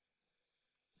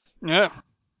Yeah.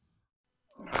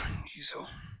 So,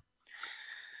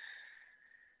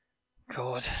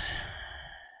 God,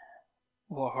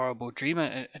 what a horrible dream!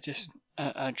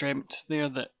 I dreamt there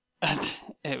that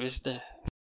it was the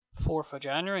 4th of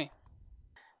January,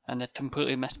 and I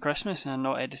completely missed Christmas, and I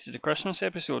not edited the Christmas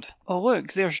episode. Oh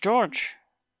look, there's George.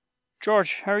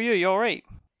 George, how are you? You all right?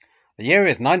 The year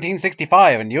is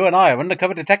 1965, and you and I are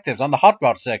undercover detectives on the hot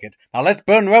rod circuit. Now let's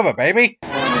burn rubber, baby!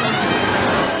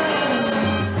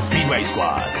 Speedway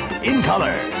Squad, in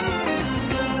color.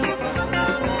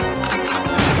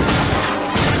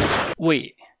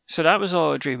 Wait, so that was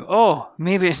all a dream. Oh,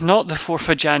 maybe it's not the 4th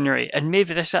of January, and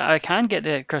maybe I can get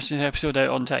the Christmas episode out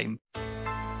on time.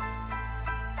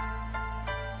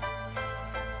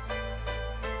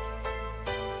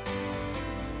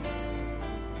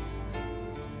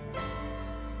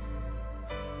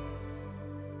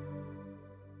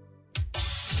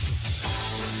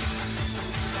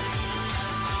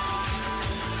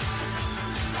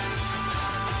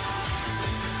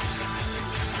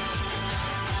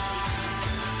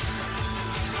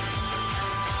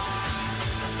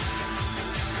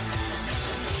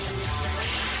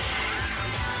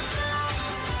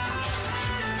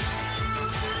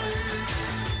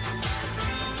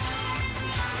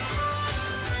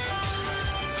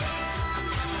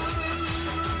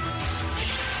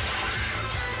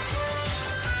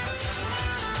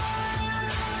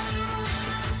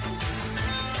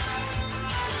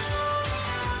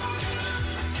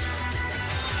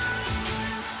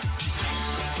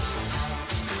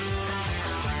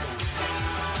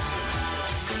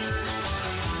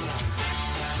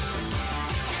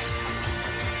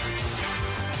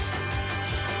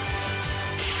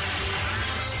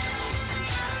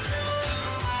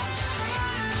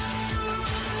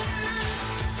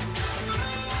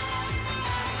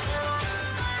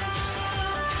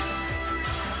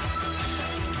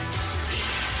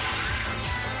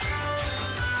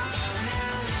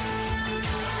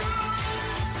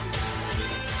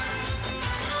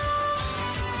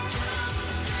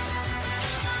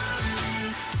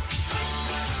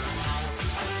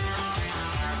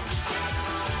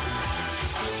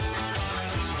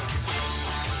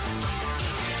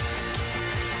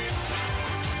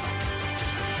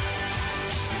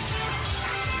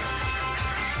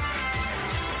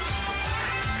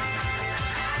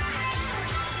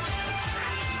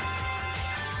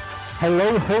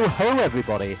 Hello, ho, ho,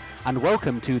 everybody, and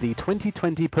welcome to the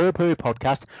 2020 Purpo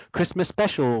Podcast Christmas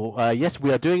Special. Yes,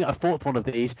 we are doing a fourth one of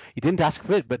these. You didn't ask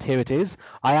for it, but here it is.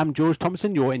 I am George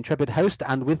Thompson, your intrepid host,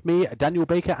 and with me, Daniel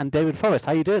Baker and David Forrest.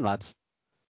 How you doing, lads?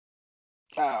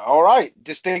 All right,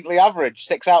 distinctly average,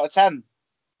 6 out of 10.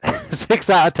 6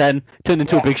 out of 10, turned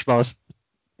into a big schmoz.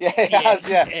 Yeah, it has.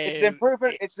 Yeah, it's an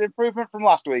improvement. It's an improvement from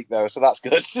last week, though, so that's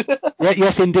good.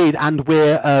 Yes, indeed, and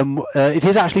we're it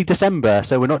is actually December,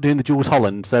 so we're not doing the Jules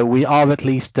Holland, so we are at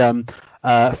least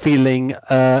feeling.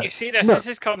 You see, this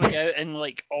is coming out in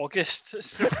like August.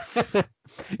 So.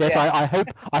 Yes, Yeah.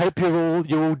 I hope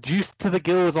you're all juiced to the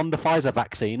gills on the Pfizer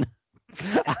vaccine.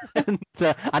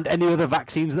 and any other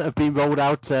vaccines that have been rolled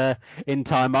out in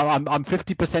time. I'm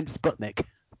 50% Sputnik.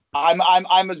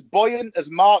 I'm as buoyant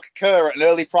as Mark Kerr at an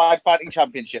early Pride Fighting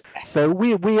Championship. So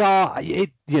we are it.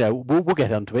 You know, we'll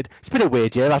get onto it. It's been a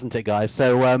weird year, hasn't it, guys?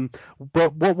 So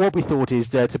but what we thought is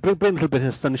to bring a little bit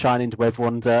of sunshine into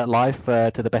everyone's life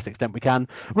to the best extent we can.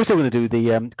 We're still going to do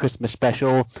the Christmas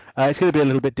special. It's going to be a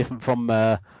little bit different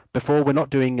from before. We're not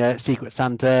doing Secret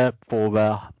Santa for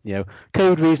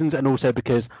code reasons, and also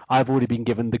because I've already been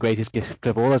given the greatest gift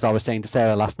of all, as I was saying to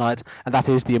Sarah last night, and that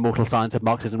is the immortal science of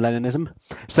Marxism-Leninism.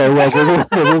 So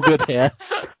we're all good here.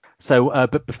 So,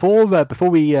 but before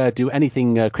we do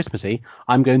anything Christmassy,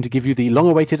 I'm going to give you the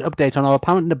long-awaited update on our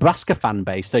apparent Nebraska fan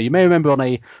base. So you may remember on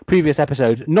a previous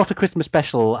episode, not a Christmas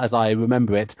special as I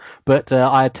remember it, but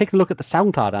I had taken a look at the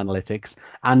SoundCloud analytics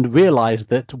and realised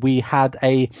that we had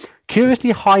a curiously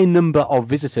high number of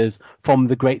visitors from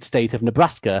the great state of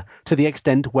Nebraska, to the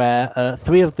extent where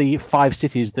 3 of the 5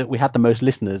 cities that we had the most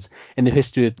listeners in the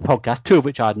history of the podcast, 2 of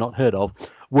which I had not heard of,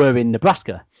 were in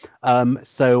Nebraska.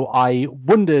 So I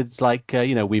wondered,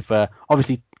 we've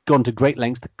obviously gone to great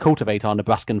lengths to cultivate our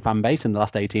Nebraskan fan base in the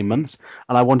last 18 months,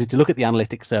 and I wanted to look at the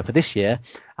analytics for this year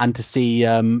and to see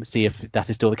if that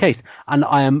is still the case. And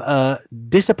I am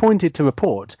disappointed to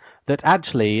report that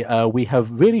actually we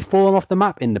have really fallen off the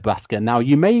map in Nebraska. Now,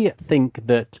 you may think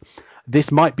that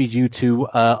this might be due to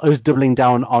us doubling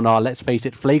down on our, let's face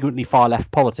it, flagrantly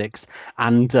far-left politics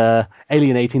and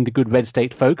alienating the good red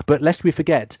state folk. But lest we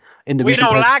forget, in the We recent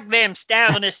don't like them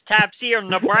Stalinist types here in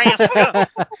Nebraska.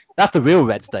 That's the real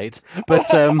red state. But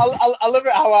I love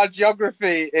it how our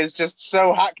geography is just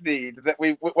so hackneyed that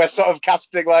we're sort of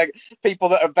casting like people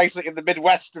that are basically in the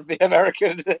Midwest of the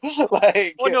American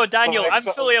like. Oh no, Daniel, like, I'm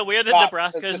sort fully of aware that map.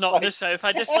 Nebraska It's is just not like- in the South.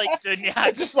 I just like doing the accent.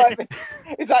 It's just like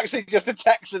it's actually just a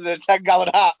Texan in a 10-gallon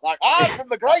hat. Like, I'm from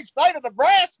the great state of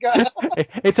Nebraska.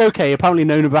 it's okay. Apparently,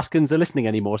 no Nebraskans are listening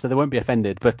anymore, so they won't be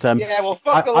offended. But Yeah, well,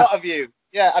 fuck a lot of you.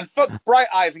 Yeah, and fuck Bright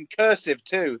Eyes in cursive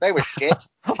too. They were shit.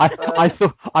 I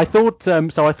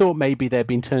thought maybe they'd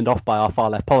been turned off by our far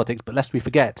left politics, but lest we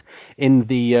forget, in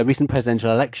the recent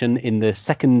presidential election in the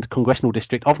 2nd congressional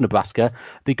district of Nebraska,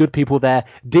 the good people there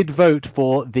did vote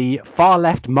for the far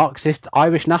left Marxist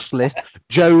Irish nationalist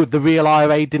Joe the real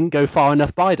IRA didn't go far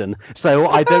enough Biden. So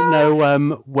I don't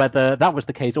know whether that was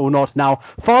the case or not. Now,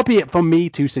 far be it from me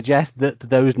to suggest that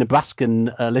those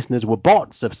Nebraskan listeners were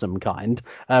bots of some kind.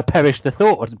 Perish the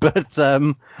thought, but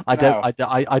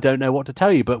I don't know what to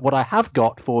tell you. But what I have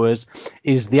got for us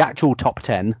is the actual top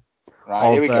 10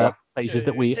 Right, here we go. places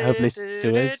that we have listened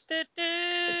to us.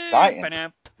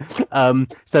 Exciting.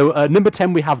 So number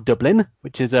 10 we have Dublin,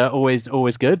 which is always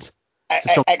good. It's a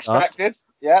strong start. Expected.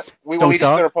 Yeah, we will Strong lead us to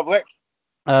start. the Republic.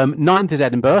 9th is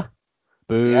Edinburgh.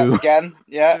 Boo. Yeah, again.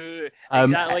 Yeah,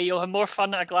 Exactly. You'll have more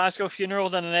fun at a Glasgow funeral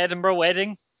than an Edinburgh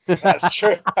wedding. that's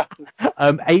true.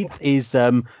 8th is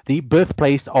the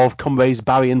birthplace of comrades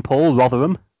Barry and Paul,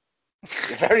 Rotherham.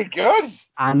 Very good.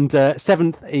 And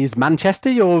 7th is Manchester,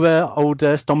 your old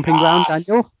stomping ground,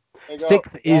 Daniel. There you go.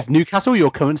 6th is Newcastle, your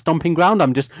current stomping ground.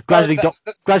 I'm just gradually both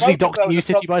of doxing you those are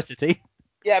city by city.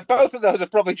 Yeah, both of those are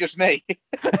probably just me.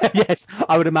 Yes,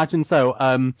 I would imagine so.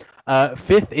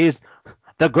 5th is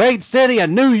the great city of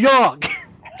New York.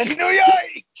 New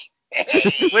York.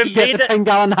 We've Get made the it.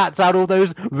 10-gallon hats out, all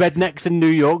those rednecks in New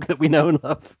York that we know and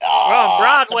love. We're on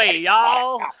Broadway,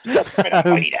 y'all.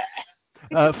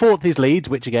 4th is Leeds,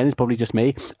 which again is probably just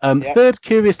me. Yeah. 3rd,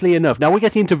 curiously enough, now we're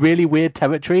getting into really weird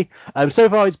territory. So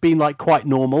far it's been like quite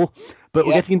normal, but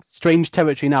we're Yeah. getting into strange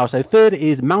territory now. So 3rd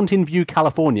is Mountain View,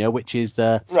 California, which is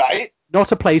Right.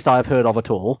 not a place I've heard of at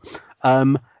all.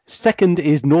 2nd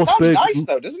is North Sounds Bergen. nice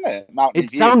though, doesn't it? Mountain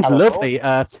It View, sounds California. lovely.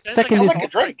 Sounds Second Sounds is like a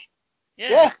drink.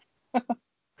 Yeah.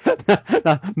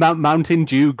 Mountain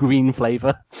Dew green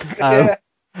flavour. Yeah.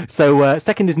 So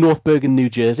second is North Bergen, New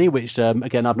Jersey, which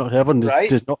again I've not heard of and Right.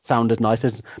 does not sound as nice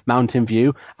as Mountain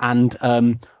View.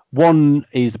 And one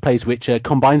is a place which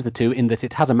combines the two in that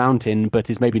it has a mountain but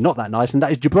is maybe not that nice, and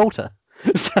that is Gibraltar.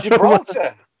 So,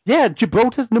 Gibraltar. yeah,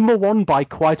 Gibraltar's number one by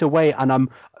quite a way, and I'm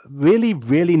really,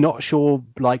 really not sure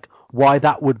like why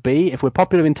that would be. If we're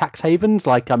popular in tax havens,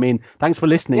 like I mean, thanks for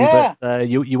listening, Yeah. but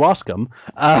you are scum.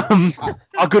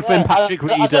 Our good friend Patrick I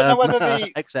Reed don't know whether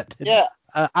the accepted. yeah.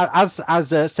 As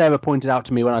Sarah pointed out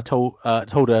to me when I told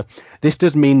her, this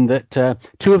does mean that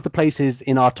 2 of the places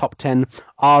in our top 10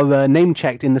 are name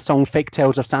checked in the song "Fake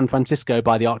Tales of San Francisco"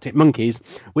 by the Arctic Monkeys,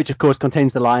 which of course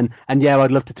contains the line, "And yeah,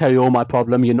 I'd love to tell you all my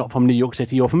problem. You're not from New York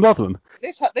City, you're from Rotherham."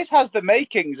 This has the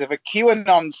makings of a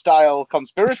QAnon style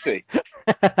conspiracy.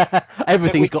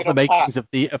 Everything's That we got can the unpack. makings of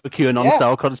a QAnon Yeah.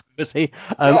 style conspiracy.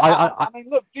 Yeah, I mean,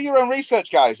 look, do your own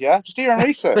research, guys. Yeah, just do your own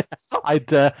research. I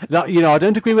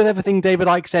don't agree with everything David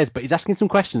Icke says, but he's asking some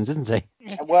questions, isn't he?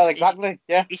 Well, exactly.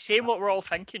 Yeah. He's saying what we're all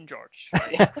thinking, George.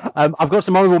 I've got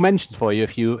some honourable mentions for you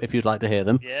if you'd like to hear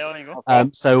them. Yeah, there you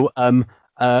go.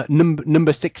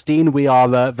 Number 16, we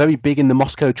are very big in the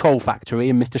Moscow Troll Factory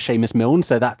and Mr. Seamus Milne,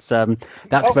 so that's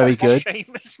very good.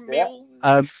 Seamus Yeah.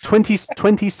 Milne.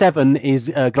 27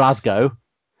 is Glasgow.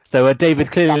 So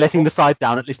David clearly letting the side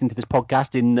down at listening to this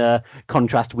podcast in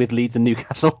contrast with Leeds and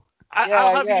Newcastle.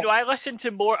 I'll have you know, I listen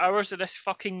to more hours of this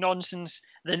fucking nonsense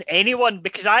than anyone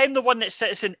because I am the one that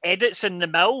sits and edits in the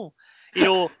mill. You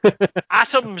know,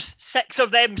 atoms, 6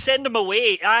 of them, send them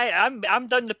away. I'm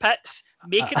down the pits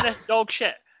making this dog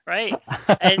shit, right?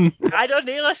 And I don't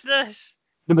need to listen to this.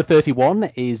 Number 31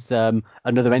 is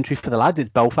another entry for the lads. It's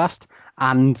Belfast,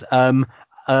 and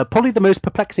probably the most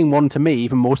perplexing one to me,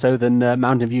 even more so than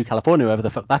Mountain View, California, wherever the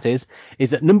fuck that is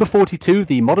at number 42,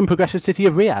 the modern progressive city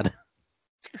of Riyadh.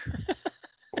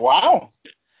 Wow.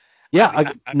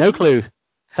 Yeah, no clue.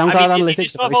 SoundCloud I mean, analytics they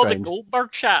just are love very all the strange.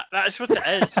 Goldberg chat. That's what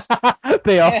it is.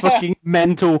 They are Yeah. fucking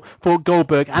mental for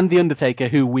Goldberg and The Undertaker,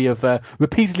 who we have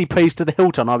repeatedly praised to the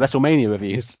hilt on our WrestleMania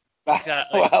reviews.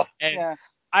 Exactly. Well, Um, yeah.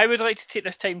 I would like to take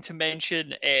this time to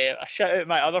mention a shout out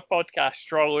my other podcast,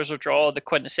 Strawlers of Draw, the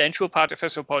quintessential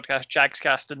Artificial podcast,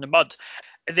 Jagscast in the Mud.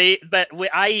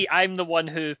 I'm the one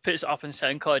who puts it up on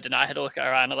SoundCloud, and I had a look at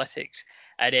our analytics.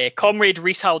 And Comrade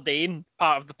Reese Haldane,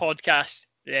 part of the podcast,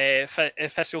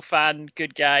 official fan,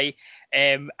 good guy.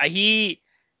 He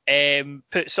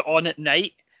puts it on at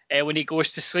night when he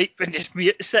goes to sleep and just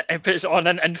mutes it and puts it on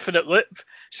an infinite loop.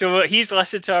 So he's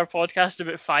listened to our podcast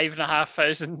about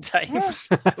 5,500 times.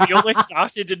 We only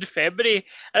started in February,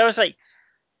 and I was like,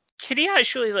 can he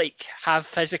actually like have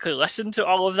physically listened to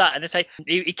all of that? And it's like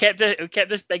he kept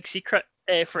this big secret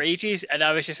for ages, and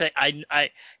I was just like,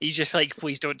 he's just like,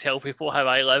 please don't tell people how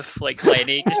I live, like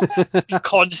Lenny, just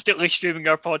constantly streaming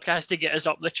our podcast to get us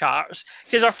up the charts.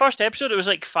 Because our first episode, it was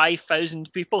like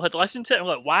 5,000 people had listened to it. I'm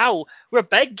like, wow, we're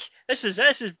big. This is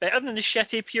better than the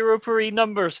shitty Puro Puri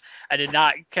numbers. And then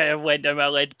that kind of went down my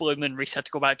lead bloom, and Reese had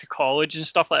to go back to college and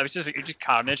stuff like that. It was just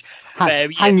carnage.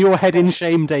 Hang your head in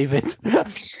shame, David.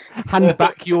 Hand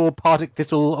back your Partick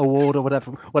Thistle award or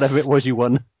whatever it was you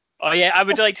won. Oh yeah, I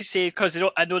would like to say, because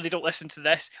I know they don't listen to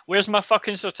this, where's my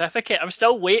fucking certificate? I'm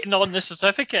still waiting on the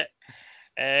certificate.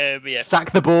 But yeah.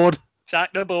 Sack the board.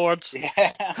 Sack the boards.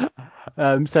 Yeah.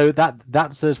 So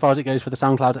that's as far as it goes for the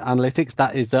SoundCloud analytics.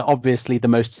 That is obviously the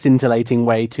most scintillating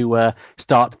way to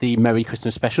start the Merry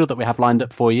Christmas special that we have lined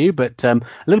up for you. But a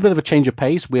little bit of a change of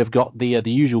pace. We have got the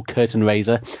usual curtain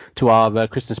raiser to our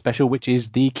Christmas special, which is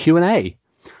the Q&A.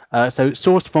 So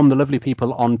sourced from the lovely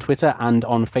people on Twitter and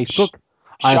on Facebook.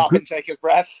 Stop and take a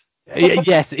breath.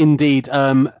 Yes, indeed.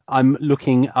 I'm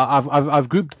looking. I've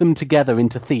grouped them together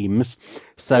into themes.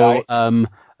 So Right.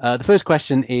 the first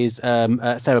question is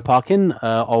Sarah Parkin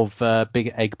of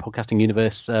Big Egg Podcasting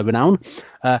Universe renown.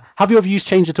 Have your views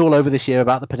changed at all over this year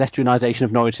about the pedestrianisation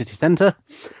of Norwich City Centre?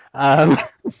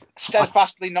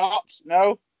 Steadfastly not.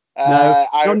 No. No,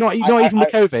 not even the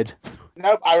COVID.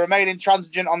 Nope. I remain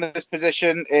intransigent on this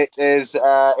position. It is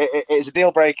it is a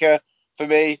deal breaker for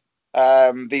me.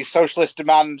 The socialist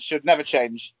demand should never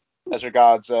change as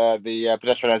regards the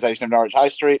pedestrianisation of Norwich High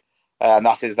Street, and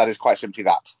that is quite simply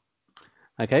that.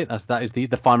 Okay, that is the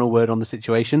final word on the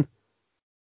situation.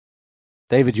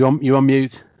 David, you on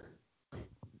mute?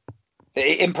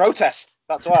 In protest.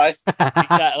 That's why.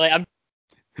 Exactly. I'm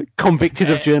Convicted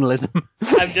of journalism.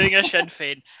 I'm doing a Sinn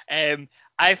Féin.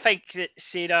 I think that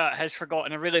Sarah has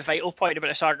forgotten a really vital point about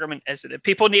this argument, is that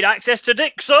people need access to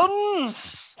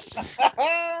Dixons.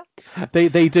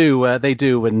 They do,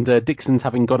 and Dixon's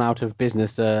having gone out of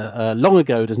business long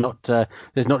ago does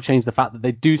not change the fact that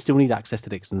they do still need access to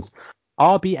Dixon's.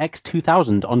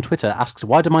 RBX2000 on Twitter asks,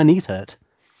 why do my knees hurt?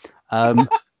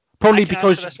 Probably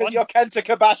because you're Kenta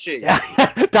Kobashi.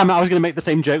 Damn it, I was going to make the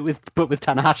same joke with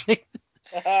Tanahashi.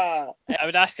 I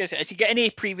would ask us, has he got any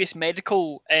previous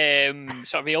medical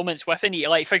sort of ailments with a knee?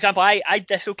 Like, for example, I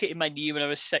dislocated my knee when I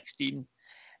was 16.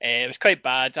 It was quite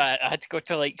bad. I had to go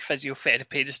to like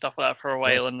physiotherapy and stuff like that for a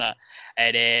while, and that.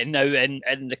 And now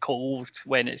in the cold,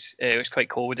 when it was quite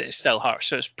cold, it still hurts.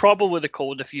 So it's probably the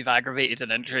cold if you've aggravated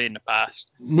an injury in the past.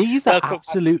 Knees are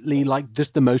absolutely like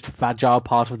just the most fragile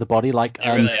part of the body. Like they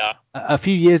really are. A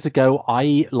few years ago,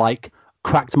 I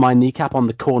cracked my kneecap on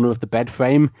the corner of the bed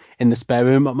frame in the spare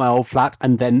room at my old flat,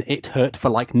 and then it hurt for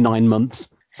like 9 months.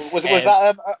 Was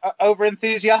that over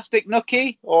enthusiastic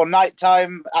nookie or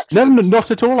nighttime accident? No,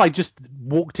 not at all. I just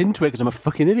walked into it because I'm a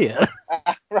fucking idiot.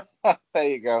 There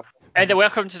you go. And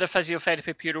welcome to the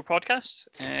Physiotherapy Puro podcast.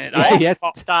 Yes.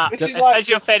 Fuck that. This is the like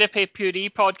Physiotherapy Pure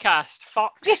podcast.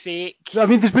 Fuck's sake. I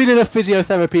mean, there's been enough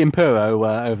physiotherapy in Puro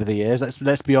over the years.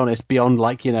 Let's be honest. Beyond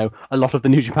a lot of the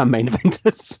New Japan main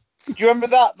eventers. Do you remember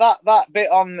that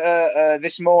bit on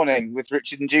This Morning with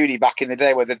Richard and Judy back in the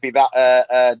day, where there'd be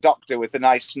that doctor with the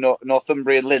nice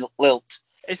Northumbrian lilt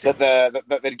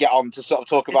that they'd get on to sort of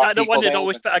talk about? Is that the one that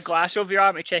always put a glass over your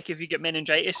arm to check if you get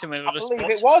meningitis? And I believe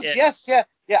it was. Yeah. Yes.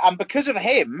 And because of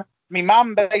him, my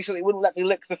mum basically wouldn't let me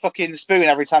lick the fucking spoon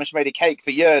every time she made a cake for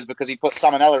years because he put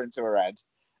salmonella into her head.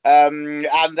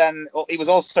 And then he was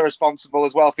also responsible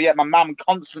as well for my mum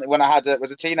constantly, when I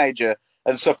was a teenager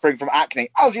and suffering from acne,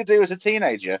 as you do as a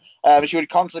teenager, she would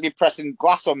constantly be pressing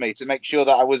glass on me to make sure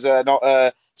that I was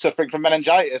not suffering from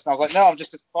meningitis. And I was like, no, I'm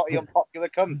just a spotty, unpopular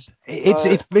cunt.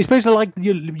 It's basically like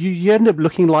you end up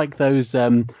looking like those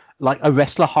like a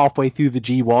wrestler halfway through the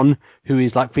G1 who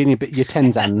is like feeling a bit your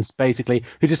Tenzans, basically,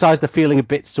 who decides they're feeling a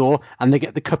bit sore, and they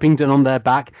get the cupping done on their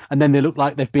back, and then they look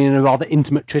like they've been in a rather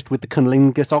intimate tryst with the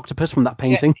cunnilingus octopus from that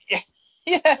painting.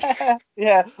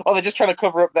 Yeah. Or they're just trying to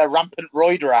cover up their rampant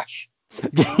roid rash.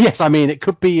 Yes, I mean, it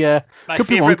could be my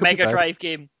favourite Mega Drive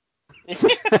game.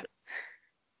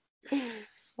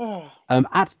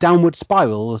 At Downward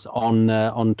Spirals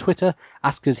on Twitter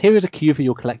asks us, here is a cue for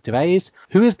your collective A's.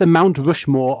 Who is the Mount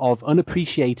Rushmore of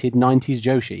unappreciated 90s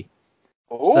Joshi?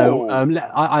 Ooh. So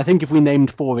I think if we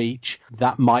named 4 each,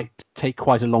 that might take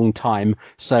quite a long time.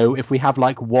 So if we have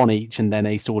like 1 each and then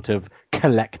a sort of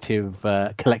collective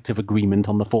agreement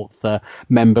on the 4th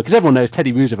member, because everyone knows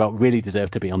Teddy Roosevelt really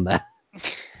deserved to be on there.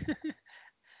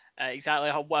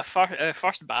 Exactly.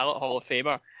 First ballot Hall of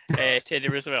Famer, Teddy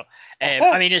Roosevelt.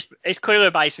 I mean, it's clearly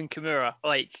Bison Kimura,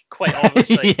 like, quite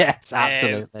obviously. Yes,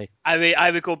 absolutely.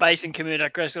 I would go Bison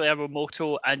Kimura, Grizzly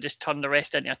Yamamoto, and just turn the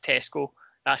rest into a Tesco.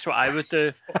 That's what I would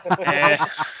do.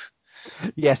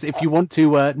 Yes, if you want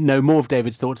to know more of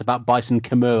David's thoughts about Bison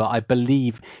Kimura, I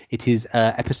believe it is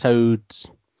episode.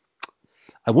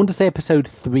 I want to say episode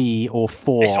 3 or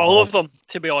 4. It's all of them,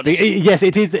 to be honest. Yes,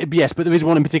 it is. Yes, but there is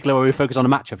one in particular where we focus on a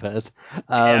match of hers. Yeah,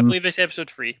 I believe it's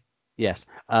episode 3. Yes.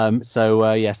 Yes,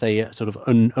 a sort of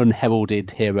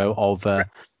unheralded hero of 90s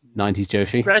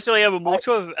Joshi. Grizzly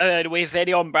Yamamoto, the way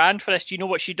very on brand for this. Do you know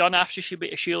what she done after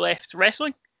she left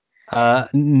wrestling?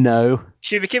 No.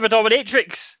 She became a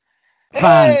dominatrix.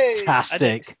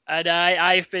 Fantastic. And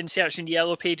I've been searching the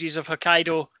yellow pages of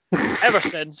Hokkaido ever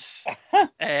since.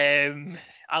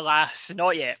 Alas,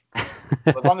 not yet.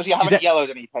 As long as you haven't yellowed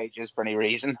any pages for any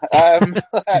reason.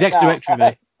 She's ex-directory,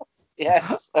 mate.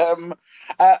 Yes. I've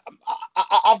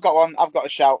got one. I've got a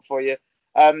shout for you.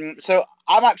 So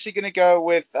I'm actually going to go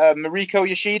with Mariko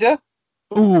Yoshida.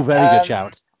 Ooh, very good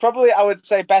shout. Probably, I would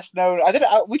say best known.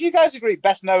 Would you guys agree?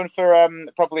 Best known for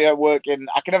probably her work in.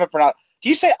 I can never pronounce. Do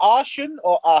you say Arshin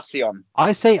or Arsion?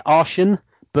 I say Arshin,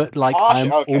 but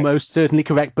I'm almost certainly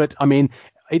correct. But I mean,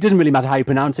 it doesn't really matter how you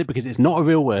pronounce it because it's not a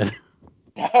real word.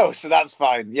 No, so that's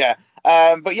fine. Yeah.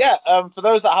 For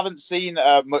those that haven't seen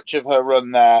much of her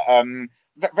run there,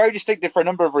 very distinctive for a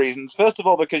number of reasons. First of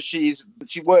all, because she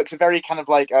works a very kind of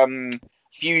like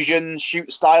fusion shoot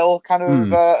style kind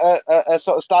of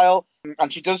sort of style,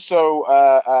 and she does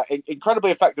so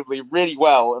incredibly effectively, really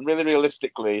well, and really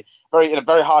realistically, in a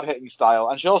very hard hitting style.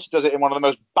 And she also does it in one of the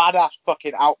most badass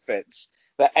fucking outfits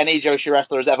that any Joshi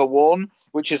wrestler has ever worn,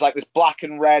 which is like this black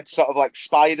and red sort of like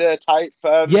spider type.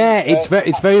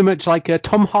 It's very much like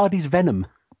Tom Hardy's Venom.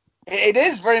 It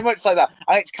is very much like that,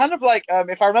 and it's kind of like,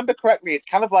 if I remember correctly, it's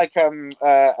kind of like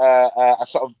a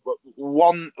sort of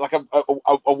one, like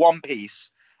a one piece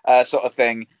sort of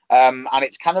thing, and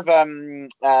it's kind of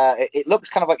it looks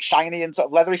kind of like shiny and sort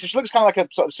of leathery. So she looks kind of like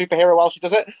a sort of superhero while she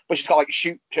does it, but she's got like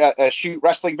shoot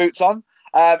wrestling boots on.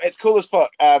 It's cool as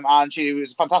fuck, and she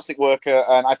was a fantastic worker,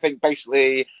 and I think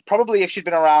basically probably if she'd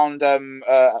been around,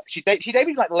 she debuted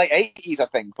in like the late 80s, I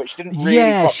think, but she didn't really.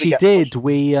 Yeah, she did.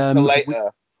 Until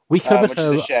later. We covered which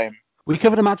her. is a shame. We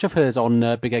covered a match of hers on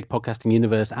Big Egg Podcasting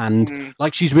Universe, and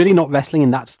like she's really not wrestling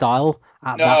in that style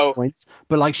at that point,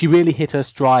 but like she really hit her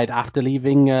stride after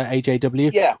leaving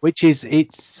AJW. Yeah. Which is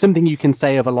it's something you can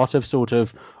say of a lot of sort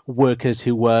of workers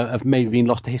who have maybe been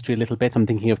lost to history a little bit. I'm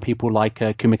thinking of people like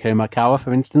Kumiko Makawa,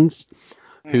 for instance,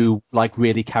 who like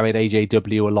really carried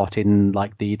AJW a lot in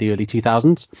like the early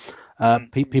 2000s.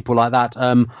 People like that.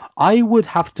 I would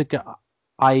have to go.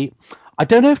 I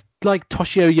don't know if like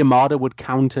Toshio Yamada would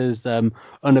count as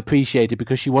unappreciated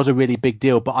because she was a really big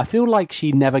deal, but I feel like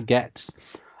she never gets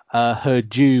her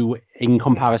due in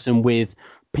comparison with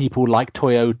people like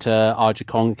Toyota, Aja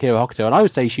Kong, Kira Hokuto, and I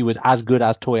would say she was as good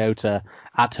as Toyota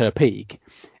at her peak,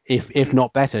 if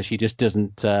not better. She just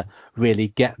doesn't really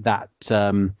get that.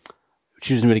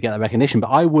 She doesn't really get that recognition.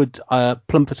 But I would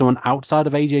plump for someone outside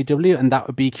of AJW, and that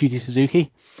would be Cutie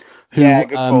Suzuki. Who, good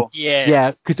call.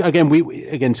 Yeah, because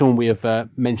again, someone we have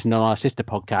mentioned on our sister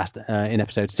podcast in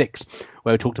episode 6,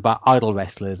 where we talked about idol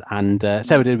wrestlers, and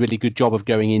Sarah did a really good job of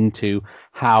going into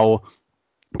how,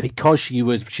 because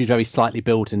she's very slightly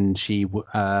built and she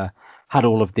had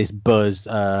all of this buzz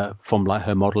from like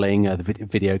her modeling, the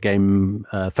video game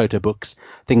photo books,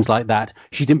 things like that.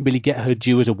 She didn't really get her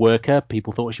due as a worker.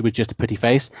 People thought she was just a pretty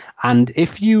face, and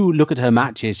if you look at her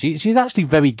matches, she's actually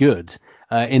very good.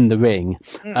 In the ring,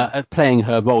 at playing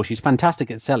her role. She's fantastic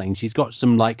at selling. She's got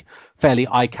some like fairly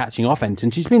eye-catching offense,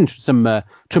 and she's been in some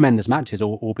tremendous matches,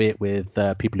 albeit with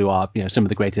people who are some of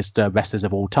the greatest wrestlers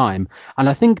of all time. And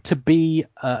I think to be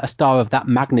a star of that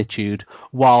magnitude,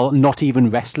 while not even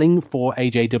wrestling for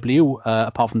AJW,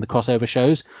 apart from the crossover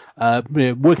shows,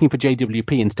 working for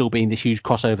JWP and still being this huge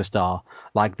crossover star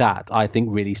like that, I think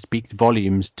really speaks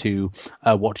volumes to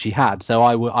what she had. So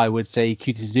I would say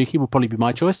Cutie Suzuki would probably be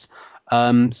my choice.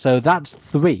 So that's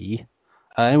 3.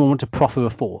 Anyone want to proffer a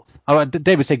 4th? Oh,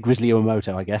 David said Grizzly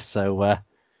Yamamoto, I guess. So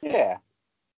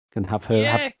can have her.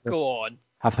 Yeah, go on.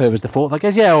 Have her as the 4th, I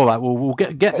guess. Yeah, all right. We'll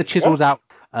get the chisels out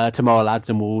tomorrow, lads,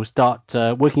 and we'll start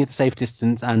working at a safe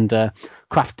distance and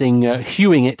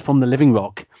hewing it from the living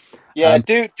rock. Yeah,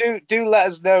 do let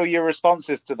us know your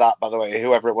responses to that, by the way,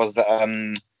 whoever it was that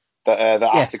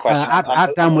asked the question.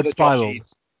 At Downward Spiral.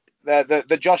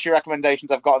 The Joshi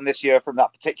recommendations I've gotten this year from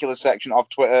that particular section of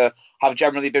Twitter have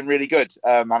generally been really good,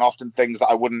 and often things that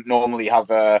I wouldn't normally have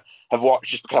watched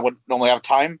just because I wouldn't normally have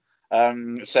time.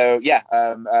 So yeah,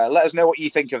 let us know what you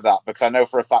think of that, because I know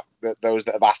for a fact that those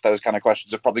that have asked those kind of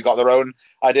questions have probably got their own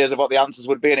ideas of what the answers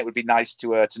would be, and it would be nice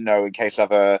to know in case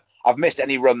I've missed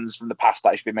any runs from the past that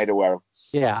I should be made aware of.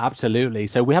 Yeah, absolutely.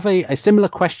 So we have a similar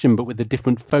question, but with a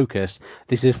different focus.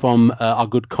 This is from our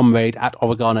good comrade at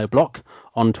Oregano Block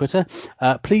on Twitter.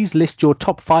 Please list your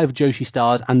top 5 Joshi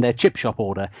stars and their chip shop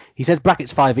order. He says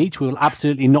brackets 5 each. We will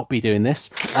absolutely not be doing this.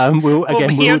 We're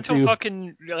here until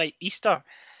fucking like Easter.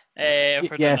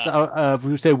 Yes,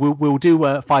 so we'll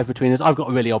do 5 between us. I've got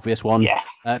a really obvious one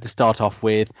to start off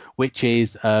with, which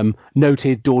is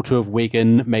noted daughter of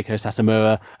Wigan, Meiko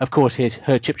Satomura. Of course,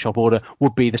 her chip shop order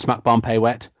would be the Smack Barn Pay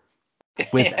Wet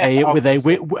with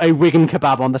a Wigan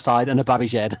kebab on the side and a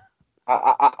Babijed.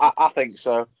 I think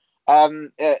so.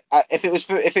 If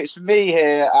it's for me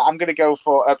here, I'm going to go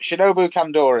for Shinobu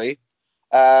Kandori.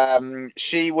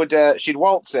 She'd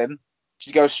waltz in.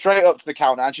 She'd go straight up to the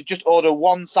counter and she'd just order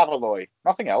one Saveloy,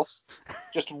 nothing else,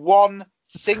 just one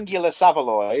singular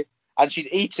Saveloy, and she'd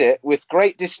eat it with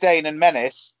great disdain and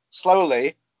menace,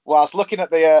 slowly, whilst looking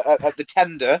at the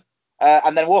tender,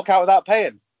 and then walk out without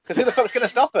paying. Because who the fuck's going to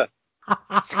stop her?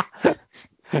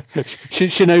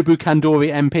 Shinobu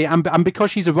Kandori MP, and because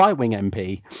she's a right-wing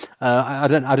MP, I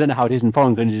don't know how it is in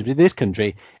foreign countries, but in this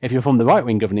country, if you're from the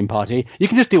right-wing governing party, you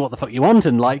can just do what the fuck you want,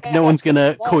 and no one's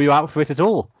gonna call you out for it at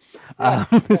all. Yeah.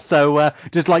 So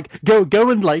just go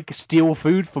and steal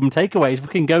food from takeaways,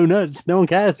 fucking go nuts, no one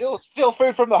cares. Steal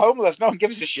food from the homeless, no one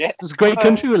gives a shit. It's a great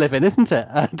country we live in, isn't it?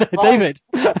 David,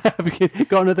 have you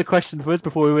got another question for us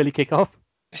before we really kick off?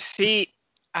 See,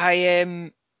 I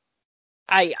am,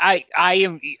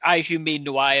 as you may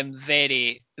know, I am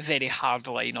very, very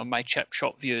hardline on my chip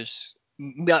shop views.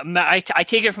 I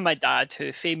take it from my dad,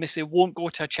 who famously won't go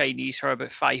to a Chinese for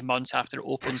about 5 months after it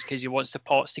opens because he wants the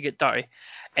pots to get dirty.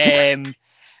 He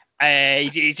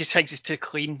just thinks it's too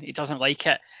clean. He doesn't like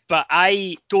it. But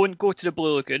I don't go to the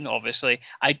Blue Lagoon, obviously.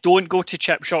 I don't go to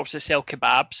chip shops that sell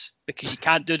kebabs because you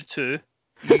can't do the two.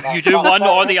 You do one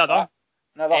or the other.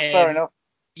 No, that's fair enough.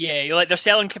 Yeah, they're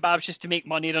selling kebabs just to make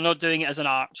money. They're not doing it as an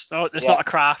art. It's not a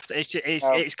craft. It's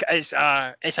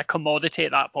a commodity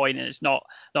at that point, and it's not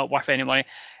worth any money.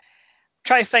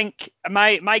 Try to think.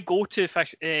 My go-to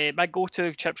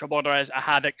chip shop order is a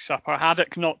haddock supper.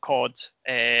 Haddock, not cod.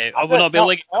 I will not be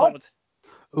like cod.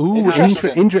 Ooh,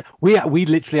 interesting. We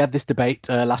literally had this debate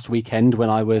last weekend when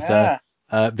I was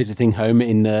visiting home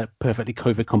in perfectly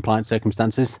COVID compliant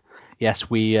circumstances. Yes,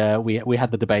 we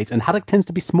had the debate, and haddock tends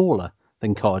to be smaller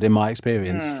than cod in my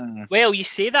experience. Well, you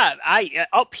say that.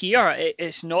 Up here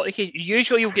it's not the case.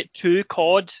 Usually you'll get 2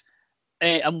 cod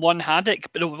and 1 haddock,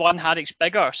 but the 1 haddock's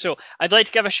bigger. So I'd like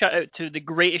to give a shout out to the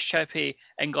greatest chippy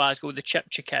in Glasgow, the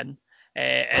Chip Chicken in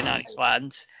Annex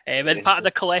Land. It's part of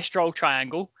the cholesterol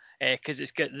triangle. Because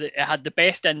it had the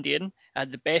best Indian, it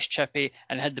had the best chippy,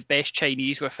 and it had the best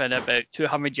Chinese within about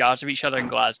 200 yards of each other in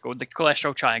Glasgow. The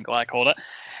cholesterol triangle, I call it.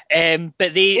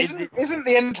 But isn't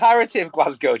the entirety of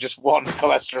Glasgow just one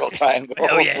cholesterol triangle?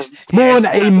 Oh yes, it's more an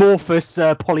amorphous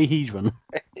polyhedron.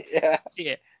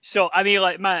 Yeah. So I mean,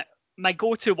 my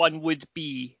go-to one would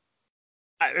be.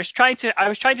 I was trying to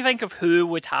think of who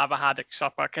would have a haddock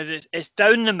supper, because it's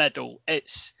down the middle.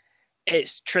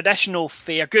 It's traditional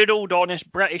fare, good old honest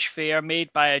British fare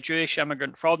made by a Jewish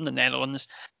immigrant from the Netherlands.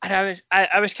 And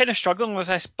I was kind of struggling with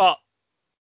this, but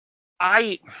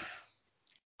I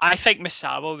think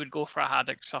Misawa would go for a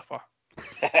haddock supper.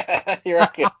 You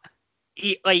reckon?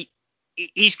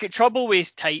 He's got trouble with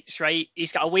his tights, right?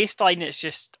 He's got a waistline that's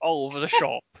just all over the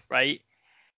shop, right?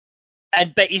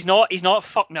 But he's not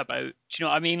fucking about. Do you know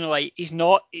what I mean? He's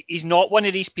not one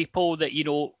of these people that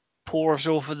pours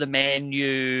over the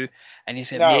menu and he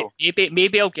said, no.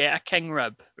 maybe I'll get a king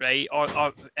rib, right?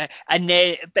 And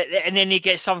then he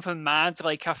gets something mad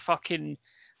like a fucking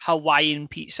Hawaiian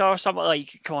pizza or something.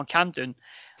 Come on, calm down.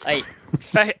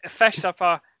 Fish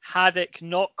supper, haddock,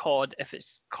 not cod. If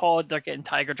it's cod, they're getting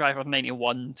Tiger Driver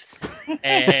 91.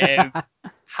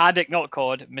 Haddock, not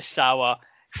cod. Misawa.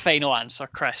 Final answer,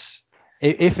 Chris.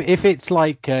 If it's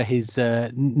like his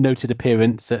noted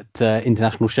appearance at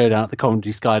International Showdown at the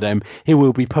Coventry Skydome, he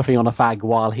will be puffing on a fag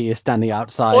while he is standing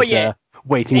outside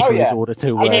waiting for his order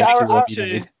to be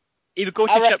made. He would go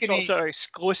to chip shops that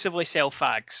exclusively sell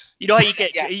fags. You know how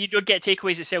you don't get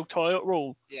takeaways that sell toilet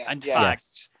roll and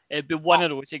fags? It'd be one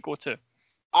of those he'd go to.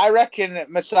 I reckon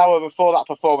Misawa, before that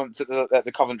performance at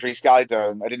the Coventry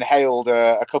Skydome, had inhaled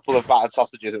a couple of battered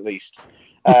sausages at least,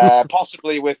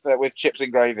 possibly with chips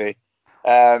and gravy.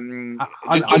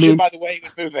 Judging by the way he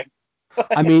was moving.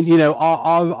 I mean,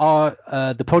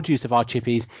 the produce of our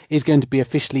chippies is going to be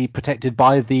officially protected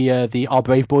by the our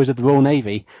brave boys of the Royal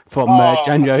Navy from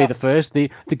January the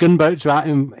Fantastic. 1st. The gunboats are out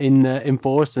in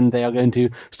force, and they are going to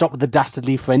stop the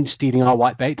dastardly French stealing our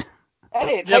whitebait.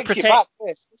 Hey, it They're takes you back,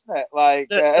 this, doesn't it? Like,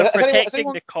 They're has protecting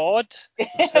anyone... the cod.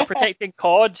 They're protecting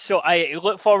cod, so I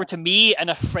look forward to me in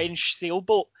a French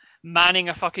sailboat manning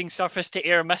a fucking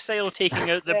surface-to-air missile taking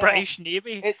out the Yeah. British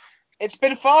Navy. It's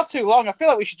been far too long. I feel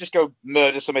like we should just go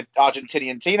murder some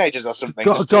Argentinian teenagers or something.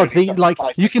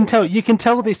 You can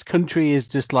tell this country is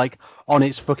just like on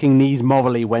its fucking knees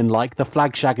morally when like the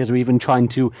flag shaggers are even trying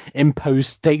to impose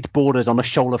state borders on a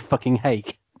shoal of fucking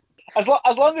hake. As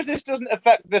long as this doesn't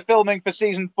affect the filming for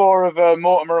season 4 of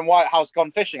Mortimer and Whitehouse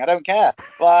Gone Fishing, I don't care.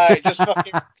 Like, just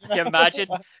fucking. Can you imagine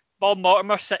Bob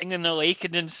Mortimer sitting in the lake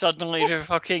and then suddenly the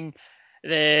fucking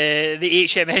the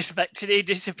HMS Victory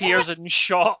disappears and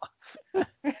shot.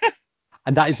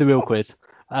 And that is the real quiz.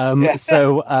 Yeah.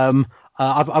 So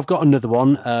I've got another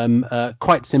one.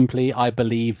 Quite simply, I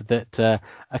believe that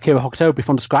Akira Hokuto will be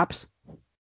fond of scraps.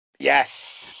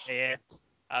 Yes. Yeah,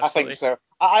 I absolutely. think so.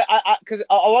 Because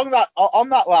on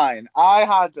that line, I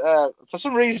had for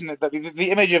some reason the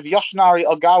image of Yoshinari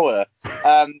Ogawa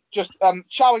just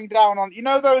chowing down on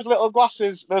those little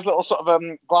glasses, those little sort of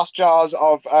glass jars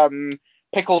of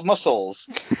pickled mussels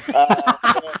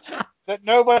that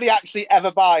nobody actually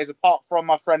ever buys apart from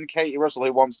my friend Katie Russell,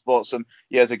 who once bought some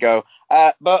years ago.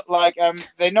 But like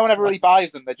no one ever really buys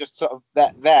them. They're just sort of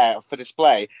there for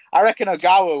display. I reckon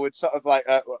Ogawa would sort of like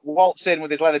waltz in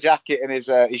with his leather jacket and his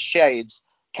shades,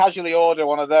 casually order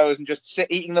one of those and just sit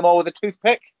eating them all with a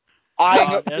toothpick.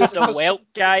 There's the whelp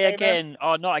guy again.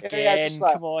 Oh, not again. Yeah, just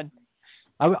like, come on.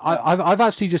 I've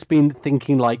actually just been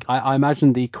thinking, like, I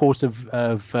imagine the course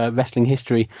of wrestling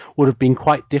history would have been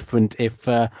quite different if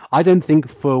I don't think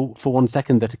for 1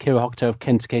 second that Akira Hokuto of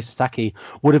Kensuke Sasaki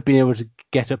would have been able to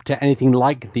get up to anything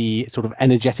like the sort of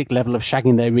energetic level of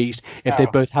shagging they reached if they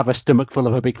both have a stomach full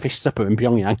of a big fish supper in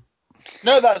Pyongyang.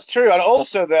 No, that's true, and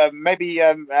also maybe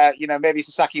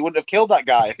Sasaki wouldn't have killed that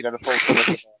guy if he'd had a full stomach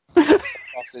of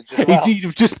sausage as well. He'd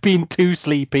have just been too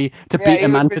sleepy to beat a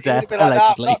man to death, He would have been like,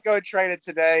 allegedly. I'm not going training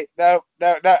today. No,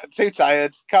 too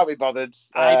tired. Can't be bothered.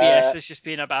 IBS has just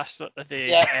been a bastard today.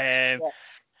 Yeah.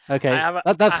 Okay,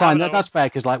 that's fine. That's fair,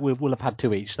 because like we'll have had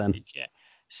 2 each then. Yeah.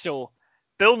 So,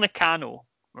 Bill Nakano,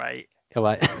 right? All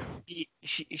right.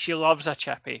 She loves a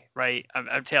chippy, right?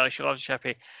 I'm telling you, she loves a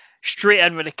chippy. Straight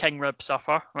in with the king rib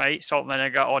supper, right? Salt and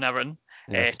vinegar on everything.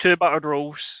 Yes. 2 buttered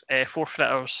rolls, 4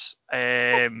 fritters,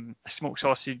 a smoked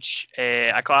sausage,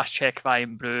 a glass check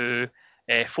vine brew,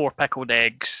 4 pickled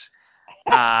eggs,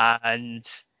 and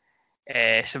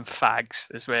some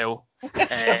fags as well.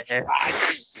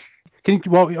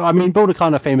 Bill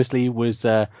Nakano famously was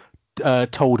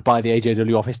told by the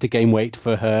AJW office to gain weight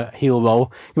for her heel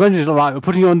roll. You imagine, right, we're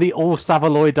putting you on the all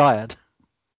Savoy diet.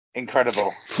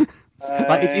 Incredible.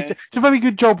 It's a very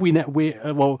good job not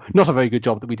a very good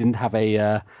job that we didn't have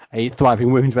a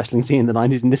thriving women's wrestling scene in the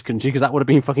 90s in this country, because that would have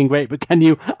been fucking great. But can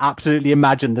you absolutely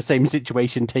imagine the same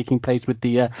situation taking place with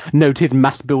the noted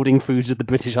mass building foods of the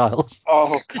British Isles?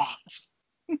 Oh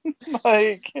God.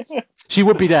 Like, she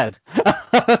would be dead.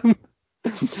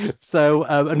 So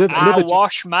another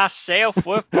wash myself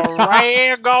with a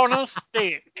rag on a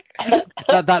stick.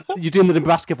 that you're doing the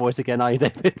Nebraska voice again, are you,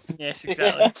 David? Yes,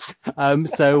 exactly.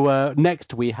 So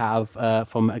next we have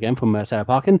from Sarah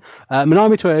Parkin.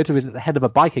 Minami Toyota is at the head of a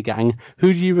biker gang.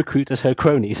 Who do you recruit as her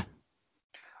cronies?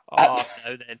 Oh,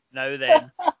 now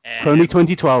then. Crony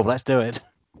 2012. Let's do it.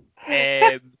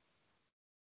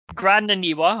 Grand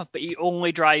Naniwa, but he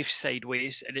only drives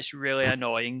sideways, and it's really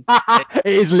annoying. It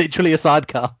is literally a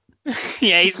sidecar.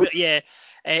 Yeah,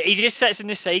 he just sits in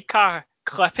the sidecar,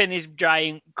 clipping his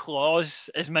giant claws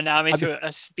as Minami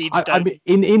to speeds down.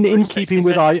 In keeping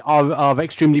with our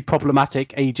extremely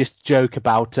problematic ageist joke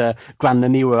about Grand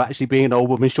Naniwa actually being an old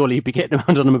woman, surely he'd be getting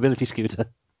around on a mobility scooter.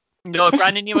 No,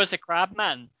 Grand Naniwa's the crab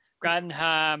man. Grand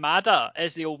Hamada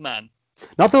is the old man.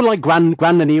 Nothing like Grand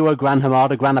Naniwa, Grand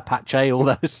Hamada, Grand Apache, all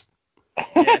those.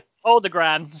 Yeah, all the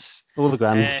grands. All the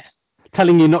grands.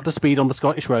 Telling you not to speed on the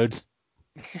Scottish roads.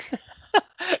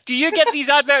 Do you get these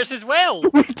adverts as well?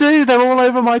 We do. They're all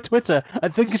over my Twitter. I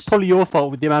think it's probably your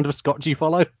fault with the amount of Scotch you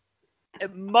follow.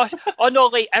 It must. Oh no!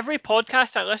 Like every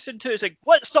podcast I listen to is like,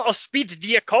 what sort of speed do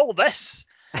you call this?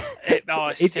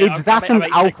 It's that and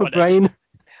Alpha Brain.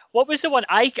 What was the one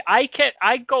I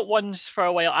got ones for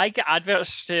a while. I get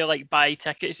adverts to like buy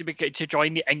tickets to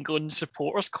join the England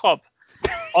Supporters Club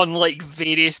on like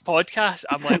various podcasts.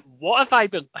 I'm like, what have I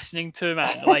been listening to, man?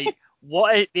 Like,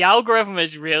 the algorithm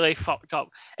is really fucked up.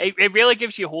 It really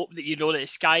gives you hope that that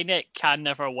Skynet can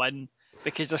never win,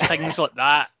 because there's things like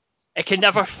that. It can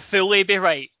never fully be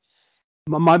right.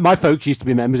 My folks used to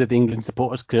be members of the England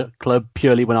Supporters Club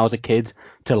purely when I was a kid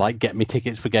to like get me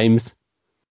tickets for games.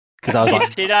 Because I was You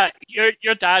like, see that?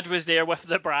 Your dad was there with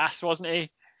the brass, wasn't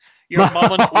he? Your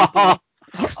mum and oboe.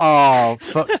 oh,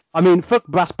 fuck. I mean, fuck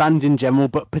brass bands in general,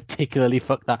 but particularly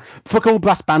fuck that. Fuck all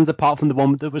brass bands apart from the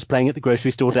one that was playing at the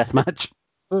grocery store deathmatch.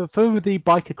 For the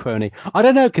biker crony, I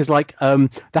don't know, because like there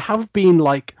have been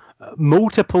like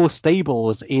multiple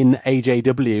stables in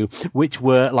AJW which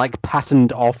were like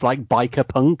patterned off like biker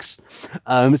punks.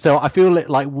 So I feel it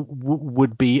like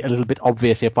would be a little bit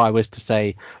obvious if I was to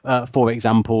say, for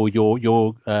example, your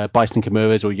Bison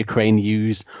Kimuras or your Crane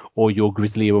U's or your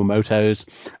Grizzly Uramotos.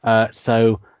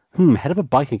 Head of a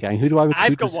biker gang. Who do I recruit?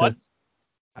 I've got one.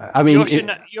 I mean,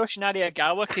 Yoshinari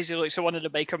Agawa, because he looks like one of the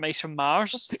biker mice from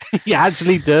Mars. he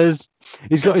actually does.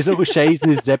 He's got his little shades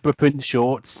and his zebra print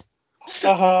shorts.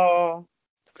 Oh.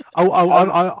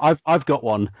 I've got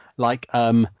one. Like,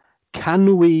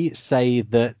 can we say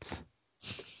that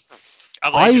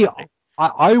Allegedly.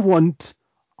 I want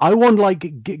like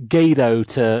Gado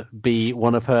to be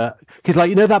one of her, because like,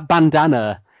 you know that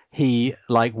bandana he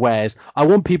like wears. I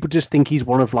want people to just think he's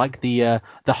one of like the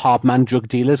hard-man drug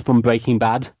dealers from Breaking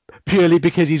Bad, purely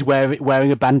because he's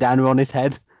wearing a bandana on his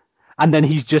head. And then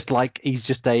he's just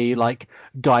a like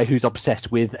guy who's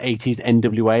obsessed with 80s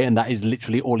NWA, and that is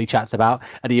literally all he chats about.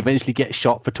 And he eventually gets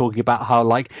shot for talking about how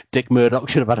like Dick Murdoch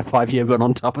should have had a 5-year run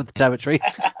on top of the territory.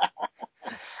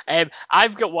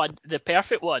 I've got one, the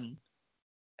perfect one.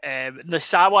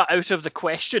 Nasawa out of the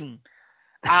question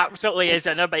absolutely is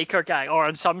in a biker gang or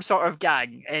in some sort of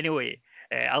gang anyway.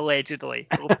 Allegedly,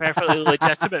 a perfectly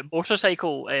legitimate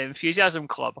motorcycle enthusiasm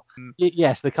club.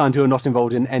 Yes, the kind who are not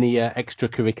involved in any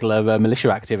extracurricular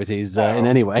militia activities in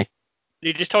any way.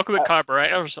 They just talk about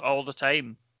carburetors all the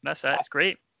time. That's it. It's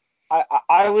great.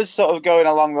 I was sort of going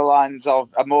along the lines of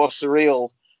a more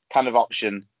surreal kind of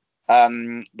option,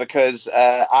 because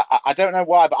I don't know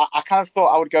why, but I kind of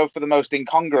thought I would go for the most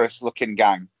incongruous looking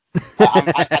gang.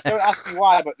 I don't ask me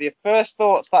why, but the first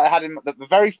thoughts that I had the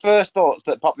very first thoughts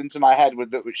that popped into my head were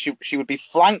that she would be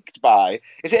flanked by.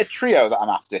 Is it a trio that I'm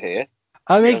after here?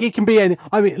 I mean, it can be any.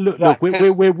 I mean, look,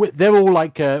 we're they're all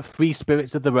like free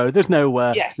spirits of the road. There's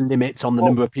no limits on the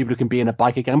number of people who can be in a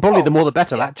biker gang. Probably the more the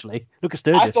better, actually. Look at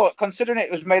Sturgis. I thought, considering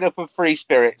it was made up of free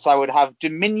spirits, I would have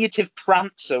diminutive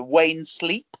prancer Wayne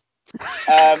Sleep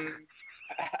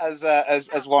as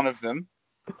one of them.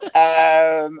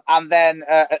 And then,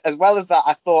 as well as that,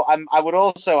 I thought I would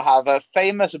also have a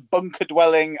famous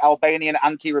bunker-dwelling Albanian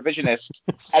anti-revisionist,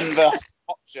 Enver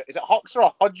Hoxha. Is it Hoxha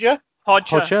or Hodja?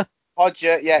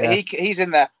 Hodja, yeah. He's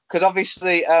in there because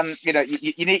obviously,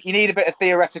 you need a bit of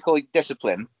theoretical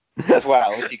discipline as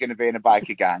well if you're going to be in a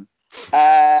biker gang.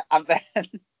 And then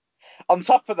on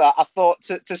top of that, I thought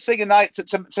to sing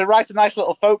to write a nice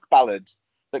little folk ballad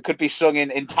that could be sung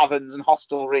in taverns and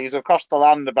hostelries across the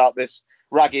land about this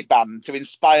ragged band to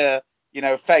inspire,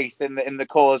 faith in the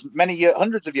cause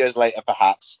hundreds of years later,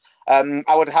 perhaps.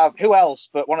 I would have, who else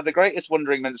but one of the greatest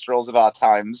wandering minstrels of our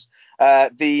times,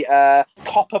 the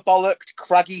copper-bollocked,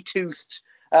 craggy-toothed,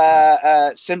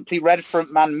 simply red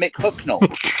frontman Mick Hucknall,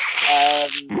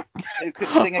 who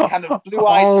could sing a kind of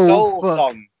blue-eyed soul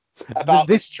song about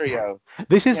this trio.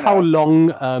 This is how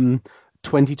long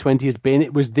 2020 has been.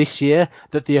 It was this year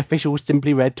that the official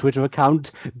Simply Red Twitter account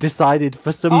decided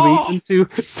for some reason to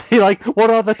say, like,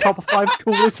 what are the top 5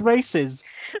 coolest races?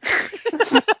 Do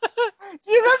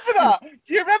you remember that?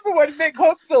 Do you remember when Mick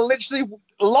Hucknall literally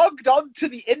logged on to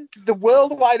the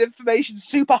worldwide information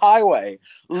superhighway,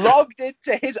 logged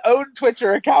into his own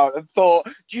Twitter account and thought,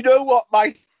 do you know what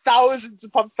my thousands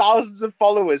upon thousands of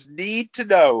followers need to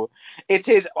know? It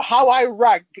is how I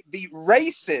rank the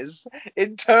races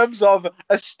in terms of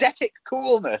aesthetic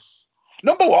coolness.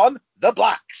 Number 1, the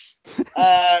blacks,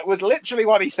 was literally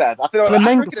what he said. I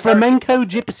think Flamenco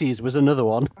gypsies was another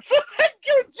one.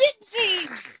 Flamenco gypsies.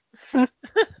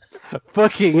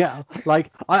 Fucking hell.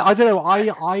 Like, I don't know.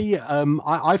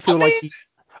 I feel like he's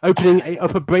opening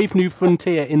up a brave new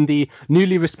frontier in the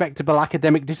newly respectable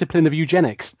academic discipline of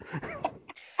eugenics.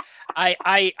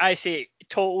 I say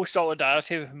total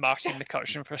solidarity with Martin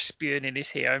McCutcheon for spewing in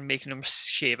his hair and making him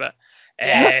shave it.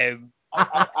 Yes.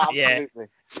 Absolutely.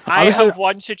 I have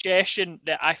one suggestion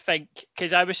that I think,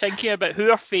 because I was thinking about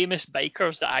who are famous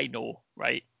bikers that I know,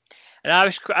 right? And I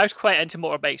was quite into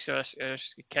motorbikes as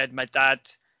a kid. My dad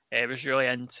was really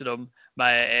into them. But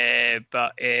I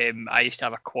used to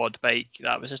have a quad bike.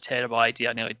 That was a terrible idea.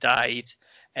 I nearly died.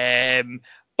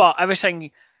 But I was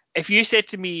thinking, if you said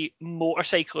to me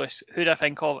motorcyclist, who'd I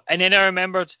think of? And then I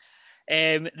remembered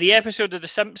the episode of The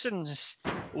Simpsons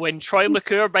when Troy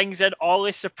McClure brings in all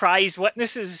the surprise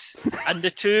witnesses and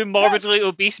the two morbidly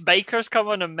obese bikers come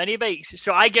on mini bikes.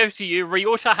 So I give to you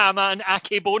Ryota Hama and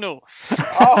Ake Bono.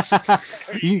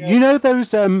 You know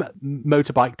those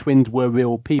motorbike twins were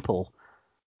real people,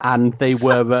 and they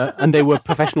were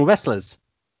professional wrestlers.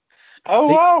 Oh,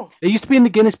 wow. They used to be in the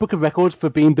Guinness Book of Records for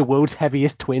being the world's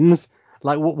heaviest twins.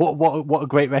 Like what a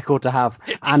great record to have.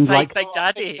 And like Big I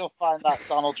Daddy. think you'll find that's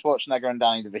Arnold Schwarzenegger and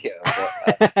Danny DeVito.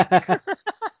 But,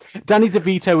 Danny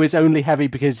DeVito is only heavy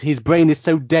because his brain is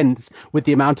so dense with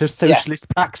the amount of socialist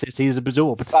praxis he has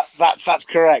absorbed. that's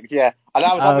correct, yeah. And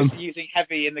I was obviously using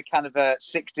heavy in the kind of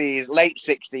 60s, late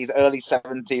 60s, early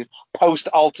 70s,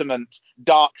 post-ultimate,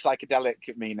 dark psychedelic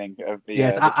meaning of the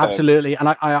Yes, the term. absolutely. And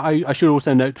I should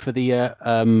also note for the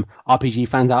RPG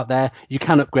fans out there, you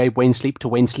can upgrade Wayne Sleep to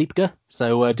Wayne Sleepger,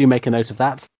 so do make a note of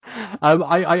that.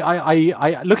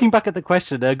 I looking back at the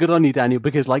question, good on you, Daniel,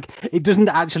 because like it doesn't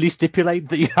actually stipulate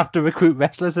that you have to recruit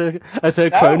wrestlers as her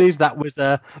cronies. That was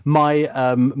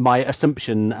my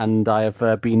assumption, and I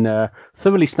have been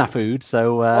thoroughly snafu'd.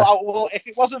 So well, if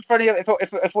it wasn't for any, if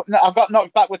I got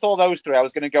knocked back with all those three, I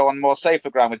was going to go on more safer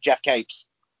ground with Jeff Capes.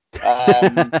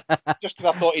 Just because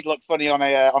I thought he'd look funny on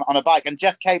a bike, and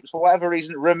Jeff Capes, for whatever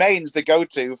reason, remains the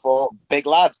go-to for big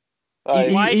lad.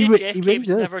 Why did Jeff really Capes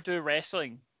does. never do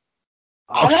wrestling?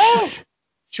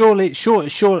 Surely.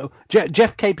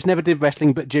 Jeff Capes never did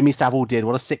wrestling, but Jimmy Savile did.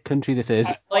 What a sick country this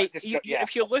is.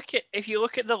 If you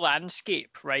look at the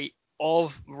landscape, right,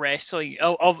 of wrestling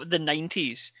of the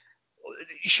 90s,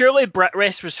 surely Brit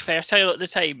Rest was fertile at the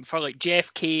time for like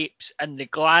Jeff Capes and the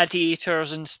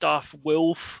Gladiators and stuff.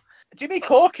 Wolf. Jimmy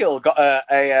Corkill got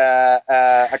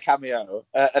a cameo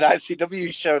at an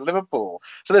ICW show in Liverpool,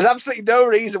 so there's absolutely no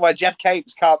reason why Jeff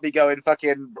Capes can't be going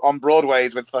fucking on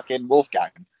Broadways with fucking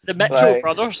Wolfgang. The Mitchell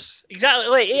brothers,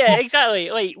 exactly.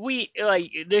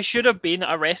 There should have been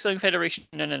a wrestling federation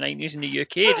in the 90s in the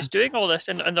UK just doing all this,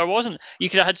 and there wasn't. You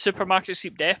could have had Supermarket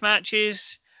Sweep death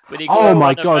matches. Oh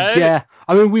my god, yeah.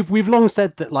 I mean, we've long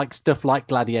said that like stuff like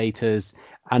Gladiators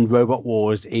and Robot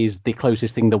Wars is the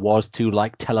closest thing there was to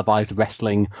like televised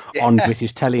wrestling on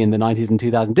British telly in the 90s and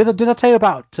 2000s. Did I tell you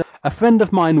about a friend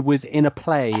of mine was in a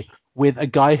play with a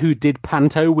guy who did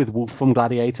panto with Wolf from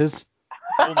Gladiators?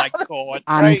 Oh my god!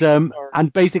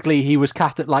 And basically he was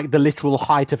cast at like the literal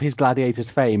height of his Gladiators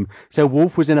fame. So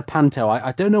Wolf was in a panto.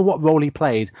 I don't know what role he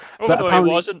played, but no,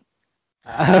 apparently he wasn't.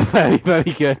 Very,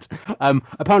 very good.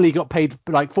 Apparently he got paid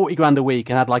like 40 grand a week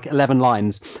and had like 11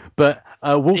 lines. But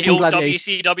Wolf the from old Gladiators,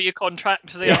 WCW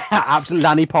contract there. yeah, absolutely,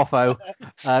 Lanny Poffo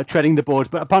treading the boards.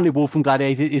 But apparently Wolf from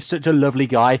Gladiator is such a lovely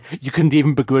guy. You couldn't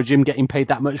even begrudge him getting paid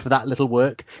that much for that little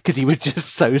work because he was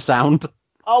just so sound.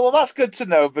 Oh, well, that's good to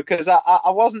know because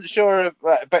I wasn't sure,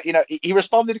 but you know, he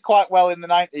responded quite well in the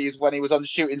 90s when he was on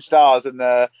Shooting Stars, and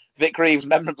Vic Reeves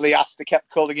memorably kept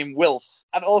calling him Wilf,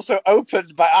 and also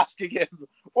opened by asking him,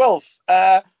 Wilf,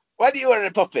 when you were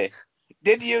a puppy,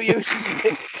 did you used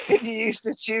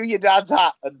to chew your dad's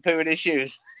hat and poo in his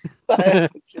shoes?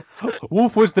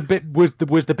 Wolf was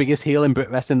the biggest heel in Brit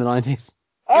West in the 90s.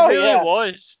 Oh, he really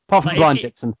was. Apart from Brian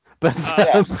Dixon, but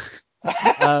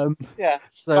yeah.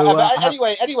 So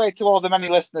anyway, to all the many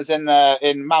listeners in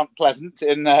Mount Pleasant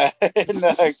in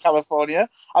California,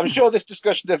 I'm sure this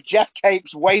discussion of Jeff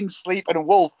Capes, Wayne Sleep, and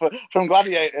Wolf from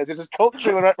Gladiators is as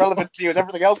culturally relevant to you as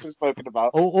everything else we've spoken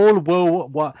about.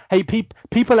 Hey,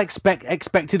 people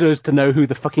expected us to know who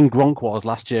the fucking Gronk was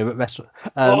last year at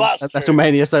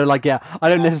WrestleMania. So like, yeah, I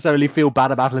don't necessarily feel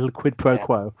bad about a little quid pro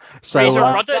quo. So Razor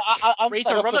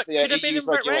Ruddock could have been in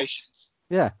Brit West.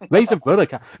 Yeah, Razor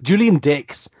Ruddock, Julian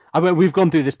Dix. I mean, we've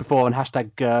gone through this before on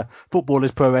hashtag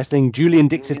Footballers Pro Wrestling. Julian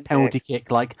Dix's penalty kick,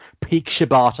 like peak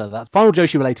Shibata. That's final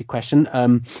Joshi related question.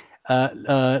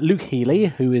 Luke Healy,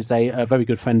 who is a very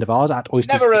good friend of ours at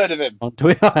Oyster. Never heard of him.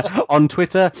 On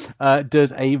Twitter,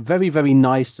 does a very, very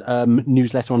nice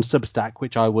newsletter on Substack,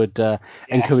 which I would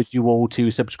encourage you all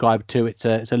to subscribe to. It's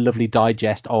a lovely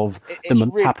digest of the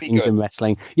month's really happenings in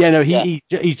wrestling. Yeah, no,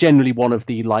 he's generally one of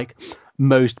the like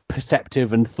most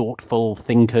perceptive and thoughtful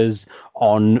thinkers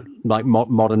on like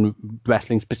modern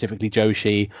wrestling, specifically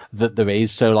Joshi, that there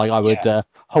is. So like I would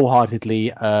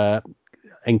wholeheartedly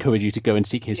encourage you to go and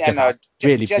seek his stuff out.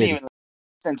 Really, genuinely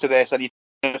listen to this and you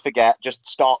forget, just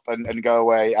stop and go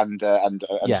away and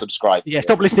subscribe. Yeah,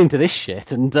 stop listening to this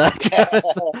shit. And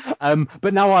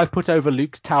but now I've put over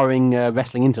Luke's towering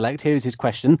wrestling intellect. Here is his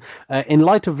question: in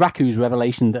light of Raku's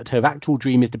revelation that her actual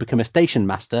dream is to become a station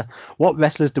master, what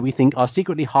wrestlers do we think are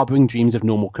secretly harboring dreams of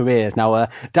normal careers? Now,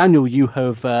 Daniel, you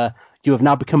have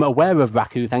now become aware of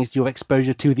Raku thanks to your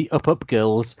exposure to the Up Up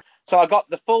Girls. So I got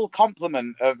the full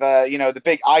complement of the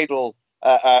big idol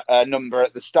number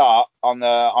at the start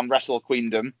on Wrestle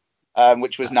Queendom,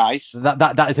 which was nice.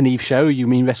 That is an Eve show. You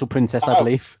mean Wrestle Princess, I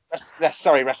believe.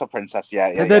 Sorry, Wrestle Princess.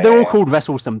 Yeah. They're all called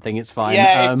Wrestle something. It's fine.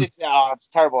 Yeah, it's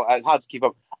terrible. It's hard to keep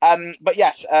up. But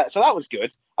yes, so that was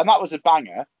good, and that was a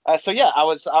banger. So yeah, I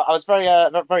was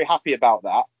very happy about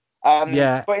that.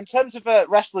 Yeah. But in terms of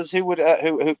wrestlers who would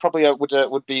who probably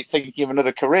would be thinking of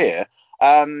another career,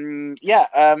 does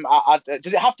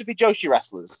it have to be Joshi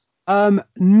wrestlers?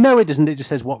 No, it doesn't. It just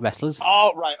says what wrestlers.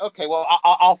 Oh, right. Okay. Well,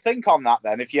 I'll think on that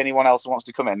then. If anyone else wants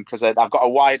to come in, because I've got a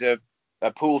wider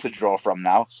pool to draw from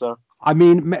now. So. I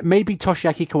mean, maybe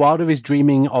Toshiaki Kawada is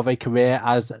dreaming of a career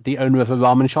as the owner of a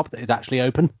ramen shop that is actually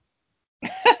open.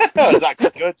 It's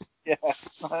actually good. Yeah.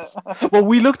 Well,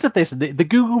 we looked at this. The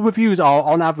Google reviews are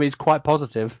on average quite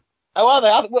positive. Oh, are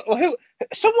they? Well,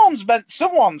 someone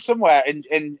somewhere in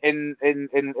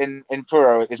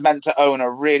Puro is meant to own a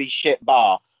really shit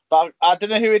bar, but I don't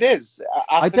know who it is.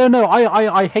 I don't know.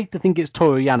 I hate to think it's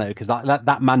Toru Yano because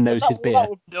that man knows his beer. That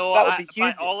would be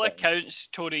huge. By all accounts,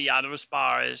 Toru Yano's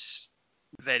bar is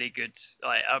very good.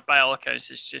 Like by all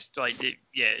accounts, it's just like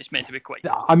it's meant to be quite.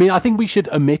 I mean, I think we should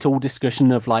omit all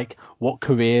discussion of like what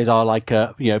careers are like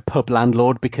a pub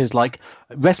landlord, because like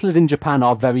wrestlers in Japan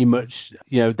are very much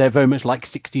they're very much like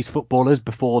 60s footballers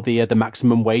before the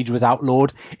maximum wage was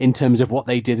outlawed in terms of what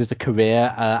they did as a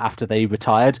career after they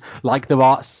retired. Like there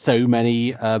are so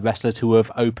many wrestlers who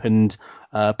have opened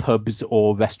pubs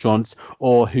or restaurants,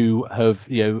 or who have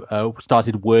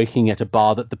started working at a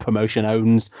bar that the promotion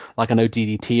owns. Like I know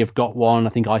DDT have got one. I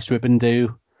think Ice Ribbon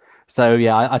do. So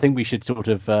yeah, I think we should sort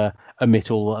of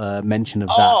omit all mention of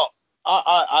that.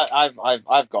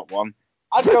 I've got one.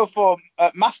 I'd go for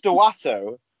Master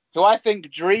Wato, who I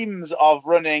think dreams of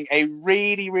running a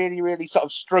really, really, really sort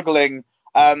of struggling,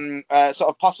 sort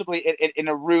of possibly in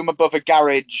a room above a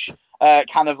garage,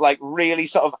 kind of like really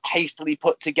sort of hastily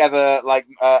put together, like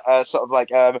sort of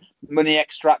like money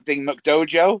extracting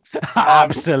McDojo.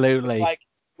 Absolutely.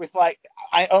 With I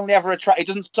only ever attract. It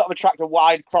doesn't sort of attract a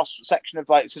wide cross section of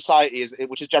like society,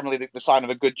 which is generally the sign of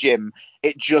a good gym.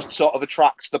 It just sort of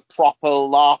attracts the proper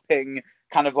LARPing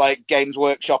kind of like Games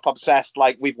Workshop obsessed.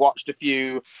 Like we've watched a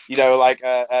few,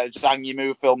 Zhang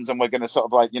Yimou films, and we're going to sort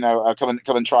of like come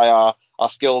and try our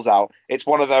skills out. It's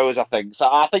one of those, I think. So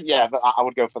I think I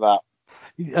would go for that.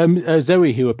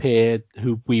 Zoe, who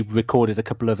we recorded a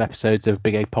couple of episodes of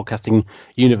Big Egg Podcasting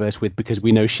Universe with, because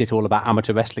we know shit all about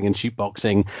amateur wrestling and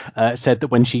shootboxing, said that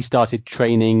when she started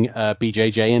training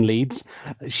BJJ in Leeds,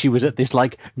 she was at this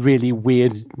like really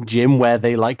weird gym where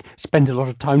they like spend a lot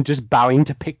of time just bowing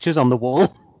to pictures on the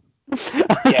wall.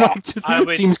 Yeah,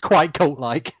 seems quite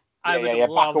cult-like. I would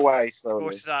love back away to slowly.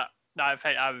 go to that. No, I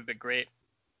think that would be great.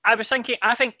 I was thinking,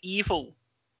 I think Evil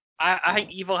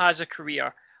has a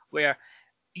career where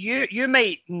you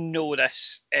might know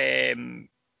this,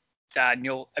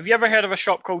 Daniel. Have you ever heard of a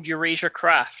shop called Eurasia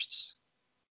Crafts?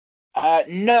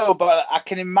 No, but I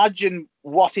can imagine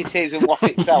what it is and what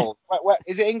it sells. Where,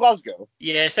 is it in Glasgow?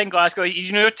 Yeah, it's in Glasgow.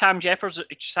 You know Tam Shepard's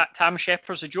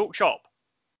a joke shop?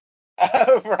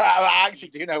 Oh, right. I actually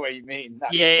do know what you mean.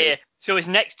 Yeah. So it's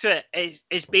next to it.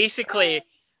 It's basically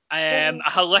a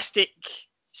holistic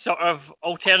sort of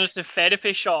alternative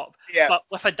therapy shop, but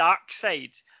with a dark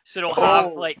side. So they'll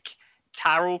have like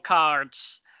tarot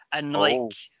cards and like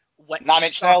Nine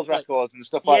Inch Nails records and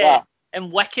stuff like that.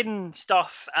 And Wiccan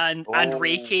stuff and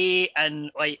Reiki and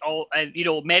like all and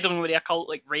meddling with the occult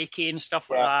like Reiki and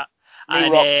stuff like that.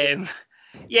 And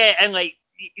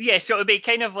so it would be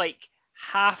kind of like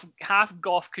half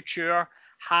goth couture,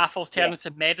 half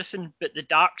alternative medicine, but the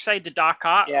dark side, the dark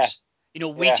arts,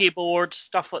 Ouija boards,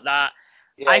 stuff like that.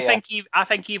 I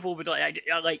think Evil would like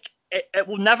it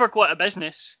will never go out of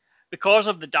business because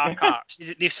of the dark arts.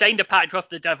 They've signed a pact with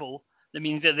the devil that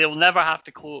means that they'll never have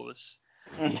to close.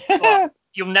 But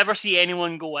you'll never see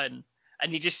anyone go in,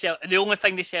 and they just sell. The only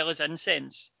thing they sell is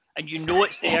incense, and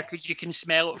it's there because you can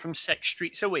smell it from 6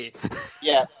 streets away.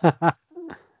 Yeah. I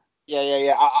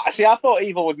thought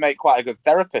Evil would make quite a good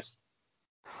therapist.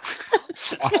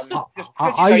 You've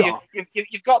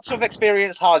got to have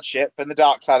experienced hardship and the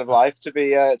dark side of life to be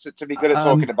good at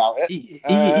talking about it.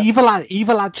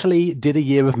 Evil actually did a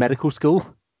year of medical school.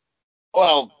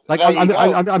 Well, like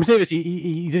I'm serious.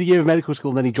 He did a year of medical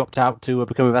school and then he dropped out to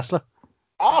become a wrestler.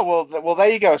 Oh well, there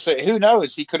you go. So who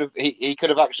knows? He could have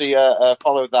actually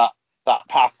followed that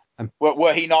path.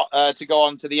 Were he not to go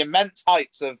on to the immense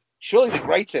heights of surely the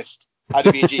greatest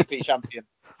IWGP champion.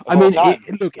 I mean,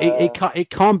 it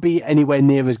can't be anywhere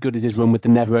near as good as his run with the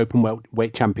Never Open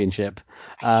Weight Championship.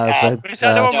 Was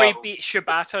that the one where he beat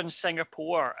Shibata in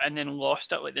Singapore and then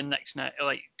lost it like the next night,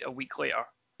 like a week later?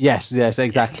 Yes,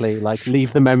 exactly. Like,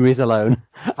 leave the memories alone.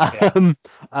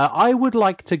 I would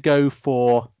like to go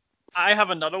for. I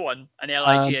have another one, an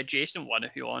LIG adjacent one,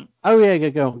 if you want. Oh yeah,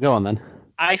 go on then.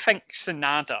 I think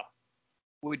Sanada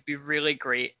would be really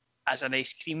great as an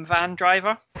ice cream van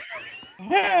driver.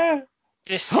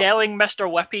 Just selling Mr.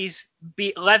 Whippy's,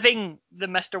 living the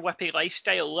Mr. Whippy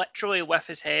lifestyle, literally with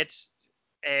his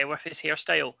with his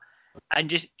hairstyle, and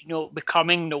just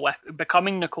becoming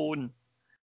the cone.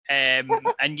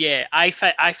 And yeah, I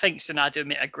think Sanada would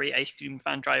make a great ice cream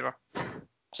van driver.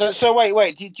 So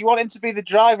wait. Do you want him to be the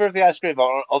driver of the ice cream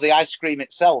or the ice cream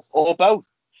itself, or both?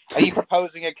 Are you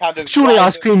proposing a kind of? Surely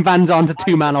ice cream vans aren't a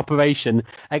two-man operation,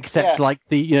 except like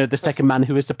the second man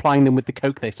who is supplying them with the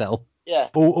Coke they sell. Yeah.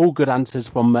 All good answers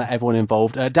from everyone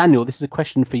involved. Daniel, this is a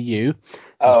question for you.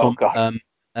 Oh God.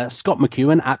 Scott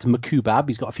McEwen at McCubab.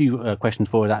 He's got a few questions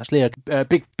for us actually. A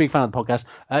big fan of the podcast.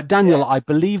 Daniel, I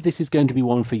believe this is going to be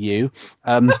one for you.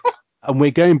 And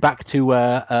we're going back to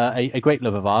a great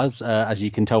love of ours, as you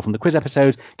can tell from the quiz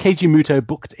episode, Keiji Muto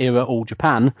booked era All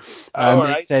Japan.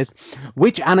 It says,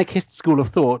 which anarchist school of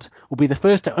thought will be the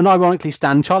first to unironically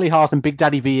stand Charlie Haas and Big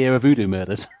Daddy V era voodoo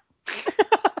murders?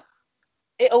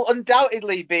 It'll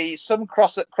undoubtedly be some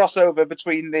crossover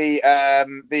between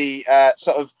the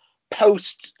sort of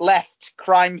post-left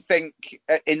crime think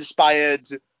inspired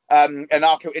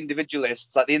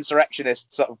anarcho-individualists, like the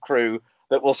insurrectionist sort of crew,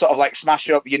 that will sort of like smash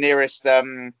up your nearest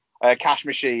cash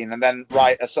machine and then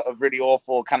write a sort of really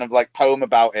awful kind of like poem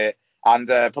about it and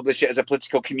publish it as a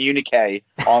political communique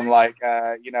on like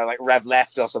Rev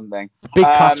Left or something. Big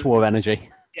class war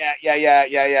energy.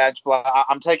 Yeah.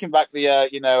 I'm taking back the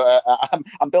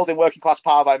I'm building working class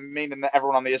power by meaning that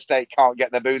everyone on the estate can't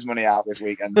get their booze money out this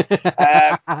weekend.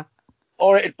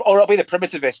 Or it'll be the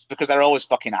primitivists because they're always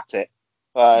fucking at it.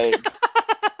 Like.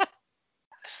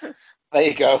 There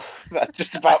you go. That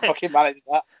just about fucking managed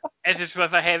that. It is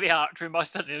with a heavy heart we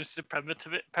must announce the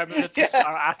primitivists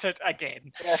are at it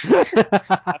again.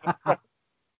 Yeah.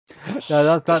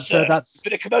 No, that's There's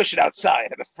been a commotion outside.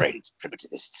 I'm afraid it's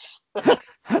primitivists.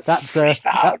 That's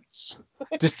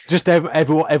just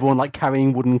everyone like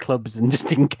carrying wooden clubs and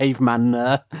just in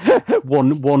caveman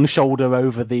one shoulder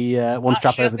over the one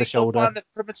strap over the shoulder. I find that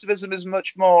primitivism is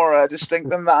much more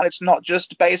distinct than that. It's not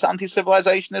just base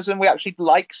anti-civilizationism. We actually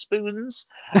like spoons.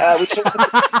 We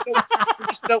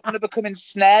just don't want to become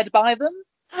ensnared by them.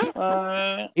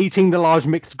 Eating the large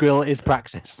mixed grill is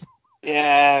praxis.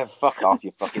 Yeah, fuck off, you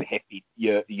fucking hippie,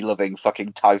 you loving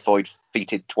fucking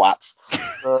typhoid-feeted twats.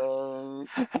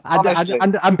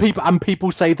 And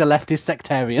people say the left is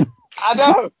sectarian. I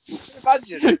know.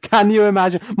 Imagine. Can you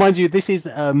imagine? Mind you, this is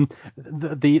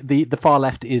the far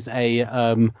left is a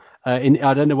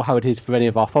I don't know how it is for any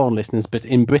of our foreign listeners, but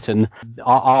in Britain,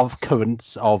 our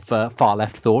currents of far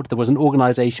left thought, there was an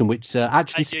organisation which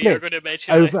actually split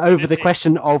over the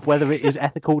question of whether it is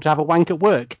ethical to have a wank at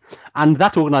work, and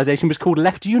that organisation was called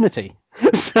Left Unity.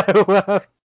 So.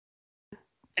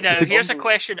 Now, here's a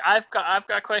question. I've got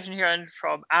a question here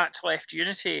from at Left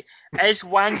Unity. Is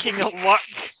wanking at work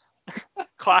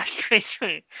class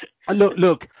treatment?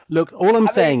 Look. All I'm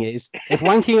saying is, if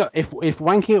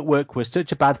wanking at work was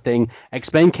such a bad thing,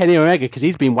 explain Kenny Omega because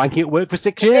he's been wanking at work for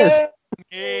 6 years.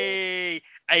 Yay!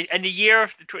 In the year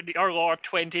of our Lord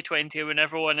 2020, when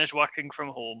everyone is working from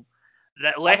home,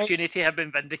 that Left Unity have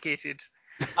been vindicated.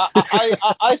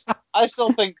 I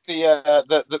still think the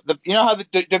you know how the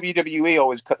WWE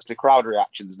always cuts to crowd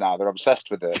reactions now? They're obsessed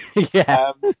with it.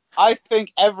 Yeah. I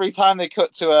think every time they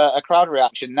cut to a crowd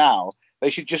reaction now,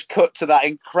 they should just cut to that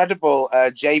incredible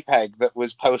JPEG that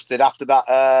was posted after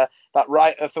that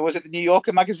writer for, was it the New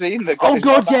Yorker magazine? That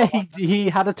got he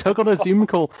had a tug on a Zoom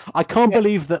call. I can't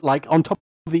believe that, like, on top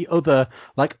of the other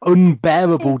like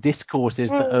unbearable discourses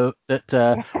that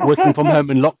working from home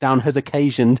and lockdown has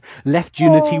occasioned, Left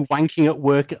Unity wanking at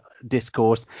work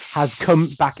discourse has come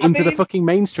back into the fucking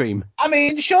mainstream. I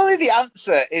mean, surely the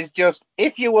answer is just,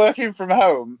 if you're working from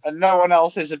home and no one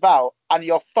else is about and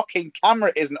your fucking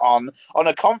camera isn't on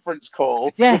a conference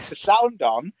call with the sound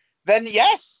on, then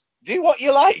yes, do what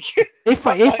you like. If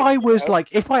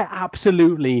I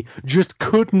absolutely just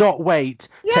could not wait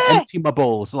to empty my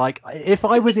balls, like if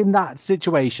I was in that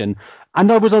situation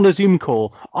and I was on a Zoom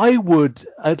call, I would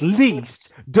at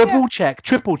least double check,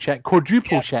 triple check,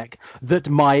 quadruple check that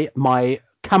my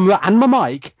camera and my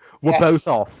mic were both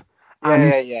off.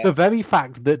 And the very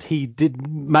fact that he did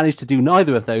manage to do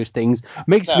neither of those things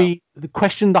makes me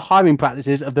question the hiring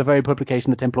practices of the very publication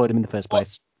that employed him in the first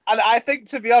place. And I think,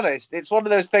 to be honest, it's one of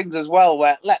those things as well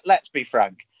where, let's be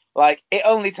frank, like, it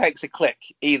only takes a click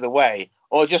either way.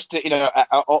 or just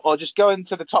to, or just going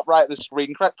to the top right of the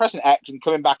screen, pressing X and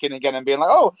coming back in again and being like,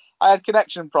 oh, I had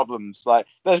connection problems. Like,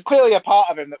 there's clearly a part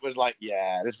of him that was like,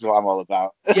 yeah, this is what I'm all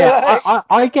about. Yeah,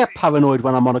 I get paranoid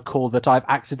when I'm on a call that I've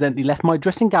accidentally left my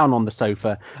dressing gown on the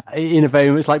sofa in a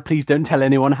very much like, please don't tell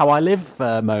anyone how I live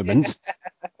moment.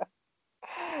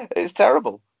 It's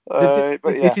terrible. But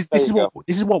yeah, this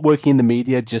is what working in the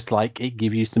media just like it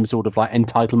gives you some sort of like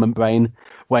entitlement brain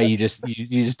where you just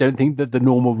don't think that the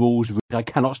normal rules, I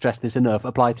cannot stress this enough,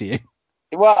 apply to you.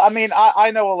 Well, I mean,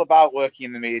 I know all about working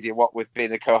in the media, what with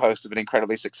being a co-host of an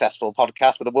incredibly successul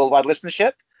podcast with a worldwide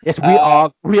listenership. Yes,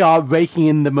 we are raking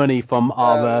in the money from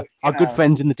our good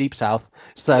friends in the Deep South.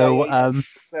 So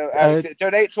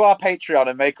donate to our Patreon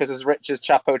and make us as rich as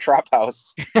Chapo Trap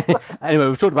House. Anyway,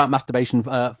 we've talked about masturbation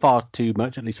far too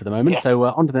much, at least for the moment. Yes. So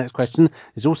on to the next question.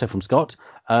 Is also from Scott.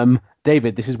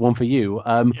 David, this is one for you.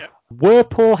 Were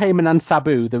Paul Heyman and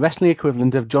Sabu the wrestling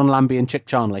equivalent of John Lambie and Chick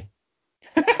Charnley?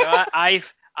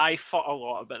 I thought a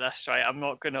lot about this, right? I'm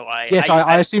not going to lie. Yes,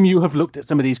 I assume you have looked at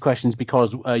some of these questions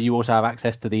because you also have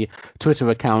access to the Twitter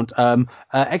account.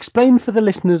 Explain for the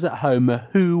listeners at home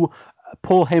who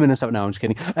Paul Heyman and Sabu. No, I'm just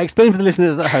kidding. Explain for the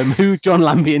listeners at home who John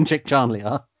Lambie and Chick Charnley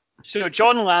are. So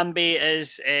John Lambie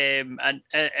is an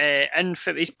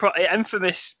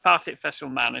infamous Partick Thistle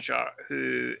manager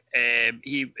who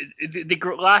the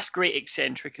last great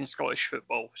eccentric in Scottish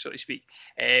football, so to speak.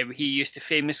 He used to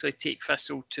famously take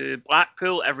Thistle to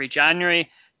Blackpool every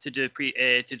January to do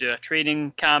a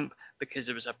training camp because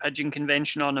there was a pigeon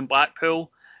convention on in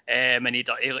Blackpool. And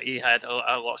he had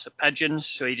lots of pigeons,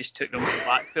 so he just took them to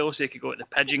Blackpool so he could go to the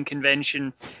pigeon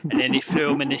convention. And then he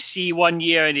threw him in the sea one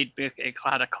year, and he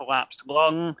had a collapsed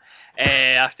lung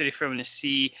after he threw him in the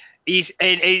sea. He's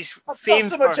That's not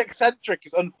so much eccentric,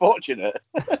 it's unfortunate.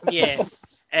 Yeah.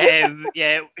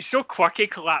 It's so quirky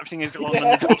collapsing his lung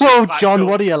on the beach. Oh, John,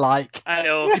 what do you like? I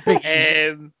know.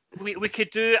 We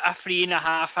could do a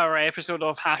 3.5-hour episode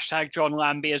of hashtag John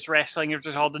Lambie is wrestling of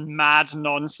just all the mad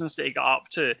nonsense that he got up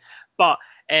to. But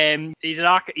he's an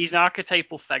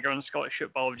archetypal figure in Scottish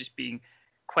football of just being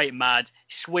quite mad.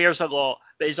 He swears a lot,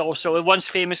 but he's also once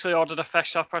famously ordered a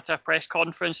fish supper to a press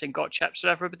conference and got chips for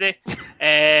everybody. Gold.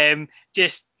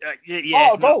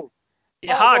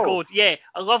 Heart of gold. Yeah,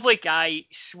 a lovely guy.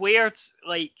 Sweared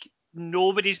like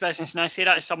nobody's business, and I say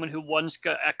that as someone who once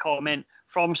got a comment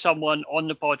from someone on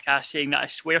the podcast saying that I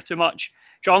swear too much.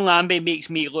 John Lambie makes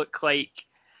me look like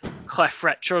Cliff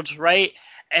Richard, right?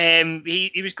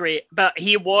 He was great, but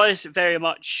he was very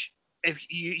much. If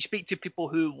you speak to people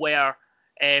who were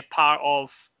part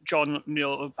of John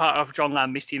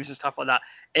Lambie's teams and stuff like that,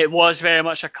 it was very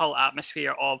much a cult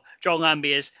atmosphere of John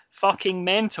Lambie is fucking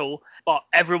mental, but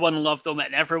everyone loved him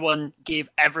and everyone gave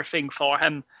everything for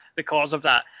him because of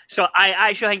that. So I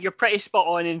actually think you're pretty spot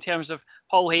on in terms of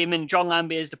Paul Heyman. John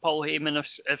Lambie is the Paul Heyman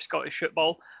of Scottish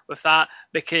football with that,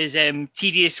 because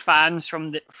tedious fans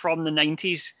from the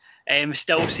 90s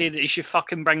still say that they should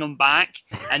fucking bring him back,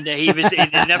 and he'd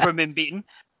never been beaten.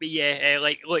 But yeah,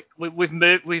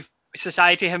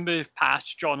 society has moved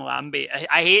past John Lambie.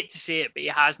 I hate to say it, but he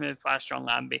has moved past John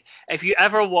Lambie. If you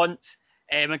ever want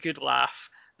a good laugh,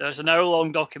 there's an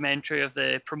hour-long documentary of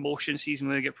the promotion season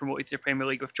when we get promoted to the Premier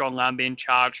League with John Lambie in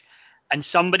charge, and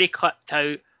somebody clipped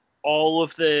out all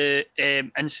of the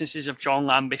instances of John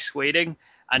Lambie swearing,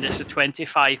 and it's a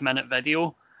 25-minute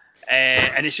video,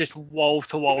 and it's just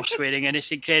wall-to-wall swearing, and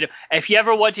it's incredible. If you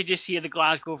ever want to just hear the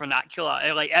Glasgow vernacular,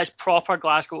 it's proper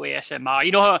Glasgow ASMR.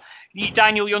 You know how,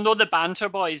 Daniel, you'll know the Banter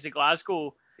Boys, the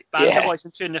Glasgow Banter Boys,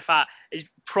 and soon the fat is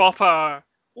proper.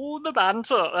 Oh, the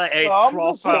banter. I'm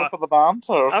just here for the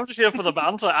banter. I'm just here for the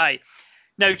banter, aye.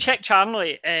 Now, Chick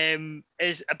Charnley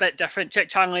is a bit different. Chick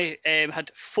Charnley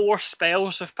had 4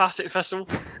 spells of Partick Thistle.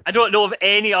 I don't know of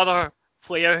any other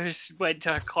player who's went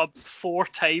to a club 4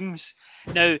 times.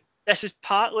 Now, this is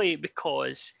partly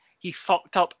because he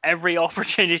fucked up every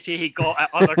opportunity he got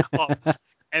at other clubs.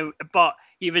 But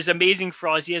he was amazing for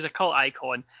us. He is a cult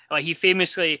icon. He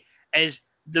famously is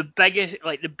the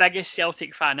biggest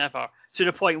Celtic fan ever, to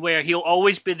the point where he'll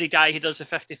always be the guy who does the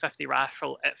 50-50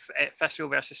 raffle at Thistle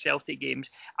versus Celtic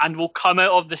games, and will come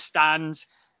out of the stands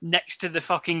next to the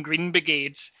fucking Green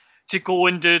Brigades to go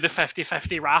and do the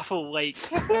 50-50 raffle.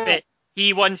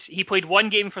 He played one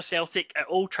game for Celtic at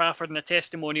Old Trafford in a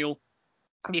testimonial.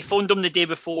 He phoned him the day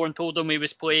before and told him he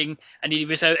was playing, and he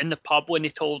was out in the pub when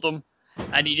he told him,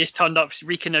 and he just turned up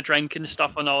reeking of drink and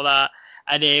stuff and all that.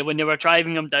 And when they were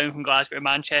driving him down from Glasgow to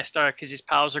Manchester, because his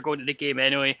pals are going to the game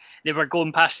anyway, they were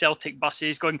going past Celtic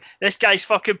buses going, this guy's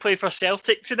fucking played for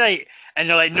Celtic tonight. And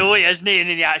they're like, no, he isn't. And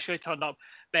then he actually turned up.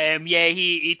 But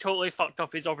he totally fucked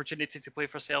up his opportunity to play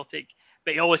for Celtic.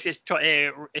 but he always gets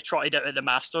trotted out at the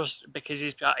Masters because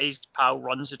his pal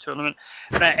runs the tournament.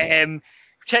 But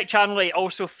Chick Charnley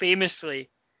also famously,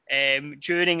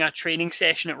 during a training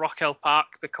session at Rockhill Park,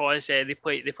 because they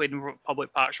played in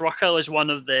public parks. Rockhill is one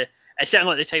of the,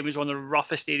 certainly at the time, was one of the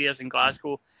roughest areas in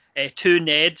Glasgow. Two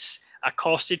Neds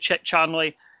accosted Chick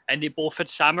Charnley, and they both had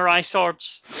samurai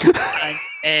swords.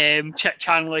 And Chick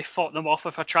Charnley fought them off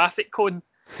with a traffic cone.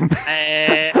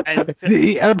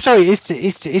 I'm sorry, is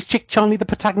Chick Charnley the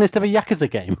protagonist of a Yakuza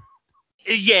game?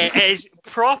 Yeah, it's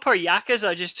proper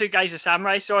Yakuza, just two guys with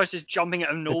samurai swords just jumping out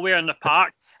of nowhere in the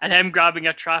park, and him grabbing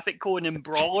a traffic cone in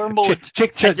brawler mode.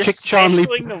 Chick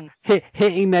Charnley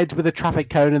hitting Ned with a traffic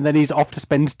cone, and then he's off to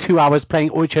spend 2 hours playing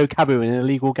Oicho Kabu in an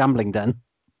illegal gambling den.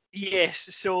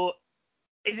 Yes, so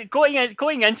going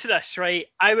into this, right,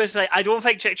 I was like, I don't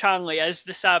think Chick Charnley is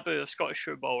the Sabu of Scottish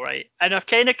football, right? And I've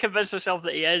kind of convinced myself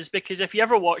that he is, because if you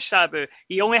ever watch Sabu,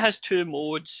 he only has two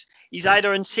modes. He's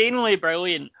either insanely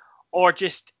brilliant or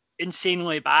just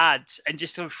insanely bad, and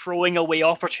just throwing away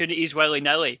opportunities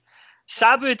willy-nilly.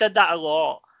 Sabu did that a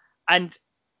lot, and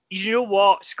you know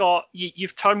what, Scott?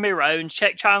 You've turned me around.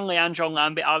 Chick Charnley and John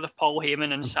Lambie are the Paul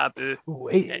Heyman and Sabu.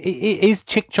 Is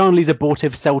Chick Charnley's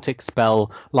abortive Celtic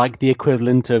spell like the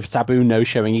equivalent of Sabu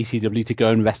no-showing ECW to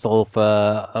go and wrestle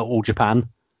for All Japan?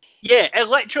 Yeah, it's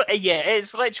literally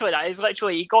that. It's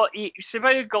literally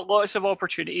Sabu got lots of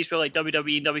opportunities with like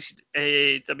WWE and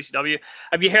WCW.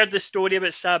 Have you heard the story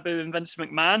about Sabu and Vince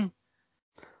McMahon?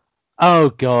 Oh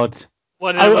God.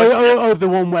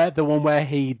 The one where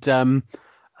he'd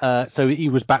so he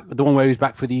was back, the one where he was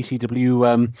back for the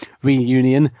ECW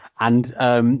reunion,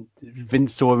 and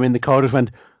Vince saw him in the corridor and went,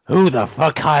 "Who the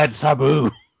fuck hired Sabu?"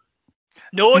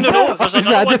 No. There's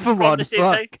another different one from one. the same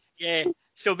time. Yeah.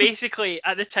 So basically,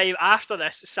 at the time after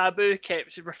this, Sabu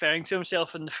kept referring to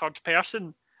himself in the third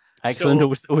person. Excellent.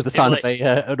 So, it was the sign of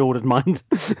an ordered mind.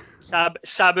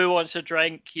 Sabu wants a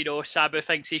drink. Sabu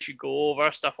thinks he should go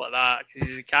over, stuff like that, because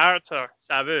he's a character,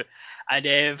 Sabu. And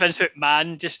Vince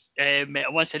McMahon just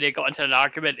once they got into an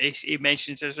argument, he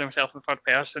mentions himself in third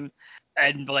person,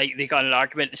 and like they got in an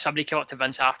argument, and somebody came up to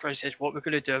Vince after and says, "What we're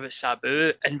going to do about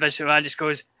Sabu?" And Vince McMahon just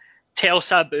goes, "Tell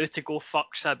Sabu to go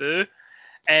fuck Sabu."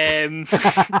 Which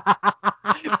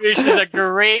is a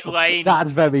great line.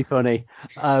 That's very funny.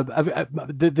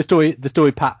 The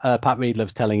story Pat Reed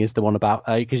loves telling is the one about,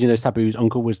 because Sabu's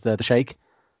uncle was the Sheikh,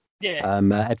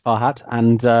 Ed Farhat,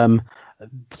 and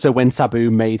so when Sabu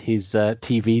made his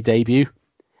TV debut,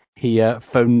 he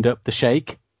phoned up the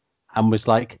Sheikh and was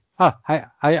like, "Oh,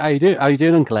 how you doing? How you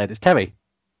doing, Uncle Ed? It's Terry."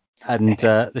 And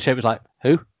the Sheikh was like,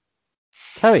 "Who?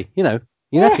 Terry? Your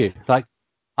nephew?" Like,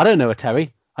 "I don't know a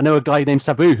Terry. I know a guy named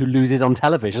Sabu who loses on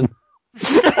television."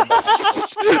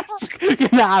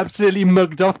 You're absolutely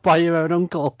mugged off by your own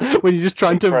uncle when you're just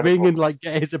trying to ring and like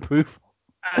get his approval.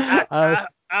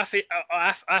 Off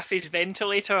his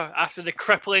ventilator after the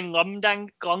crippling lung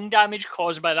damage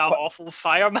caused by that awful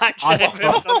fire match.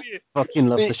 Fucking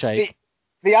love the Sheikh.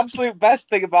 The absolute best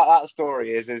thing about that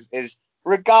story is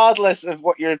regardless of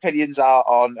what your opinions are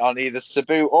on either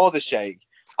Sabu or the Sheikh,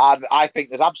 and I think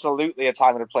there's absolutely a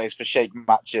time and a place for Sheikh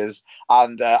matches,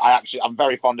 and I'm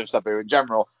very fond of Sabu in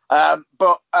general.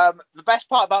 But the best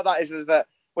part about that is that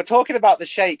we're talking about the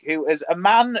Sheikh, who is a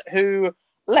man who,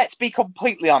 let's be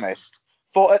completely honest,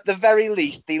 for at the very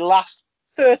least the last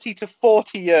 30 to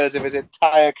 40 years of his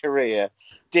entire career,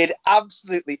 did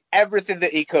absolutely everything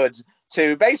that he could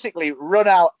to basically run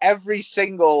out every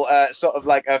single sort of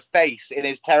like a face in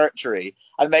his territory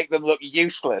and make them look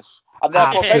useless, and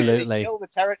therefore basically kill the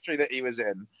territory that he was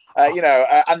in,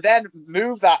 and then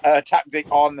move that tactic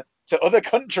on to other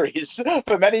countries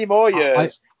for many more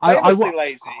years. Famously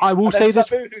lazy. I will say this: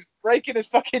 Sabu, who's breaking his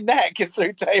fucking neck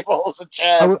through tables and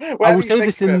chairs. I will say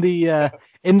this in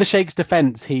the Sheikh's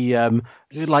defense. He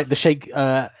like the Sheikh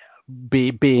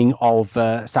being of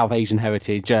South Asian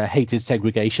heritage, hated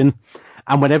segregation,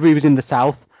 and whenever he was in the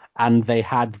South and they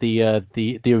had the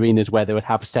arenas where they would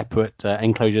have separate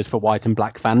enclosures for white and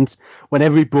black fans,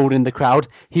 whenever he brought in the crowd,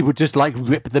 he would just like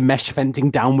rip the mesh fencing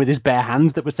down with his bare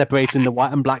hands that were separating the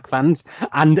white and black fans,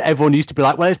 and everyone used to be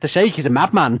like, "Well, it's the Sheikh, he's a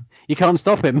madman, you can't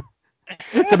stop him."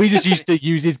 So we just used to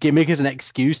use his gimmick as an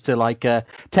excuse to like tear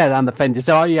down the fences.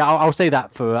 So yeah, I'll say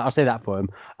that for him.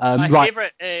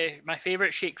 My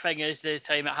favorite Sheikh thing is the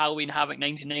time at Halloween Havoc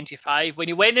 1995 when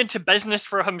he went into business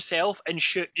for himself and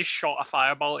just shot a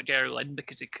fireball at Jerry Lynn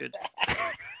because he could.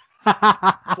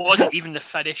 Wasn't even the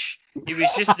finish. He was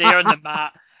just there on the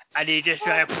mat and he just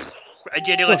went. And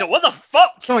Jerry Lynn's like, "What the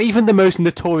fuck?" It's not even the most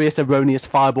notorious erroneous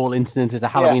fireball incident at a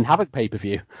Halloween Havoc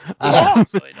pay-per-view.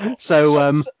 Such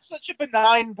a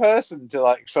benign person to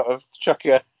like sort of chuck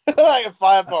a Like a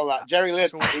fireball, that Jerry Lynn.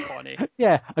 So funny.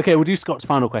 Yeah. Okay, we'll do Scott's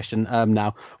final question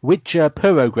now. Which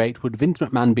Puro great would Vince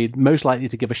McMahon be most likely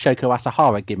to give a Shoko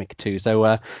Asahara gimmick to? So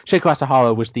Shoko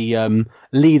Asahara was the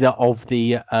leader of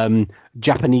the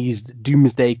Japanese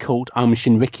doomsday cult Aum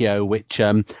Shinrikyo, which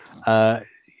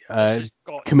This has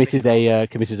got to committed be-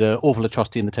 an awful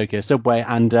atrocity in the Tokyo subway,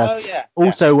 and Oh, yeah.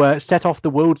 also set off the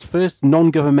world's first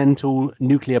non-governmental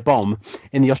nuclear bomb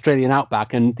in the Australian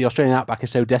outback. And the Australian outback is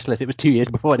so desolate it was 2 years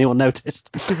before anyone noticed.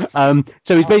 So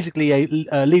he's basically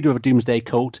a leader of a doomsday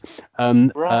cult.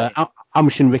 Right. Aum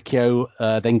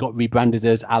Shinrikyo then got rebranded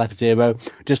as Aleph Zero,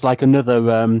 just like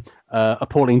another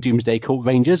appalling doomsday cult,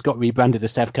 Rangers, got rebranded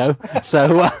as Sevco.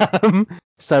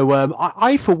 So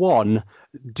I for one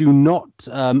do not.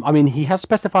 I mean, he has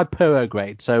specified Puro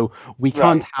grade, so we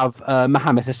can't have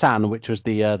Mohammed Hassan, which was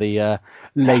the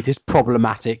latest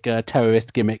problematic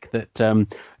terrorist gimmick that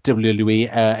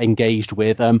WWE engaged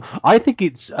with. I think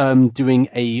it's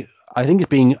I think it's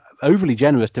being overly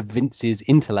generous to Vince's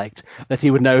intellect that he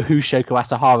would know who Shoko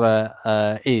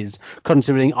Asahara is,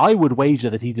 considering I would wager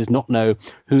that he does not know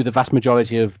who the vast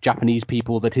majority of Japanese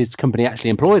people that his company actually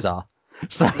employs are.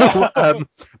 So,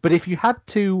 but if you had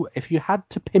to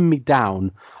pin me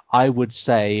down, I would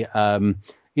say,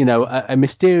 a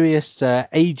mysterious,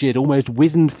 aged, almost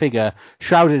wizened figure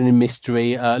shrouded in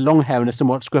mystery, long hair and a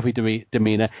somewhat scruffy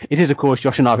demeanor. It is, of course,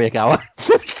 Yoshinari Ogawa,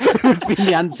 who's been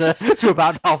the answer to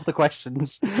about half the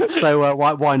questions. So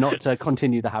why not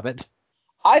continue the habit?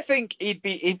 I think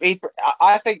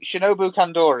I think Shinobu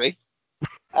Kandori,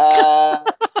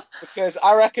 because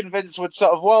I reckon Vince would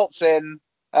sort of waltz in,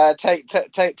 take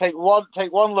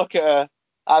one look at her,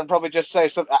 and probably just say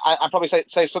something. I'd probably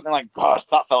say something like, "God,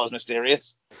 that fella's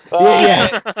mysterious." Yeah.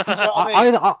 You know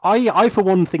what I mean? I for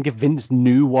one think if Vince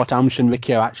knew what Aum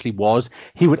Shinrikyo actually was,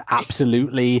 he would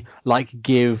absolutely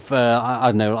give I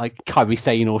don't know, like Kairi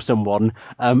Sane or someone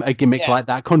a gimmick like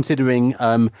that, considering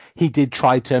he did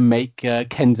try to make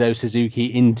Kenzo Suzuki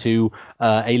into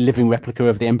a living replica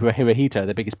of the Emperor Hirohito,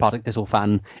 the biggest Partick Thistle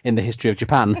fan in the history of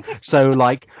Japan. So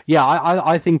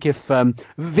I think if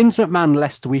Vince McMahon,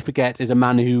 lest we forget, is a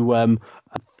man who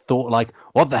thought like,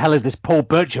 what the hell is this Paul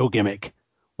Burchill gimmick?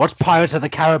 What's Pirates of the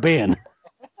Caribbean?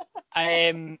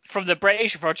 From the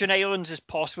British Virgin Islands is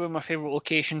possibly my favourite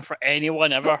location for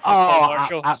anyone ever. For Oh,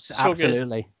 so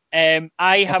absolutely. Good.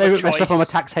 I have a favourite choice. wrestler from a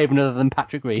tax haven other than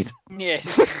Patrick Reed.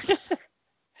 Yes.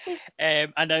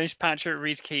 Announced Patrick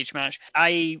Reed cage match.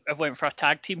 I have went for a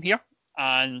tag team here,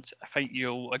 and I think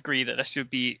you'll agree that this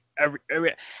would be.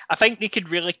 I think they could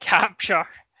really capture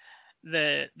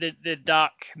the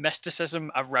dark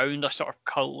mysticism around a sort of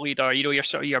cult leader.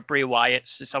 Your Bray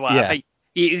Wyatts and stuff like that. I think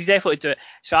he's definitely do it.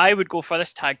 So I would go for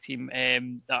this tag team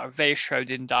that are very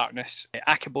shrouded in darkness.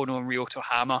 Akebono and Ryota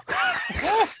Hama.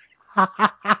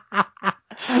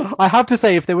 I have to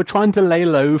say, if they were trying to lay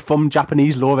low from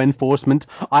Japanese law enforcement,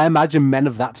 I imagine men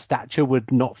of that stature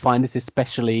would not find it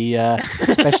especially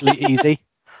easy.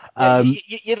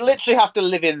 You'd literally have to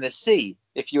live in the sea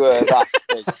if you were that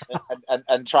big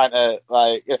and trying to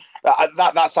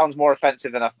that sounds more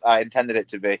offensive than I intended it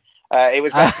to be. It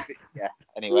was meant to be,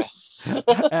 anyway.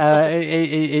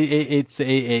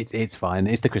 It's fine.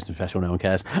 It's the Christmas special. No one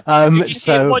cares. Did you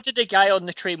see what did the guy on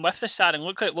the train with the Saturn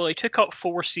look like? Well, he took up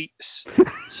 4 seats,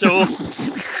 so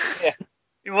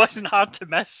it wasn't hard to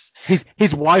miss.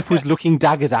 His wife was looking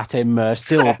daggers at him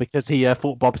still because he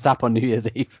fought Bob Sapp on New Year's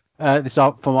Eve. This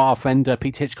is from our friend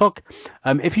Pete Hitchcock.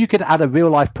 If you could add a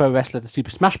real-life pro wrestler to Super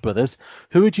Smash Brothers,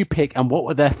 who would you pick and what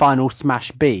would their final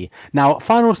smash be? Now,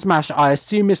 final smash, I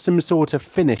assume, is some sort of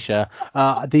finisher.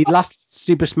 The last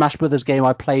Super Smash Brothers game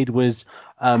I played was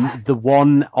the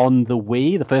one on the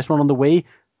Wii, the first one on the Wii.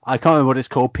 I can't remember what it's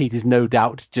called. Pete is no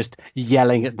doubt just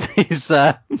yelling at his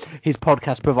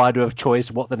podcast provider of choice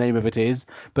what the name of it is.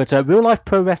 But real life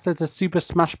pro wrestler to Super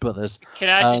Smash Brothers. Can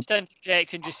I just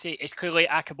interject and just say it's clearly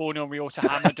Akebono and Ryota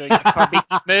Hama doing the Kirby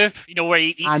move, where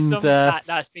he eats them.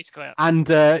 That's basically it. And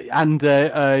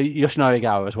Yoshinari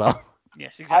Ogawa as well.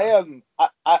 Yes, exactly.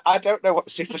 I don't know what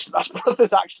Super Smash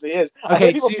Brothers actually is. I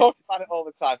hear people talk about it all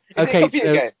the time. Is it a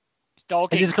computer game? It's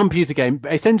dogging. It is a computer game.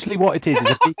 Essentially, what it is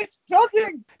it's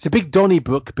dogging. It's a big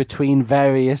Donnybrook between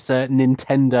various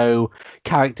Nintendo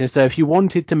characters. So if you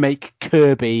wanted to make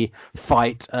Kirby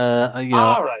fight, a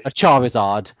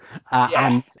Charizard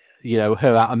and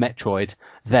her out of Metroid,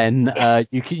 then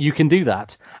you can do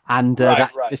that. And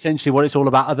that's essentially what it's all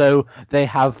about. Although they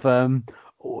have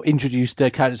introduced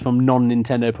characters from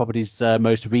non-Nintendo properties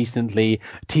most recently,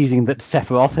 teasing that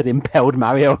Sephiroth had impaled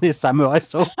Mario on his samurai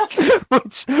sword,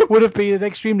 which would have been an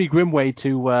extremely grim way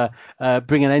to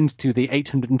bring an end to the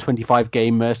 825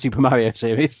 game Super Mario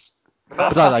series.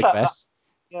 But I digress.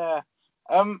 Yeah.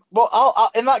 Well,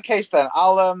 I'll in that case then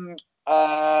I'll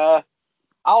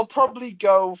probably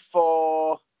go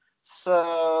for.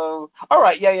 So, all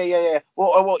right, yeah.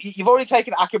 Well, you've already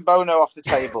taken Akimbono off the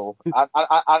table,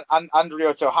 and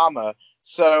Andrea Tohama.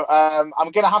 So,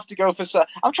 I'm gonna have to go for.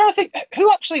 I'm trying to think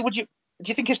who actually do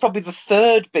you think is probably the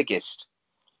third biggest,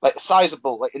 like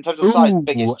sizable, like in terms of size,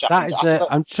 biggest Japanese?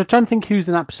 I'm trying to think who's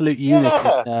an absolute unit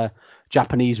in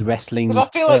Japanese wrestling. Because I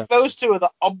feel like those two are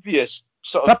the obvious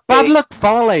sort of. But Bad Luck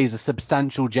Fale is a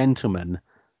substantial gentleman.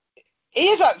 He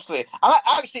is actually, and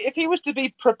actually, if he was to be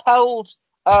propelled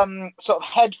sort of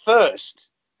head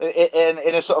first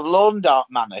in a sort of lawn dart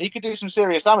manner, he could do some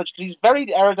serious damage because he's very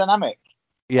aerodynamic.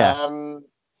 Yeah.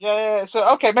 Yeah.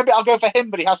 So okay, maybe I'll go for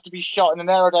him, but he has to be shot in an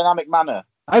aerodynamic manner.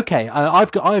 Okay,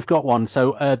 I've got one.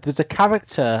 So there's a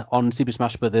character on Super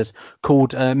Smash Brothers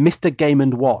called Mr. Game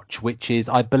and Watch, which is,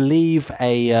 I believe,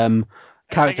 a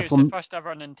character from the first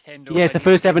ever Nintendo. Yeah, it's the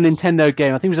first ever Nintendo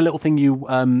game. I think it was a little thing you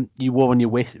wore on your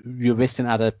wrist and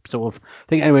had a sort of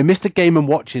thing. Anyway, Mr. Game and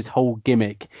Watch's whole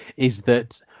gimmick is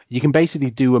that you can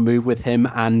basically do a move with him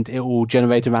and it will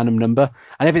generate a random number.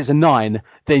 And if it's a 9,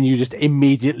 then you just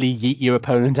immediately yeet your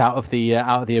opponent out of the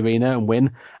arena and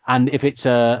win. And if it's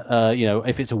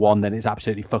if it's a 1, then it's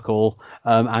absolutely fuck all.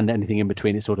 And anything in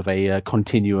between is sort of a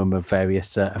continuum of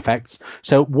various effects.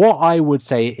 So what I would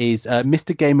say is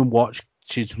Mr. Game and Watch.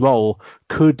 His role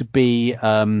could be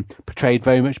portrayed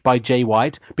very much by Jay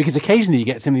White, because occasionally you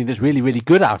get something that's really, really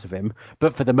good out of him,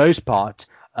 but for the most part,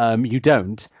 you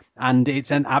don't. And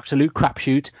it's an absolute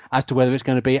crapshoot as to whether it's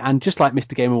going to be. And just like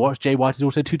Mr. Game & Watch, Jay White is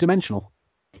also two-dimensional.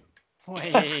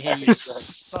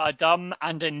 Dumb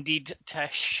and indeed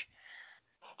Tish.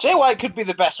 Jay White could be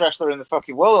the best wrestler in the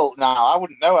fucking world now. I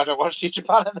wouldn't know. I don't watch New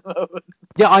Japan at the moment.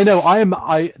 Yeah, I know. I'm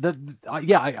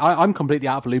completely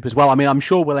out of the loop as well. I mean, I'm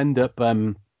sure we'll end up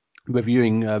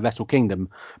reviewing Wrestle Kingdom,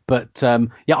 but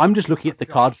I'm just looking at the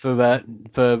card for it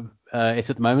at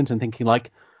the moment and thinking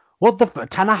like, what the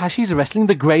Tanahashi's wrestling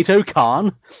the Great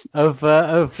Okan of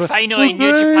finally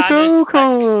New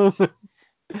Japan is fixed.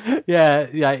 Yeah.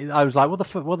 I was like, what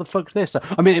the fuck's this?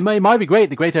 I mean, it might be great.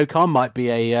 The Great Okan might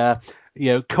be a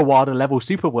Kawada level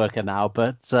super worker now,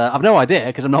 but I've no idea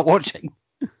because I'm not watching.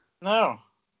 No.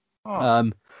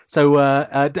 Oh.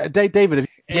 David,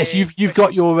 yes, you've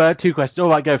got your 2 questions. All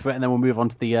right, go for it, and then we'll move on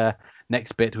to the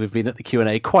next bit. We've been at the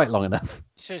Q&A quite long enough.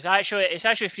 So it's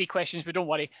actually 3 questions, but don't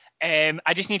worry.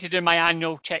 I just need to do my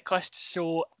annual checklist.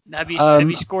 So have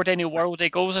you scored any World A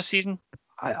goals this season?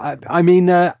 I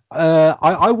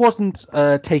wasn't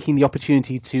taking the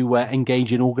opportunity to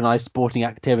engage in organised sporting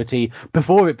activity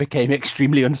before it became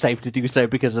extremely unsafe to do so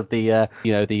because of the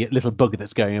the little bug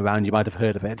that's going around. You might have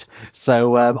heard of it.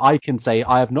 So I can say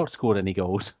I have not scored any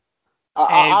goals.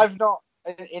 I've not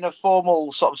in a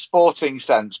formal sort of sporting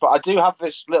sense, but I do have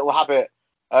this little habit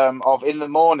of in the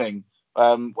morning.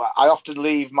 I often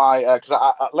leave my because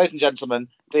ladies and gentlemen,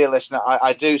 dear listener,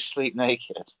 I do sleep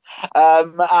naked,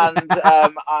 and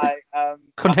I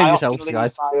yourselves, often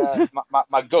guys. leave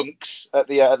my gunks at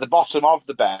the bottom of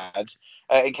the bed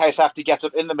in case I have to get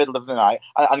up in the middle of the night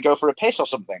and go for a piss or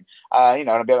something. I'm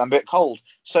a bit cold,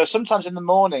 so sometimes in the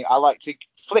morning I like to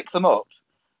flick them up.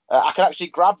 I can actually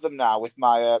grab them now with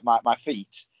my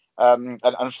feet. And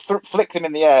flick them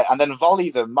in the air and then volley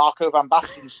them Marco Van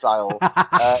Basten style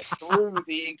through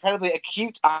the incredibly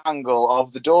acute angle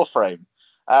of the door frame.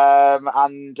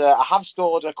 And I have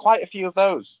scored quite a few of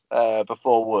those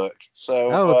before work.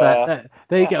 So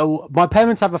there you go. My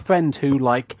parents have a friend who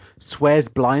swears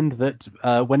blind that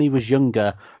when he was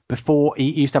younger, before he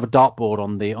used to have a dartboard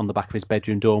on the back of his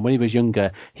bedroom door, and when he was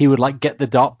younger, he would get the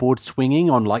dartboard swinging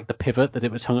on the pivot that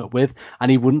it was hung up with,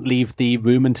 and he wouldn't leave the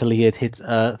room until he had hit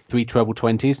 3 treble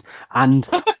 20s. And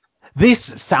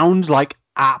this sounds like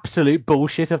absolute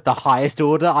bullshit of the highest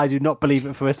order. I do not believe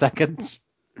it for a second.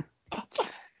 And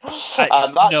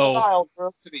that style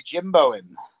grew to be Jimboing.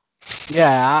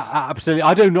 Yeah, absolutely.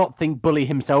 I do not think Bully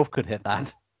himself could hit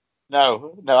that.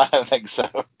 No, I don't think so.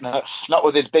 No, not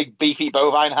with his big, beefy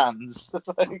bovine hands.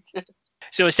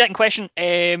 So, second question: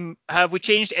 have we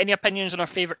changed any opinions on our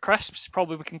favourite crisps?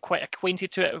 Probably become quite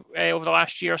acquainted to it over the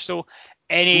last year or so.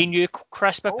 Any new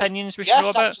crisp opinions we should know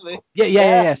about? Actually.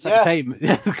 Yeah. Same.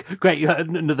 Great.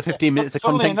 Another 15 minutes of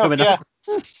content coming up.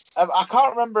 I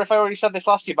can't remember if I already said this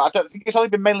last year, but I don't think it's only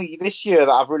been mainly this year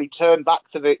that I've really turned back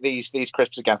to these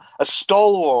crisps again. A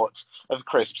stalwart of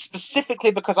crisps,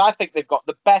 specifically because I think they've got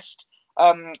the best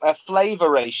flavour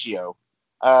ratio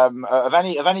of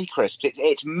any crisps.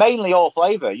 It's mainly all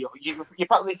flavour. You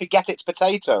practically forget it's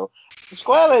potato. The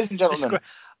Square, ladies and gentlemen.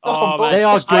 They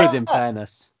are good in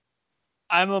fairness.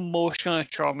 I'm emotionally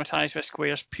traumatized with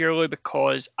squares purely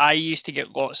because I used to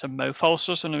get lots of mouth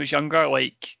ulcers when I was younger,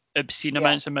 like obscene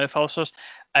amounts of mouth ulcers,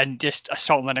 and just a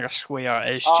salt and vinegar square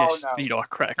is just a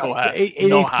critical hit.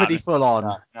 It is pretty full on.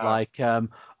 No. Like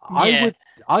Yeah.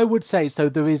 I would say so.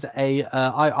 There is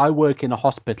I work in a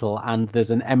hospital, and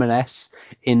there's an M&S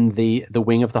in the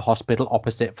wing of the hospital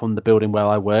opposite from the building where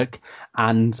I work.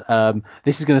 And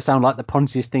this is going to sound like the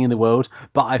punchiest thing in the world,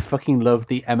 but I fucking love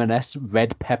the M&S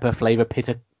red pepper flavor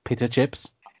pita chips.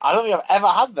 I don't think I've ever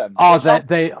had them. Oh,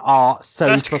 they are so.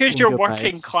 That's because you're good,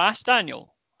 working mate. class,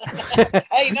 Daniel.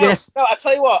 Hey, no, Yes. no, I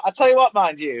tell you what,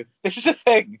 mind you, this is a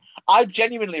thing. I'm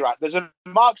genuinely right. There's a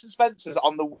Marks and Spencer's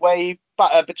on the way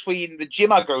between the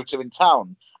gym I go to in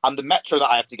town and the metro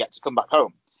that I have to get to come back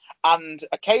home. And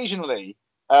occasionally,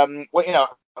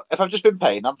 if I've just been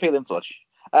paid and I'm feeling flush,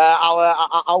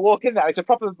 I'll walk in there. It's a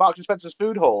proper Marks and Spencer's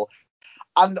food hall.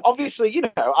 And obviously,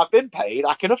 I've been paid.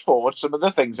 I can afford some of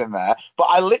the things in there, but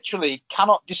I literally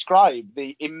cannot describe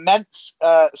the immense,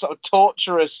 sort of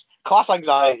torturous class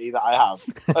anxiety that I have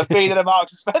of being in a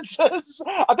Marks and Spencer's.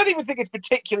 I don't even think it's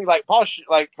particularly like posh,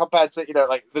 like compared to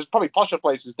there's probably posher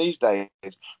places these days,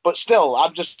 but still,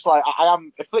 I'm just like I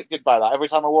am afflicted by that every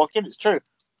time I walk in. It's true.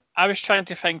 I was trying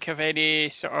to think of any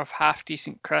sort of half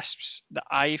decent crisps that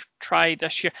I've tried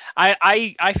this year.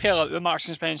 I fell out with Marks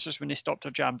and Spencer's when they stopped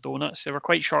their jam donuts. They were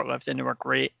quite short lived and they were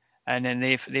great, and then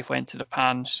they've went to the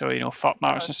pan. So fuck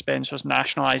Marks and Spencer's,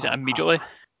 nationalise it immediately.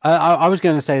 I was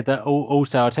going to say that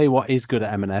also. I'll tell you what is good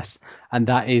at M&S, and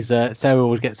that is Sarah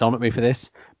always gets on at me for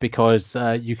this because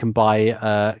you can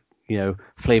buy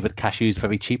flavored cashews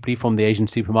very cheaply from the Asian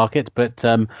supermarket, but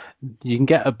you can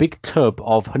get a big tub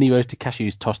of honey roasted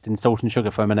cashews tossed in salt and sugar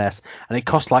for M&S, and it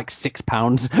costs like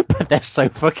 £6, but they're so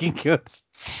fucking good.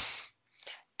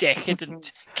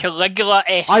 Decadent,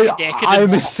 Caligula-esque decadence. I'm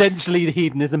essentially the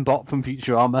hedonism bot from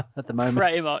Futurama at the moment.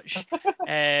 Pretty much.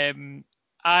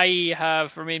 I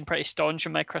have remained pretty staunch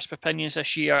in my crisp opinions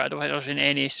this year. I don't think there's been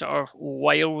any sort of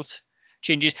wild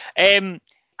changes.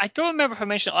 I don't remember if I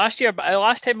mentioned it last year, but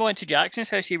last time I went to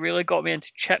Jackson's house, he really got me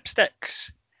into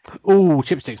chipsticks. Oh,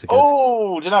 chipsticks are good.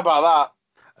 Oh, do you know about that?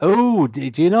 Oh,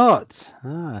 did you not?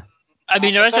 Ah. I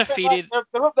mean, there is a theory.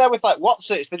 They're up there with like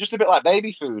Wotsits. They're just a bit like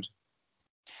baby food.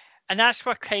 And that's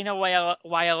kind of why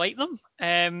I like them.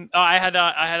 I had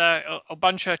a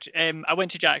bunch of. I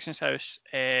went to Jackson's house.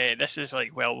 This is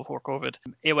like well before COVID.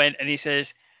 He went and he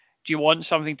says, "Do you want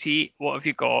something to eat? What have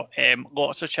you got?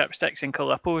 Lots of chipsticks and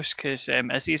Calippos because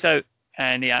Izzy's out."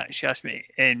 And she asked me,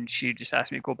 and she just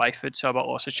asked me to go buy food, so I bought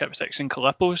lots of chipsticks and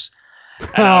Calippos. And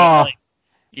I was like,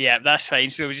 "Yeah, that's fine."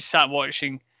 So we just sat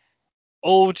watching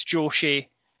old Joshi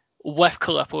with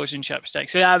Calippos and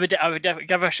chipsticks. So yeah, I would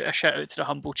give a shout out to the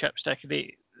Humble chipstick.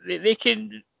 They're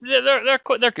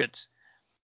good.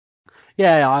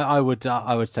 Yeah, I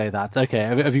would say that. Okay,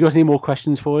 have you got any more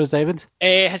questions for us, David?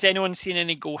 Has anyone seen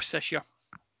any ghosts this year?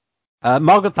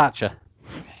 Margaret Thatcher.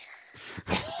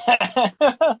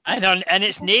 and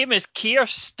its name is Keir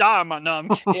Starmer. No,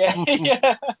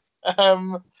 yeah.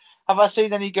 Have I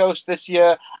seen any ghosts this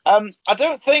year? I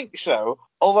don't think so.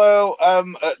 Although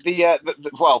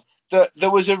there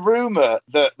was a rumor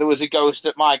that there was a ghost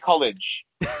at my college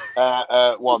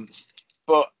once,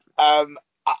 but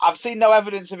I've seen no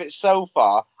evidence of it so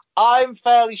far. I'm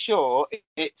fairly sure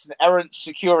it's an errant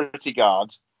security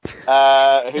guard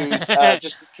who's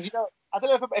just because I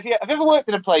don't know if you have ever worked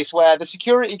in a place where the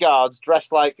security guards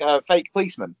dress like fake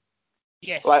policemen.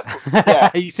 Yes. Like,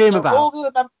 yeah. You see him about.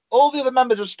 All the other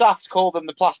members of staff call them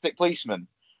the plastic policemen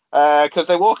because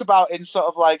they walk about in sort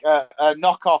of like a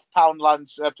knockoff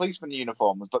Poundland policeman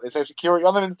uniforms, but they say security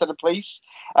on them instead of police.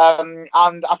 And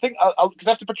I think because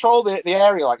they have to patrol the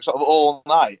area like sort of all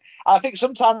night. And I think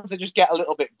sometimes they just get a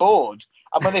little bit bored.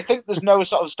 And when they think there's no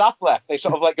sort of staff left, they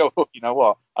sort of like go, oh, you know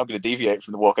what? I'm going to deviate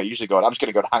from the walk I usually go on. I'm just going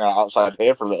to go and hang out outside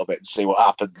here for a little bit and see what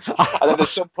happens. And then there's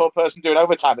some poor person doing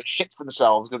overtime that shits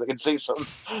themselves because they can see some.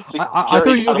 I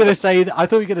thought you were going to say. I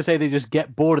thought you were going to say they just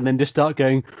get bored and then just start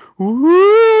going.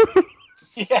 Woo!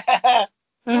 Yeah,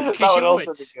 that would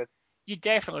also be good. You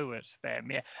definitely would,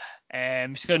 yeah.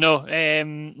 So no,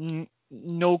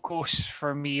 no ghosts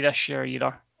for me this year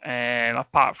either.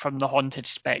 Apart from the haunted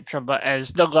spectre that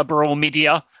is the liberal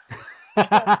media.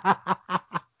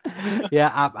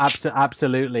 Yeah,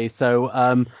 absolutely.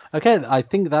 So, okay, I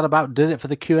think that about does it for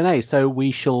the Q&A. So we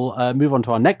shall move on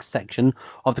to our next section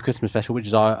of the Christmas special, which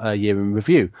is our year in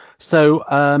review. So,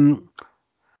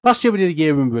 last year we did a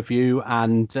year in review,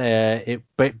 and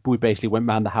we basically went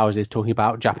round the houses talking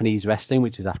about Japanese wrestling,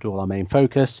 which is after all our main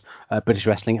focus, British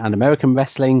wrestling and American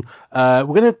wrestling. We're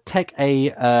going to take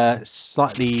a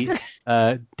slightly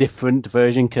different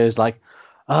version because, like,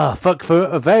 For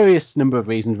a various number of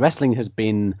reasons, wrestling has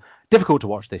been difficult to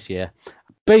watch this year.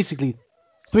 Basically,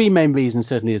 three main reasons,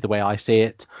 certainly, is the way I see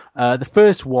it. The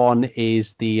first one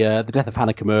is the death of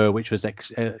Hana Kimura, which was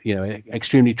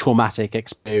extremely traumatic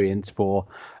experience for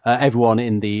everyone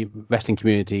in the wrestling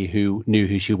community who knew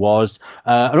who she was.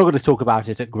 I'm not going to talk about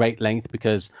it at great length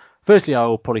because, firstly,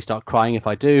 I'll probably start crying if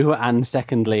I do, and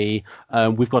secondly,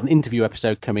 we've got an interview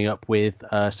episode coming up with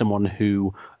someone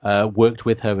who worked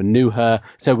with her and knew her,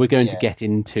 so we're going to get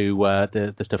into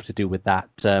the stuff to do with that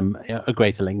a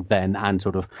greater length then, and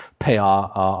sort of pay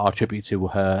our tribute to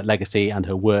her legacy and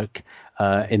her work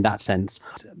in that sense.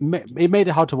 It made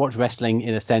it hard to watch wrestling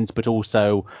in a sense, but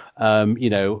also,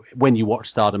 when you watch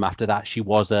Stardom after that, she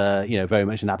was very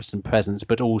much an absent presence,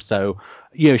 but also,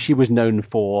 she was known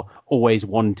for always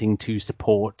wanting to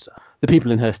support the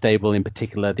people in her stable, in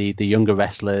particular the younger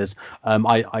wrestlers.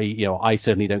 I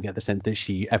certainly don't get the sense that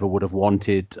she ever would have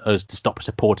wanted us to stop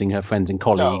supporting her friends and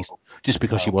colleagues just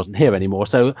because she wasn't here anymore.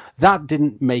 So that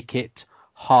didn't make it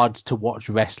hard to watch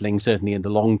wrestling, certainly in the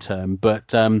long term. But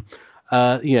the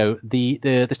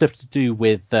stuff to do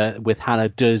with Hana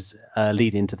does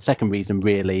lead into the second reason,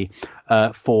 really,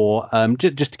 for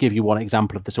just to give you one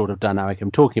example of the sort of dynamic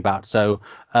I'm talking about. So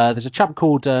there's a chap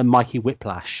called Mikey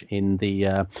Whiplash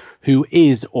who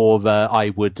is, or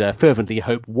I would fervently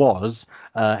hope was,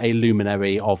 a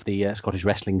luminary of the Scottish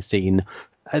wrestling scene.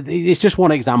 It's just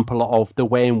one example of the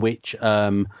way in which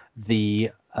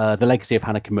the legacy of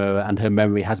Hana Kimura and her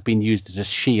memory has been used as a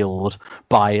shield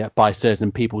by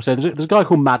certain people. So there's a guy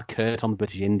called Mad Kurt on the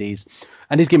British Indies,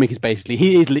 and his gimmick is basically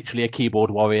he is literally a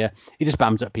keyboard warrior. He just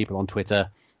spams at people on Twitter.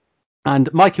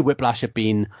 And Mikey Whiplash had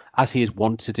been, as he is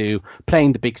wont to do,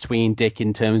 playing the big swinging dick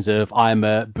in terms of, I'm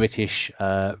a British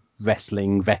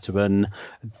wrestling veteran.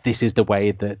 This is the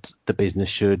way that the business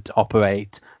should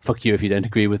operate. Fuck you if you don't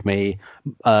agree with me.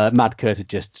 Mad Kurt had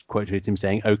just quoted him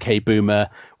saying, "Okay, boomer,"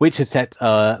 which had set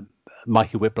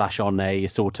Mikey Whiplash on a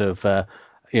sort of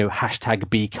hashtag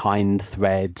be kind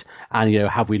thread, and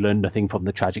have we learned nothing from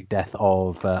the tragic death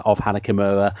of Hana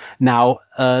Kimura? Now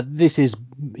this is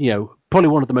probably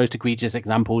one of the most egregious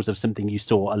examples of something you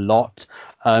saw a lot,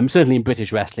 certainly in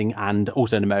British wrestling and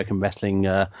also in American wrestling.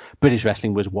 British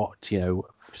wrestling was what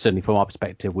certainly from our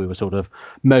perspective we were sort of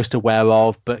most aware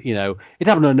of, but it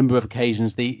happened on a number of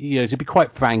occasions. To be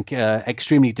quite frank,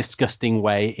 extremely disgusting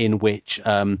way in which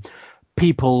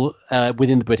people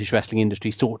within the British wrestling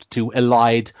industry sought to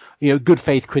elide good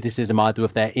faith criticism either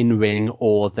of their in-ring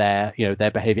or their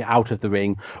behavior out of the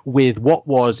ring with what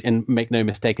was, and make no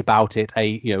mistake about it,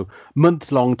 a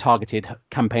months-long targeted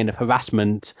campaign of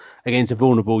harassment against a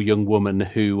vulnerable young woman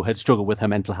who had struggled with her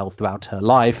mental health throughout her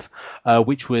life,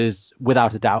 which was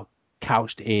without a doubt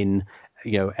couched in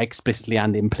explicitly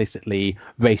and implicitly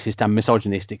racist and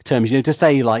misogynistic terms. To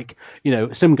say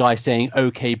some guy saying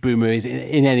 "Okay, boomer" is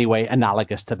in any way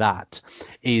analogous to that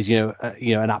is an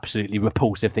absolutely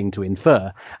repulsive thing to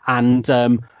infer. And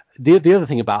the other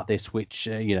thing about this, which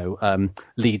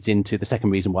leads into the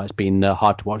second reason why it's been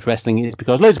hard to watch wrestling, is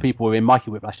because loads of people were in Mikey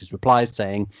Whiplash's replies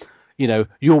saying,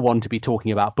 you're one to be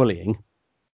talking about bullying,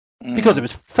 because it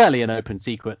was fairly an open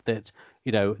secret that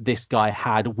this guy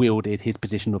had wielded his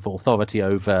position of authority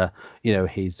over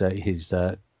his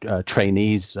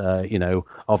trainees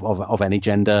of any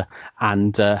gender,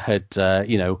 and had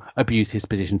abused his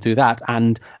position through that.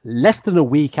 And less than a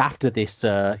week after this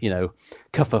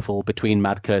kerfuffle between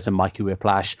Mad Kurt and Mikey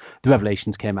Whiplash, the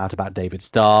revelations came out about David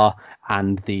Starr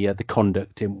and the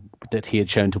conduct that he had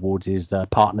shown towards his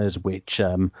partners, which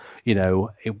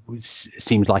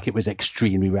seems like it was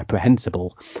extremely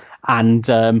reprehensible. And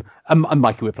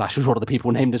Mikey Whiplash was one of the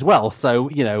people named as well. So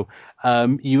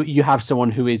you have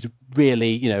someone who is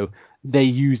really they're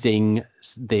using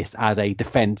this as a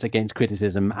defense against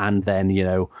criticism, and then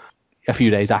a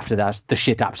few days after that the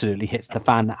shit absolutely hits the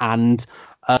fan. And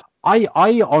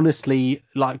I honestly,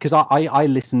 because I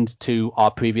listened to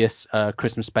our previous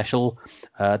Christmas special,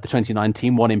 the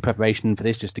 2019 one, in preparation for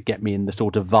this, just to get me in the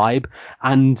sort of vibe,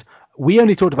 and we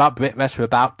only talked about BritWres for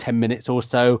about 10 minutes or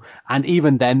so, and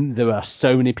even then there are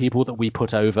so many people that we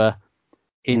put over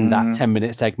in that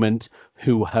 10-minute segment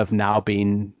who have now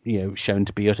been shown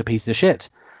to be utter pieces of shit.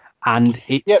 And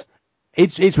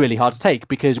it's really hard to take,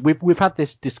 because we've had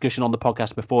this discussion on the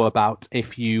podcast before about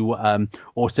if you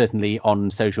or certainly on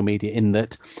social media, in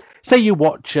that, say you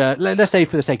watch let's say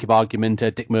for the sake of argument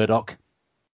Dick Murdoch.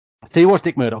 So you watch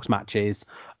Dick Murdoch's matches.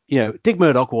 Dick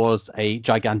Murdoch was a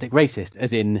gigantic racist,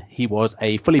 as in he was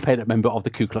a fully paid up member of the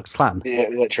Ku Klux Klan. Yeah,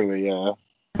 literally, yeah.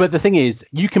 But the thing is,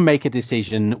 you can make a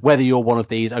decision whether you're one of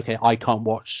these, okay, I can't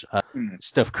watch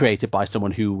stuff created by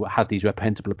someone who has these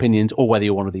reprehensible opinions, or whether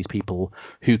you're one of these people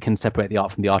who can separate the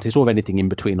art from the artist, or anything in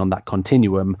between on that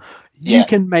continuum. You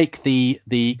can make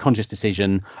the conscious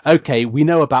decision, okay, we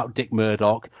know about Dick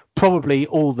Murdoch, probably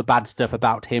all the bad stuff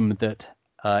about him that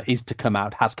is to come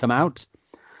out has come out.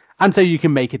 And so you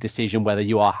can make a decision whether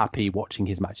you are happy watching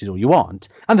his matches or you aren't.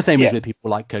 And the same is with people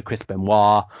like Chris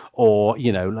Benoit or,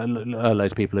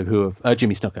 loads of people who have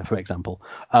Jimmy Snuka, for example.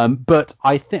 But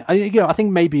I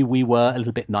think maybe we were a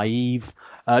little bit naive,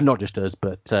 not just us,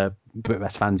 but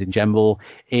Brit fans in general,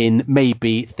 in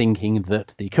maybe thinking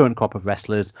that the current crop of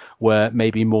wrestlers were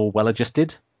maybe more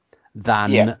well-adjusted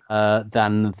than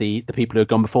the people who had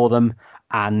gone before them.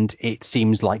 And it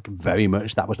seems like very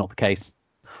much that was not the case.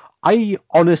 I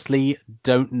honestly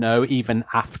don't know, even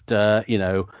after,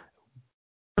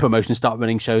 promotions start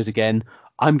running shows again,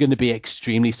 I'm going to be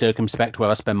extremely circumspect where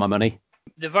I spend my money.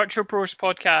 The Virtual Pros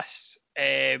podcast,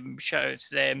 shout out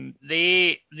to them.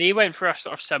 They went for a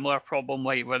sort of similar problem,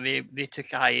 like where they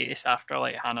took a hiatus after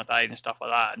like Hannah died and stuff like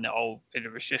that, and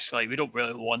it was just like, we don't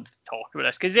really want to talk about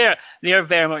this because they are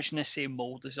very much in the same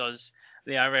mold as us.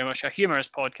 They are very much a humorous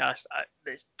podcast.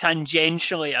 It's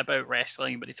tangentially about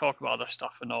wrestling, but they talk about other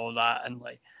stuff and all that, and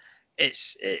like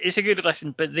it's a good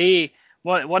listen. But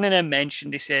one of them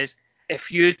mentioned, he says,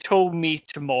 if you told me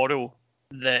tomorrow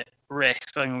that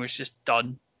wrestling was just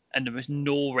done and there was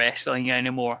no wrestling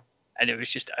anymore and it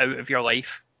was just out of your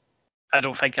life, I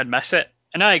don't think I'd miss it.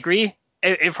 And I agree.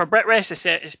 If for Brit Rest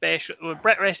especially, with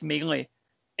Brit Rest mainly,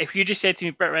 if you just said to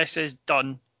me Brit Rest is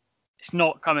done, it's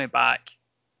not coming back,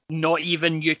 not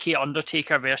even UK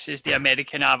Undertaker versus the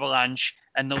American Avalanche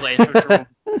and the Leserdrome,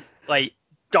 like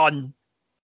done,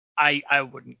 I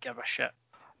wouldn't give a shit.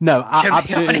 No,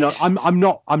 absolutely not.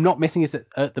 I'm not missing it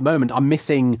at the moment. I'm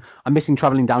missing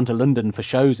traveling down to London for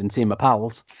shows and seeing my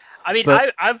pals. I mean,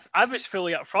 but I was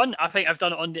fully up front. I think I've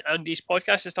done it on these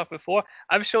podcasts and stuff before.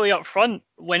 I was fully up front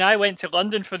when I went to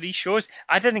London for these shows.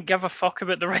 I didn't give a fuck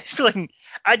about the wrestling.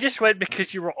 I just went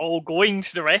because you were all going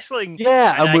to the wrestling.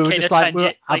 Yeah, and we were just like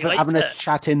having a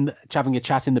chat in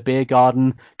the beer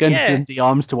garden, going to Dundee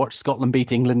Arms to watch Scotland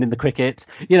beat England in the cricket.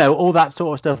 All that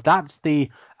sort of stuff. That's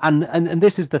the and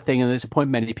this is the thing, and it's a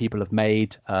point many people have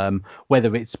made,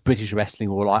 whether it's British wrestling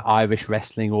or like Irish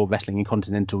wrestling or wrestling in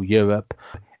continental Europe.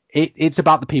 It's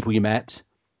about the people you met,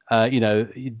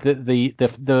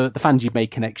 the fans you've made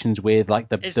connections with, like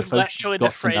the folks literally the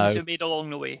friends you made along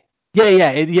the way.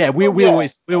 Yeah. We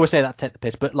always say that to take the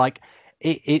piss, but like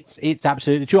it's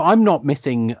absolutely true. I'm not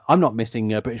missing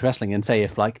British wrestling, and say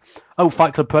if like,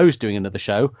 Fight Club Pro's doing another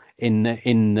show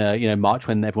in March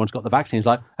when everyone's got the vaccines,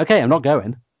 like, okay, I'm not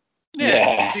going.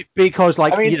 Yeah. Because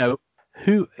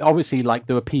who obviously, like,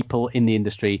 there are people in the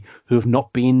industry who have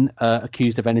not been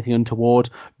accused of anything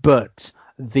untoward, but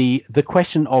the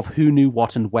question of who knew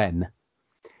what and when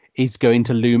is going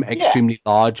to loom extremely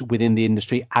large within the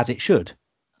industry, as it should.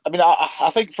 I mean, I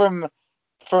think from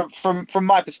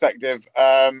my perspective,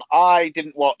 I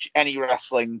didn't watch any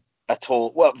wrestling at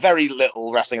all. Well, very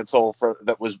little wrestling at all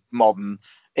that was modern,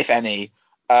 if any.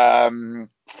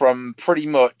 From pretty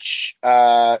much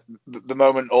the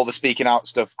moment all the speaking out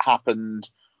stuff happened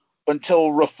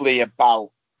until roughly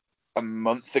about a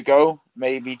month ago,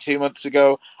 maybe 2 months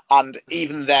ago, and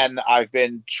even then I've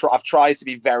tried to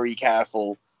be very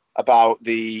careful about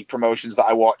the promotions that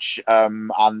I watch,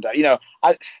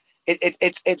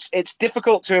 it's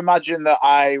difficult to imagine that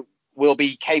I will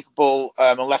be capable,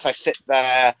 unless I sit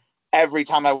there every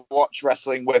time I watch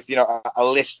wrestling with, a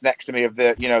list next to me of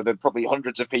the probably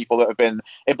hundreds of people that have been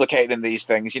implicated in these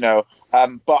things, but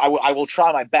I will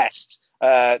try my best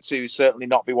to certainly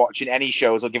not be watching any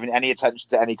shows or giving any attention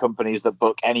to any companies that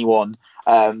book anyone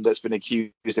that's been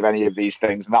accused of any of these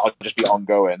things, and that'll just be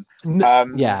ongoing.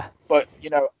 But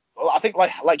I think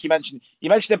like you mentioned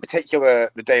in particular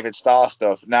the David Starr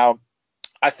stuff. Now,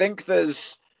 I think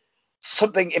there's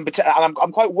something in particular, and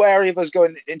I'm quite wary of us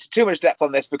going into too much depth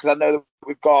on this, because I know that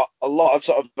we've got a lot of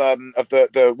sort of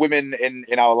the women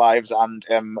in our lives and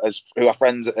who are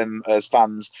friends as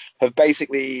fans have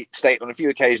basically stated on a few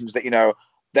occasions that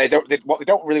what they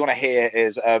don't really want to hear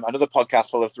is another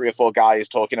podcast full of 3 or 4 guys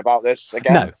talking about this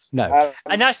again. No.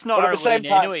 And that's not our lane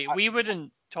anyway. We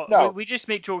wouldn't talk. No. We just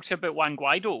make jokes about Juan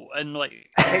Guaido and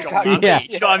like Exactly. John Mandy.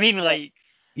 Do you know what I mean? Like.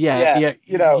 We as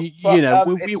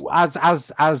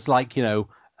like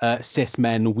cis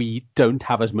men, we don't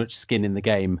have as much skin in the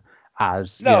game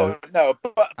as but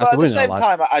at the same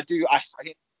time but at the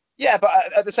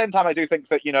same time I do think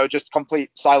that just complete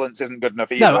silence isn't good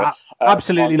enough either. No,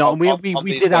 absolutely not. And we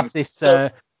did have this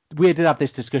we did have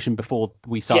this discussion before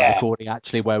we started Yeah. recording,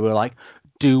 actually, where we were like,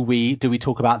 do we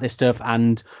talk about this stuff?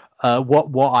 And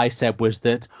what I said was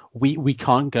that we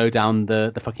can't go down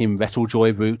the fucking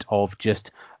WrestleJoy route of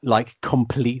just like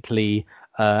completely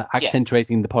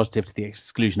accentuating the positive to the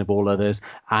exclusion of all others,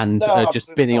 and No, just absolutely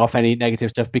spinning not. off any negative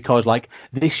stuff, because like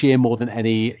this year more than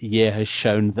any year has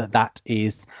shown that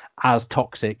is as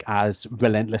toxic as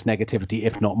relentless negativity,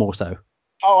 if not more so.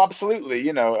 Oh, absolutely.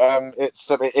 It's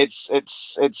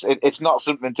not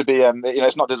something to be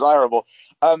it's not desirable.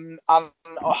 In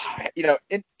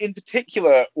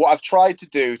particular, what I've tried to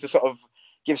do to sort of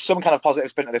give some kind of positive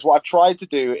spin to this, what I've tried to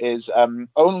do is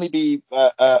only be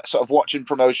sort of watching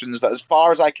promotions that, as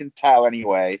far as I can tell,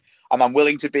 anyway. And I'm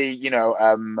willing to be,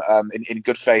 in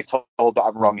good faith told that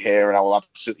I'm wrong here, and I will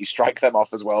absolutely strike them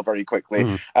off as well very quickly.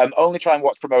 Only try and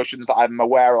watch promotions that I'm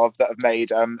aware of that have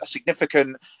made a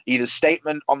significant either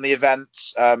statement on the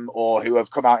events or who have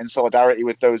come out in solidarity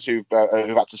with those who've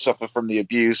had to suffer from the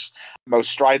abuse most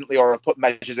stridently, or have put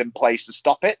measures in place to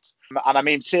stop it. And I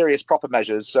mean serious, proper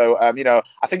measures. So,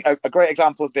 I think a great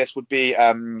example of this would be,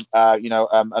 an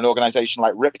organisation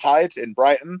like Riptide in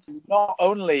Brighton. Not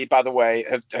only, by the way,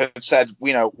 have said,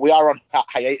 we are on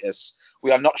hiatus. We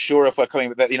are not sure if we're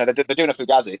coming. They're doing a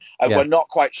Fugazi, and we're not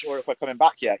quite sure if we're coming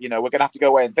back yet. We're going to have to go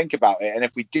away and think about it. And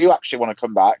if we do actually want to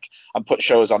come back and put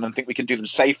shows on and think we can do them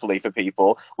safely for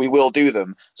people, we will do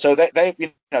them. So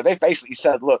they've basically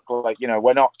said, look, like,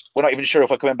 we're not even sure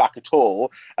if we're coming back at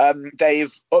all.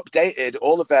 They've updated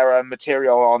all of their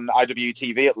material on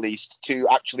IWTV, at least, to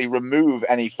actually remove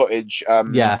any footage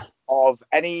of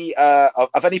any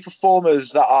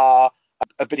performers that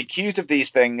have been accused of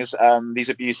these things, these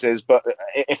abuses, but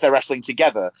if they're wrestling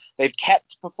together. They've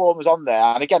kept performers on there,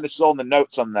 and again, this is all in the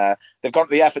notes on there. They've gone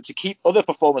to the effort to keep other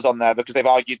performers on there because they've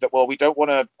argued that, well, we don't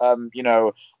want to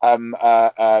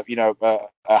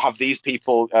have these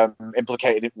people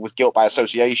implicated with guilt by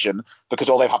association, because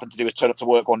all they've happened to do is turn up to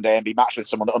work one day and be matched with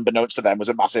someone that, unbeknownst to them, was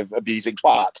a massive abusing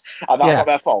twat, and that's not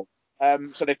their fault.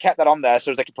 So they've kept that on there so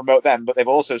as they can promote them, but they've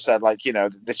also said, like,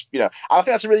 this, I think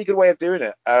that's a really good way of doing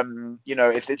it.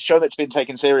 It's shown that it's been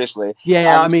taken seriously.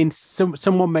 Yeah, I mean,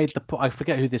 someone made the point. I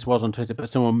forget who this was on Twitter, but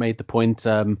someone made the point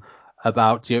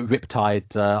about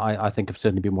Riptide. I think have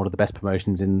certainly been one of the best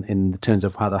promotions in terms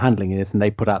of how they're handling it, and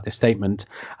they put out this statement,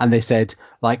 and they said,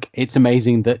 like, it's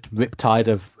amazing that Riptide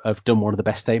have done one of the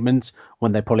best statements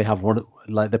when they probably have one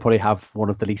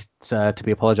of the least to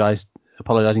be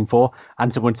apologizing for,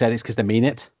 and someone said it's because they mean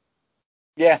it.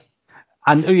 Yeah.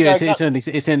 And it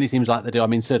certainly seems like they do. I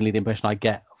mean, certainly the impression I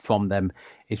get from them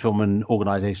is from an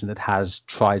organisation that has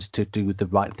tried to do the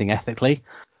right thing ethically.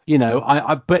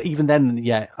 But even then,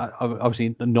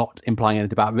 obviously not implying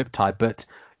anything about Riptide, but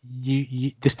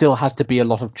there still has to be a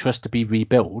lot of trust to be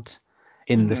rebuilt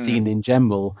in the scene in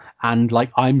general. And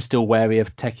like, I'm still wary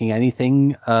of taking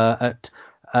anything at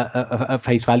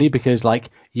face value, because like,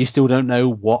 you still don't know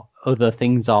what other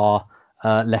things are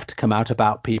left to come out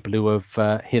about people who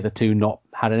have hitherto not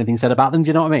had anything said about them. Do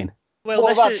you know what I mean?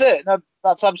 Well, that's it. No,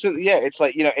 that's absolutely, yeah. It's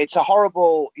like, it's a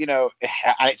horrible, and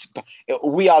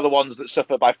we are the ones that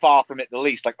suffer by far from it the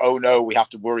least. Like, oh no, we have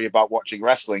to worry about watching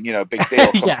wrestling. Big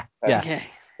deal.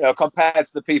 Compared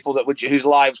to the people whose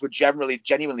lives were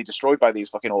genuinely destroyed by these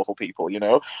fucking awful people.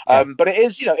 But it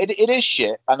is, it is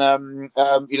shit, and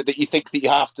that you think that you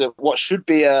have to, what should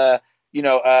be a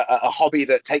hobby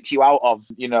that takes you out of,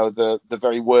 the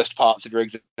very worst parts of your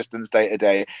existence day to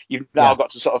day. You've now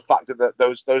got to sort of factor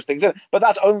those things in. But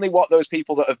that's only what those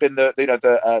people that have been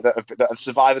the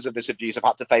survivors of this abuse have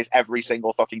had to face every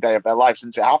single fucking day of their life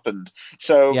since it happened.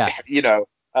 So,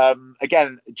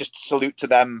 again, just salute to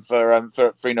them for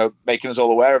making us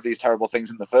all aware of these terrible things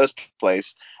in the first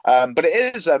place. But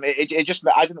it is, it just,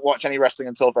 I didn't watch any wrestling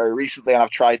until very recently, and I've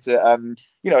tried to,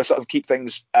 sort of keep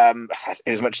things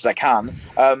as much as I can,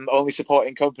 only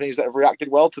supporting companies that have reacted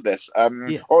well to this,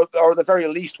 or at the very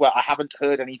least where I haven't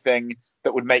heard anything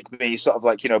that would make me sort of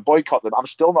like, boycott them. I'm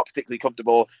still not particularly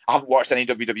comfortable. I haven't watched any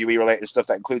WWE related stuff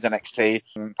that includes NXT.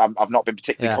 I've not been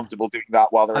particularly comfortable doing that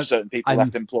while there are certain people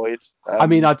left employed. I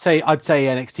mean, I'd say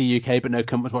NXT UK, but no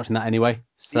cunt was watching that anyway.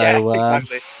 So, yeah,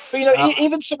 exactly. But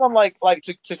even someone like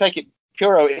to take it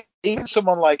puro, even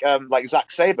someone like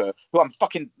Zack Sabre, who I'm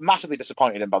fucking massively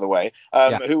disappointed in, by the way,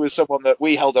 who was someone that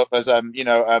we held up as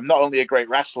not only a great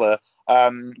wrestler,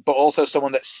 but also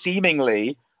someone that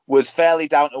seemingly was fairly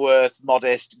down to earth,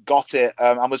 modest, got it,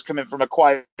 and was coming from a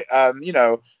quite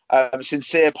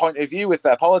sincere point of view with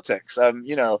their politics. And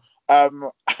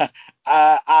to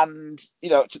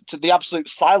the absolute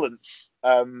silence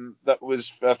that was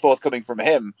forthcoming from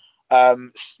him,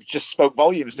 just spoke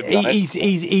volumes, to be honest.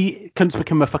 He couldn't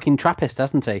become a fucking Trappist,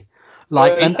 hasn't he?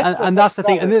 Like, and that's the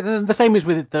thing. And the same is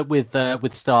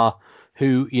with Star,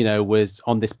 who was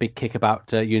on this big kick about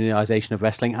unionization of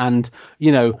wrestling, and I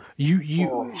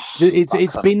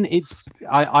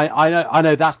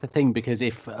know that's the thing, because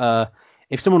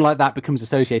if someone like that becomes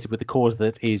associated with a cause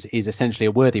that is essentially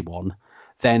a worthy one,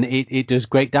 then it does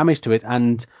great damage to it.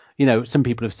 And some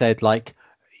people have said, like,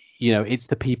 it's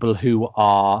the people who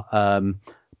are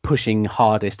pushing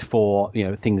hardest for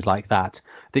things like that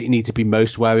you need to be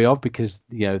most wary of, because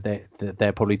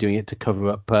they're probably doing it to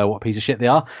cover up what a piece of shit they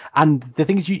are. And the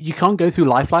thing is, you can't go through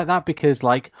life like that, because,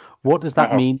 like, what does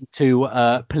that mean to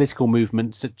political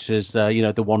movements such as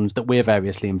the ones that we're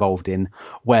variously involved in,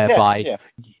 whereby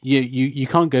you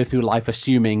can't go through life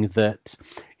assuming that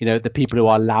the people who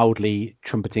are loudly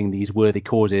trumpeting these worthy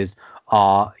causes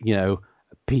are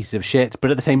pieces of shit,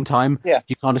 but at the same time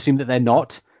you can't assume that they're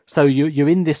not. So you're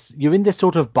in this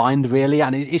sort of bind, really,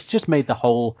 and it's just made the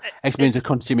whole experience of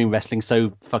consuming wrestling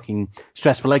so fucking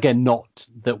stressful. Again, not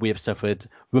that we have suffered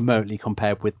remotely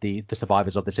compared with the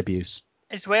survivors of this abuse.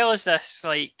 As well as this,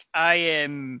 like,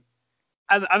 I'm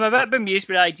a bit bemused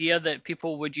with the idea that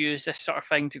people would use this sort of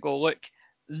thing to go, look,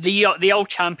 they all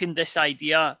championed this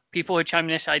idea. People who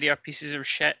champion this idea are pieces of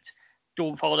shit.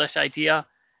 Don't follow this idea.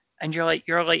 And you're like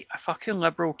a fucking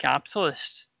liberal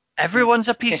capitalist. Everyone's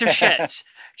a piece of shit.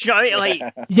 Do you know what I mean?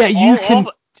 Like, you can.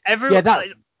 Everyone.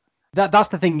 That's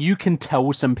the thing. You can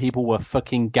tell some people were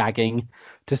fucking gagging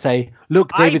to say,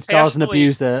 look, David Starr's an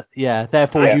abuser. Yeah,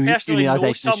 therefore I personally know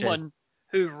unionization someone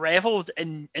who reveled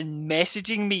in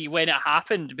messaging me when it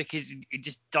happened, because he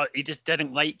just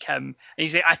didn't like him. And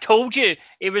he's like, I told you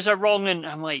it was a wrong, and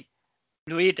I'm like,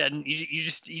 no, you didn't.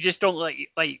 You just don't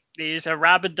like. There's a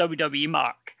rabid WWE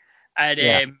mark.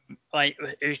 And like,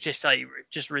 it was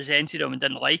just resented him and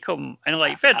didn't like him, and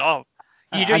like, fair enough.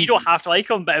 You don't have to like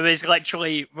him, but it was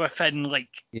literally within like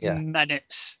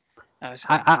minutes.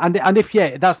 And if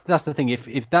that's the thing,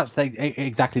 if that's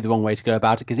exactly the wrong way to go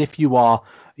about it, because if you are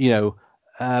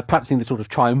practicing the sort of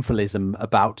triumphalism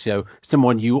about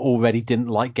someone you already didn't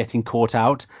like getting caught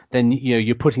out, then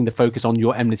you're putting the focus on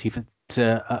your enmity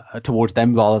towards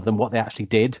them rather than what they actually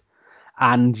did.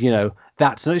 And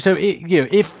that's so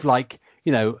if like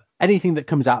anything that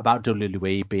comes out about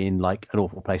WWE being like an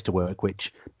awful place to work,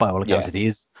 which by all accounts it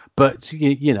is, but so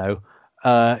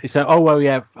I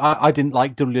didn't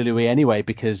like WWE anyway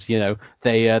because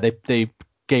they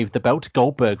gave the belt to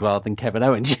Goldberg rather than Kevin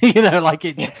Owens. Like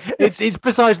it's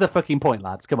besides the fucking point,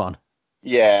 lads. Come on.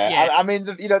 Yeah. I mean,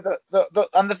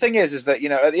 and the thing is that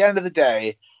at the end of the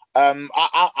day,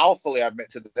 I'll fully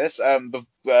admit to this,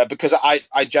 because I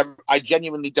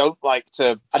genuinely don't like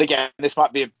to, and again, this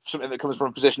might be something that comes from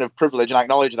a position of privilege, and I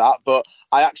acknowledge that, but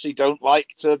I actually don't like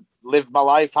to live my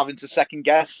life having to second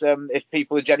guess if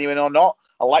people are genuine or not.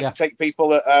 I like to take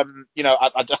people at, I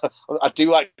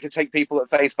do like to take people at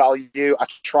face value. I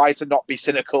try to not be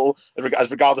cynical,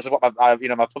 as regardless of what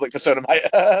my public persona might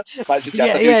suggest.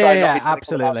 I do try not to be cynical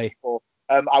absolutely. about people.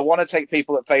 I want to take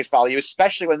people at face value,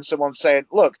 especially when someone's saying,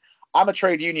 look, I'm a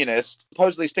trade unionist,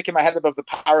 supposedly sticking my head above the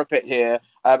parapet here,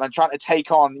 and trying to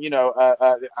take on,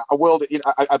 a world,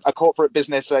 a corporate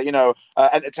business,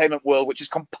 entertainment world, which is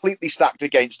completely stacked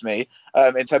against me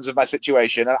in terms of my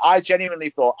situation. And I genuinely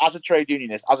thought, as a trade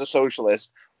unionist, as a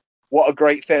socialist, what a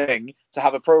great thing to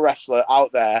have a pro wrestler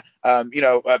out there,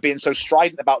 being so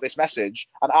strident about this message.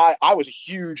 And I was a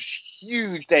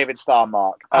huge David Starr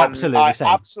mark.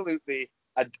 Absolutely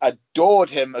adored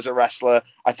him as a wrestler.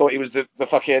 I thought he was the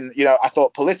fucking, I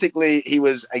thought politically he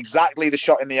was exactly the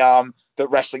shot in the arm that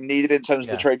wrestling needed in terms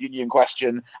of the trade union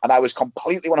question. And I was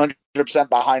completely 100%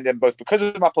 behind him, both because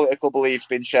of my political beliefs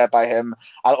being shared by him,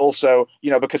 and also,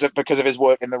 because of his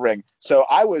work in the ring. So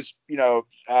I was,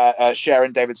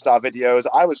 sharing David Starr videos.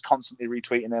 I was constantly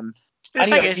retweeting him. The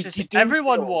thing is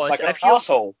everyone was like an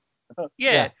asshole.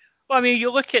 Yeah. Well, I mean,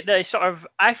 you look at the sort of,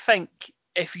 I think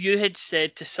if you had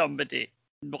said to somebody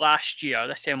this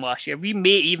time last year, we may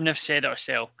even have said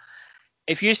ourselves,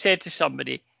 if you said to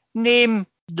somebody, name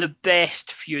the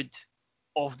best feud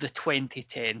of the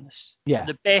 2010s,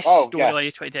 the best storyline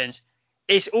of the 2010s,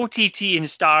 it's OTT and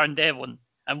Starr and Devlin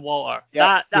and Walter.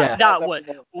 That would,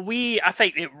 I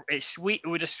think it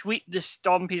would have swept the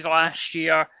Stompies last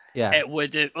year. It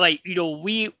would have,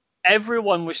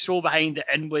 everyone was so behind it,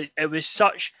 and it was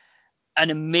such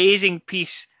an amazing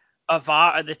piece of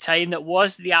art at the time that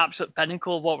was the absolute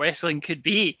pinnacle of what wrestling could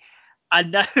be,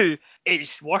 and now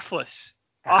it's worthless.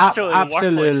 Absolutely.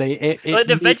 Worthless.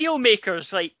 The video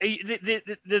makers, the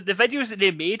videos that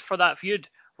they made for that feud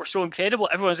were so incredible.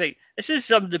 Everyone's like, this is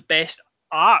some of the best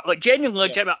art, like genuinely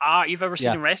legitimate art you've ever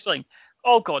seen in wrestling.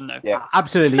 all gone now. Yeah.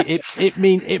 Absolutely. It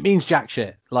means jack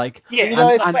shit. Like, Yeah, You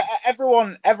know, and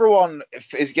everyone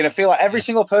is going to feel like every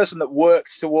single person that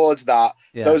worked towards that,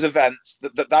 Yeah. those events,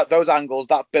 those angles,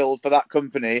 that build for that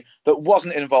company that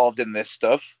wasn't involved in this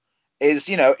stuff is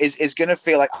going to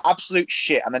feel like absolute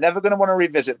shit, and they're never going to want to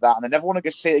revisit that, and they never want to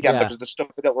go see it again Yeah. because of the stuff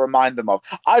that it'll remind them of.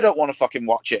 I don't want to fucking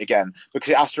watch it again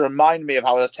because it has to remind me of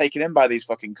how I was taken in by these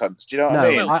fucking cunts. Do you know what I No,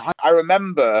 mean? I- I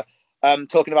remember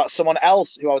talking about someone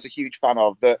else who I was a huge fan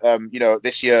of that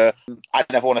this year I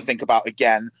never want to think about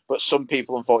again, but some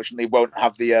people unfortunately won't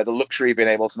have the luxury of being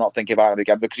able to not think about him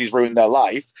again because he's ruined their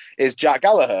life, is Jack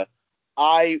Gallagher.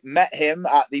 I met him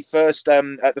at the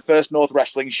first North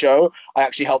Wrestling show. I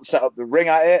actually helped set up the ring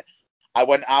at it. I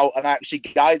went out and I actually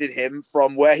guided him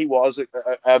from where he was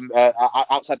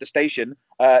outside the station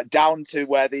down to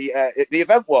where the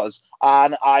event was.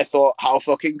 And I thought, how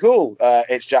fucking cool.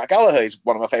 It's Jack Gallagher. He's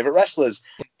one of my favourite wrestlers.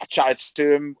 I chatted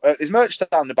to him at his merch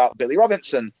stand about Billy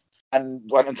Robinson and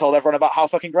went and told everyone about how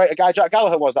fucking great a guy Jack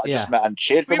Gallagher was that I just met and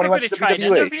cheered for we him when were he going went to to try and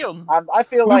WWE. interview him. And I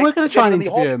feel we like were going to try and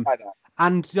genuinely interview him. haunted by that.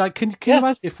 And like, can you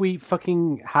imagine if we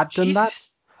fucking had done Jeez. that?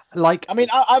 Like, I mean,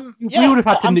 we would have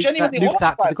had to I'm nuke genuinely that to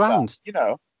horrified the ground. That, you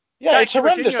know. Yeah, Zack it's Sabre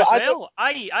horrendous. Jr. as I don't- well.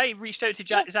 I reached out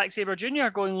to Zack Sabre Jr.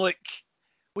 going, look,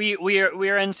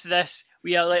 we're into this.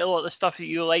 We like a lot of the stuff that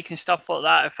you like and stuff like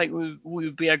that. I think we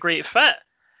would be a great fit.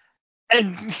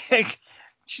 And like,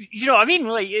 you know what I mean?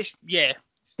 Like, Yeah,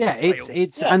 wild.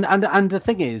 it's and the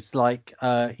thing is, like,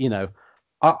 I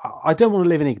don't want to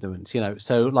live in ignorance,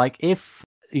 So like, if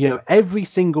every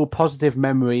single positive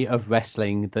memory of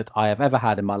wrestling that I have ever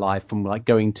had in my life from like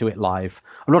going to it live,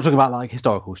 I'm not talking about like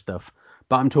historical stuff,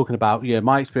 but I'm talking about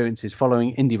my experiences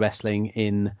following indie wrestling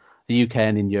in the UK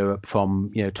and in Europe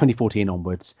from 2014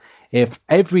 onwards. If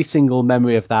every single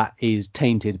memory of that is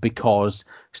tainted because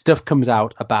stuff comes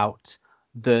out about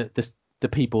the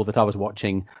people that I was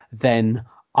watching, then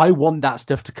I want that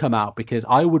stuff to come out, because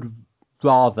I would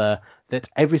rather that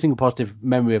every single positive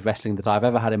memory of wrestling that I've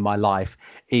ever had in my life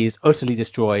is utterly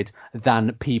destroyed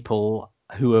than people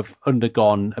who have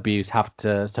undergone abuse have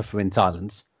to suffer in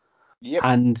silence. Yep,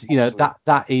 And absolutely.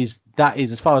 that is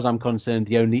as far as I'm concerned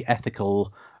the only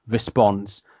ethical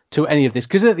response to any of this,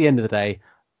 because at the end of the day,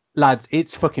 lads,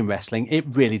 it's fucking wrestling. It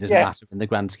really doesn't matter in the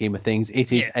grand scheme of things.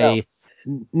 It is a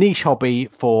niche hobby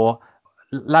for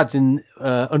lads in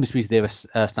Undisputed Era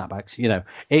snapbacks.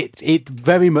 It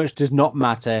very much does not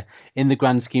matter in the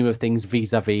grand scheme of things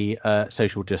vis-a-vis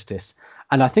social justice.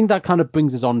 And I think that kind of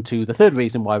brings us on to the third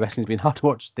reason why wrestling's been hard to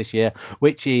watch this year,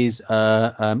 which is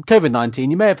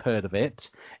COVID-19. You may have heard of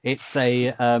it. It's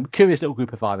a curious little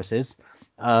group of viruses.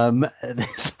 Sorry,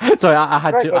 I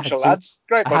had Great to. bunch of lads.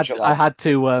 Great bunch of lads. I had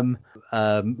to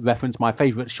reference my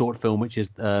favourite short film, which is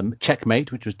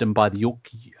Checkmate, which was done by the York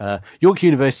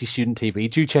University Student TV.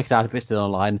 Do check it out if it's still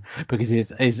online, because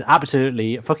it is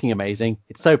absolutely fucking amazing.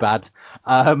 It's so bad,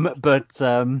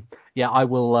 yeah, I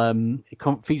will.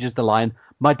 It features the line,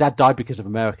 "My dad died because of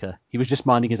America. He was just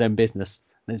minding his own business."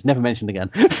 And it's never mentioned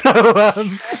again.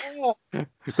 So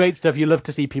great stuff. You love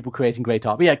to see people creating great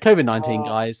art. But yeah, COVID-19,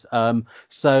 guys.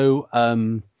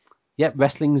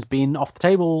 Wrestling's been off the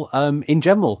table in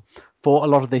general for a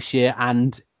lot of this year,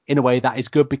 and in a way that is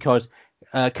good, because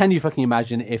can you fucking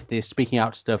imagine if this speaking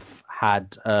out stuff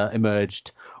had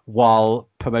emerged while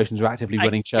promotions were actively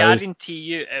running shows? I guarantee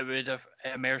you it would have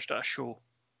emerged at a show.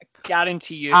 I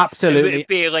guarantee you. Absolutely. It would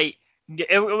be like,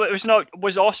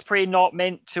 was Ospreay not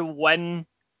meant to win?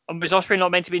 And was Ospreay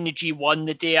not meant to be in the G1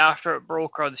 the day after it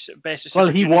broke, or the best of Super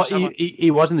Well, he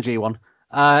was in the G1.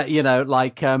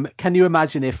 Can you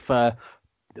imagine if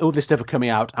all this stuff were coming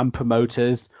out and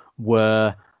promoters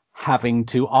were having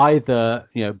to either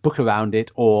book around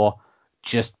it or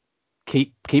just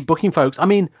keep booking folks? I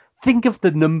mean, think of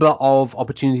the number of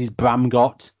opportunities Bram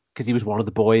got because he was one of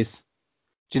the boys.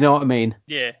 Do you know what I mean?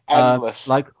 Yeah. Endless.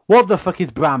 What the fuck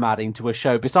is Bram adding to a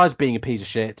show besides being a piece of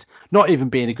shit, not even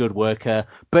being a good worker,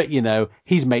 but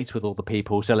he's mates with all the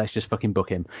people, so let's just fucking book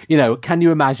him. Can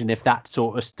you imagine if that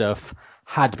sort of stuff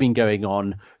had been going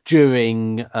on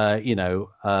during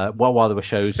while there were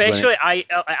shows, especially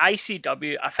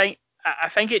ICW? I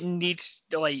think it needs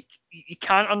to, like, you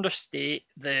can't understate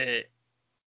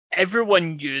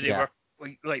everyone knew they were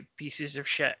like pieces of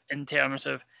shit in terms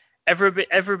of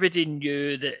everybody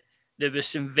knew that there was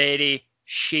some very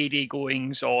shady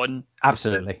goings on.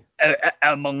 Absolutely.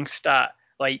 Amongst that,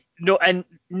 like, and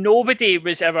nobody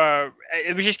was ever.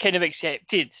 It was just kind of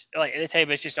accepted. Like, at the time,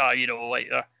 it's just like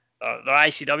they're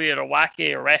ICW, they're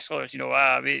wacky, or wrestlers.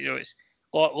 It's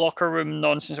locker room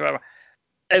nonsense or whatever.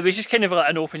 It was just kind of like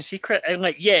an open secret, and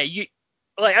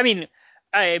I mean,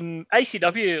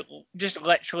 ICW just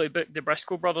literally booked the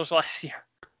Briscoe brothers last year.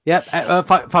 Yep,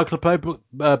 Fight Club Pro booked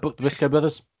the Briscoe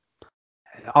brothers.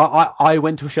 I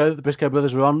went to a show that the Briscoe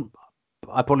brothers were on.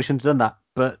 I probably shouldn't have done that,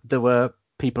 but there were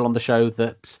people on the show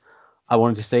that I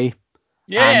wanted to see.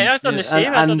 Yeah, I've done the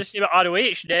same. I've done the same at ROH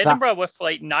in Edinburgh with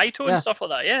like Naito and stuff like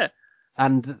that. Yeah.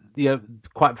 And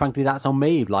quite frankly, that's on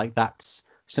me. Like, that's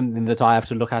something that I have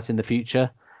to look at in the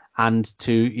future, and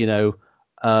to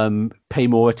pay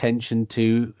more attention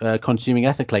to consuming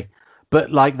ethically.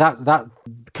 But like that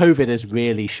COVID has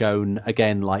really shown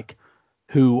again, like,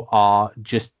 who are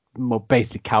just more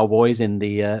basic cowboys in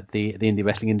the indie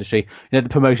wrestling industry. The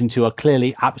promotions who are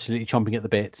clearly absolutely chomping at the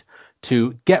bit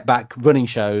to get back running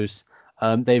shows.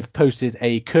 They've posted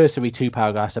a cursory 2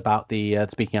 paragraphs about the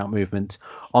Speaking Out movement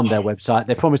on their website.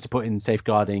 They promised to put in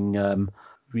safeguarding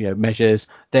measures.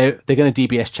 They're going to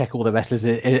DBS check all the wrestlers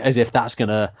as if that's going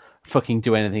to fucking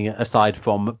do anything aside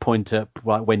from point up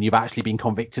when you've actually been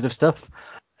convicted of stuff.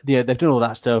 They've done all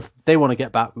that stuff. They want to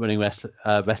get back running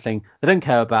wrestling. They don't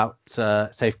care about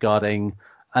safeguarding,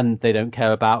 and they don't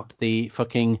care about the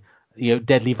fucking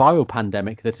deadly viral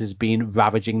pandemic that has been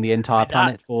ravaging the entire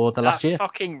planet for the last year. That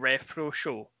fucking RevPro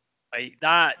show, like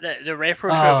that. The RevPro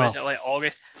show was at like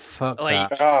August. Fuck like,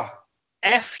 that.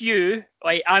 If you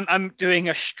like, I'm doing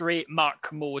a straight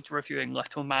Mark mode reviewing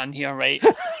Little Man here, right?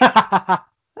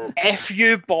 If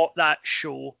you bought that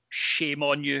show, shame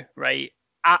on you, right?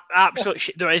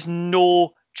 Absolutely, there is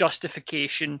no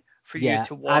justification for you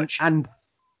to watch and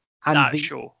that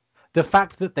show. The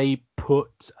fact that they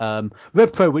put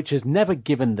RevPro, which has never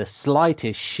given the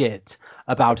slightest shit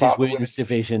about its women's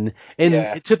division,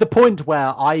 to the point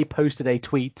where I posted a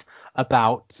tweet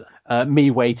about me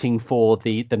waiting for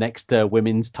the next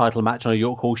women's title match on a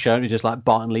York Hall show. It was just like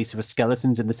Bart and Lisa for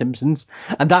skeletons in The Simpsons,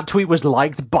 and that tweet was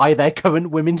liked by their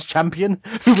current women's champion,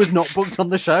 who was not booked on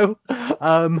the show.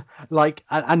 And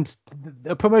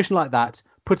a promotion like that,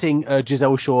 putting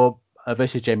Giselle Shaw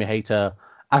versus Jamie Hayter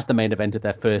as the main event of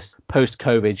their first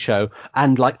post-COVID show,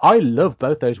 and like, I love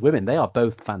both those women. They are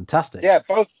both fantastic. Yeah,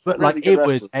 both. But really like, good it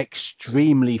wrestlers. was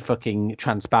extremely fucking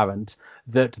transparent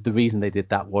that the reason they did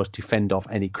that was to fend off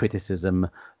any criticism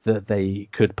that they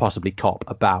could possibly cop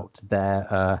about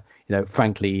their,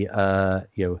 frankly,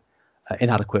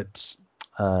 inadequate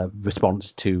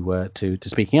response to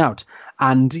speaking out.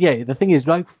 And yeah, the thing is,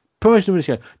 like, promotion of the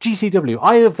show, GCW.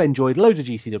 I have enjoyed loads of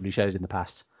GCW shows in the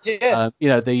past. Yeah.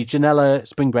 The Janela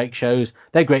Spring Break shows,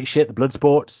 they're great shit. The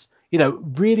Bloodsports,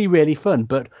 really, really fun.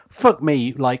 But fuck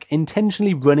me, like,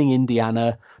 intentionally running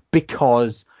Indiana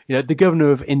because, the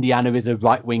governor of Indiana is a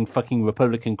right-wing fucking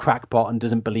Republican crackpot and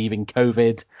doesn't believe in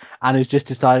COVID, and has just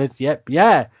decided,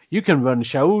 you can run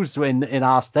shows in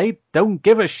our state. Don't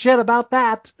give a shit about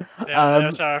that. Yeah,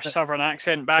 there's our southern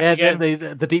accent back again.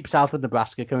 The deep south of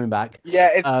Nebraska coming back.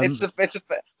 Yeah, are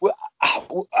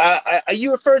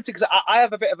you referring to? Because I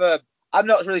have a bit of a. I'm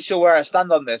not really sure where I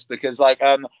stand on this, because I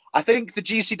think the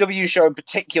GCW show in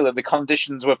particular, the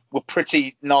conditions were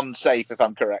pretty non-safe, if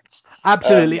I'm correct.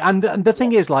 Absolutely, and the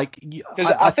thing is, like,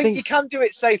 because I think you can do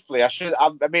it safely. I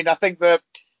think that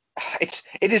it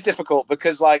is difficult,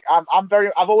 because like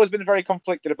I've always been very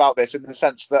conflicted about this, in the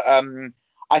sense that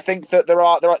I think that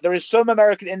there is some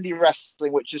American indie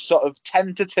wrestling which is sort of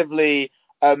tentatively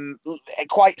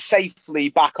quite safely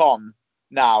back on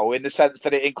now, in the sense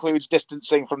that it includes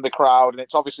distancing from the crowd, and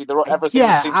it's obviously everything.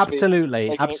 Yeah, seems absolutely,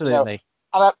 to be, absolutely.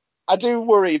 And I do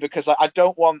worry, because I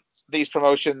don't want these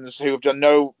promotions who have done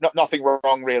nothing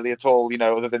wrong really at all,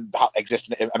 other than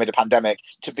existing amid a pandemic,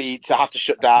 to have to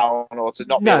shut down, or to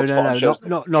not be able to put on shows.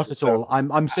 Not at all.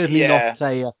 I'm certainly not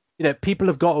a. People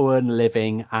have got to earn a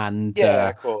living, and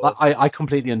of course. I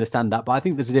completely understand that, but I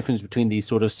think there's a difference between these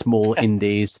sort of small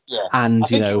indies and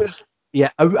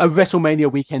a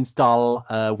WrestleMania weekend style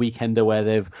weekender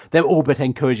where they're all but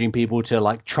encouraging people to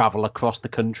like travel across the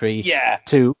country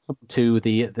to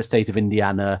the state of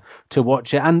Indiana to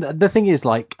watch it. And the thing is,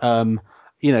 like,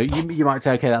 you might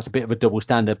say, okay, that's a bit of a double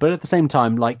standard, but at the same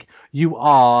time, like, you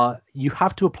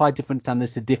have to apply different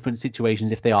standards to different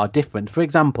situations if they are different. For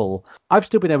example, I've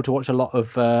still been able to watch a lot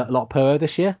of Puro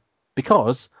this year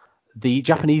because the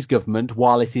Japanese government,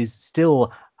 while it is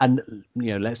still, and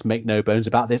let's make no bones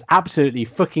about this, absolutely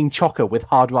fucking chocker with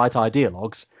hard right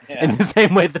ideologues, in the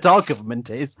same way that our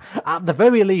government is, at the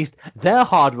very least, their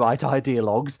hard right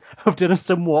ideologues have done a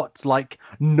somewhat like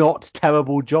not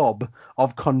terrible job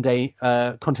of containing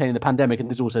the pandemic. And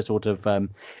there's also sort of,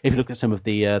 if you look at some of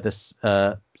the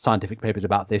scientific papers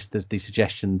about this. There's the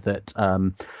suggestion that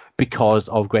because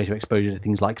of greater exposure to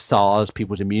things like SARS,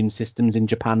 people's immune systems in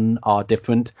Japan are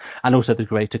different, and also the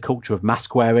greater culture of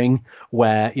mask wearing,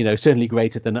 where, you know, certainly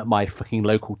greater than at my fucking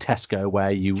local Tesco, where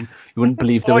you wouldn't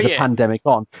believe there was a pandemic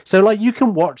on. So like you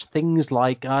can watch things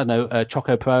like, I don't know,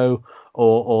 Choco Pro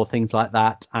or things like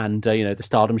that, and you know, the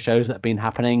Stardom shows that have been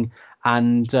happening,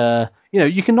 and you know,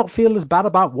 you cannot feel as bad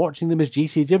about watching them as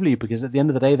GCW, because at the end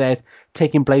of the day they're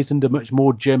taking place under much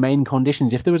more germane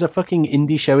conditions. If there was a fucking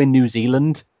indie show in New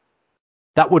Zealand,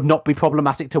 that would not be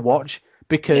problematic to watch,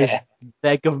 because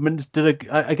their governments did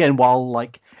again, while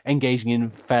like engaging in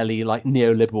fairly like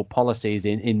neoliberal policies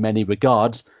in many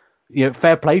regards, you know,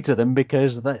 fair play to them,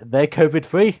 because they're COVID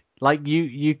free. Like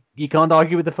you can't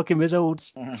argue with the fucking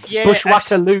results. Yeah,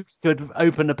 Bushwhacker Luke could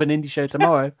open up an indie show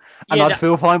tomorrow, and I'd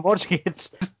feel fine watching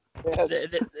it.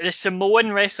 The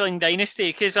Samoan wrestling dynasty,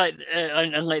 because like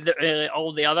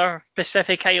all the other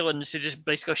Pacific islands who just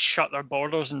basically shut their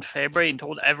borders in February and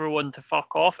told everyone to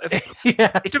fuck off. To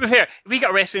be fair, if we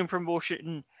got a wrestling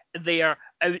promotion there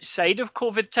outside of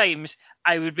COVID times,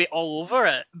 I would be all over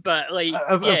it. But like,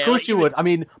 of course you would. I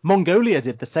mean, Mongolia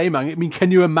did the same. I mean, can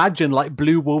you imagine like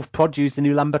Blue Wolf produce in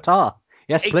Ulaanbaatar?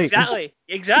 Yes, please.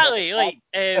 Exactly. Like,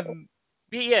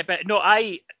 but no,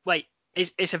 I like.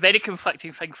 It's a very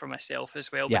conflicting thing for myself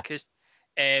as well, because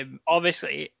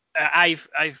obviously I've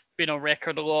been on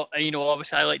record a lot. You know,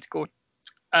 obviously I like to go.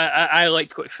 I like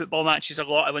to go to football matches a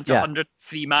lot. I went to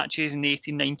 103 matches in the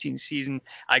 18-19 season.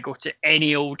 I go to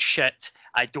any old shit.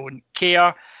 I don't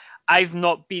care. I've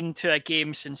not been to a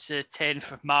game since the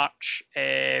 10th of March.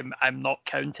 I'm not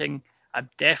counting. I'm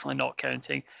definitely not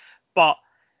counting. But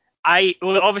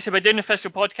obviously by doing the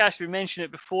official podcast, we mentioned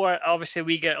it before. Obviously,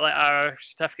 we get like our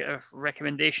certificate of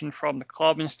recommendation from the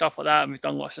club and stuff like that, and we've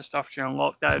done lots of stuff during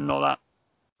lockdown and all that.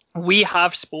 We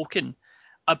have spoken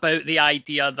about the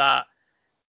idea that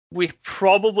we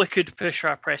probably could push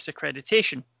our press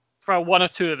accreditation for one or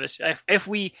two of us if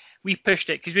we pushed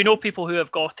it, because we know people who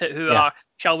have got it who are,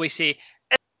 shall we say,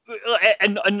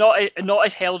 and not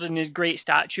as held in as great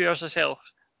stature as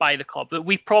ourselves by the club. That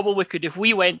we probably could, if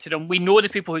we went to them, we know the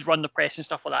people who'd run the press and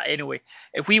stuff like that anyway.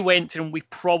 If we went to them, we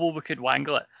probably could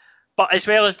wangle it. But as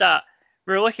well as that,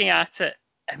 we're looking at it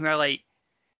and we're like,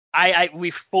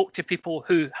 we've spoke to people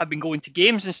who have been going to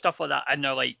games and stuff like that, and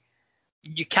they're like,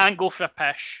 you can't go for a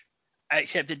pish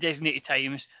except at designated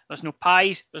times. There's no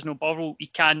pies, there's no bottle, you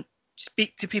can't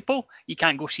speak to people, you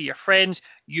can't go see your friends.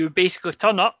 You basically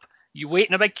turn up, you wait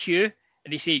in a big queue,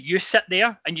 and they say you sit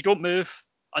there and you don't move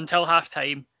until half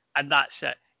time, and that's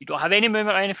it. You don't have any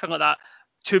movement or anything like that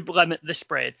to limit the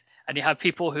spread. And you have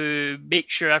people who make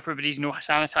sure everybody's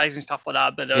sanitizing stuff like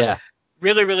that, but there's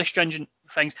really, really stringent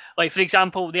things. Like, for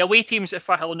example, the away teams at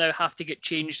Firhill now have to get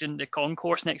changed in the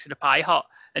concourse next to the pie hut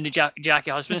in the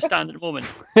Jackie Husband stand at the moment,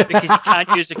 because you can't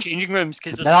use the changing rooms.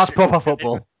 That's proper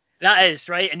football. That is,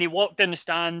 right? And they walk down the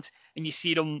stand and you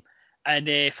see them, and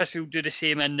Thistle do the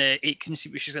same in the Aitken,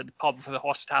 which is at the pub for the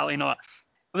hospitality and all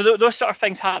that. Those sort of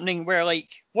things happening where, like,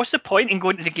 what's the point in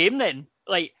going to the game then?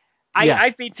 Like,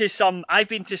 I've been to some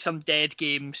dead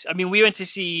games. I mean, we went to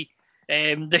see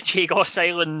the Chagos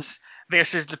Islands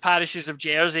versus the Parishes of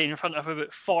Jersey in front of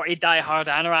about 40 diehard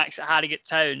Anoraks at Harrogate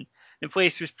Town. The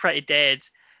place was pretty dead.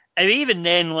 And even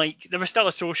then, like, there was still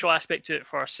a social aspect to it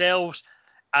for ourselves,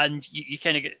 and you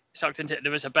kind of get sucked into it.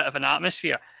 There was a bit of an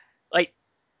atmosphere. Like,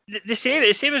 the same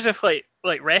as if like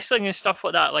wrestling and stuff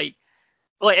like that. Like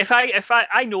if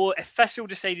I know if Thistle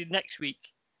decided next week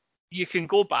you can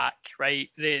go back, right?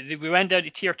 We went down to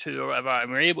tier 2 or whatever, and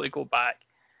we were able to go back.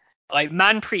 Like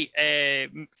Manpreet,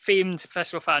 famed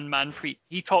Thistle fan Manpreet,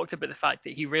 he talked about the fact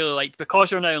that he really liked,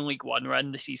 because we're now in League One, we're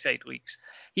in the Seaside Leagues,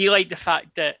 he liked the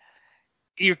fact that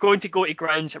you're going to go to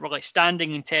grounds that were like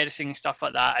standing and terracing and stuff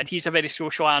like that. And he's a very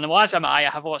social animal, as am I. I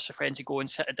have lots of friends who go and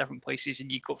sit at different places,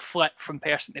 and you go flip from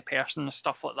person to person and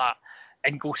stuff like that,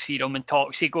 and go see them and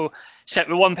talk. So you go sit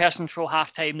with one person for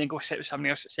half time, then go sit with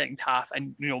somebody else at second half,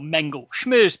 and mingle,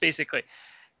 schmooze basically.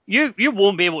 You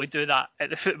won't be able to do that at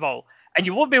the football. And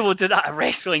you won't be able to do that at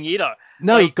wrestling either.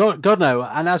 No, like, God no.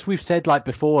 And as we've said like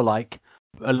before, like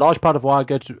a large part of why I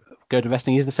go to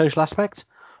wrestling is the social aspect.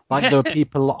 Like there are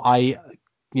people I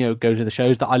go to the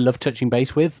shows that I love touching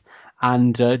base with,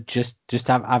 and just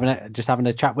having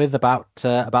a chat with about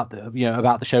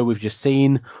the show we've just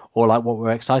seen, or like what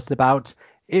we're excited about.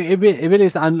 It really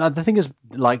is. And the thing is,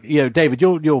 like, David,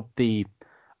 you're the,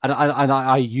 and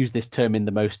I use this term in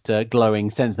the most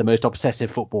glowing sense, the most obsessive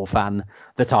football fan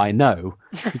that I know.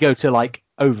 You go to like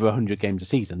over 100 games a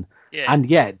season, and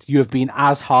yet you have been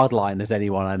as hardline as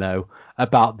anyone I know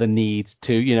about the need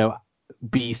to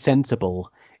be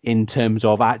sensible in terms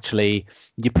of actually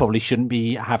you probably shouldn't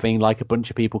be having like a bunch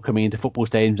of people coming into football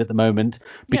stadiums at the moment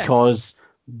because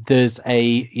there's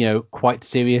a quite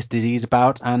serious disease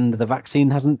about and the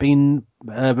vaccine hasn't been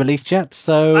released yet.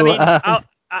 So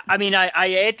I mean, I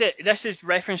edit. This is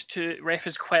referenced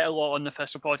quite a lot on the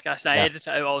Thistle podcast, and I edit it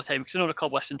out all the time because I know the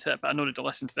club listen to it, but I know they don't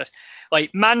listen to this.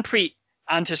 Like Manpreet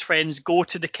and his friends go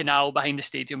to the canal behind the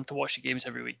stadium to watch the games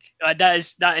every week. I'm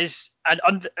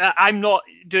not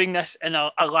doing this in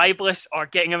a libelous or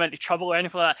getting him into trouble or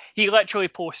anything like that. He literally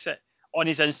posts it on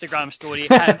his Instagram story,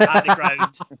 him at the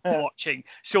ground watching.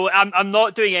 So I'm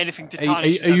not doing anything to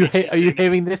tarnish. Are you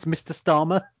hearing this, Mr.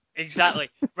 Starmer? Exactly,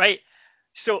 right.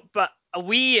 So, but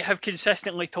we have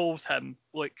consistently told him,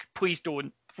 look, please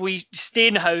stay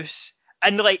in the house.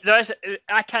 And like,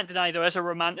 I can't deny there is a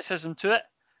romanticism to it.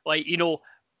 Like,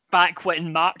 back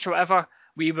in March or whatever,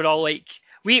 we were all like,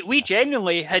 we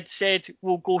genuinely had said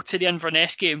we'll go to the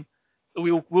Inverness game.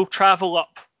 We'll travel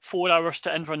up 4 hours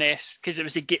to Inverness because it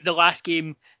was the last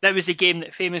game. That was a game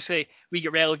that famously we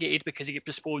get relegated because it got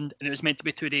postponed and it was meant to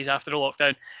be 2 days after the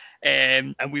lockdown,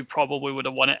 and we probably would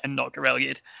have won it and not get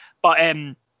relegated. But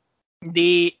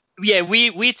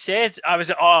we'd said, I was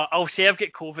like, I'll say I've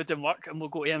got COVID and work and we'll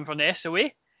go to Inverness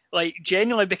away. Like,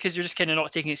 genuinely, because you're just kind of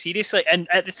not taking it seriously. And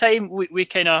at the time, we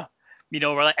kind of,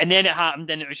 we're like, and then it happened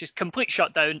and it was just complete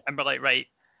shutdown. And we're like, right,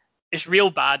 it's real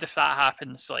bad if that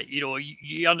happens. Like,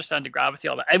 you understand the gravity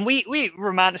of it. And we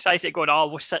romanticise it going,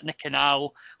 we'll sit in the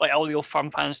canal like all the Old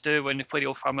Firm fans do when they play the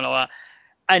Old Firm and all that.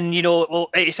 And,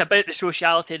 it's about the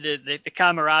sociality, the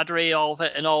camaraderie, all of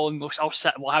it and all. And we'll all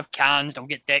sit, we'll have cans, and we'll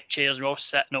get deck chairs, and we'll all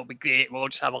sit, and it'll be great. We'll all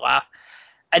just have a laugh.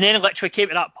 And then it literally came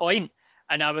to that point,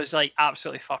 and I was like,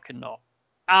 absolutely fucking not.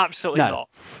 Absolutely not.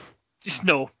 Just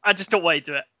no. I just don't want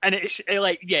to do it. And it's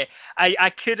like, I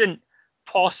couldn't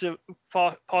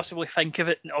possibly think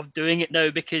of doing it now,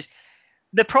 because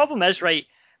the problem is, right,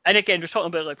 and again, we're talking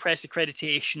about like press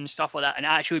accreditation, stuff like that, and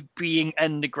actually being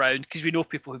in the ground, because we know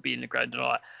people who be in the ground and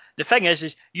all that. The thing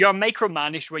is you're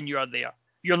micromanaged when you are there.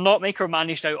 You're not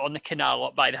micromanaged out on the canal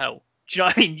up by the hill. Do you know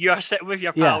what I mean? You're sitting with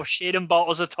your pals, sharing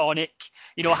bottles of tonic,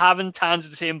 having tans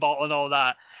of the same bottle and all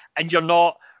that, and you're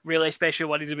not really especially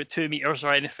worried about 2 meters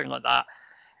or anything like that.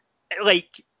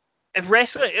 Like, if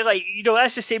wrestling, like,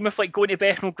 that's the same with like going to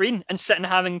Bethnal Green and sitting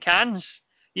having cans.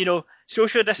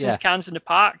 Social distance cans in the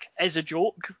park is a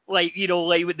joke, like,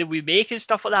 like what we make and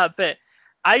stuff like that. But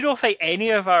I don't think any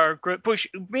of our group, which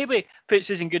maybe puts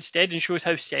us in good stead and shows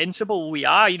how sensible we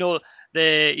are.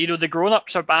 The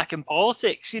grown-ups are back in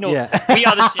politics. We are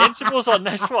the sensibles on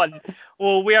this one.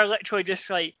 Well, we are literally just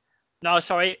like, no,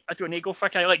 sorry, I don't need to go for a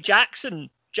kind. Like Jackson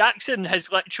has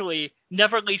literally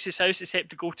never leaves his house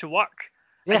except to go to work.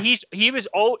 Yeah. And he's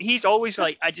always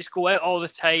like, I just go out all the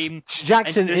time.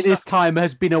 Jackson in his time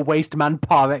has been a waste man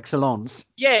par excellence.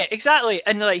 Yeah, exactly.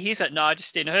 And like, he's like, no, I just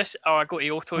stay in the house, or I go to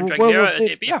Otto and drink beer as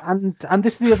a beer. And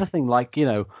this is the other thing, like,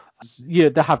 there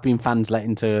have been fans let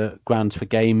into grounds for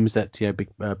games at big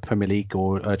Premier League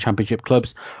or Championship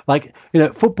clubs. Like,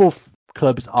 football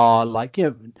clubs are like,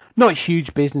 not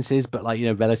huge businesses, but like,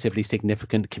 relatively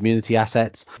significant community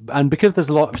assets. And because there's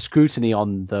a lot of scrutiny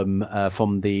on them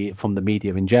from the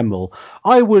media in general,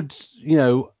 I would,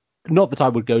 not that I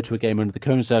would go to a game under the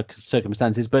current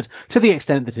circumstances, but to the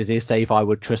extent that it is safe, I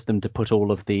would trust them to put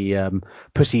all of the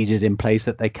procedures in place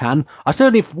that they can. I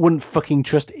certainly wouldn't fucking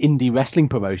trust indie wrestling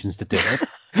promotions to do it.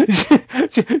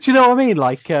 do you know what I mean?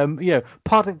 Like,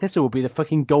 Partick Thistle will be the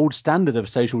fucking gold standard of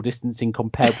social distancing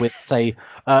compared with, say,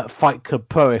 Fight Club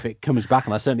Pro if it comes back,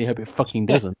 and I certainly hope it fucking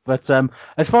doesn't. But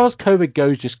as far as COVID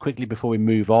goes, just quickly before we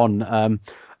move on,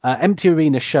 empty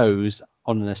arena shows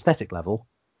on an aesthetic level.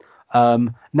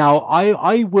 Now,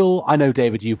 I know,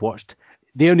 David, you've watched,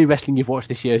 the only wrestling you've watched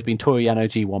this year has been Toru Yano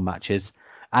G1 matches,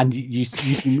 and you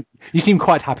seem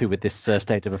quite happy with this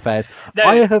state of affairs. No,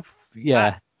 I have,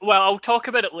 well, I'll talk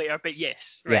about it later, but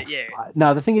yes, right, yeah.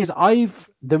 Now, the thing is,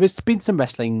 there has been some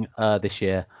wrestling this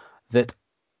year that,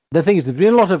 the thing is, there's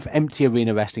been a lot of empty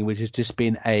arena wrestling, which has just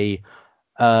been a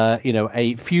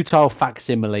futile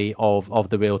facsimile of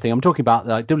the real thing. I'm talking about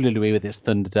like WWE with its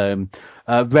Thunderdome,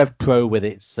 Rev Pro with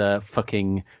its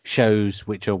fucking shows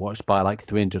which are watched by like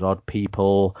 300 odd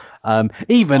people.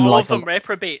 Even all like of them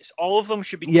reprobates. All of them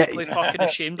should be deeply fucking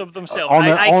ashamed of themselves.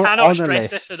 I cannot stress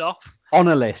this enough. On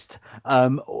a list,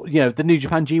 the New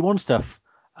Japan G1 stuff.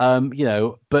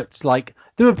 But like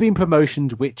there have been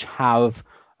promotions which have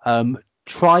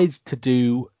tried to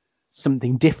do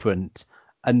something different,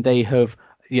 and they have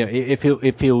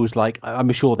it feels like,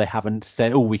 I'm sure they haven't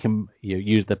said, we can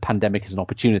use the pandemic as an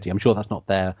opportunity. I'm sure that's not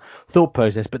their thought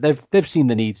process, but they've seen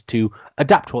the need to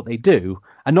adapt what they do,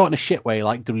 and not in a shit way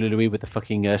like WWE with the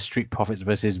fucking Street Profits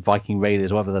versus Viking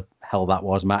Raiders, whatever the hell that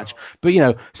was match.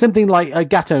 But something like a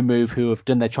Gatto Move, who have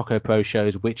done their Choco Pro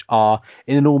shows, which are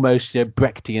in an almost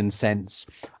Brechtian sense,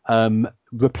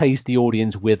 replace the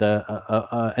audience with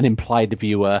an implied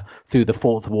viewer through the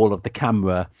fourth wall of the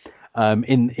camera.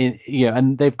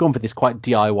 And they've gone for this quite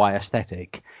DIY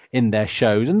aesthetic in their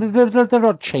shows, and they're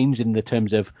not changed in the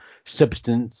terms of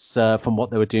substance from what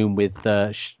they were doing with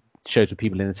shows with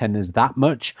people in attendance that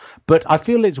much. But I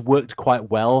feel it's worked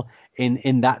quite well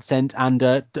in that sense. And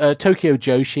Tokyo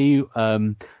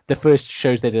Joshi, the first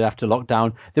shows they did after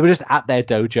lockdown, they were just at their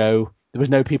dojo. There was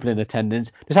no people in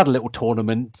attendance. Just had a little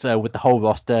tournament with the whole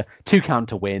roster, 2 count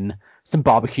to win, some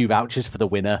barbecue vouchers for the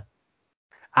winner.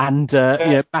 And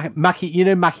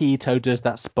Maki Ito does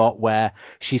that spot where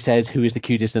she says who is the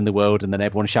cutest in the world, and then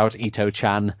everyone shouts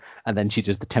Ito-chan, and then she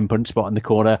does the 10-punch spot in the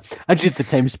corner, and she did the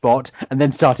same spot, and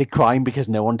then started crying because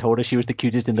no one told her she was the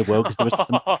cutest in the world because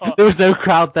there was no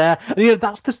crowd there. And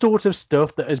that's the sort of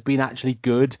stuff that has been actually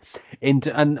good.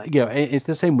 It's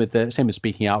the same with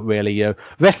speaking out, really.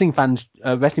 Wrestling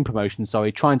promotions,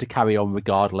 trying to carry on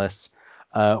regardless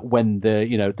when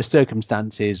the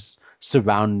circumstances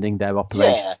surrounding their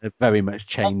operation have very much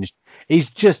changed. He's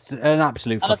just an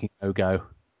absolute fucking no-go.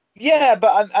 Yeah,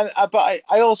 but I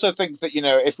also think that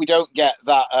if we don't get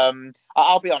that,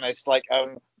 I'll be honest, that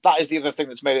is the other thing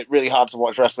that's made it really hard to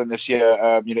watch wrestling this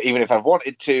year. Even if I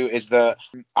wanted to, is that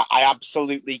I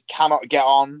absolutely cannot get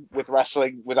on with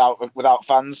wrestling without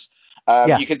fans.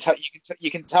 You can tell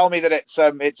me that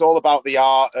it's all about the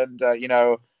art and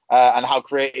how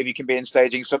creative you can be in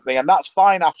staging something, and that's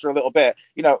fine after a little bit.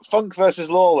 Funk versus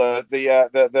Lawler,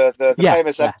 the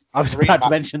famous I was about to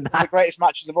mention that. One of the greatest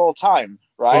matches of all time,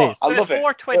 right? I love it.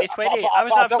 Before 2020, I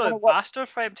was an absolute bastard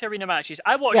for empty arena matches.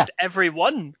 I watched every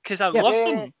one because I loved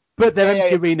them. But they're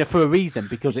empty arena for a reason,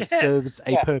 because it serves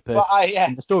a purpose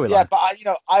in the storyline. Yeah, but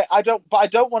I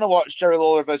don't want to watch Jerry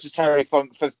Lawler versus Terry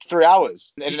Funk for 3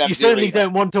 hours. You certainly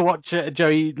don't want to watch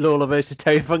Jerry Lawler versus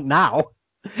Terry Funk now.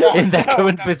 In their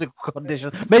current physical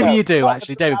condition. Maybe you do,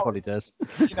 actually. David probably does.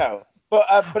 But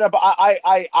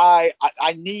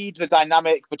I need the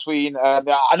dynamic between.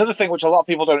 Another thing which a lot of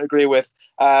people don't agree with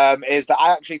is that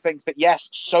I actually think that, yes,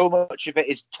 so much of it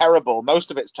is terrible. Most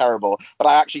of it's terrible. But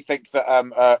I actually think that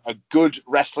a good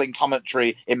wrestling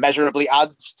commentary immeasurably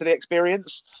adds to the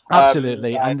experience.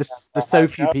 Absolutely. And there's so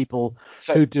few people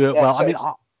who do it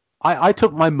well. I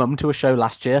took my mum to a show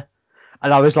last year,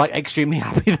 and I was extremely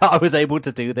happy that I was able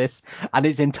to do this. And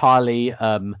it's entirely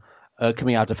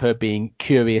coming out of her being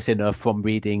curious enough from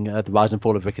reading The Rise and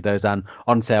Fall of Rikidozan,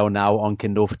 on sale now on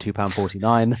Kindle for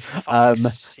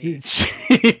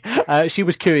 £2.49. She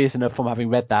was curious enough from having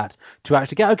read that to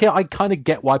actually I kind of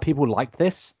get why people liked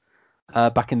this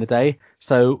back in the day.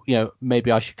 So,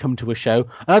 maybe I should come to a show.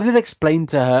 And I did explain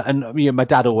to her, and my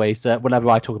dad always,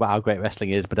 whenever I talk about how great wrestling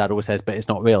is, my dad always says, but it's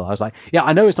not real. I was like, yeah,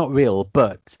 I know it's not real,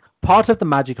 but part of the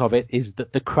magic of it is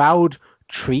that the crowd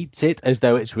treats it as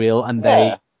though it's real, and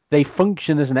they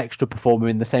function as an extra performer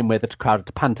in the same way that a crowd at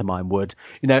a pantomime would.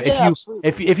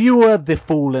 If you were the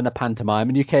fool in a pantomime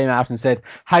and you came out and said,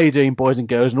 "How you doing, boys and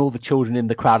girls?" and all the children in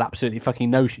the crowd absolutely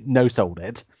fucking no sold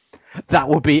it, that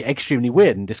would be extremely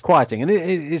weird and disquieting. And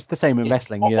it's the same in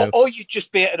wrestling. Or you'd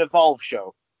just be at an Evolve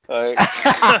show.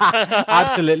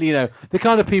 Absolutely, the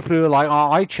kind of people who are like,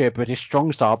 I cheer British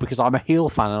Strong Style because I'm a heel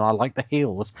fan and I like the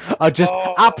heels, are just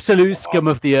absolute scum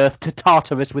of the earth to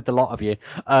Tartarus with a lot of you.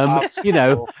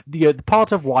 The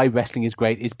part of why wrestling is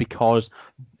great is because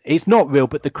it's not real,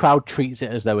 but the crowd treats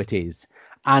it as though it is.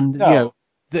 And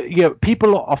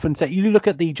people often say, you look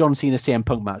at the John Cena CM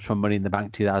Punk match from Money in the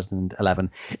Bank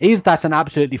 2011. Is that an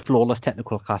absolutely flawless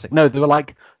technical classic? No, there were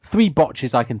 3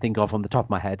 botches I can think of on the top of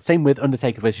my head. Same with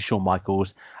Undertaker versus Shawn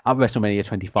Michaels at WrestleMania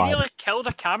 25. He nearly killed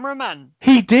a cameraman.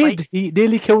 He did. He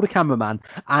nearly killed a cameraman.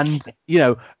 And,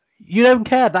 you don't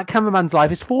care. That cameraman's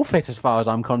life is forfeit as far as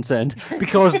I'm concerned,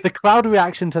 because the crowd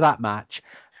reaction to that match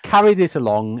carried it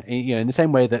along, in the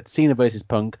same way that Cena versus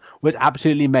Punk was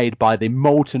absolutely made by the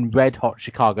molten red hot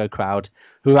Chicago crowd,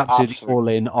 who absolutely all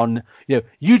in on,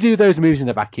 you do those moves in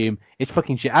a vacuum, it's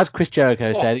fucking shit. As Chris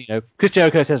Jericho said, Chris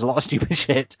Jericho says a lot of stupid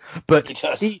shit, but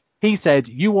he said,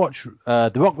 you watch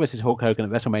The Rock versus Hulk Hogan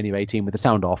at WrestleMania 18 with the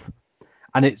sound off,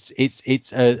 and it's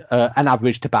an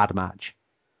average to bad match.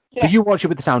 Yeah. But you watch it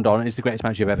with the sound on, and it's the greatest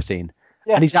match you've ever seen.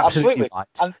 Yeah, and he's absolutely right.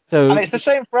 And so it's the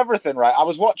same for everything, right? I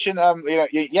was watching,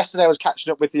 yesterday I was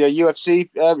catching up with the UFC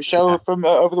show from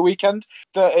over the weekend.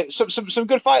 Some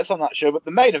good fights on that show, but the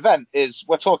main event is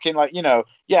we're talking like,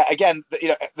 again,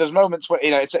 there's moments where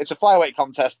it's a flyweight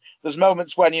contest. There's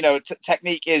moments when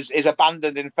technique is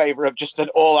abandoned in favor of just an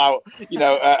all-out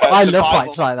I love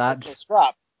fights like that.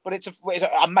 Scrap. But it's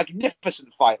a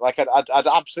magnificent fight. Like I'd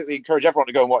absolutely encourage everyone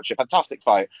to go and watch it. Fantastic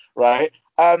fight, right?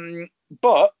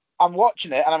 But I'm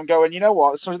watching it and I'm going, you know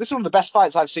what? So this is one of the best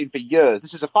fights I've seen for years.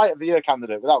 This is a fight of the year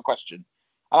candidate without question.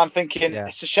 And I'm thinking,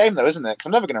 It's a shame though, isn't it? Because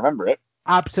I'm never going to remember it.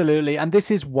 Absolutely, and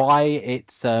this is why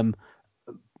it's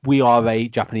we are a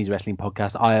Japanese wrestling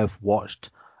podcast. I have watched,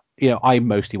 I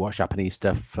mostly watch Japanese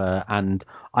stuff, and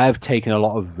I have taken a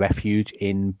lot of refuge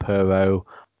in Puro.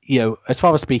 As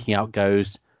far as speaking out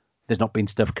goes, there's not been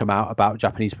stuff come out about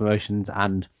Japanese promotions,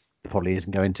 and probably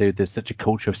isn't going to. There's such a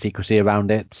culture of secrecy around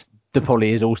it. There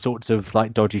probably is all sorts of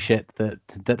like dodgy shit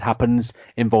that happens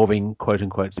involving quote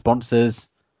unquote sponsors,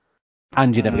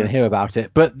 and you're never going to hear about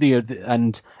it. But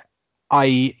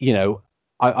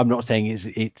I'm not saying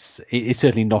it's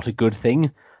certainly not a good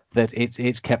thing that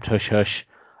it's kept hush hush.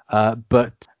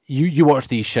 But you watch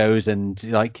these shows and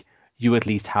like you at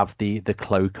least have the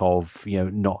cloak of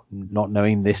not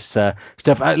knowing this stuff.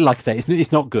 Like I say,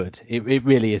 it's not good. It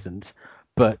really isn't.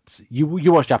 But you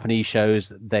watch Japanese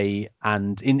shows,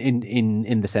 and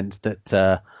in the sense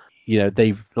that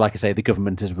they've, like I say, the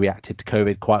government has reacted to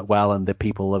COVID quite well, and the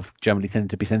people have generally tended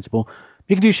to be sensible.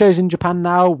 You can do shows in Japan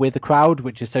now with a crowd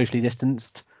which is socially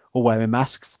distanced or wearing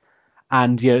masks,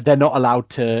 and they're not allowed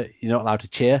to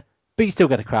cheer, but you still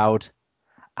get a crowd.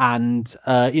 And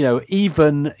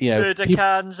even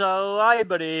Budokanzo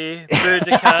Ibari,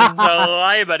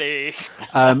 Budokanzo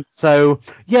Ibari. So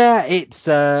yeah, it's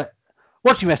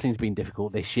watching wrestling's been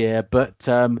difficult this year, but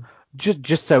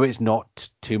just so it's not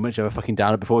too much of a fucking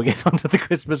downer before we get onto the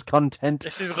Christmas content.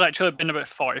 This has literally been about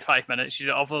 45 minutes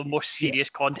of the most serious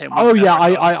content.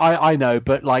 I know,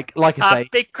 but like I say,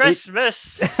 Happy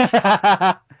Christmas.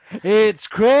 It's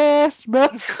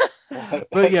Christmas. But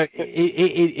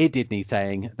it did need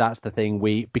saying. That's the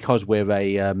thing. Because we're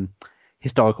a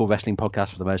historical wrestling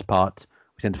podcast for the most part,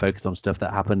 we tend to focus on stuff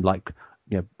that happened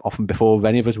often before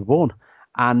any of us were born.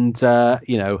 And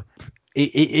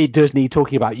it does need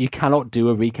talking about. You cannot do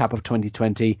a recap of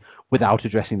 2020 without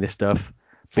addressing this stuff.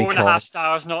 4.5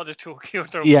 stars, not the Tokyo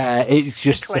Dome. Yeah, it's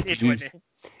just suffused.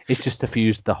 It's just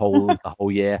suffused the whole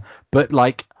year. But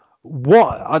like,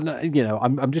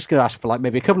 I'm just going to ask for like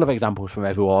maybe a couple of examples from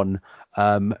everyone.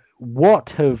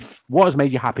 What has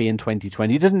made you happy in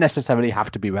 2020? It doesn't necessarily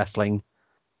have to be wrestling.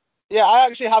 Yeah, I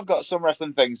actually have got some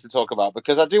wrestling things to talk about,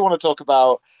 because I do want to talk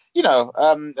about,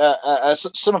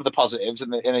 some of the positives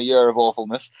in a year of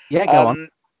awfulness. Yeah, go on.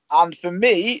 And for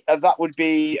me, that would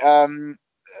be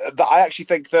that I actually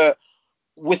think that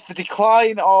with the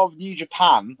decline of New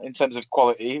Japan in terms of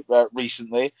quality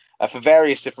recently, for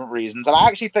various different reasons, and I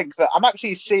actually think that I'm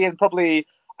actually seeing probably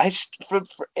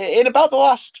in about the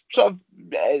last sort of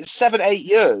 7-8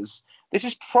 years, this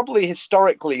is probably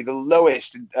historically the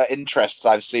lowest interest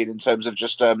I've seen in terms of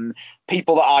just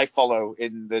people that I follow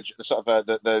in the sort of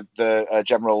the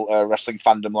general wrestling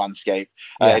fandom landscape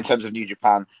in terms of New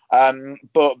Japan.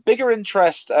 But bigger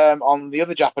interest on the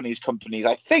other Japanese companies,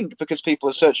 I think, because people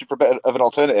are searching for a bit of an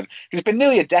alternative. It's been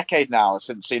nearly a decade now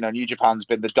since New Japan's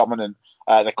been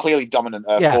the clearly dominant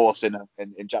force in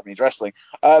Japanese wrestling.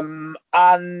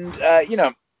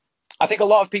 I think a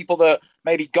lot of people that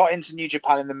maybe got into New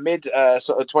Japan in the mid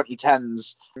sort of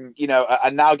 2010s,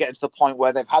 are now getting to the point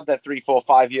where they've had their 3, 4,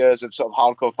 5 years of sort of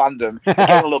hardcore fandom, getting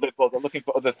a little bit bored, they're looking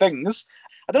for other things.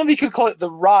 I don't know if you could call it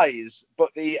the rise, but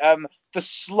the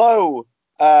slow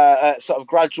sort of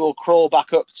gradual crawl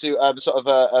back up to sort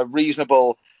of a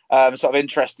reasonable sort of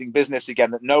interesting business again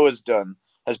that Noah's done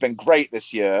has been great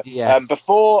this year. Yes.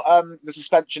 Before the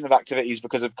suspension of activities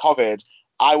because of COVID,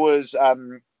 I was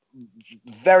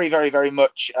very, very, very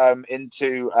much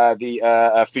into the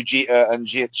Fujita and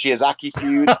Shiozaki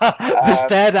feud. The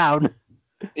stare down.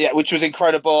 Yeah, which was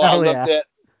incredible. I loved it.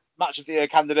 Match of the year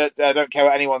candidate. Don't care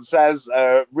what anyone says.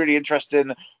 Really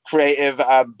interesting, creative,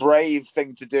 brave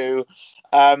thing to do.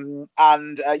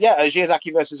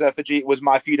 Shiozaki versus Fujita was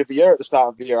my feud of the year at the start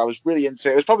of the year. I was really into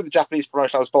it. It was probably the Japanese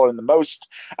promotion I was following the most.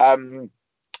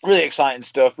 really exciting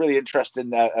stuff, really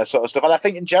interesting sort of stuff. And I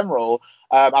think in general,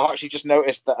 I've actually just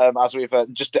noticed that as we've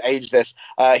just to age this,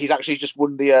 he's actually just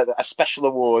won a special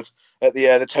award at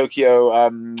the Tokyo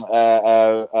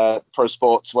Pro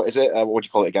Sports. What is it? What do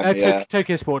you call it again?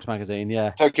 Tokyo Sports Magazine.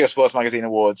 Yeah. Tokyo Sports Magazine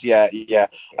Awards. Yeah. He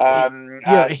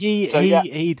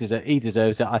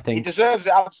deserves it. I think he deserves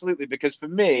it absolutely, because for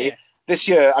me this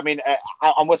year, I mean,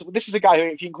 this is a guy who,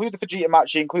 if you include the Fujita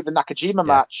match, you include the Nakajima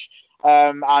match.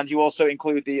 And you also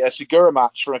include the Segura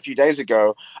match from a few days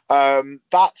ago.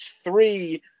 That's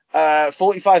 3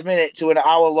 45-minute to an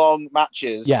hour-long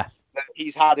matches that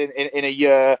he's had in a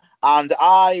year. And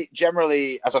I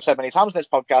generally, as I've said many times in this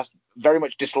podcast, very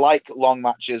much dislike long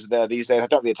matches these days. I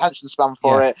don't have the attention span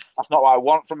for it. That's not what I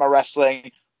want from my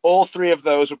wrestling. All 3 of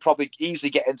those would probably easily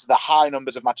get into the high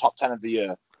numbers of my top 10 of the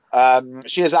year.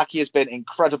 Shiozaki has been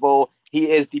incredible.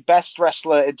 He is the best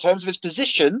wrestler in terms of his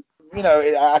position. You know,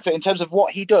 I think in terms of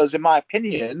what he does, in my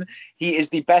opinion, he is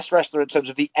the best wrestler in terms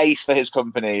of the ace for his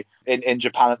company in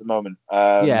Japan at the moment.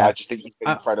 I just think he's been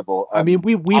incredible. I mean,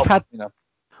 we've had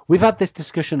this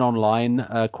discussion online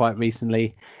quite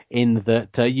recently, in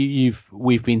that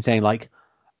we've been saying, like,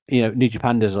 you know, New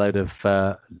Japan does a load of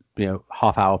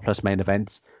half-hour plus main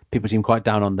events. People seem quite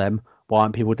down on them. Why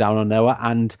aren't people down on Noah?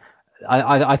 And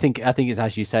I think it's,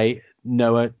 as you say,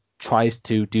 Noah tries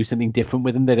to do something different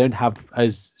with them. They don't have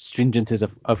as stringent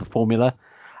of a formula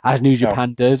as New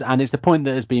Japan does, and it's the point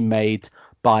that has been made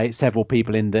by several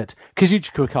people, in that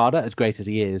Kazuchika Okada, as great as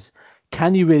he is,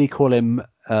 can you really call him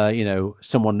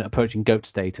someone approaching GOAT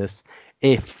status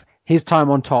if his time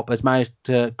on top has managed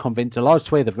to convince a large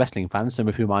swathe of wrestling fans, some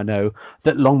of whom I know,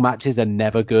 that long matches are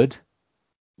never good?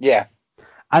 Yeah.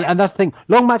 And that's the thing.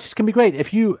 Long matches can be great.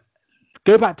 If you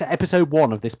go back to episode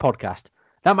 1 of this podcast,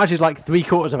 that match is like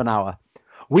 3/4 of an hour.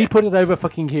 We put it over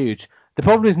fucking huge. The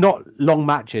problem is not long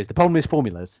matches. The problem is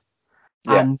formulas.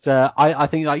 Yeah. And I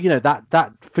think, like,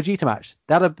 that Fujita match,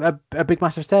 that a big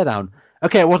massive stare down.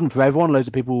 Okay, it wasn't for everyone. Loads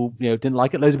of people didn't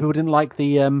like it. Loads of people didn't like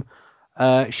the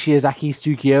Shiozaki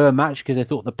Sugiura match because they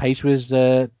thought the pace was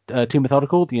too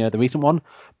methodical. The recent one,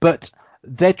 but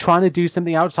they're trying to do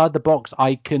something outside the box.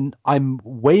 I'm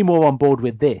way more on board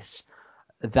with this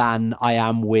than I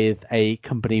am with a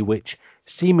company which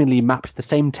seemingly maps the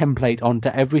same template onto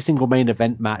every single main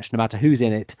event match, no matter who's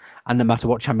in it and no matter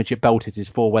what championship belt it is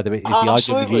for, whether it is the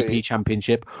IWGP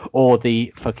Championship or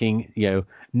the fucking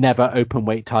never open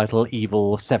weight title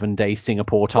evil 7-day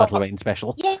Singapore title reign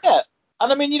special. Yeah.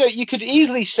 And I mean, you could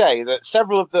easily say that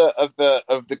several of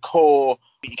the core,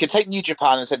 you could take New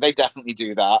Japan and say they definitely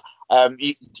do that.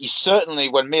 You certainly,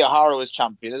 when Miyahara was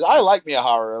champion, I like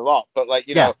Miyahara a lot, but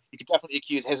you could definitely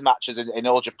accuse his matches in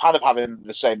All Japan of having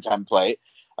the same template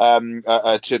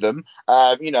to them.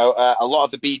 A lot of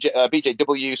the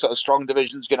BJW sort of strong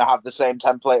division is going to have the same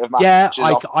template of matches.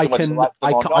 Yeah,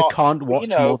 I can't watch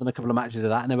more than a couple of matches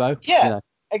of that in a row. Yeah.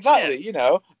 Exactly,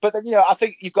 but then, I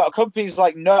think you've got companies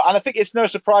like Noah, and I think it's no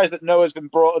surprise that Noah's been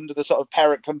brought under the sort of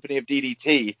parent company of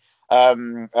DDT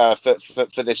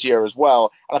for this year as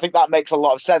well. And I think that makes a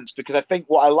lot of sense, because I think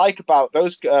what I like about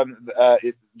those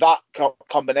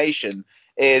combination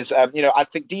is, I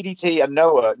think DDT and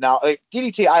Noah, now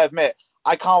DDT, I admit,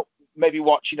 I can't maybe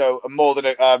watch, more than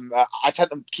I tend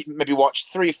to maybe watch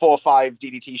 3, 4, 5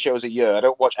 DDT shows a year. I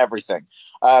don't watch everything,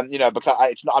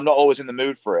 because I'm not always in the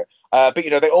mood for it. But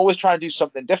they always try and do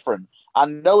something different.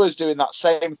 And Noah's doing that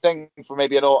same thing for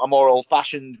maybe a more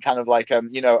old-fashioned kind of like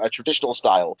a traditional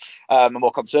style, a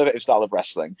more conservative style of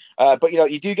wrestling. But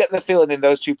you do get the feeling in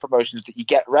those two promotions that you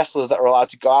get wrestlers that are allowed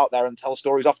to go out there and tell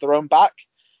stories off their own back,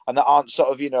 and that aren't sort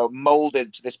of,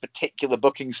 molded to this particular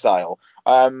booking style.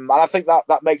 And I think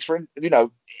that makes for, an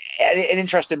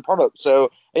interesting product.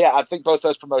 So, yeah, I think both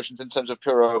those promotions in terms of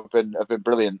Puro have been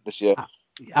brilliant this year.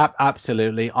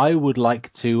 Absolutely. I would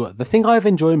like to... The thing I've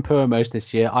enjoyed in Puro most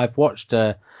this year, I've watched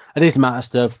a decent amount of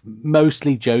stuff,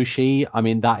 mostly Joshi. I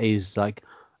mean, that is like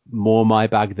more my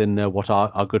bag than what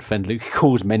our good friend Luke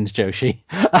calls men's Joshi.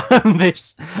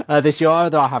 This year,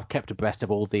 although I have kept abreast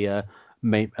of all the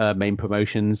main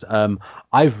promotions.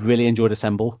 I've really enjoyed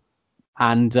Assemble,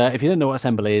 and if you don't know what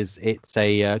Assemble is, it's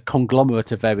a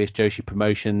conglomerate of various Joshi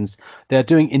promotions. They're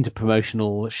doing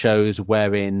interpromotional shows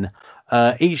wherein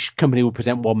each company will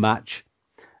present one match.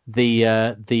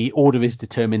 The order is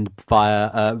determined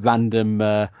via a random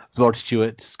Rod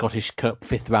Stewart Scottish Cup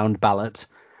 5th round ballot,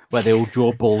 where they all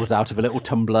draw balls out of a little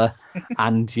tumbler,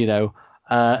 and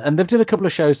And they've done a couple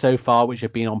of shows so far which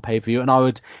have been on pay-per-view, and I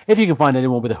would, if you can find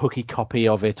anyone with a hooky copy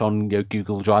of it on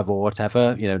Google Drive or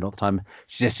whatever, not that I'm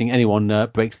suggesting anyone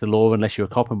breaks the law unless you're a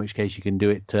cop, in which case you can do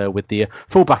it with the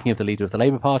full backing of the leader of the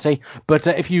Labour Party. But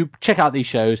if you check out these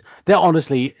shows, they're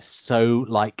honestly so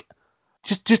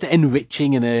just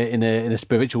enriching in a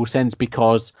spiritual sense,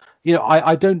 because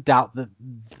I don't doubt that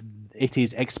it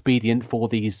is expedient for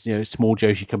these small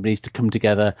Joshi companies to come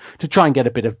together to try and get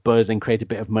a bit of buzz and create a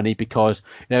bit of money, because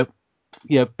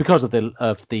because of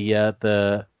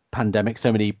the pandemic,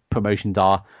 so many promotions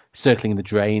are circling the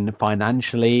drain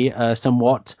financially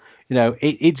somewhat.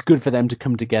 It's good for them to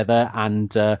come together and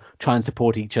try and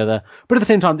support each other. But at the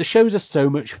same time, the shows are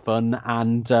so much fun,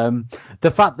 and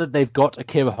the fact that they've got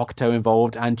Akira Hokuto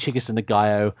involved and Chigusa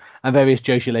Nagayo and various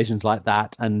Joshi legends like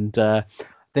that, and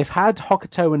they've had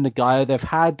Hokuto and Nagayo, they've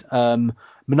had Manami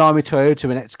Toyota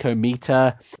and Etsuko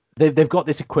Mita. They've got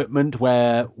this equipment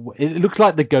where it looks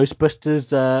like the Ghostbusters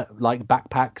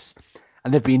backpacks,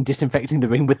 and they've been disinfecting the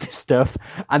ring with this stuff.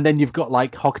 And then you've got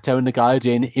Hokuto and Nagayo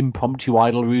doing impromptu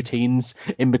idol routines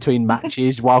in between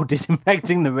matches while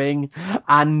disinfecting the ring.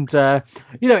 And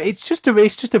it's just a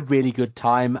really good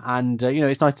time. And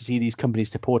it's nice to see these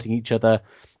companies supporting each other.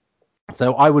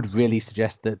 So I would really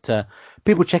suggest that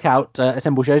people check out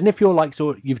Assemble shows. And if you're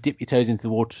you've dipped your toes into the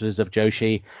waters of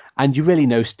Joshi and you really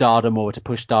know Stardom or to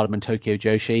push Stardom and Tokyo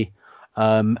Joshi,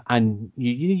 and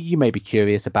you may be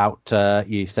curious about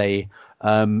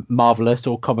Marvelous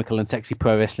or Comical and Sexy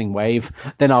Pro Wrestling Wave,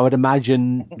 then I would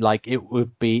imagine it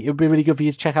would be really good for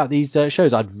you to check out these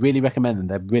shows. I'd really recommend them.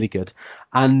 They're really good.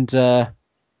 And I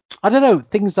don't know,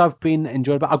 things I've been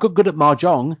enjoying about. I got good at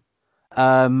Mahjong.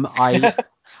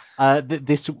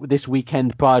 This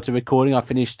weekend prior to recording, I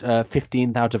finished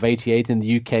 15th out of 88 in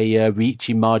the UK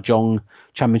Riichi Mahjong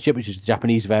Championship, which is the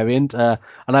Japanese variant. And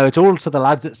I went all to the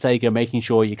lads at Sega, making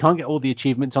sure you can't get all the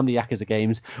achievements on the Yakuza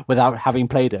games without having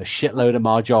played a shitload of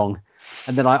Mahjong.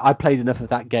 And then I played enough of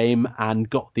that game and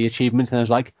got the achievements, and I was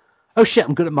like, oh shit,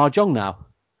 I'm good at Mahjong now.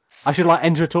 I should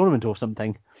enter a tournament or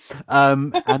something.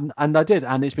 And I did,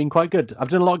 and it's been quite good. I've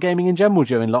done a lot of gaming in general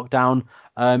during lockdown.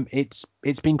 It's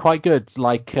been quite good.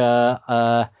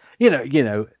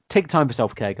 Take time for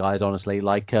self-care, guys. Honestly,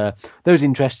 those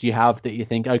interests you have that you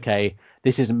think, okay,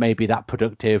 this isn't maybe that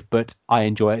productive, but I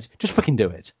enjoy it. Just fucking do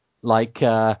it.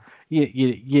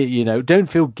 Don't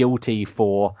feel guilty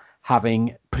for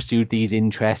having pursued these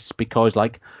interests, because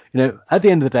at the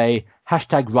end of the day,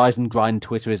 #Rise and Grind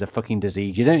Twitter is a fucking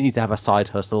disease. You don't need to have a side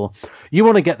hustle. You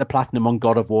want to get the platinum on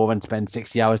God of War and spend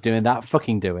 60 hours doing that?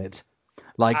 Fucking do it.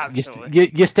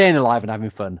 You're staying alive and having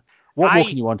fun. What more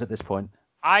can you want at this point?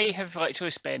 I have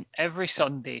literally spent every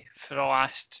Sunday for the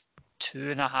last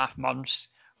 2.5 months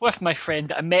with my friend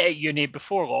that I met at uni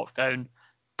before lockdown,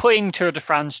 playing Tour de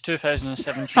France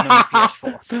 2017 on the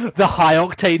PS4. The high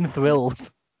octane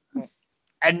thrills.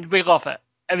 And we love it.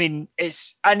 I mean,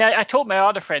 I told my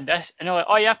other friend this, and they're like,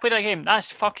 oh yeah, I played that game. That's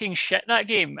fucking shit, that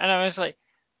game. And I was like,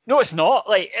 no, it's not.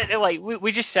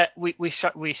 We just we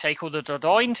cycled the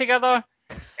Dordogne together.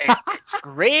 It's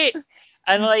great.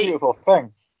 And beautiful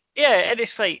thing. Yeah, and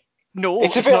it's no.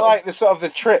 It's a bit like the sort of the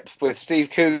Trip with Steve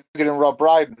Coogan and Rob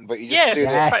Brydon, but you just do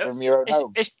it from your own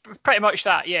home. It's pretty much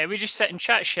that. Yeah, we just sit and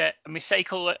chat shit, and we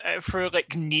cycle through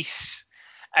Nice,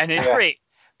 and it's great.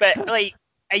 But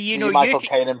Michael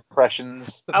Caine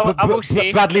impressions. I will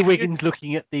say Bradley Wiggins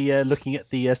looking at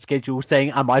the schedule,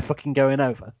 saying, "Am I fucking going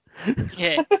over?"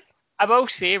 Yeah, I will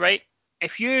say, right,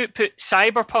 if you put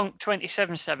Cyberpunk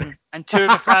 2077 and Tour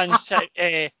de France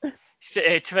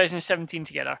 2017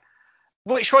 together,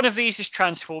 which one of these is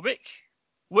transphobic?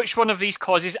 Which one of these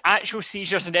causes actual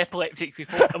seizures in epileptic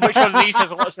people? And which one of these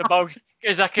has lots of bugs?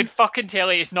 Because I could fucking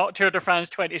tell you it's not Tour de France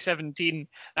 2017.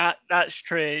 That's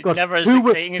true. God, never as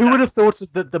exciting as that. Who would have thought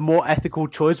that the more ethical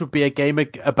choice would be a game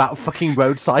about fucking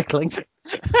road cycling?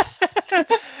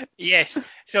 Yes.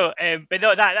 So, but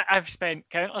no, that I've spent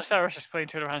countless hours just playing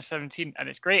Tour de France 17, and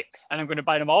it's great, and I'm going to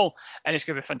buy them all, and it's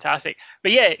going to be fantastic.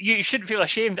 But yeah, you shouldn't feel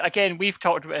ashamed. Again, we've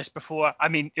talked about this before. I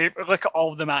mean, look at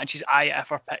all the matches I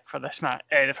ever picked for this for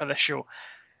this show.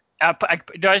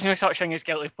 There is no such thing as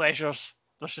guilty pleasures.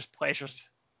 There's just pleasures.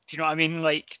 Do you know what I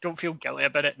mean? Don't feel guilty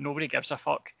about it. Nobody gives a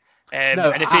fuck.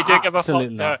 No, and if they do give a fuck,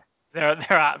 not.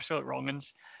 they're absolute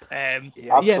wrong-uns. That's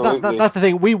the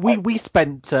thing. We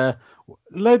spent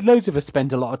loads of us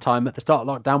spent a lot of time at the start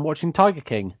of lockdown watching Tiger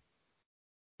King.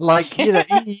 That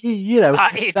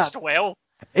aged well.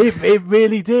 It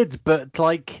really did, but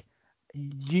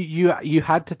you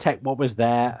had to take what was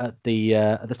there at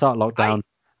the start of lockdown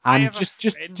and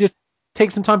just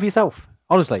take some time for yourself.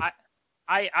 Honestly,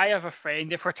 I have a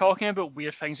friend. If we're talking about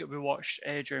weird things that we watched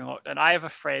during lockdown, I have a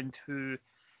friend who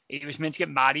he was meant to get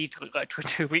married like literally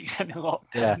 2 weeks into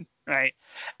lockdown, right?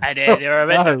 And they were a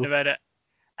bit down about it,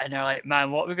 and they're like,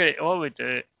 man, what we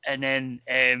do? And then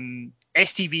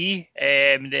STV,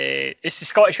 it's the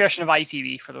Scottish version of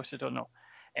ITV for those who don't know.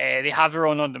 They have their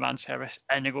own on-demand service,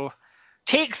 and they go,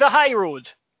 take the high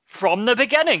road from the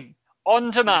beginning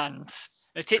on demand.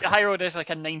 Now, Take the High Road is like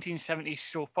a 1970s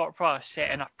soap opera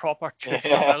set in a proper Tudor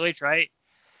village, right?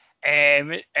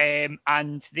 And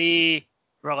they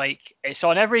were like, it's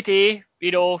on every day,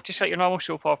 just like your normal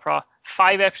soap opera,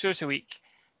 5 episodes a week,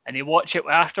 and they watch it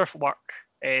after work.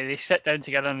 They sit down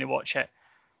together and they watch it,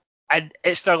 and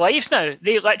it's their lives now.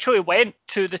 They literally went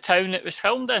to the town it was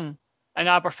filmed in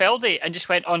Aberfeldy, and just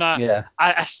went on a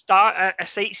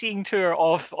sightseeing tour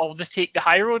of all the Take the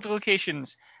High Road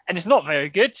locations, and it's not very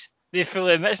good. They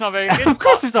fully admit it's not very good. Of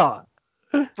course it's not.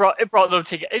 It brought them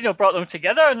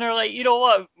together, and they're like, you know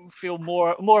what, we feel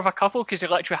more of a couple, because they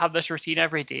literally have this routine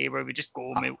every day where we just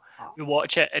go and we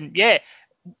watch it, and yeah,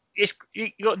 it's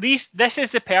this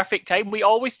is the perfect time. We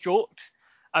always joked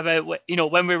about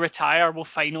when we retire, we'll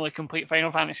finally complete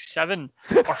Final Fantasy VII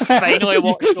or finally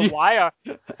watch The Wire.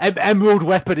 Emerald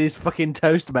Weapon is fucking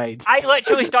toast, mate. I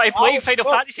literally started playing Final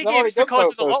Fantasy games because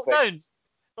of the lockdown.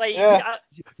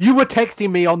 You were texting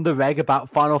me on the reg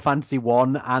about Final Fantasy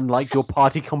 1 and like your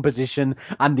party composition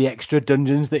and the extra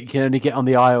dungeons that you can only get on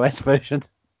the iOS version.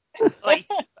 I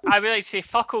would like to say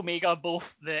fuck Omega,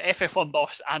 both the FF1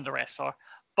 boss and the wrestler.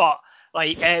 But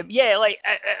I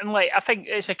think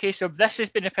it's a case of this has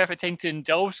been the perfect time to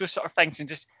indulge those sort of things and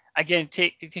just again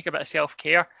take a bit of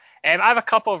self-care. I have a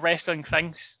couple of wrestling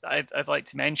things that I'd like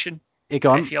to mention.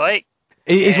 If you like.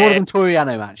 Is one of them Toru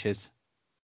Yano matches?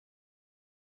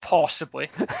 Possibly.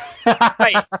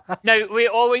 Right. Now, we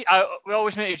always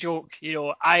make a joke,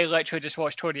 I literally just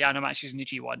watch Toru Yano matches in the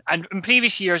G1. And in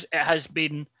previous years, it has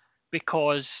been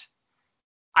because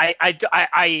I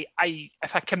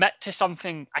if I commit to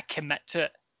something, I commit to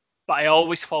it. But I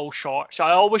always fall short. So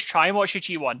I always try and watch the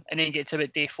G1 and then get to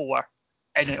about day 4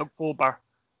 in October.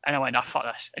 And I went, nah,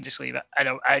 fuck this, and just leave it.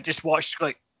 And I just watched,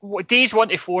 like, days 1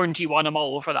 to 4 in G1, I'm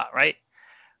all over that, right?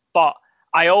 But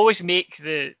I always make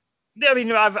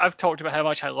I've talked about how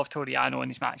much I love Toru Yano in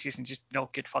his matches and just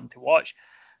good fun to watch.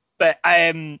 But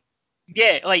I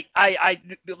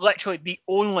literally the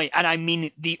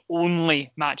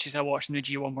only matches I watched in the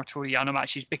G1 were Toru Yano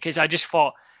matches, because I just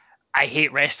thought, I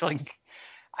hate wrestling.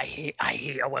 I hate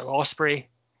a Will Ospreay.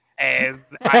 I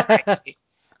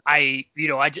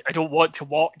don't want to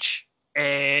watch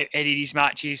any of these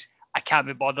matches. I can't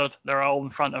be bothered. They're all in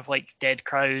front of like dead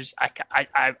crowds.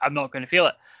 I'm not going to feel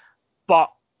it.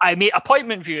 But I made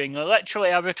appointment viewing. Literally,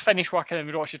 I would finish working and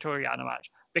would watch a Toru Yano match,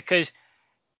 because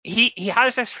he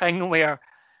has this thing where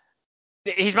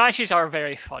his matches are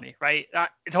very funny, right? The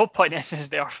whole point is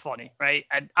they are funny, right?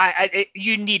 And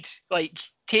you need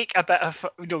take a bit of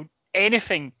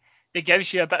anything that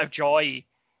gives you a bit of joy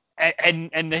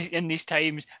in these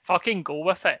times. Fucking go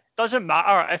with it. Doesn't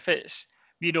matter if it's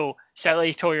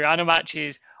silly Toru Yano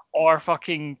matches, or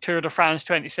fucking Tour de France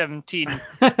 2017,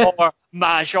 or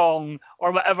Mahjong,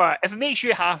 or whatever. If it makes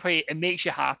you happy, it makes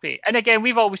you happy. And again,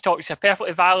 we've always talked, it's a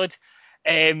perfectly valid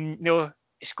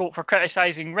scope for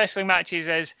criticising wrestling matches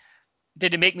is,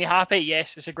 did it make me happy?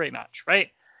 Yes, it's a great match, right?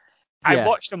 Yeah. I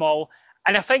watched them all.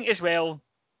 And I think as well,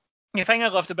 the thing I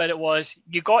loved about it was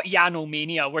you got Yano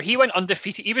Mania, where he went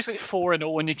undefeated. He was like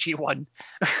 4-0 in the G1.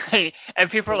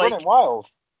 And people were like, wild.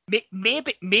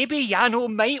 Maybe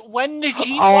Yano might win the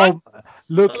G1. Oh,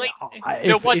 look,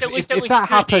 if that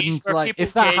happens,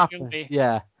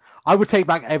 yeah, I would take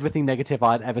back everything negative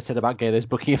I'd ever said about Gator's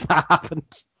booking if that happened.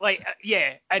 So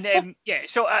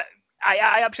I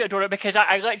absolutely adore it, because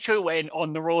I literally went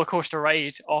on the roller coaster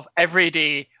ride of every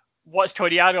day. What's Toru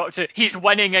Yano up to? He's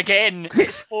winning again.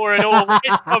 It's 4-0.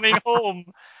 He's coming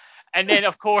home. And then,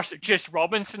 of course, Juice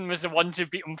Robinson was the one to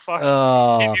beat him first.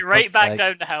 Get me right back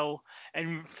down the hill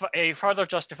and further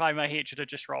justify my hatred of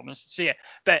Juice Robinson. So, yeah.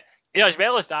 But, as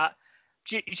well as that,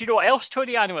 do you know what else Toru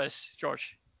Yano is,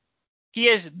 George? He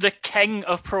is the king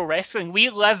of pro wrestling. We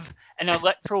live in a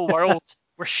literal world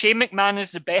where Shane McMahon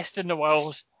is the best in the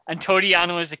world and Toru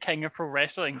Yano is the king of pro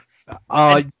wrestling.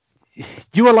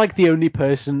 You are like the only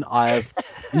person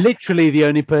literally the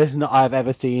only person that I've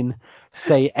ever seen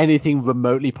say anything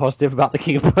remotely positive about the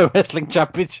King of Pro Wrestling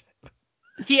Championship.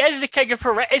 He is the king of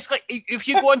pro wrestling. It's like, if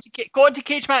you go on to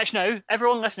Cage Match now,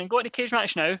 everyone listening, go on to Cage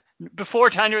Match now, before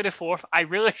January the 4th, I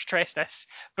really stress this,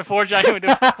 before January the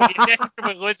 4th, he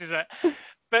definitely loses it.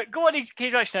 But go on to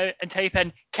Cage Match now and type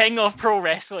in King of Pro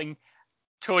Wrestling.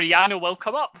 Toriano will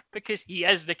come up because he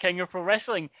is the king of pro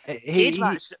wrestling. Cage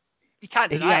match, you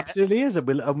can't He deny it. absolutely is, and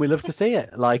we love to see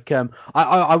it. Like,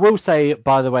 I will say,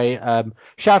 by the way,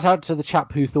 shout out to the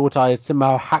chap who thought I had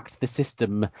somehow hacked the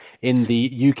system in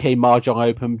the UK Mahjong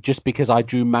Open just because I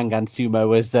drew Mangan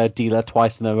Sumo as dealer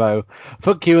twice in a row.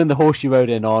 Fuck you and the horse you rode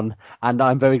in on, and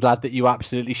I'm very glad that you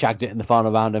absolutely shagged it in the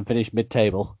final round and finished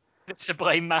mid-table. The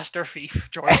Sublime Master Thief,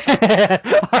 George.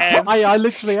 I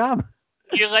literally am.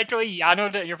 You literally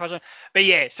yanoed it in your person. But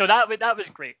yeah, so that was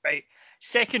great, right?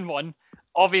 Second one,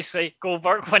 obviously,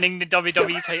 Goldberg winning the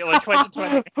WWE title in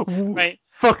 2020, right?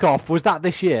 Fuck off. Was that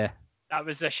this year? That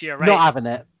was this year, right? Not having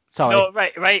it. Sorry. No,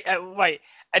 right.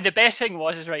 And the best thing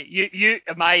was, right,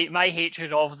 my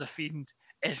hatred of the Fiend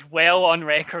is well on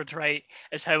record, right?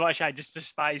 Is how much I just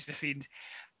despise the Fiend,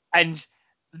 and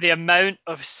the amount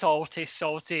of salty,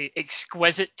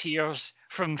 exquisite tears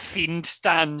from Fiend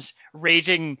stans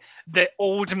raging the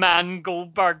old man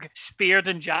Goldberg speared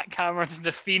and jackhammered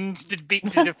the Fiend to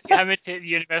defeat him to the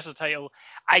Universal title.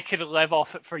 I could live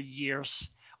off it for years.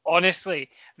 Honestly,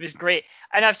 it was great.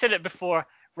 And I've said it before,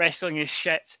 wrestling is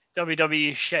shit,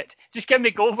 WWE is shit. Just give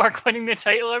me Goldberg winning the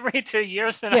title every 2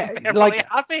 years and I'm perfectly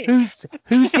happy.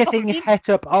 Who's getting het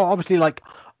up? Oh, obviously, like,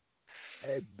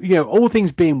 all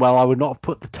things being well, I would not have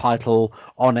put the title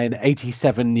on an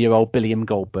 87-year-old William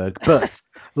Goldberg. But,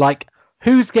 like,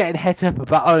 who's getting het up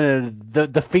about,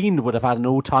 the Fiend would have had an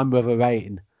all-time brother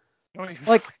reign.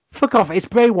 Like, fuck off, it's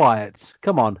Bray Wyatt.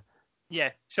 Come on.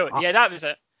 Yeah, so, that was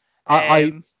it.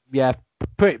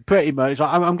 Pretty much.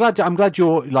 I'm glad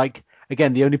you're, like,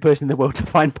 again, the only person in the world to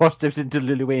find positives in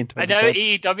WWE in 2020. I know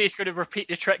AEW is going to repeat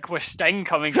the trick with Sting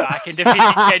coming back and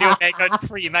defeating Kenny Omega in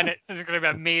 3 minutes. This is going to be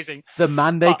amazing. The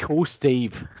man they call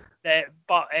Steve.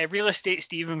 But Real Estate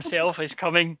Steve himself is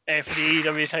coming for the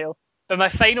AEW title. But my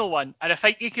final one, and I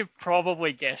think you could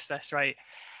probably guess this, right?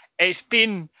 It's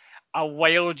been a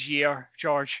wild year,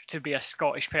 George, to be a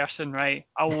Scottish person, right?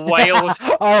 A wild,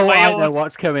 I know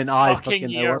what's coming. I fucking know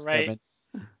year, what's right? coming.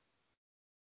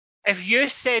 If you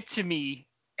said to me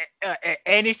at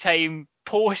any time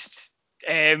post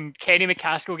Kenny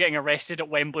McCaskill getting arrested at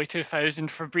Wembley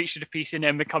 2000 for breach of the peace and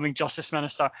then becoming Justice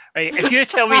Minister, right? If you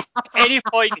tell me any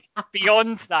point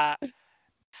beyond that,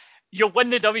 you'll win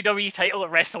the WWE title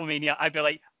at WrestleMania, I'd be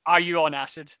like, are you on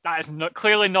acid? That is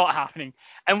clearly not happening.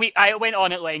 And I went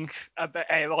on at length on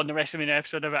the WrestleMania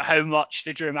episode about how much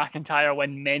the Drew McIntyre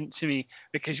win meant to me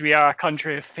because we are a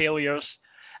country of failures.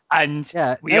 And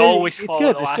we always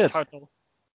follow the last hurdle.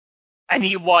 And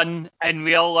he won, and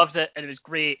we all loved it, and it was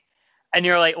great. And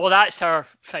you're like, well, that's our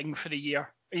thing for the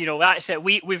year. That's it.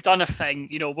 We've done a thing.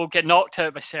 We'll get knocked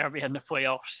out by Serbia in the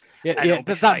playoffs.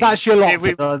 That's your lot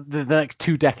for the next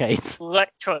 2 decades.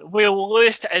 Literally, we'll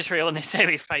lose to Israel in the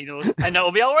semi-finals, and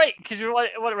it'll be all right because we won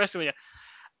at WrestleMania.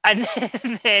 And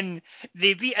then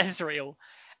they beat Israel,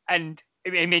 and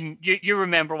I mean, you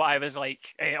remember what I was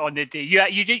like on the day.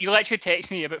 You literally text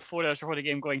me about 4 hours before the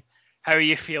game going, how are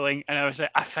you feeling? And I was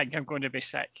like, I think I'm going to be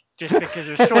sick, just because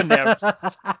I was so nervous.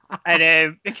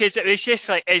 And because it was just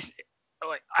like,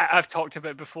 I've talked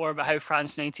about before about how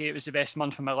France 98 was the best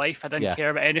month of my life. I didn't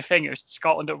care about anything. It was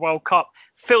Scotland at World Cup,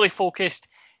 fully focused.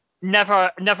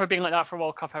 Never been like that for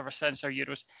World Cup ever since, or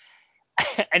Euros.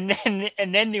 and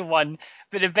then they won.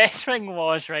 But the best thing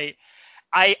was, right,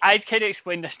 I'd kind of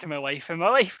explained this to my wife, and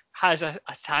my wife has a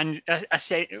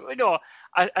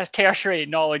tertiary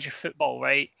knowledge of football,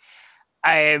 right?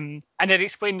 And I'd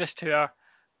explained this to her,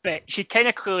 but she kind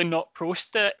of clearly not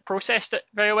processed it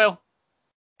very well,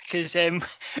 because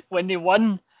when they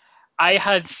won, I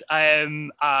had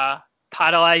a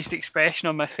paralysed expression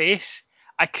on my face.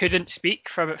 I couldn't speak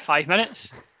for about 5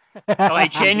 minutes.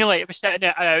 Like, genuinely, it was sitting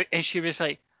there, and she was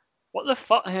like, "What the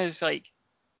fuck?" And I was like,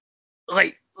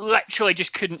 literally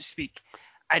just couldn't speak.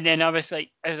 And then I was like,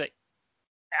 it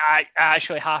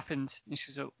actually happened. And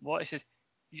she said, what? I said,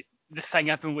 the thing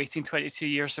I've been waiting 22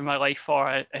 years of my life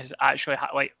for is actually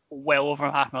well over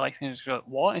half my life. And she was like,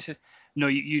 what? I said, no,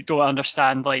 you don't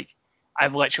understand. Like,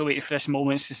 I've literally waited for this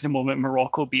moment since the moment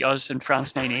Morocco beat us in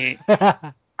France 98.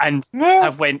 And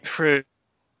I've went through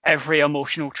every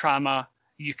emotional trauma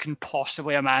you can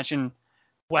possibly imagine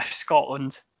with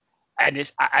Scotland.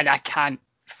 And I can't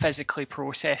physically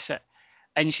process it.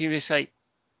 And she was like,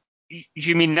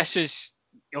 you mean this is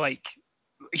like,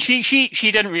 she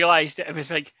didn't realize that it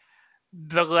was like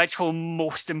the literal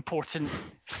most important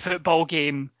football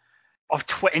game of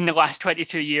in the last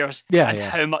 22 years,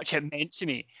 how much it meant to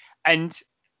me. And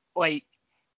like,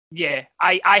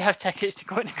 I have tickets to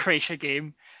go to the Croatia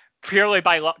game, purely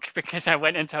by luck, because I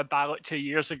went into a ballot 2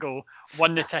 years ago,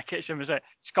 won the tickets, and was like,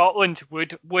 Scotland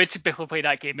would be able to play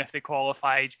that game if they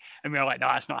qualified, and we were like, no,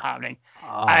 that's not happening.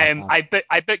 I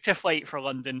booked a flight for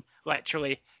London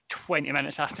literally 20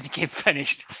 minutes after the game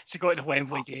finished to go to the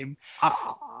Wembley game.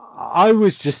 I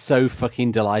was just so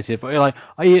fucking delighted. Like,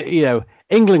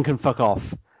 England can fuck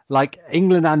off. Like,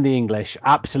 England and the English,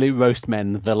 absolute roast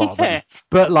men, the lot of them.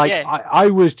 But like, I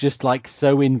was just like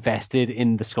so invested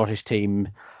in the Scottish team,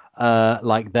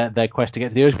 like their quest to get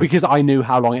to the Euros, because I knew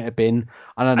how long it had been,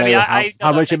 and I know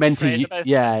how much it meant to you.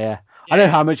 Yeah. I know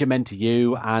how much it meant to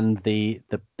you and the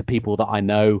people that I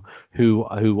know who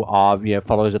are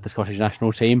followers of the Scottish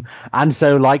national team, and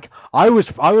so like I was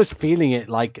feeling it.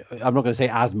 Like, I'm not going to say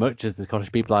as much as the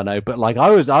Scottish people I know, but like I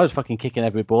was fucking kicking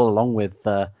every ball along with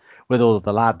all of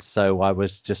the lads. So I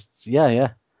was just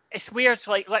It's weird.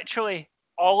 Like, literally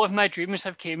all of my dreams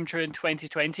have came true in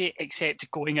 2020 except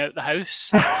going out the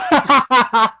house.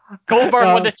 Goldberg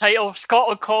won the title.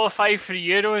 Scotland qualified for the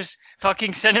Euros.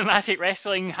 Fucking cinematic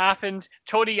wrestling happened.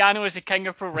 Tony Yano is the king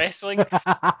of pro wrestling.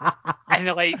 And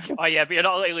they're like, oh yeah, but you're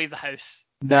not allowed to leave the house.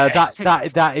 No,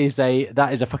 that is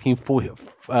a fucking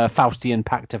Faustian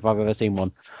pact if I've ever seen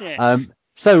one. Yeah.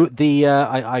 So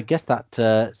I guess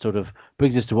that sort of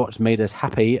brings us to what's made us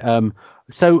happy.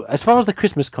 So as far as the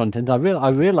Christmas content, I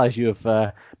realize you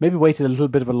have maybe waited a little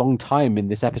bit of a long time in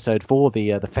this episode for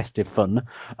the festive fun.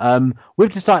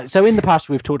 We've decided. So in the past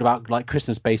we've talked about like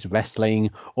Christmas-based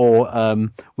wrestling, or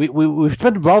we've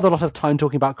spent rather a lot of time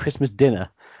talking about Christmas dinner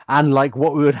and like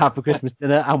what we would have for Christmas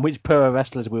dinner and which pro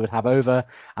wrestlers we would have over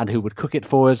and who would cook it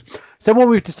for us. So what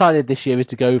we've decided this year is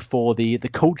to go for the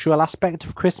cultural aspect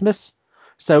of Christmas.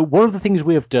 So one of the things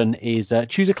we have done is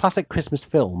choose a classic Christmas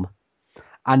film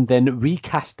and then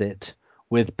recast it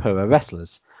with pro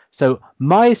wrestlers. So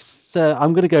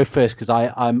I'm going to go first because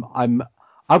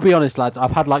I'll be honest, lads,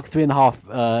 I've had like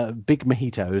 3.5 big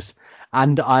mojitos,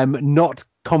 and I'm not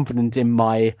confident in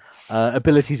my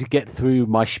ability to get through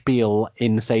my spiel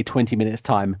in say 20 minutes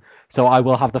time. So I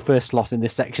will have the first slot in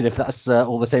this section if that's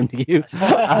all the same to you.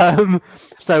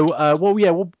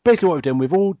 Basically what we've done,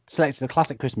 we've all selected a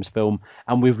classic Christmas film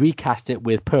and we've recast it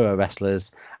with pro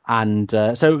wrestlers. And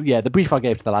the brief I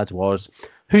gave to the lads was,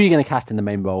 who are you going to cast in the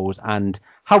main roles and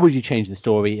how would you change the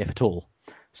story, if at all?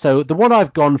 So the one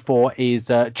I've gone for is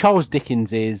Charles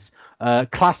Dickens's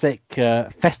classic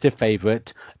festive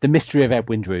favourite, The Mystery of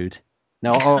Edwin Drood.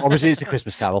 Now, obviously, it's a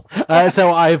Christmas Carol.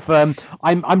 So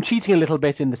I'm cheating a little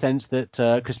bit in the sense that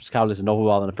Christmas Carol is a novel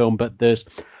rather than a film, but there's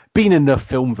been enough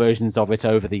film versions of it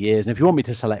over the years. And if you want me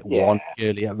to select one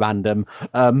purely at random,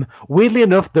 weirdly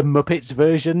enough, the Muppets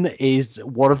version is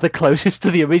one of the closest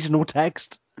to the original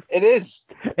text. It is.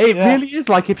 It really is.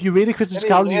 Like, if you read a Christmas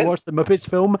Carol and you watch the Muppets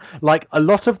film, like, a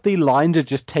lot of the lines are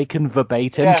just taken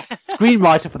verbatim. Yeah.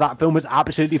 Screenwriter for that film was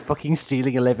absolutely fucking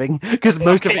stealing a living because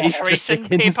most of it is just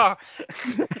paper.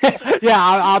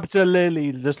 Yeah,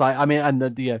 absolutely. Just like, I mean, and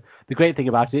the great thing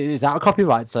about it is out of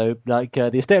copyright. So, like,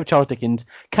 the estate of Charles Dickens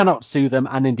cannot sue them,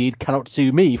 and indeed cannot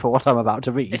sue me for what I'm about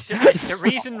to read. It's the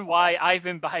reason why I've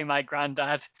been buying my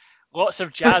granddad lots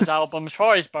of jazz albums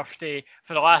for his birthday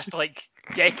for the last like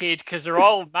decade, because they're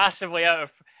all massively out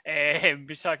of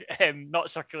not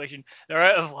circulation. They're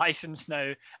out of license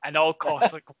now, and all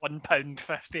cost like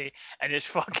 £1.50, and it's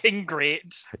fucking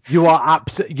great. You are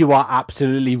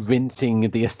absolutely rinsing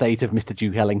the estate of Mr.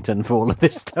 Duke Ellington for all of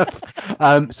this stuff.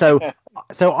 So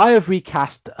I have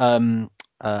recast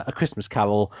A Christmas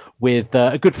Carol with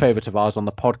a good favourite of ours on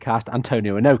the podcast,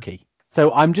 Antonio Inoki.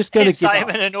 So I'm just going to give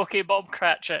Simon Inoki Bob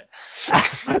Cratchit.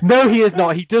 No, he is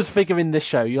not. He does figure in this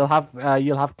show. You'll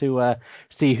have to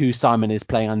see who Simon is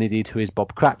playing and indeed who is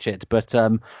Bob Cratchit. But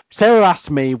Sarah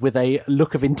asked me with a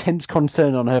look of intense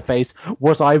concern on her face,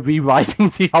 was I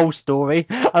rewriting the whole story?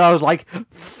 And I was like,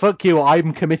 fuck you,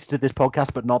 I'm committed to this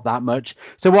podcast, but not that much.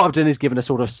 So what I've done is given a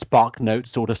sort of spark note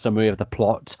sort of summary of the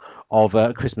plot of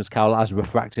Christmas Carol as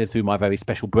refracted through my very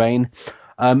special brain.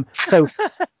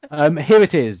 Here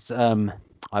it is. I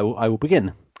will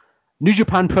begin. New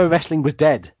Japan Pro Wrestling was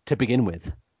dead to begin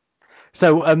with.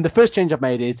 So the first change I've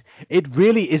made is it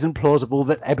really isn't plausible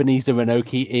that Ebenezer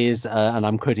Inoki is, and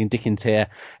I'm quoting Dickens here,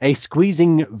 a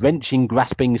squeezing, wrenching,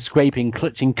 grasping, scraping,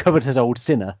 clutching, covetous old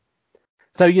sinner.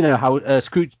 So you know how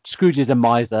Scrooge is a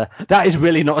miser. That is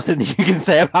really not something you can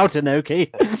say about Inoki.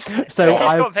 So this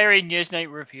has got very Newsnight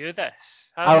review.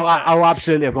 This.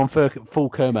 Absolutely. I've gone full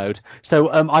Kermode. So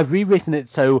I've rewritten it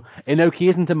so Inoki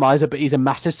isn't a miser, but he's a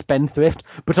massive spendthrift,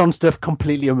 but on stuff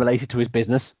completely unrelated to his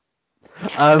business.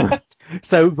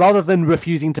 So rather than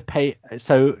refusing to pay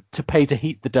to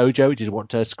heat the dojo, which is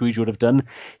what Scrooge would have done,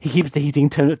 he keeps the heating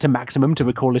turned up to maximum to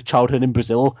recall his childhood in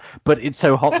Brazil. But it's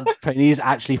so hot that the trainees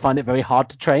actually find it very hard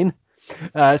to train.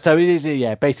 So it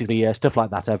is, basically stuff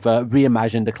like that. I've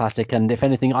reimagined the classic, and if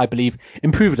anything, I believe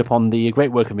improved upon the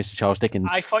great work of Mr. Charles Dickens.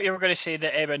 I thought you were going to say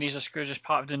that Ebenezer Scrooge is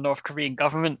part of the North Korean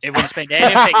government. It wouldn't spend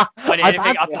anything on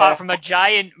anything apart from a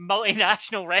giant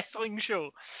multinational wrestling show.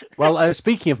 Well,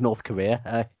 speaking of North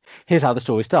Korea, here's how the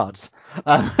story starts.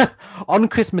 On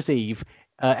Christmas Eve,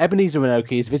 Ebenezer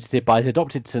Inoki is visited by his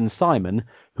adopted son Simon,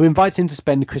 who invites him to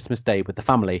spend Christmas Day with the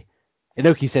family.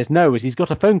 Inoki says no, as he's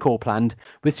got a phone call planned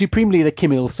with Supreme Leader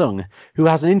Kim Il-sung, who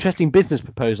has an interesting business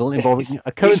proposal involving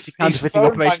a currency counterfeiting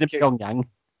operation in Pyongyang.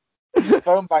 He's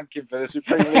phone banking for the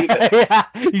Supreme Leader. Yeah,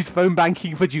 he's phone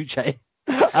banking for Juche.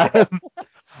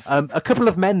 A couple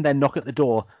of men then knock at the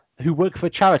door, who work for a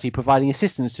charity providing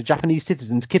assistance to Japanese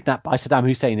citizens kidnapped by Saddam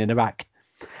Hussein in Iraq.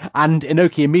 And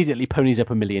Inoki immediately ponies up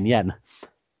 £1,000,000 yen.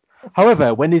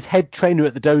 However, when his head trainer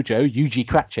at the dojo, Yuji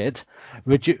Cratchit,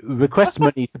 requests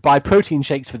money to buy protein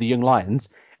shakes for the young lions,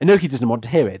 Inoki doesn't want to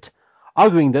hear it,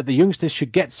 arguing that the youngsters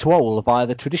should get swole via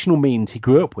the traditional means he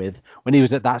grew up with when he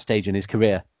was at that stage in his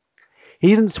career.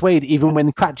 He isn't swayed even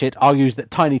when Cratchit argues that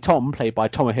Tiny Tom, played by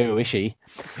Tomohiro Ishii,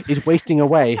 is wasting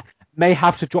away, may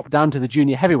have to drop down to the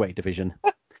junior heavyweight division.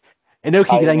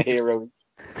 Inoki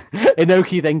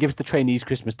then gives the trainees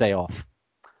Christmas Day off.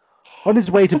 On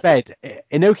his way to bed,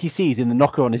 Inoki sees in the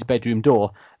knocker on his bedroom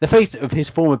door the face of his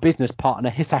former business partner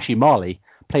Hisashi Marley,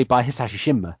 played by Hisashi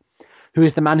Shinma, who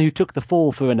is the man who took the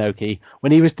fall for Inoki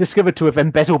when he was discovered to have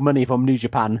embezzled money from New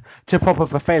Japan to prop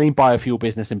up a failing biofuel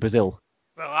business in Brazil.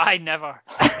 Well, I never.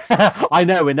 I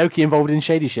know, Inoki involved in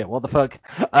shady shit. What the fuck?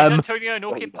 Is Antonio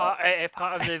Inoki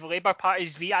part of the Labour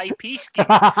Party's VIP scheme?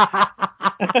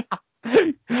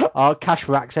 Our cash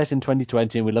for access in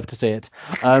 2020, and we love to see it.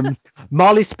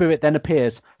 Marley's spirit then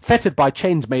appears, fettered by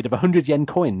chains made of 100 yen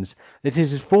coins that he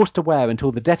is forced to wear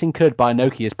until the debt incurred by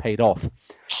Inoki is paid off.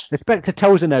 The Spectre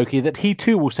tells Inoki that he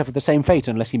too will suffer the same fate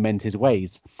unless he mends his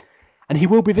ways. And he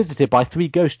will be visited by 3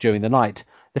 ghosts during the night,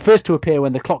 the first to appear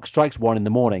when the clock strikes 1 in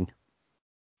the morning.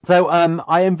 So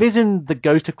I envision the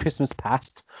Ghost of Christmas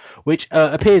Past, which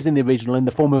appears in the original in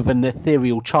the form of an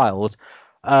ethereal child.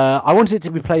 I wanted it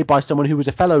to be played by someone who was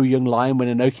a fellow young lion when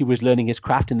Inoki was learning his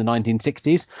craft in the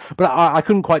 1960s, but I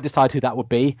couldn't quite decide who that would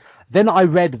be. Then I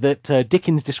read that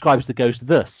Dickens describes the ghost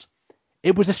thus.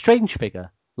 It was a strange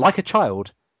figure, like a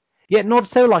child, yet not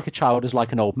so like a child as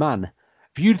like an old man,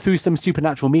 viewed through some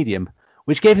supernatural medium,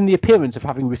 which gave him the appearance of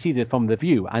having receded from the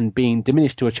view and being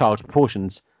diminished to a child's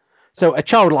proportions. So a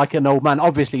child like an old man,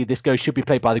 obviously this ghost should be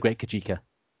played by the great Kajika.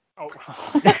 Oh.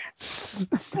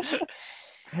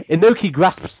 Inoki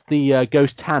grasps the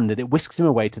ghost's hand and it whisks him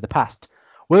away to the past,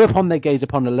 whereupon they gaze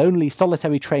upon a lonely,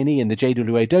 solitary trainee in the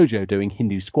JWA dojo doing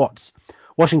Hindu squats,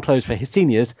 washing clothes for his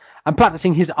seniors, and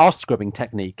practicing his arse-scrubbing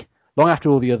technique, long after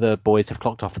all the other boys have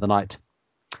clocked off for the night.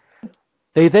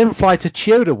 They then fly to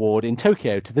Chiyoda Ward in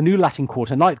Tokyo to the new Latin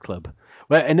Quarter nightclub,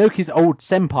 where Inoki's old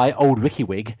senpai, Old Ricky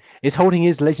Wig, is holding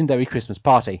his legendary Christmas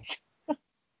party.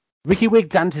 Ricky Wig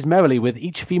dances merrily with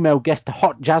each female guest to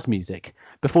hot jazz music,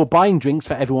 before buying drinks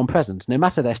for everyone present, no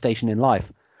matter their station in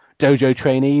life. Dojo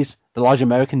trainees, the large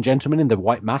American gentleman in the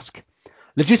white mask,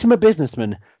 legitimate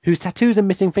businessmen whose tattoos and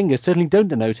missing fingers certainly don't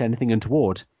denote anything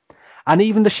untoward, and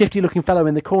even the shifty-looking fellow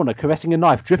in the corner caressing a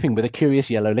knife dripping with a curious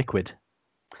yellow liquid.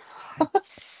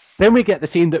 Then we get the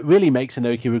scene that really makes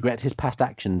Inoki regret his past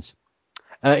actions.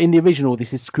 In the original,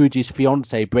 this is Scrooge's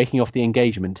fiancée breaking off the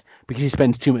engagement because he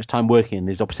spends too much time working and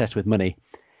is obsessed with money.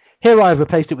 Here I have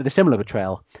replaced it with a similar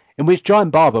betrayal, in which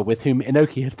Giant Barber, with whom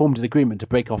Inoki had formed an agreement to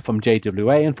break off from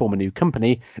JWA and form a new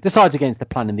company, decides against the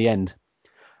plan in the end.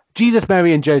 Jesus,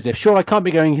 Mary and Joseph, sure I can't be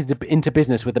going into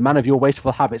business with a man of your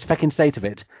wasteful habits, feckin' state of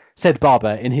it, said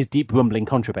Barber in his deep rumbling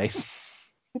contrabass.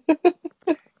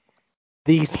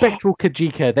 The spectral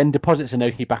Kajika then deposits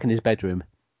Inoki back in his bedroom.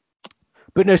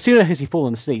 But no sooner has he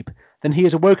fallen asleep than he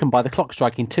is awoken by the clock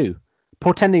striking 2,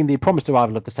 portending the promised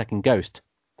arrival of the second ghost.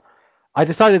 I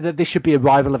decided that this should be a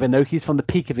rival of Inoki's from the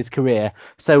peak of his career,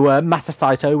 so Masa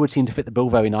Saito would seem to fit the bill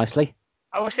very nicely.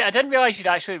 I will say I didn't realise you'd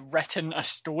actually written a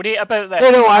story about this.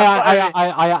 No,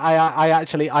 I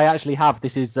actually have.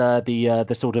 This is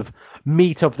the sort of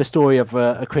meat of the story of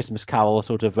A Christmas Carol,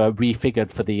 sort of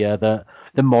refigured for the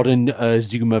modern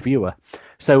Zoomer viewer.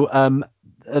 So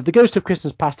the Ghost of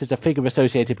Christmas Past is a figure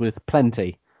associated with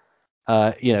plenty,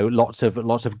 lots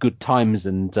of good times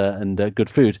and good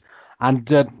food. And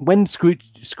when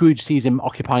Scrooge sees him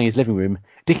occupying his living room,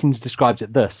 Dickens describes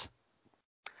it thus.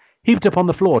 Heaped up on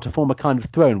the floor to form a kind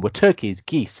of throne were turkeys,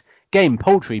 geese, game,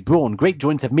 poultry, brawn, great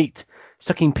joints of meat,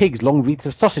 sucking pigs, long wreaths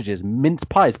of sausages, mince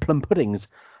pies, plum puddings,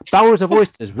 barrels of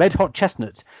oysters, red-hot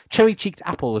chestnuts, cherry-cheeked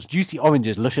apples, juicy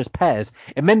oranges, luscious pears,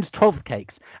 immense 12th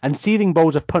cakes, and seething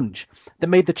bowls of punch that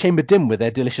made the chamber dim with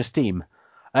their delicious steam.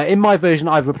 In my version,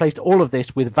 I've replaced all of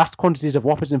this with vast quantities of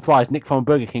Whoppers and fries nicked from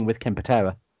Burger King with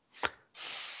Kempatera.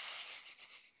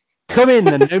 Come in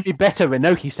and know me better,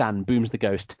 Enoki-san, booms the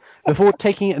ghost, before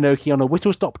taking Enoki on a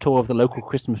whistle-stop tour of the local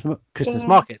Christmas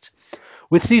market,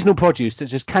 with seasonal produce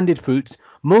such as candied fruits,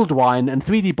 mulled wine, and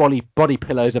 3D body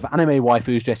pillows of anime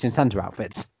waifus dressed in Santa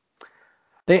outfits.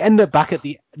 They end up back at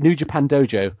the New Japan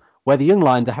Dojo, where the young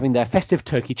lions are having their festive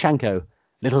turkey chanko.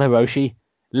 Little Hiroshi,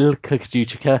 little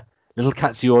Kazuchika, little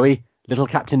Katsuyori, little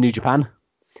Captain New Japan.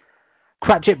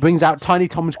 Cratchit brings out Tiny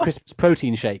Tom's Christmas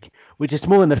protein shake, which is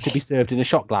small enough to be served in a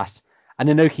shot glass, and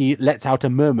Enoki lets out a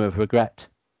murmur of regret.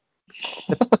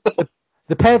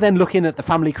 The pair then look in at the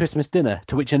family Christmas dinner,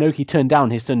 to which Enoki turned down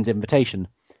his son's invitation.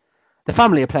 The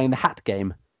family are playing the hat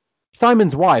game.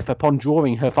 Simon's wife, upon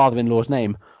drawing her father-in-law's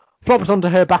name, flops onto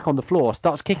her back on the floor,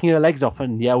 starts kicking her legs off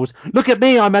and yells, "Look at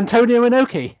me, I'm Antonio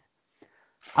Inoki!"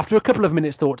 After a couple of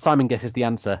minutes' thought, Simon guesses the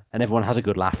answer, and everyone has a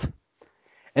good laugh.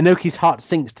 Inoki's heart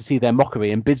sinks to see their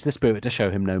mockery and bids the spirit to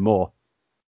show him no more.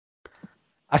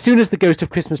 As soon as the ghost of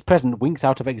Christmas present winks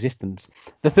out of existence,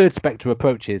 the third spectre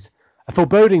approaches, a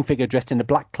foreboding figure dressed in a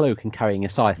black cloak and carrying a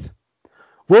scythe.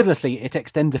 Wordlessly, it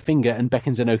extends a finger and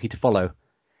beckons Enoki to follow.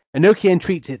 Enoki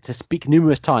entreats it to speak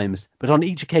numerous times, but on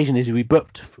each occasion is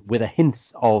rebuffed with a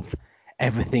hint of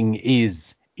 "everything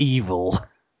is evil."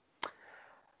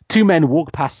 Two men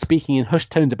walk past speaking in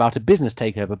hushed tones about a business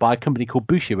takeover by a company called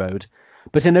Bushiroad,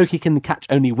 but Enoki can catch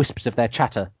only wisps of their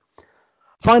chatter.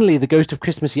 Finally, the ghost of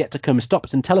Christmas yet to come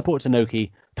stops and teleports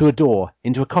Enoki through a door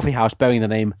into a coffee house bearing the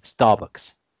name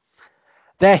Starbucks.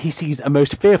 There he sees a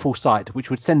most fearful sight which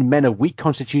would send men of weak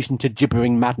constitution to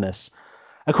gibbering madness.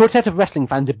 A quartet of wrestling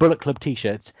fans in Bullet Club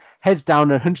t-shirts, heads down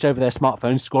and hunched over their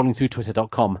smartphones, scrolling through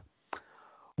Twitter.com.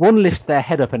 One lifts their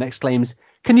head up and exclaims,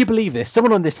 "Can you believe this?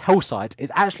 Someone on this hell site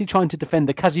is actually trying to defend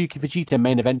the Kazuyuki Fujita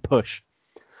main event push."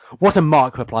 "What a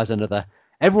mark," replies another.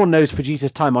 "Everyone knows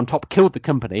Fujita's time on top killed the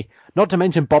company, not to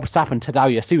mention Bob Sapp and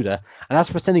Tadao Yasuda, and as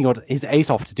for sending his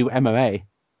ace off to do MMA.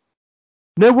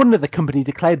 No wonder the company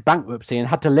declared bankruptcy and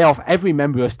had to lay off every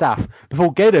member of staff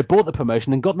before Gedo bought the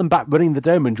promotion and got them back running the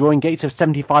dome and drawing gates of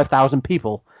 75,000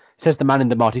 people," says the man in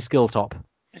the Marty Skill top.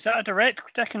 Is that a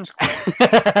direct Dickens quote?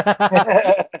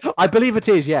 I believe it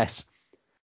is, yes.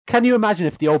 Can you imagine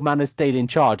if the old man had stayed in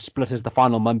charge, splutters the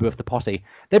final member of the posse?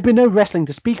 There'd be no wrestling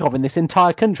to speak of in this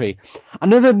entire country.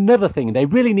 Another thing, they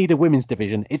really need a women's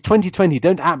division. It's 2020,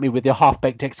 don't at me with your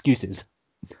half-baked excuses.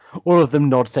 All of them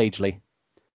nod sagely.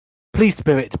 "Please,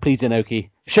 spirit," pleads Enoki,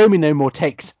 "show me no more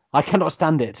takes. I cannot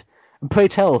stand it. And pray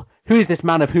tell, who is this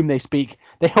man of whom they speak?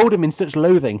 They hold him in such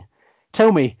loathing.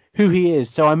 Tell me who he is,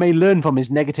 so I may learn from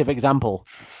his negative example."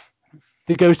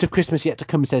 The ghost of Christmas yet to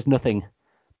come says nothing,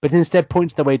 but instead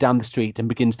points the way down the street and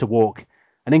begins to walk,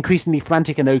 an increasingly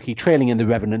frantic Enoki trailing in the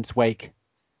revenant's wake.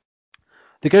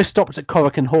 The ghost stops at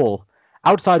Korakuen Hall,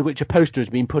 outside which a poster has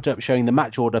been put up showing the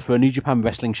match order for a New Japan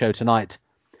Wrestling show tonight.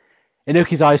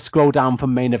 Enoki's eyes scroll down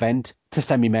from main event to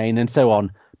semi-main and so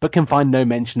on, but can find no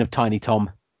mention of Tiny Tom.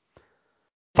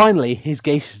 Finally, his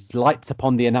gaze lights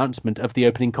upon the announcement of the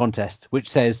opening contest, which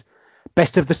says,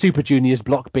 "Best of the Super Juniors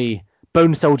Block B,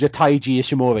 Bone Soldier Taiji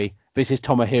Ishimori versus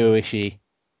Tomohiro Ishii."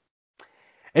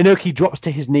 Enoki drops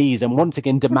to his knees and once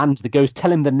again demands the ghost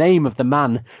tell him the name of the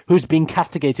man who is being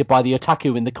castigated by the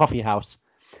otaku in the coffee house.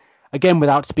 Again,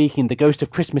 without speaking, the ghost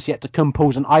of Christmas yet to come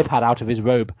pulls an iPad out of his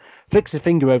robe, flicks a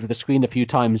finger over the screen a few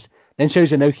times, then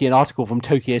shows Enoki an article from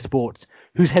Tokyo Sports,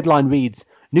 whose headline reads,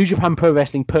 "New Japan Pro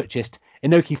Wrestling purchased,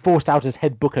 Enoki forced out as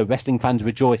head booker, wrestling fans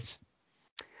rejoice."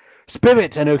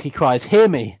 "Spirit," Enoki cries, "hear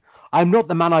me. I am not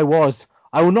the man I was.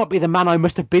 I will not be the man I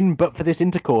must have been but for this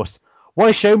intercourse.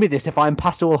 Why show me this if I am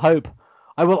past all hope?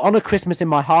 I will honour Christmas in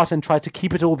my heart and try to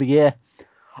keep it all the year.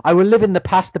 I will live in the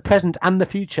past, the present, and the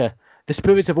future. The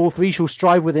spirits of all three shall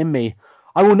strive within me.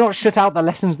 I will not shut out the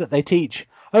lessons that they teach.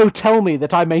 Oh, tell me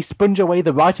that I may sponge away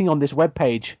the writing on this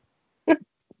webpage."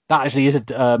 That actually is a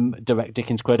direct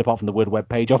Dickens quote, apart from the word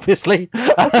webpage, obviously.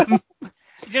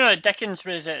 You know, Dickens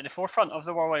was at the forefront of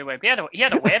the World Wide Web. He had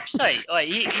a website. Like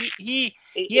he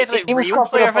had like He was real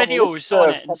cropping player up on videos listserv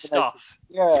on it and stuff.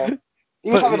 Yeah. He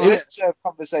was But having listserv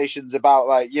conversations about,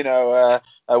 like,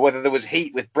 whether there was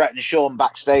heat with Brett and Sean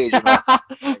backstage. And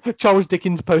that. Charles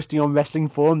Dickens posting on Wrestling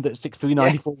Forum that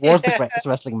 6394 was the Yeah. greatest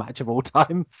wrestling match of all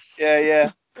time.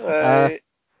 Yeah.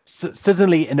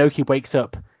 Suddenly, Enoki wakes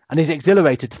up and is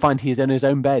exhilarated to find he is in his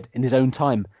own bed in his own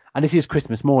time, and it is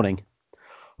Christmas morning.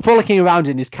 Frolicking around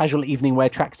in his casual evening wear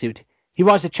tracksuit, he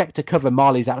writes a check to cover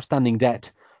Marley's outstanding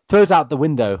debt, throws out the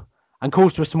window, and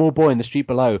calls to a small boy in the street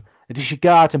below that he should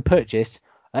go out and purchase,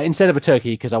 instead of a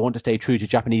turkey, because I want to stay true to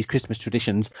Japanese Christmas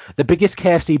traditions, the biggest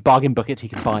KFC bargain bucket he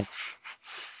can find.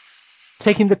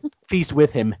 Taking the feast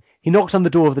with him, he knocks on the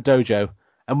door of the dojo,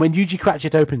 and when Yuji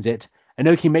Cratchit opens it,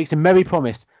 Inoki makes a merry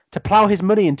promise to plough his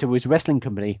money into his wrestling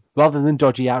company rather than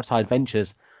dodgy outside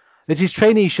ventures, that his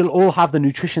trainees shall all have the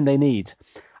nutrition they need,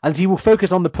 and that he will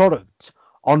focus on the product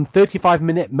on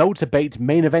 35-minute Meltzer-baked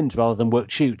main events rather than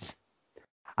worked shoots.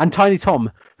 And Tiny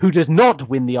Tom, who does not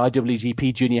win the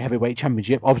IWGP Junior Heavyweight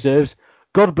Championship, observes,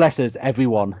 "God bless us,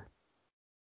 everyone."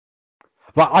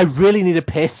 Right, I really need a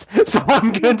piss, so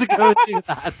I'm going to go and do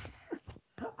that.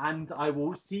 And I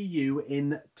will see you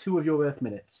in 2 of your Earth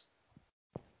minutes.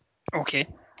 Okay.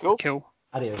 Cool.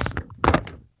 Adios.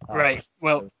 Right.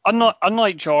 Well,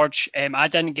 unlike George, I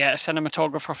didn't get a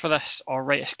cinematographer for this or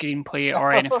write a screenplay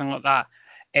or anything like that.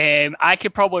 I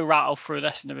could probably rattle through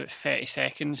this in about 30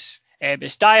 seconds.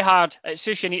 It's Die Hard. It's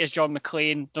Sushi Anita's John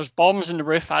McClane. There's bombs in the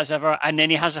roof as ever, and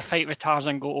then he has a fight with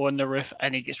Tarzan Goto on the roof,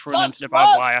 and he gets thrown into the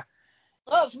barbed wire.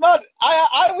 That's mad.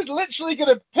 I was literally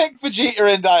going to pick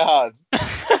Vegeta in Die Hard. But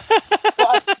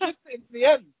I did it in the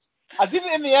end. I did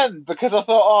it in the end because I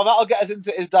thought, that'll get us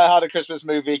into his Die Hard a Christmas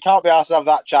movie. Can't be asked to have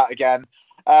that chat again.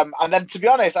 And then, to be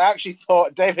honest, I actually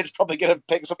thought David's probably going to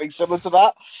pick something similar to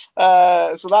that.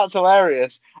 So that's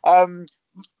hilarious.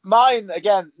 Mine,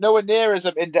 again, nowhere near as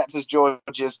in-depth as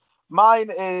George's. Mine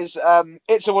is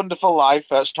It's a Wonderful Life,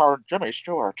 starring Jimmy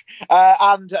Stewart.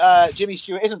 And Jimmy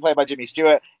Stewart isn't played by Jimmy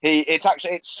Stewart.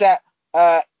 It's set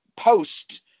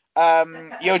post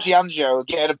Yoji Anjo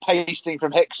getting a pasting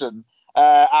from Hickson.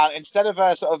 And instead of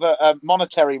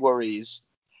monetary worries,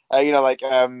 worries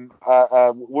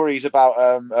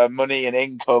about money and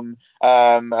income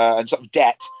and sort of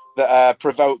debt that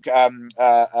provoke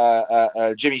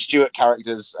Jimmy Stewart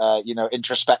characters,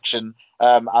 introspection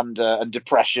and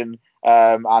depression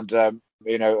and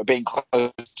being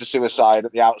close to suicide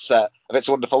at the outset of It's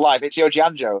a Wonderful Life. It's Yoji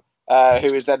Anjo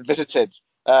who is then visited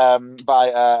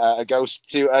by a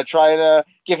ghost to try and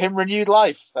give him renewed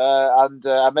life and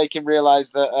make him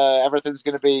realise that everything's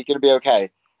going to be okay.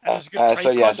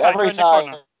 So yes, every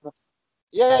time,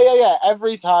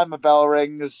 every time a bell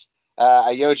rings, a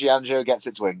Yoji Anjo gets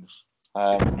its wings.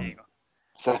 There you go.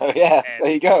 So yeah,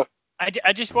 there you go.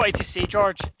 I just wanted to say,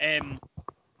 George, Hello.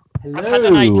 I've had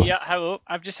an idea. Hello,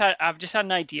 I've just had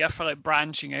an idea for like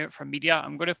branching out from media.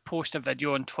 I'm going to post a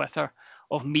video on Twitter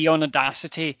of me on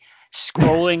Audacity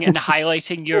scrolling and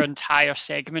highlighting your entire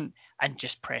segment and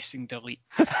just pressing delete,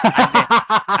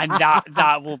 and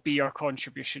that will be your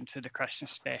contribution to the Christmas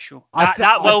special.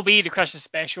 That will be the Christmas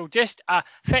special. Just a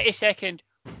 30-second.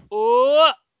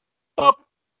 Oh,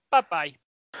 bye bye.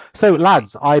 So,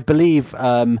 lads, I believe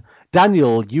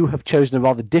Daniel, you have chosen a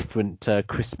rather different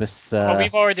Christmas. Well,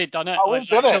 we've already done it. We've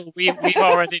done it. We've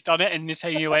already done it in the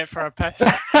time you went for a piss.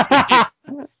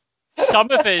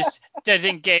 Some of us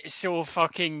didn't get so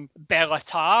fucking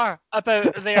Bellatar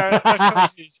about their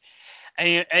choices.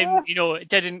 And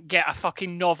didn't get a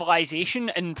fucking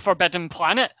novelization in Forbidden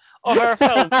Planet of our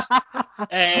films.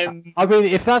 I mean,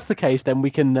 if that's the case, then we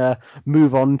can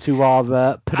move on to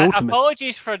our penultimate.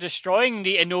 Apologies for destroying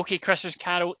the Inoki Christmas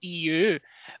Carol EU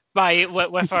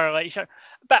with our lecture.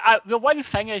 But the one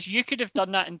thing is, you could have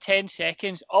done that in 10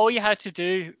 seconds. All you had to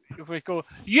do was go,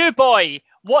 "You boy,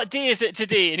 what day is it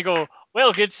today?" And you go,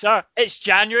 "Well, good sir, it's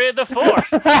January the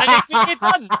 4th." And it would be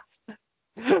done.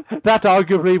 That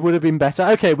arguably would have been better.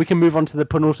 Okay, we can move on to the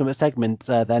penultimate segment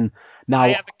then. Now,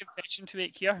 I have a confession to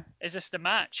make here. Is this the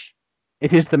match?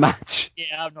 It is the match.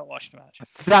 Yeah, I've not watched the match.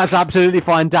 That's absolutely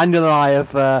fine. Daniel and I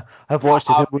have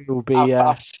watched it. And we will be.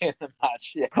 I've seen the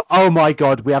match. Yeah. Oh my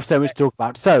God, we have so much to talk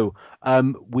about. So,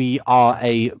 we are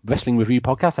a wrestling review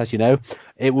podcast, as you know.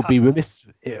 It would be remiss.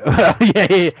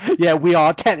 Yeah, we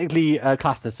are technically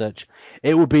classed as such.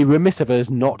 It would be remiss of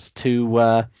us not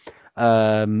to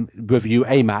review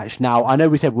a match. Now, I know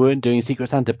we said we weren't doing Secret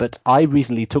Santa, but I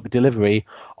recently took delivery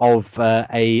of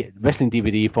a wrestling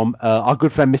DVD from our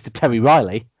good friend Mr. Terry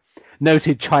Riley,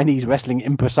 noted Chinese wrestling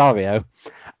impresario,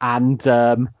 and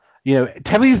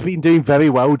Terry's been doing very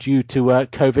well due to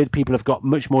COVID. People have got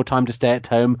much more time to stay at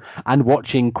home and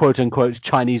watching quote unquote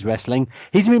Chinese wrestling.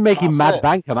 He's been making mad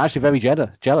bank. I'm actually very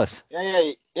jealous.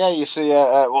 Yeah. You see,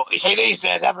 you see these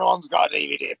days everyone's got a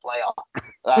DVD player.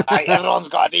 Right? Everyone's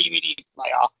got a DVD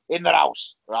player in their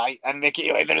house, right? And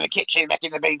if they're in the kitchen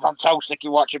making the beans on toast, they can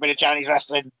watch a bit of Chinese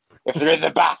wrestling. If they're in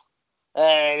the bath,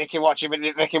 they can watch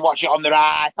it. They can watch it on their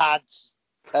iPads.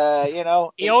 You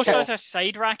know. He also has a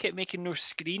side racket making those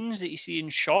screens that you see in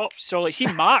shops. So like, see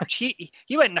March, he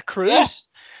went on a cruise.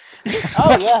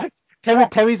 Oh yeah.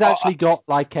 Terry's actually got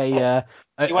like a.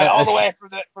 He went all the way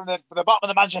from the bottom of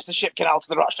the Manchester Ship Canal to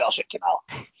the Rochdale Ship Canal.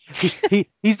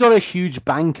 He's got a huge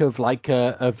bank of like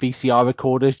VCR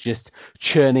recorders just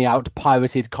churning out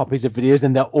pirated copies of videos,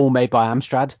 and they're all made by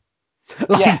Amstrad.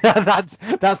 Like,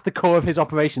 that's the core of his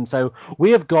operation. So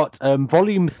we have got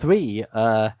volume 3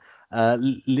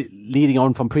 leading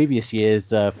on from previous year's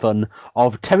fun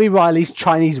of Terry Riley's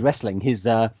Chinese wrestling, his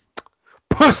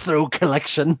Pusso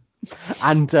collection.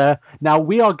 And now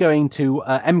we are going to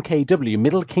MKW,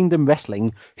 Middle Kingdom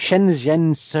Wrestling,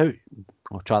 Shenzhen. So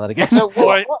I'll try that again. So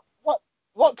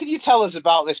what can you tell us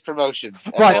about this promotion?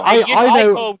 Right, I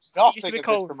know nothing of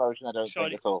this promotion. I don't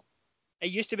think at all. It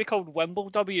used to be called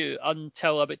Wimble W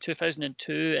until about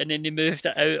 2002, and then they moved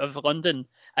it out of London,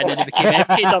 and then it became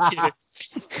MKW.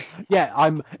 Yeah,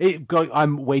 I'm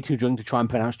way too drunk to try and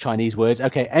pronounce Chinese words.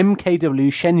 Okay, MKW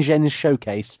Shenzhen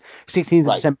Showcase, 16th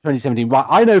of December 2017. Right,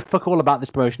 I know fuck all about this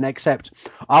promotion, except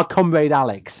our comrade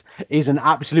Alex is an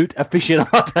absolute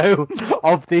aficionado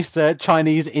of this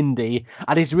Chinese indie,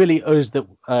 and it's really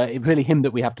really him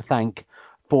that we have to thank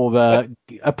for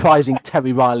apprising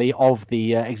Terry Riley of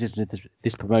the existence of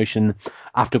this promotion,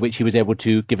 after which he was able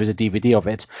to give us a DVD of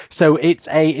it. So it's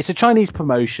a Chinese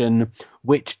promotion,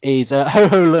 which is Ho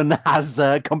Ho Lun has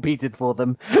competed for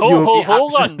them. Ho Ho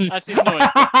Lun, as he's known.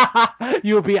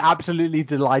 You'll be absolutely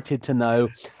delighted to know.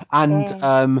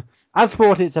 And as for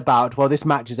what it's about, well, this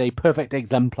match is a perfect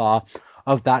exemplar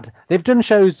of that. They've done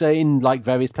shows in like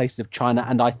various places of China,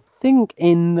 and I think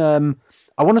in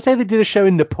I want to say they did a show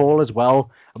in Nepal as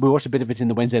well. We watched a bit of it in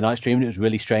the Wednesday night stream, and it was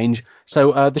really strange.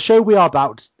 So the show we are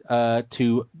about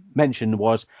to mention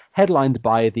was headlined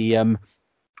by the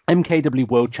MKW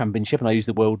World Championship, and I use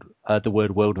the word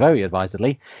world very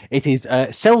advisedly. It is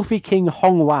Selfie King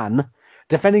Hong Wan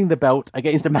defending the belt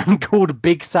against a man called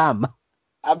Big Sam.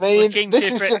 I mean,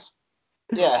 this is just...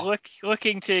 Yeah.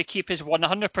 Looking to keep his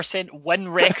 100% win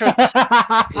record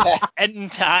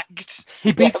intact.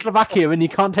 He beat Slovakia, and you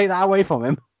can't take that away from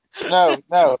him.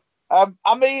 No.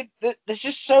 I mean, there's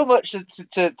just so much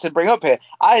to bring up here.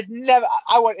 I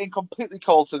went in completely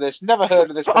cold to this. Never heard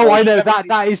of this. Oh, I know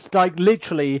that is like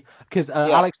literally because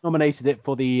Alex nominated it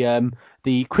for the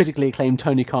critically acclaimed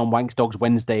Tony Khan Wanks Dogs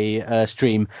Wednesday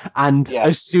stream, and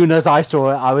as soon as I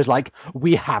saw it, I was like,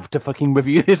 we have to fucking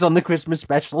review this on the Christmas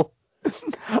special.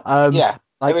 I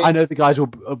know the guys will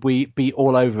be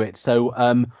all over it. So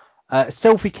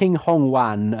Selfie King Hong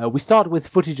Wan, we start with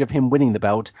footage of him winning the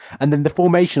belt, and then the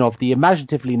formation of the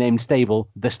imaginatively named stable,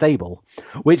 The Stable,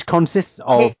 which consists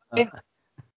of...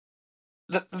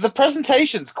 The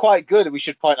presentation's quite good, we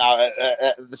should point out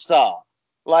at the start.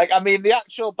 Like, I mean, the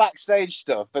actual backstage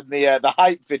stuff and the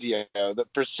hype video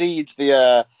that precedes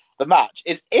the match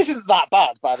isn't that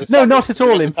bad by this. No, not at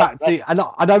all. In fact, and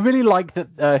I really like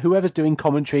that whoever's doing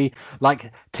commentary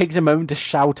like takes a moment to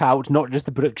shout out not just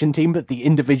the production team but the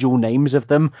individual names of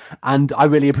them, and I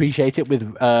really appreciate it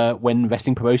with when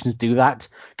wrestling promotions do that,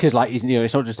 because like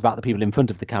it's not just about the people in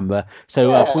front of the camera.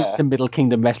 So points to Middle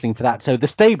Kingdom Wrestling for that. So the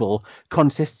stable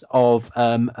consists of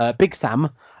Big Sam,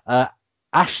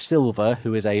 Ash Silver,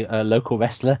 who is a local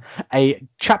wrestler, a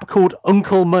chap called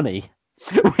Uncle Money.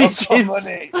 Which Uncle is,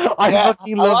 Money. I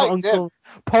fucking love Uncle. Him.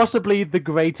 Possibly the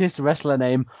greatest wrestler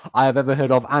name I have ever heard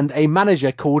of, and a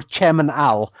manager called Chairman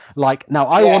Al. Like, now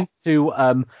I want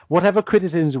to, whatever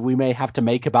criticisms we may have to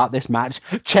make about this match,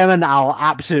 Chairman Al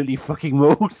absolutely fucking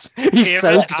rules. He's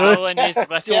so good. Al and his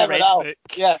little red book.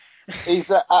 Yeah,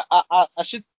 he's. I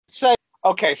should say.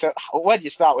 Okay, so where do you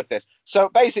start with this? So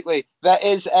basically, there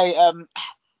is a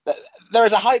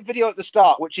hype video at the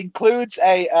start, which includes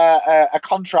a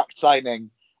contract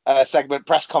signing segment,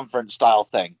 press conference style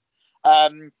thing.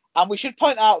 And we should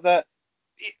point out that,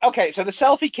 okay, so the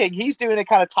Selfie King, he's doing a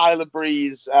kind of Tyler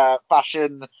Breeze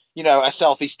fashion, a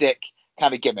selfie stick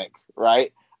kind of gimmick,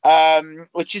 right?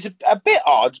 Which is a bit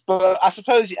odd, but I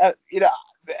suppose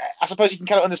I suppose you can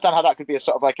kind of understand how that could be a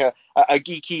sort of like a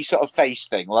geeky sort of face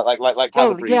thing, like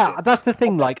Tyler Breeze. Yeah, that's the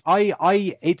thing. Like,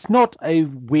 it's not a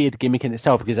weird gimmick in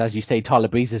itself because, as you say, Tyler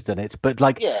Breeze has done it. But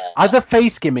like, as a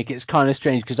face gimmick, it's kind of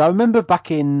strange because I remember back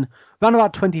in around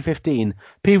about 2015,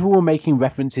 people were making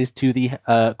references to the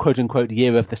quote unquote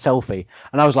year of the selfie,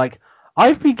 and I was like,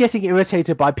 I've been getting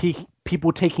irritated by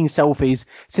people taking selfies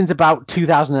since about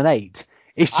 2008.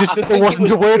 It's just that there wasn't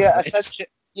a word for it.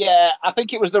 Yeah, I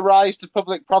think it was the rise to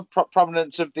public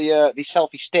prominence of the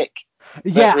selfie stick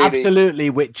Yeah, really, absolutely.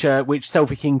 Which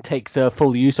Selfie King takes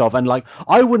full use of, and like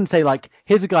I wouldn't say like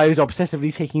here's a guy who's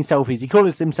obsessively taking selfies. He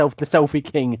calls himself the Selfie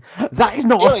King. That is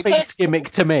not Yeah, a he face takes- gimmick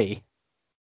to me.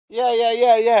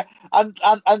 yeah.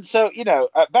 And so,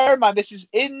 bear in mind, this is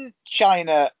in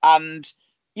China, and,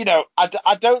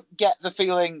 I don't get the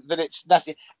feeling that it's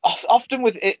necessary. Often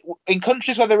with it, in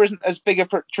countries where there isn't as big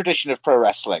a tradition of pro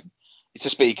wrestling to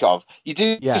speak of, you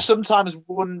do Yeah. sometimes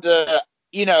wonder,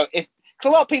 if, because a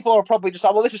lot of people are probably just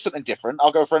like, well, this is something different.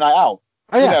 I'll go for a night out.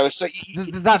 Oh yeah. So you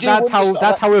do That's wonder how sort of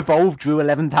that's how Evolve drew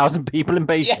 11,000 people in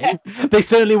Beijing. Yeah. They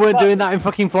certainly weren't doing Exactly. that in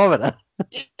fucking Florida.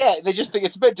 Yeah, they just think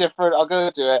it's a bit different. I'll go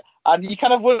do it, and you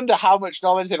kind of wonder how much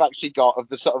knowledge they've actually got of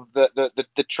the sort of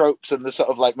the tropes and the sort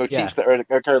of like motifs that are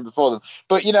occurring before them.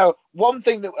 But one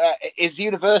thing that is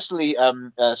universally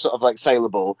sort of like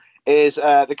saleable is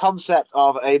the concept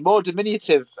of a more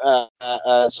diminutive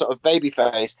sort of baby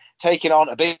face taking on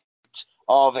a bit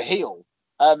of a heel.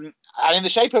 And in the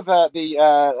shape of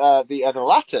the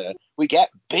latter, we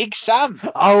get Big Sam.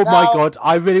 Oh my Now, god,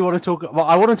 I really want to talk. Well,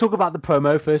 I want to talk about the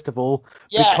promo first of all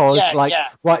because, yeah.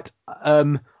 right,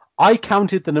 I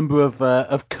counted the number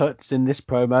of cuts in this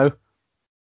promo,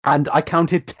 and I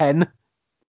counted 10.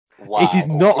 Wow. It is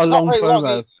not It's a not long very long,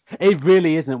 promo. It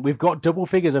really isn't. We've got double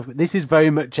figures of. This is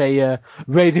very much a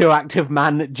radioactive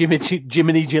man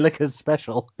Jiminy Jilliker's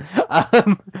special.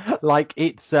 Like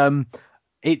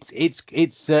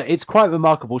it's quite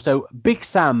remarkable. So Big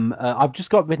Sam, I've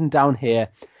just got written down here.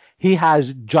 He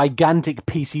has gigantic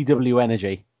PCW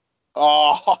energy.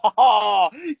 Oh,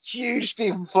 huge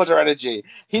Stephen Fludder energy.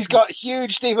 He's got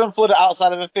huge Stephen Fludder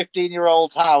outside of a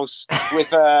 15-year-old's house with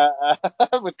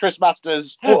with Chris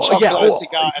Masters chocolate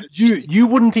cigar energy. You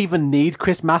wouldn't even need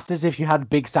Chris Masters if you had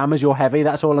Big Sam as your heavy.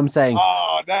 That's all I'm saying.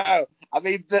 Oh no! I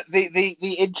mean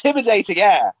the intimidating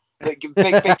air that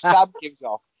Big Sam gives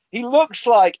off. He looks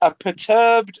like a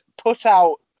perturbed, put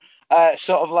out,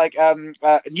 sort of like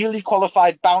newly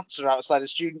qualified bouncer outside a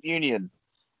student union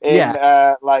in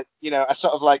a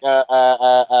sort of like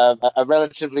a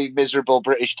relatively miserable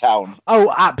British town.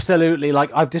 Oh, absolutely.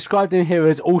 Like I've described him here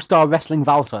as All-Star Wrestling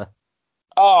Walter.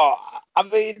 Oh, I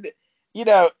mean,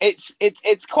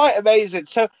 it's quite amazing.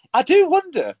 So I do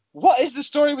wonder, what is the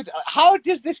story with? How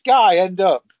does this guy end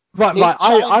up? Right. In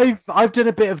China? I've done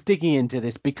a bit of digging into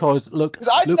this because look, Because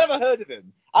I've never heard of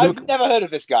him. I've never heard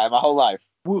of this guy my whole life.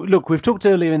 Look, we've talked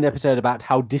earlier in the episode about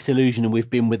how disillusioned we've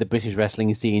been with the British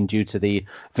wrestling scene due to the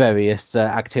various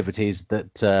activities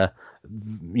that a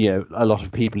lot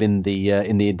of people in the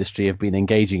industry have been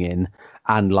engaging in,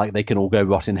 and like they can all go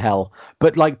rot in hell.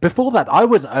 But like before that, I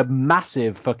was a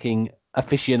massive fucking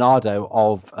aficionado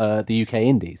of the UK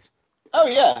Indies. Oh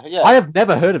yeah. I have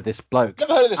never heard of this bloke.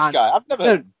 Never heard of this guy. I've never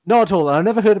heard of him. Not at all. And I've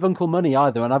never heard of Uncle Money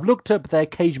either. And I've looked up their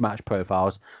cage match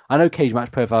profiles. I know cage match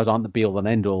profiles aren't the be all and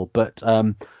end all, but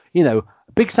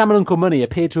Big Sam and Uncle Money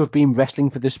appear to have been wrestling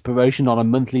for this promotion on a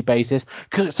monthly basis.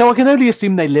 So I can only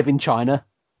assume they live in China.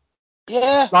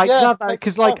 Yeah.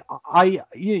 Because I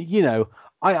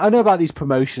know about these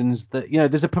promotions that,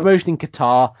 there's a promotion in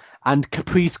Qatar, and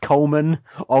Caprice Coleman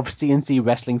of CNC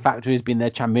Wrestling Factory has been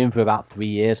their champion for about 3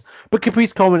 years. But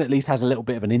Caprice Coleman at least has a little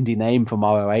bit of an indie name from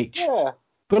ROH. Yeah.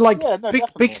 But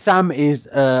Big Sam is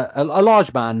a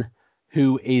large man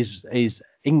who is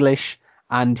English,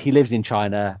 and he lives in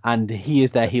China, and he is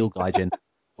their heel gaijin.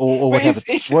 Or whatever,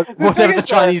 whatever the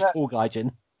Chinese call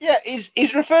gaijin. Yeah,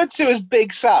 he's referred to as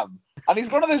Big Sam, and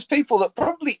he's one of those people that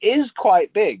probably is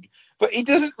quite big, but he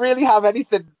doesn't really have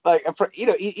anything like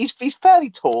he's fairly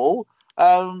tall.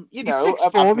 He's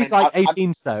 6'4", he's like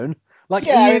 18 stone. Like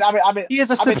he is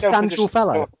a substantial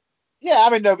fellow.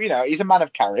 Yeah, he's a man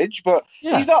of carriage, but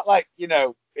he's not like he's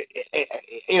not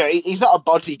a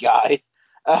body guy.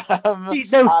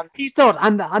 He's not,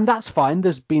 and that's fine.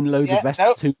 There's been loads of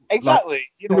wrestlers who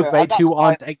who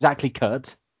aren't exactly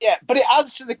cut. Yeah, but it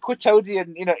adds to the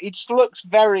quotidian. He just looks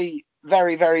very,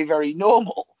 very, very, very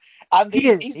normal. And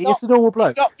he's a normal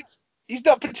bloke. He's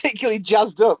not particularly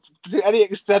jazzed up to any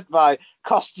extent by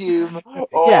costume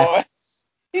or. Yeah.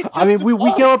 We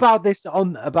go about this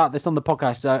on the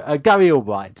podcast. Gary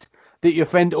Albright, that your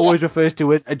friend always refers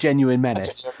to as a genuine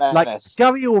menace. Like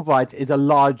Gary Albright is a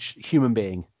large human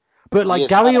being, but like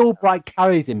Gary Albright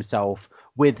carries himself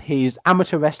with his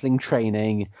amateur wrestling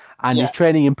training and his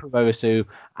training in Puroresu,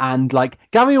 and like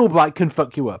Gary Albright can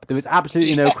fuck you up. There is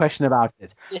absolutely no question about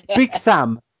it. Yeah. Big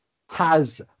Sam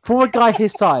has, for a guy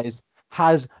his size,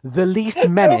 has the least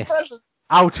menace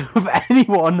out of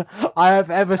anyone I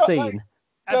have ever seen.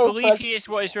 I believe he is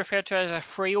what is referred to as a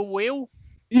frail whale.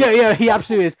 Yeah, he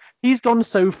absolutely is. He's gone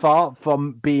so far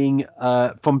from being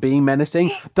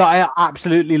menacing that I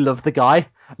absolutely love the guy.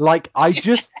 Like, I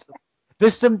just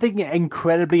There's something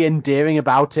incredibly endearing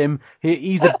about him.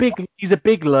 He's a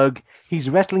big lug. He's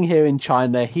wrestling here in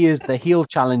China. He is the heel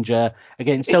challenger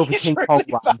against Silver He's King really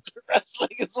Kong. bad at wrestling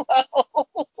as well.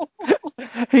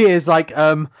 He is like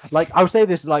I would say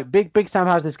this, like Big Sam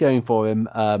has this going for him.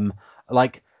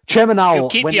 Like Chairman Owl. He'll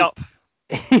keep you up.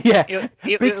 Yeah.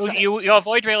 You'll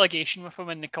avoid relegation with him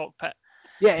in the cockpit.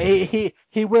 Yeah, he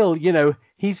will.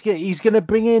 He's going to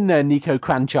bring in Nico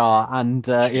Kranchar and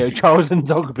Charles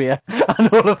Ndogbia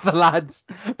and all of the lads.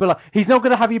 But like, he's not going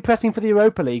to have you pressing for the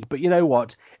Europa League. But you know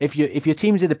what? If your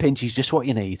team's in a pinch, he's just what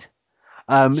you need.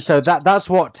 So that's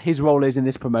what his role is in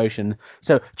this promotion.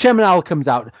 So Chairman Owl comes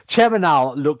out. Chairman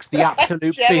Owl looks the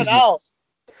absolute Chairman business. Owl.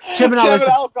 Chairman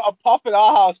Owl got a pop in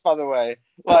our house, by the way.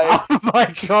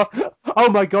 Like, oh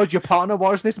my god, your partner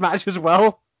watched this match as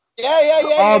well. Yeah.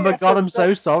 Oh my god, I'm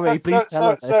so sorry. Please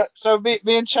tell her. So me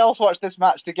and Chelsea watched this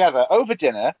match together over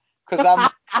dinner because I'm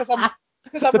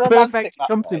the romantic. Perfect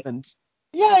accompaniment.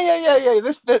 Yeah.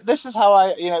 This is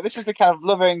how this is the kind of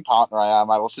loving partner I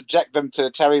am. I will subject them to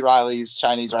Terry Riley's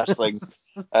Chinese wrestling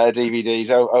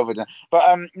DVDs over dinner. But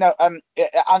and I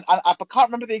can't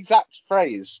remember the exact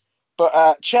phrase.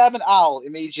 But Chairman Al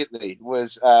immediately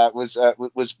was sort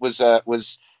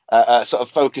of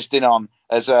focused in on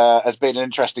as being an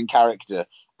interesting character,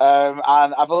 and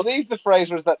I believe the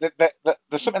phrase was that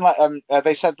there's something like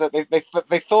they said that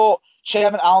they thought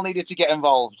Chairman Al needed to get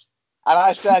involved, and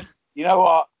I said, you know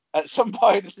what? At some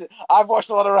point, I've watched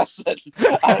a lot of wrestling,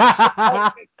 and at some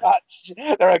point in this match,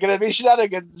 there are going to be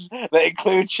shenanigans that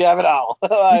include Chairman Al.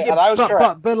 And I was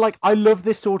correct. But like, I love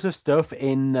this sort of stuff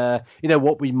in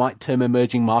what we might term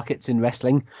emerging markets in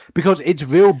wrestling, because it's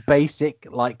real basic,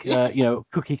 like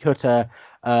cookie cutter,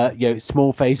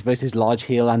 small face versus large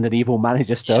heel and an evil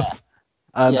manager stuff.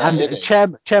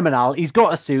 Chairman Al, he's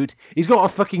got a suit, he's got a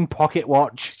fucking pocket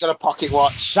watch. He's got a pocket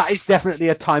watch. That is definitely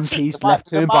a timepiece left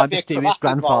to him by mysterious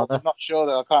grandfather. I'm not sure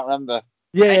though, I can't remember.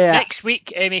 Yeah. Next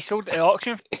week, he sold at the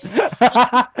auction.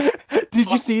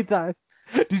 Did you see that?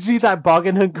 Did you see that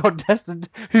bargain hunt contestant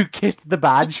who kissed the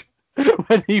badge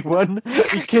when he won?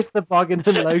 He kissed the bargain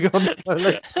hunt logo on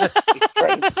the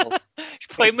Incredible. He's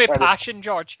playing with passion,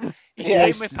 George. He's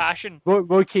playing with passion.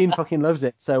 Roy Keane fucking loves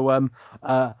it. So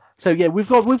yeah, we've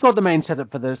got the main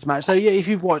setup for this match. So yeah, if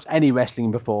you've watched any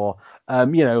wrestling before,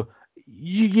 you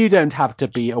don't have to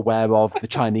be aware of the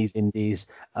Chinese indies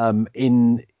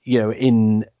in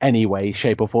any way,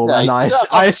 shape or form. Yeah, and I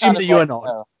assume that you are not.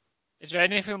 No. Is there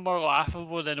anything more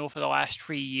laughable than over the last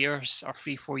 4 years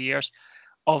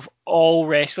of all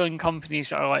wrestling companies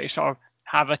that are like sort of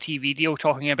have a TV deal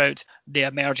talking about the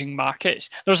emerging markets?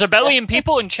 There's 1 billion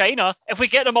people in China. If we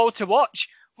get them all to watch,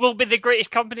 we'll be the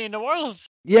greatest company in the world.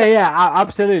 Yeah,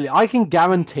 absolutely. I can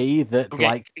guarantee that We'll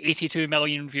get 82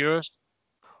 million viewers.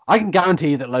 I can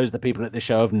guarantee that loads of the people at the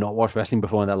show have not watched wrestling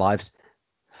before in their lives.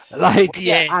 Like,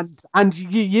 yeah, and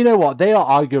you know what? They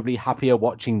are arguably happier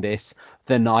watching this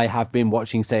than I have been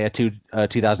watching, say, a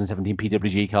 2017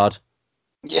 PWG card.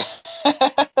 Yeah.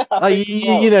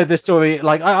 You know the story.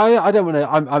 Like, I don't want to.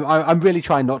 I'm really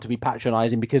trying not to be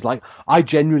patronising, because like I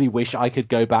genuinely wish I could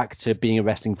go back to being a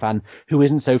wrestling fan who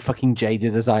isn't so fucking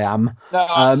jaded as I am. No,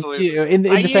 absolutely.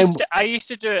 I used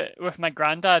to do it with my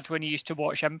granddad when he used to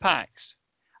watch Impacts.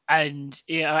 And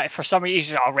for some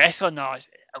reason, wrestling now,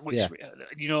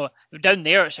 down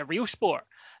there it's a real sport,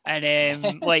 and I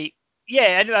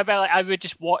would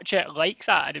just watch it like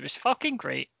that, and it was fucking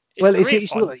great.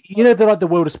 It's fun. The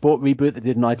World of Sport reboot that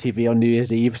did on ITV on New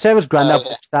Year's Eve. Sarah's granddad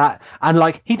watched that, and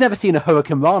like he'd never seen a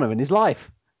Hurricane Rana in his life.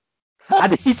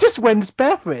 And he just went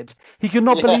spare for it. He could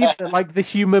not believe that like the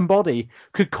human body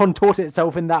could contort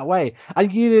itself in that way. And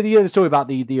the story about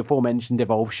the aforementioned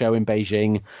Evolve show in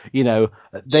Beijing.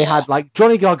 They had like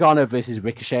Johnny Gargano versus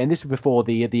Ricochet, and this was before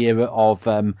the era of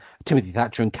Timothy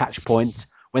Thatcher and Catch Point,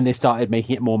 when they started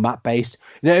making it more map based.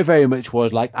 It very much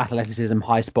was like athleticism,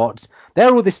 high spots. They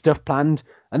had all this stuff planned,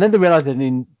 and then they realized they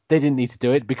didn't need to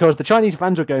do it because the Chinese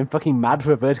fans were going fucking mad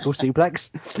for a vertical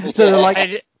suplex. So they're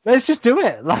like, let's just do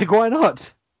it. Like, why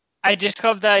not? I just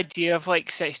love the idea of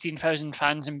like 16,000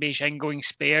 fans in Beijing going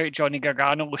spare at Johnny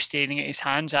Gargano staring at his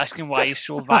hands, asking why he's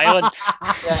so violent.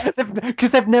 Because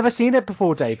they've never seen it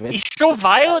before, David. He's so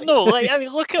violent, though. Like, I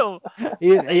mean, look at him.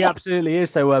 He absolutely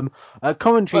is. So,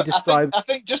 commentary described. I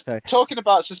think just talking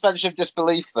about suspension of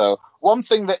disbelief, though, one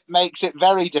thing that makes it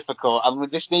very difficult,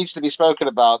 and this needs to be spoken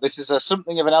about. This is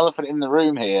something of an elephant in the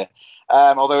room here,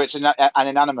 although it's an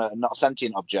inanimate and not a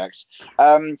sentient object.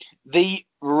 The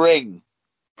ring.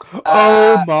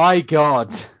 Oh my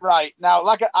God! Right now,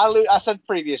 like I said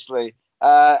previously,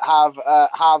 have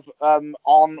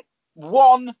on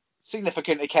one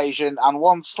significant occasion and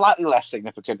one slightly less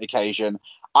significant occasion,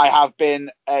 I have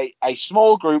been a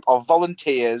small group of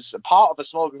volunteers, part of a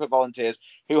small group of volunteers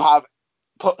who have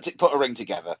put a ring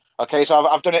together. Okay, so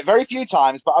I've done it very few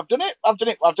times, but I've done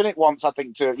it once, I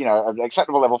think, to an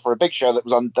acceptable level for a big show that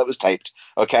was taped.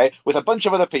 Okay, with a bunch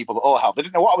of other people that all helped. They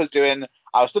didn't know what I was doing.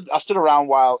 I stood around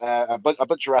while a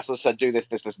bunch of wrestlers said, do this,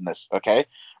 this, this, and this. Okay,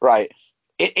 right.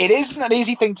 It isn't an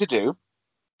easy thing to do.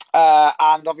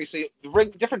 And obviously,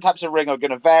 different types of ring are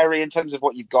going to vary in terms of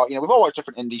what you've got. We've all watched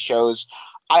different indie shows.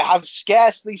 I have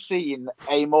scarcely seen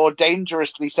a more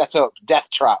dangerously set up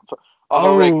death trap of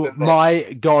a rig than this.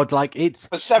 My God, like it's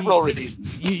for several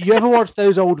reasons. You ever watch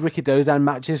those old Rikidozan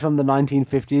matches from the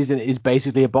 1950s, and it is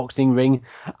basically a boxing ring,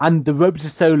 and the ropes are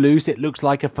so loose it looks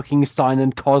like a fucking sine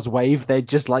and cos wave. They're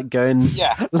just like going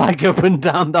like up and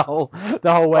down the whole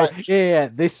way. Right. Yeah,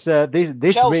 this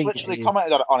Chels ring literally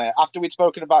commented on it after we'd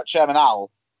spoken about Chairman Al.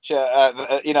 They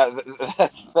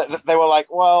were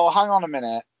like, well, hang on a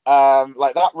minute.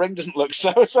 Like that ring doesn't look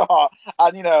so hot,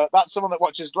 and that's someone that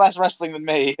watches less wrestling than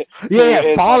me.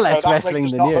 Far less wrestling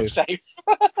than you. Look safe.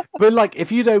 But like,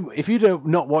 if you don't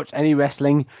not watch any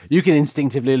wrestling, you can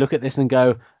instinctively look at this and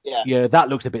go, yeah, that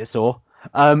looks a bit sore.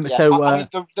 I mean,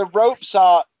 the ropes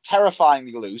are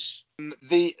terrifyingly loose.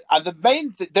 The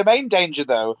main danger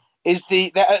though is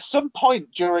that at some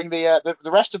point during the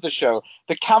rest of the show,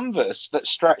 the canvas that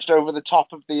stretched over the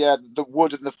top of the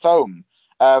wood and the foam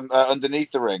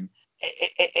underneath the ring,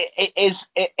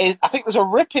 I think there's a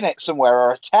rip in it somewhere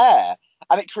or a tear,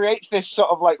 and it creates this sort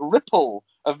of like ripple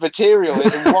of material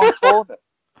in one corner,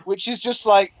 which is just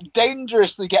like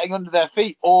dangerously getting under their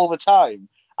feet all the time,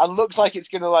 and looks like it's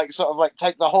going to like sort of like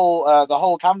take the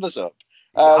whole canvas up.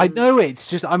 I know, it's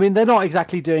just, I mean, they're not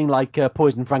exactly doing like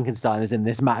Poison Frankensteiners in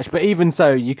this match, but even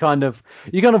so, you kind of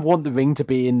want the ring to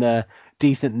be in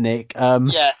decent nick.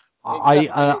 I've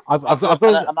got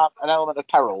an element of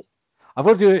peril. I've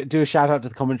got to do a shout out to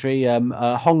the commentary.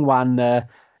 Hong Wan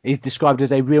is described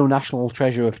as a real national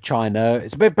treasure of China.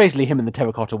 It's basically him and the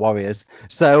Terracotta Warriors.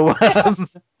 So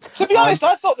to be honest,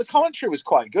 I thought the commentary was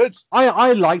quite good.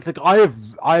 I like I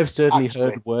have certainly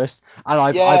heard worse, and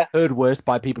I've heard worse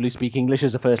by people who speak English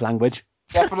as a first language.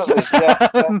 Definitely,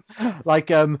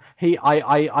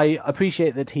 I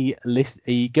appreciate that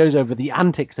he goes over the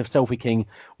antics of Selfie King,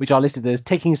 which are listed as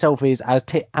taking selfies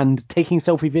and taking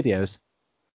selfie videos.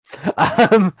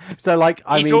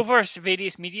 He's over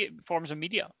various forms of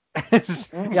media.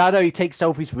 Yeah, I know, he takes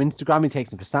selfies for Instagram, he takes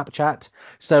them for Snapchat.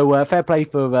 So fair play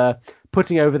for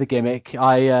putting over the gimmick.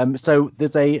 So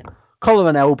there's a collar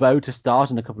and elbow to start,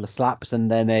 and a couple of slaps, and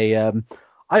then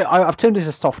I've termed this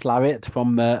a soft lariat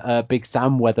from Big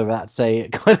Sam, whether that's a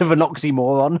kind of an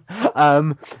oxymoron,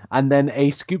 and then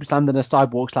a scoop slam and a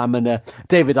sidewalk slam. And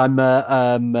David,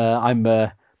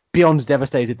 I'm beyond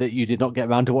devastated that you did not get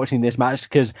around to watching this match,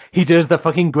 because he does the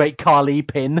fucking great Carly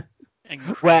pin,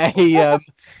 where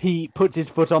he puts his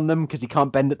foot on them because he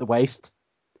can't bend at the waist.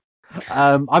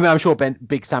 I'm sure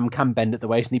Big Sam can bend at the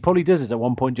waist, and he probably does it at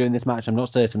one point during this match. I'm not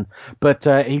certain, but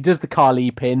he does the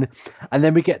Carly pin, and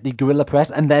then we get the gorilla press,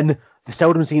 and then the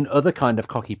seldom seen other kind of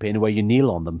cocky pin where you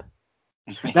kneel on them.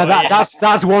 Now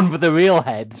that's one for the real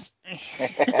heads.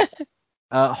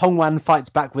 Hong Wan fights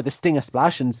back with a stinger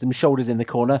splash and some shoulders in the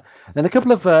corner. Then a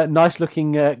couple of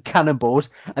nice-looking cannonballs.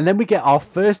 And then we get our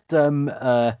first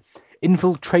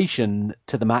infiltration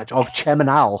to the match of Chairman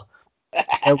Al.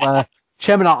 So,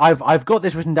 Chairman Al, I've got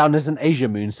this written down as an Asia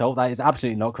moonsault. That is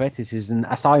absolutely not correct. This is an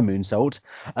Asai moonsault.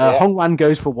 Hong Wan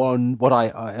goes for what I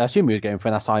assume he was going for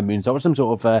an Asai moonsault, some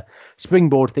sort of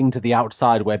springboard thing to the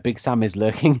outside where Big Sam is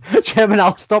lurking. Chairman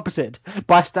Al stops it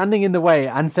by standing in the way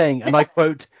and saying, and I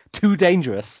quote, "Too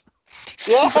dangerous."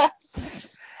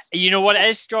 Yes. You know what it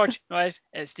is, George?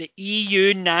 It's the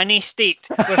EU nanny state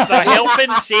with their health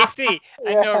and safety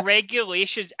and their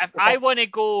regulations. If I want to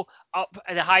go up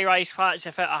the high-rise flats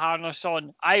if I have a harness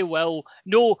on, I will.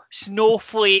 No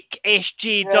snowflake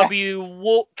SJW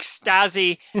woke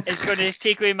Stasi is going to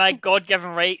take away my God-given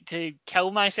right to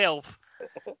kill myself.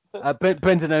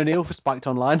 Brendan O'Neill for Spiked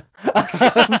Online.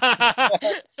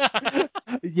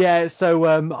 Yeah, so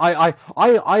I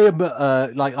am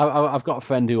like I've got a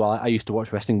friend who I used to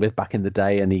watch wrestling with back in the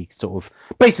day, and he sort of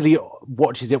basically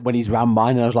watches it when he's around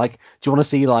mine, and I was like, do you want to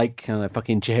see like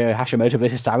fucking Chihiro Hashimoto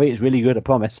versus Sari? It's really good, I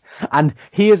promise. And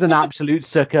he is an absolute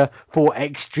sucker for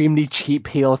extremely cheap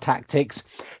heel tactics.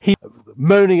 He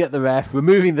moaning at the ref,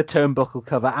 removing the turnbuckle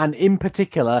cover, and in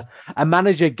particular, a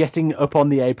manager getting up on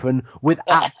the apron with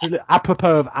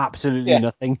apropos of absolutely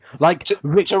nothing, like to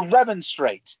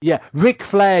remonstrate. Yeah, Ric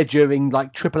Flair during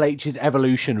like Triple H's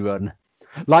Evolution run.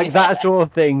 Like that sort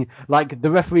of thing. Like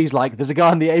the referee's like, there's a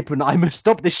guy on the apron. I must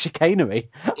stop this chicanery.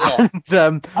 Yeah. And I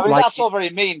mean, like, that's all very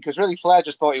mean because really Flair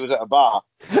just thought he was at a bar.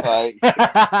 Like,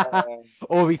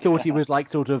 or he thought he was like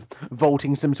sort of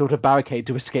vaulting some sort of barricade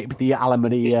to escape the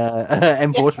alimony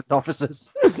enforcement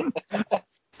officers.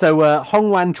 So Hong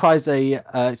Wan tries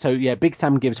Big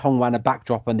Sam gives Hong Wan a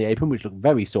backdrop on the apron, which looked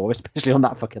very sore, especially on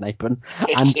that fucking apron.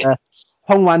 And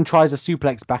Hong Wan tries a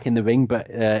suplex back in the ring, but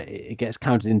it gets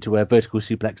counted into a vertical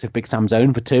suplex of Big Sam's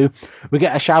own for 2. We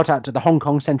get a shout out to the Hong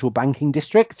Kong Central Banking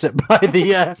District by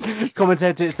the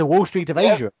commentator. It's the Wall Street of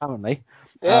Asia, apparently.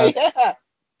 yeah.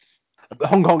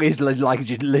 Hong Kong is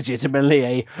legitimately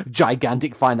a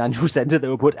gigantic financial centre that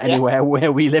will put anywhere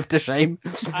where we live to shame.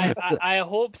 I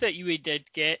hope that you did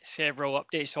get several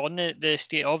updates on the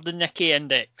state of the Nikkei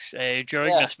index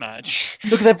during this match.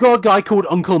 Look, they've got a guy called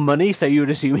Uncle Money, so you would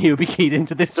assume he would be keyed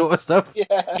into this sort of stuff.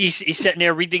 Yeah. He's sitting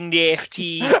there reading the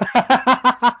FT.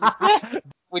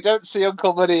 We don't see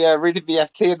Uncle Money reading the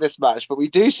FT in this match, but we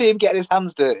do see him getting his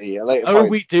hands dirty at a later point.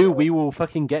 We do. We will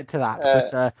fucking get to that.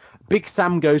 But Big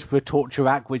Sam goes for a torture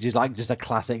rack, which is like just a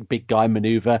classic big guy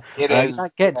maneuver. It is.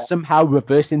 That gets somehow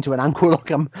reversed into an ankle lock.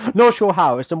 I'm not sure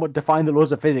how. It's somewhat defying the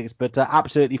laws of physics, but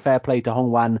absolutely fair play to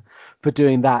Hong Wan for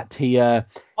doing that.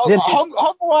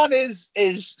 Hong Wan is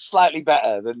slightly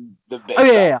better than Big Sam.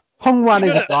 Yeah. Hong Wan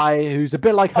is a guy who's a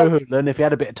bit like Ho Ho Lun if he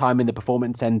had a bit of time in the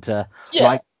performance center. Yeah.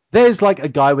 Like, there's like a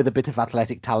guy with a bit of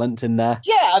athletic talent in there.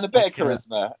 Yeah, and a bit of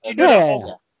charisma. Do you know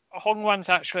that Hong Wan's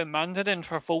actually Mandarin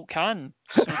for Volcan?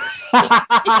 So.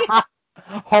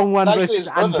 Hong Wan versus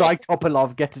Andrei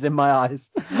Kopilov, get it in my eyes.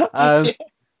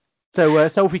 So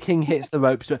Selfie King hits the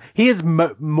ropes. He is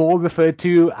more referred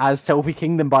to as Selfie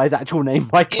King than by his actual name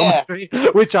by commentary,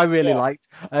 which I really liked.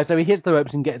 So he hits the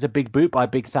ropes and gets a big boot by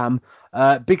Big Sam.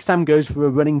 Big Sam goes for a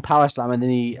running power slam and then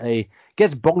he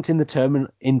gets bonked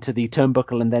into the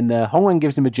turnbuckle, and then Hong Wan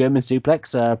gives him a German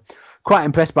suplex. Quite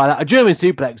impressed by that. A German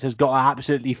suplex has got to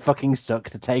absolutely fucking suck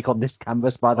to take on this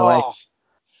canvas, by the way.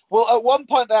 Well, at one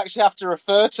point they actually have to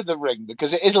refer to the ring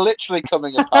because it is literally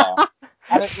coming apart.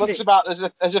 And it looks about as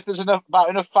if there's enough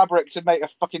fabric to make a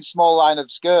fucking small line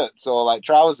of skirts or like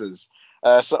trousers,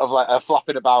 sort of like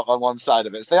flopping about on one side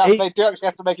of it. So they do actually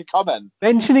have to make a comment.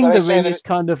 Mentioning the ring is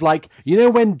kind of like, you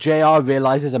know, when JR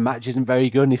realizes a match isn't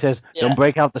very good and he says, "Don't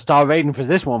break out the star rating for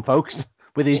this one, folks,"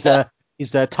 with his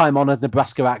time-honored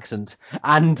Nebraska accent,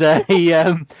 and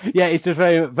it's just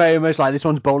very, very much like this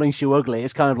one's bowling shoe ugly.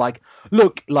 It's kind of like,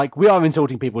 look, like we are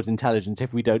insulting people's intelligence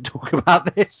if we don't talk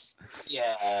about this.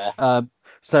 Yeah.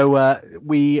 So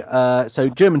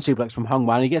German suplex from Hong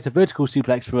Wan. He gets a vertical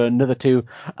suplex for another 2.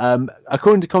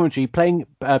 According to commentary, paying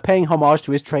homage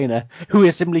to his trainer, who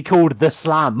is simply called the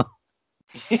Slam.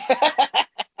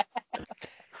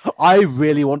 I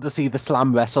really want to see the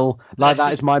Slam wrestle. That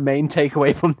is my main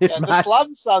takeaway from this match. The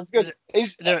Slam sounds good.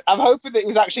 I'm hoping that he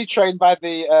was actually trained by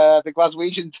the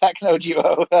Glaswegian techno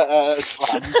duo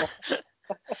Slam.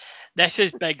 This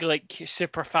is big, like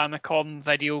Super Famicom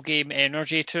video game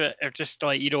energy to it. Or just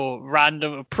like,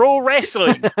 random pro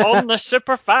wrestling on the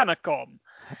Super Famicom.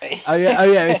 Oh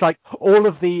yeah. It's like all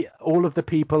of the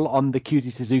people on the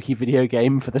Cutie Suzuki video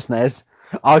game for the SNES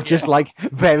are just like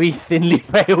very thinly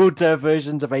veiled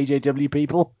versions of AJW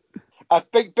people.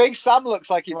 Big Sam looks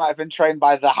like he might have been trained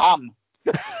by the Ham.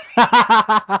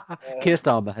 Keir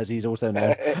Starmer, as he's also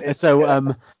known.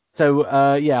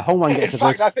 Hong Wan gets. In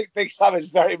fact, I think Big Sam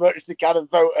is very much the kind of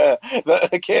voter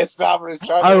that Keir Starmer is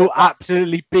trying to. Oh,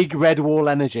 absolutely, big red wall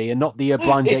energy, and not the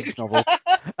Brian Jakes novel.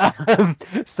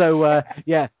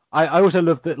 I also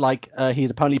love that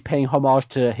he's apparently paying homage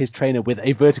to his trainer with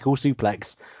a vertical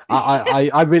suplex.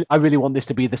 I really want this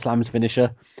to be the Slam's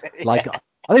finisher.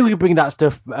 I think we could bring that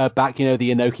stuff back, the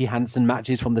Inoki Hansen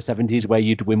matches from the 70s where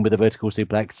you'd win with a vertical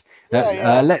suplex.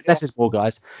 Less is more,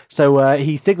 guys. So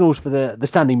he signals for the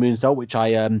standing moonsault, which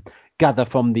I gather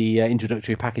from the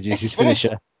introductory package is his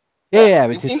finisher.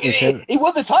 It's his finisher. He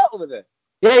won the title with it.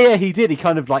 Yeah, he did. He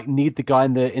kind of kneed the guy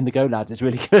in the gonads. It's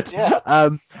really good. Yeah.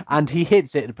 And he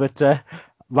hits it, but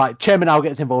Chairman Al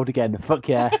gets involved again. Fuck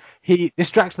yeah. He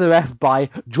distracts the ref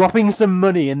by dropping some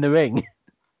money in the ring.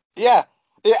 Yeah.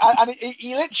 Yeah, and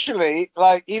he literally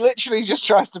just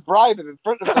tries to bribe him in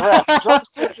front of the ref. He drops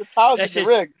 £200 in the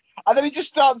ring, and then he just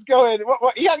starts going.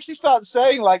 What he actually starts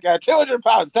saying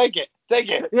 £200, take it,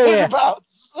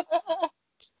 £200.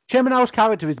 Chairman Al's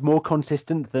character is more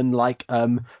consistent than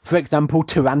for example,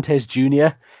 Tirantes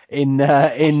Jr. in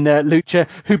Lucha,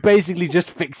 who basically just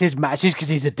fixes matches because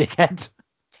he's a dickhead.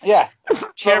 Yeah.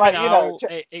 Chairman Al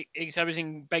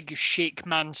exhibiting big Sheikh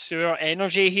Mansour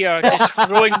energy here, just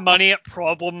throwing money at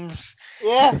problems.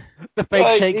 Yeah. The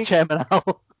fake Sheikh Chairman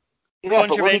Al. Yeah,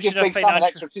 but will he give Contravention of Big Sam an financial.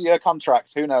 extra 2-year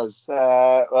contract? Who knows?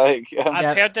 I've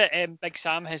Yeah. heard that Big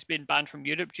Sam has been banned from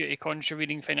Europe due to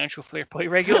contravening financial fair play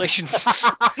regulations.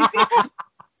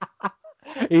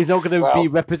 He's not going to Well- be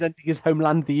representing his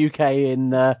homeland, the UK,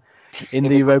 in the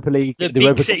Europa League. The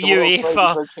Europa, beaks at the World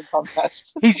UEFA. Brady Drinking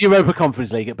Contest. He's Europa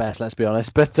Conference League at best, let's be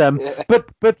honest. But Yeah.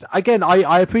 but again,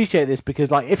 I appreciate this because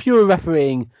like if you were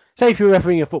refereeing, say if you were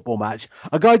refereeing a football match,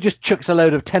 a guy just chucks a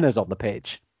load of tenors on the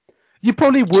pitch, you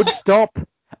probably would stop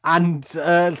and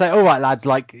say, all right, lads,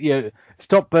 like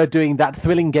stop doing that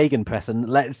thrilling gegenpress and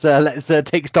let's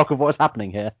take stock of what's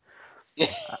happening here.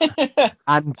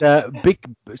 And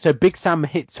Big Sam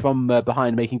hits from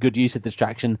behind, making good use of the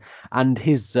distraction, and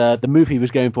his the move he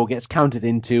was going for gets countered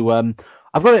into.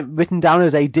 I've got it written down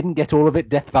as a didn't get all of it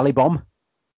Death Valley Bomb.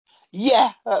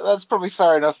 Yeah, that's probably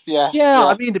fair enough. Yeah. Yeah,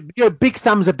 I mean, Big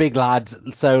Sam's a big lad,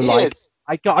 so He like is.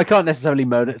 I can't necessarily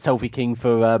moan at Selfie King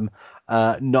for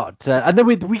not. And then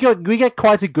we get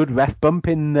quite a good ref bump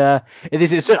in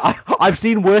this. I've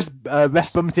seen worse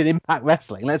ref bumps in Impact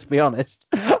Wrestling. Let's be honest.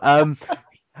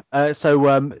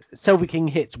 Selfie King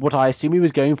hits what I assume he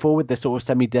was going for with the sort of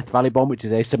semi-Death Valley Bomb, which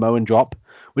is a Samoan drop,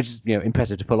 which is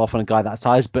impressive to pull off on a guy that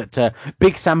size. But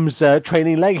Big Sam's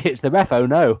trailing leg hits the ref. Oh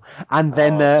no! And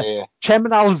then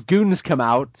Chairman Al's goons come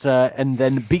out and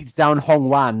then beats down Hong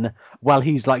Wan while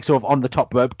he's like sort of on the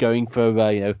top rope going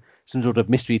for some sort of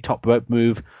mystery top rope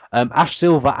move. Ash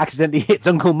Silver accidentally hits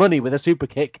Uncle Money with a super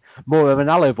kick, more of an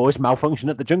Aloe voice malfunction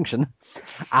at the junction,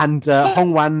 and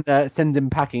Hong Wan sends him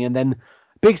packing, and then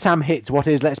Big Sam hits what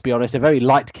is, let's be honest, a very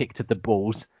light kick to the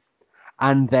balls,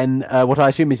 and then what I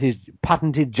assume is his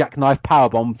patented jackknife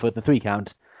powerbomb for the 3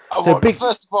 count.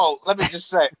 First of all, let me just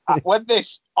say, when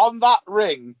this on that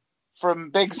ring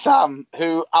from Big Sam,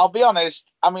 who I'll be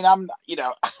honest, I mean, I'm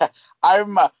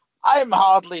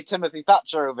hardly Timothy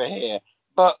Thatcher over here,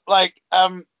 but like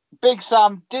Big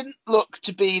Sam didn't look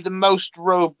to be the most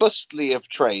robustly of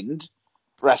trained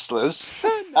wrestlers.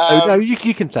 No, you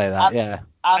can say that, yeah.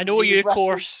 I know you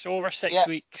course over 6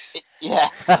 weeks. Yeah,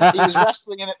 he was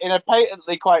wrestling in a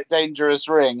patently quite dangerous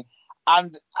ring,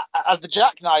 and as the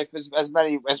jackknife, as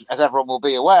everyone will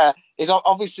be aware, is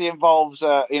obviously involves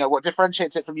what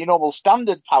differentiates it from your normal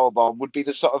standard powerbomb would be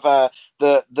the sort of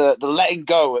the letting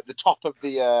go at the top of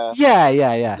the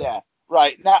yeah.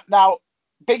 Right now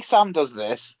Big Sam does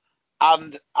this,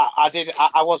 and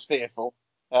I was fearful.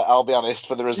 I'll be honest,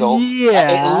 for the result.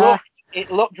 Yeah,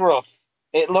 it looked rough.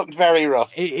 It looked very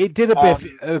rough. It did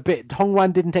a bit. Hong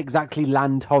Wan didn't exactly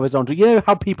land horizontal. You know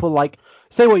how people like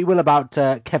say what you will about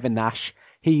Kevin Nash.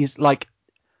 He's like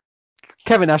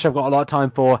Kevin Nash. I've got a lot of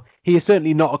time for. He is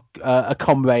certainly not a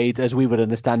comrade as we would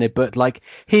understand it, but like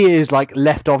he is like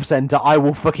left off center. I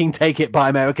will fucking take it by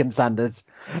American standards.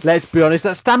 Let's be honest.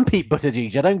 That's Stampede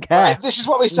Buttigieg. I don't care. Right, this is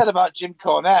what we said about Jim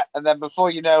Cornette, and then before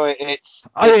you know it, it's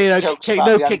Kevin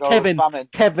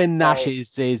Nash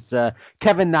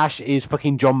Kevin Nash is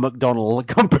fucking John McDonnell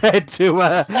compared to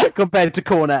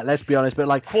Cornette. Let's be honest, but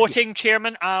like quoting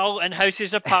Chairman Al in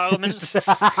Houses of Parliament.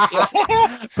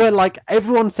 But like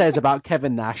everyone says about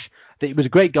Kevin Nash, that he was a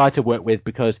great guy to work with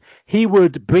because he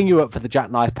would bring you up for the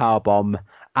jackknife powerbomb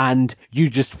and you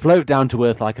just float down to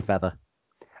earth like a feather.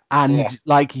 And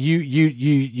like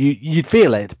you'd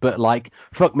feel it, but like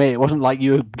fuck me, it wasn't like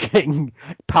you were getting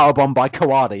powerbombed by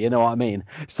Kawada, you know what I mean?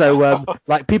 So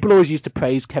like people always used to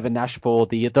praise Kevin Nash for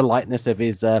the lightness of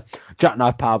his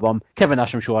jackknife powerbomb. Kevin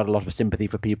Nash, I'm sure, had a lot of sympathy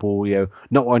for people,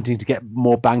 not wanting to get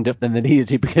more banged up than they needed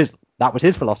to because that was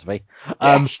his philosophy.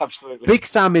 Yes, absolutely. Big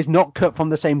Sam is not cut from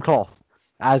the same cloth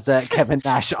as Kevin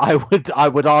Nash, I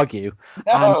would argue.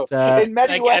 No, and, in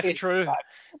many ways. If true.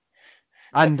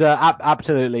 And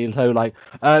absolutely, so like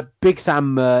Big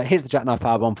Sam hits the jackknife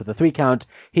powerbomb for the 3 count.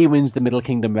 He wins the Middle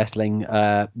Kingdom Wrestling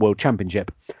World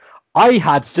Championship. I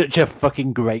had such a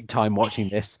fucking great time watching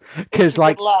this because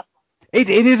like it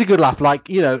is a good laugh. Like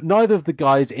neither of the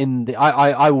guys in the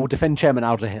I will defend Chairman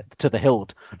Al to the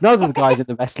hilt. Neither of the guys in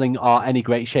the wrestling are any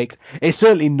great shakes. It's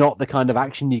certainly not the kind of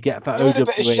action you get for OWE. A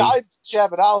bit of shine to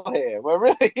Chairman Al here. We're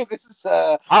really this is.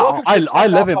 I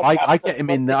love him. I get him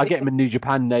in. I get him in New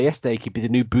Japan yesterday. He could be the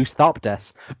new Bruce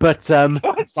Tharpdes. But I've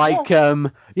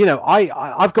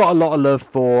got a lot of love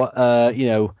for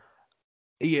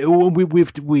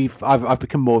I've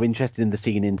become more interested in the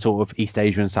scene in sort of East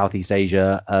Asia and Southeast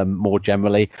Asia more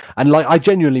generally, and like I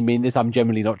genuinely mean this. I'm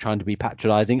generally not trying to be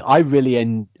patronizing. I really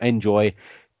enjoy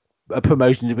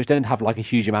promotions which don't have like a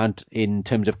huge amount in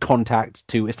terms of contact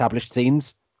to established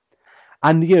scenes,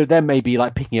 and there may be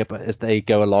like picking up as they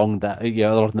go along that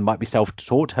a lot of them might be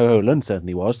self-taught. Ho-Ho-Lun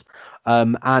certainly was,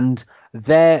 and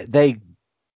they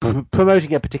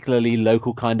promoting a particularly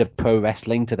local kind of pro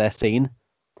wrestling to their scene.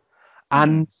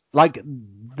 and like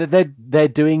they're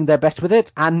doing their best with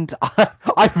it, and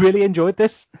I really enjoyed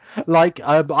this. Like,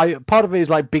 I part of it is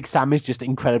like Big Sam is just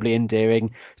incredibly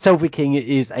endearing. Sophie King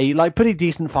is a like pretty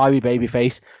decent fiery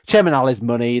babyface. Chairman Al is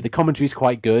money. The commentary's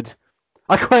quite good.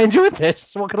 I quite enjoyed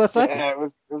this. What can I say? Yeah, it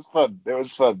was fun. It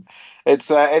was fun. It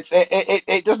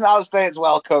doesn't outstay its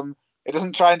welcome. It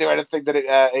doesn't try and do anything that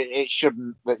it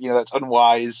shouldn't. That's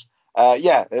unwise.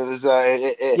 Yeah, it was.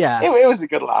 It was a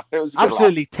good laugh. It was a good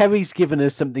Absolutely. Terry's given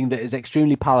us something that is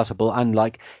extremely palatable, and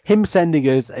like him sending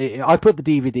us, I put the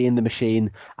DVD in the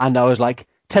machine, and I was like,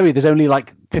 Terry, there's only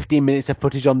like 15 minutes of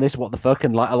footage on this. What the fuck?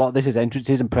 And like a lot of this is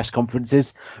entrances and press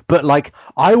conferences, but like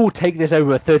I will take this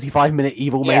over a 35-minute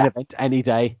Evil main event any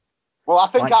day. Well, I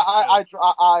think Like-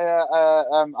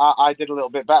 I did a little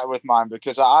bit better with mine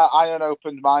because I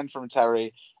unopened mine from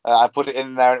Terry. I put it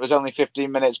in there and it was only 15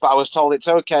 minutes, but I was told it's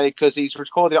okay because he's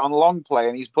recorded it on long play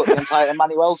and he's put the entire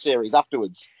Emmanuel series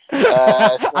afterwards.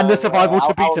 And the survival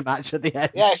Tabita match at the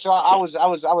end. Yeah, so I was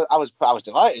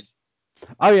delighted.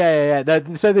 Oh yeah.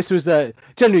 So this was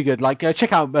generally good. Like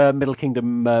check out Middle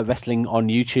Kingdom Wrestling on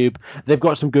YouTube. They've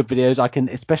got some good videos. I can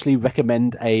especially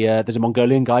recommend there's a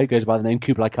Mongolian guy who goes by the name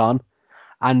Kublai Khan,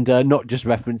 and not just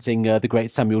referencing the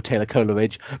great Samuel Taylor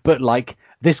Coleridge, but like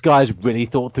this guy's really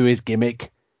thought through his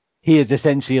gimmick. He is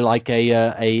essentially like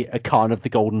a Khan of the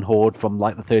Golden Horde from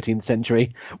like the 13th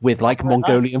century with like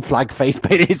Mongolian flag face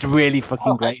paint. It's really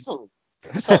fucking great. Excellent.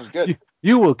 Sounds good.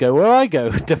 You will go where I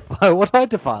go, defile what I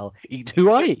defile, eat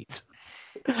who I eat.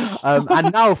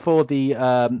 And now for the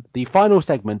final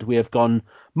segment, we have gone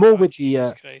more with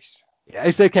Jesus the. Christ.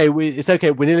 It's okay. It's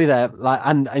okay. We're nearly there. Like,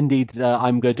 and indeed,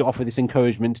 I'm going to offer this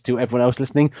encouragement to everyone else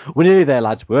listening. We're nearly there,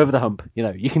 lads. We're over the hump.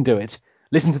 You can do it.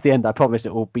 Listen to the end. I promise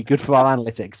it will be good for our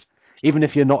analytics, even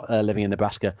if you're not living in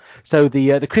Nebraska. So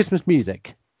the Christmas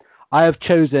music. I have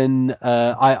chosen.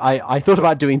 I thought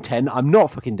about doing 10. I'm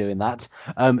not fucking doing that.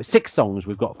 6 songs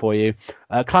we've got for you.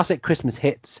 Classic Christmas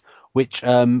hits. Which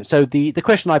so the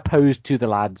question I posed to the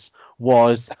lads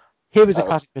was, here is a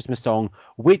classic Christmas song.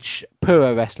 Which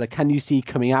pro wrestler can you see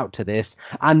coming out to this?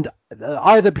 And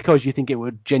either because you think it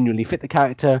would genuinely fit the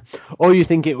character, or you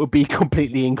think it would be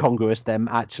completely incongruous them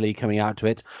actually coming out to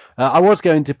it. I was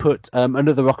going to put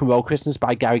Another Rock and Roll Christmas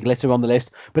by Gary Glitter on the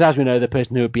list, but as we know, the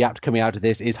person who would be coming out of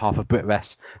this is half of Brit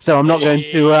Wres. So I'm not going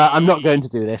to. I'm not going to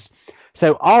do this.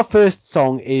 So our first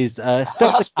song is Stop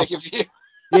That's the big of you.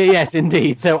 Yes,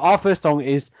 indeed. So our first song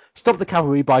is Stop the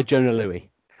Cavalry by Jonah Louie.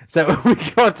 So have we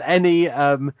got any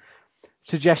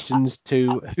suggestions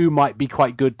to who might be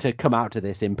quite good to come out to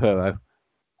this in Puro?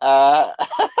 I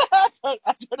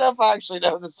don't know if I actually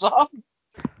know the song.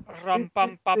 Rum,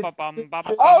 bum, bum, bum, bum, bum,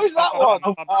 Oh, is that one?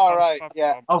 bum, bum, All bum, right, bum,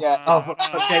 yeah, bum, yeah. bum,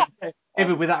 Okay.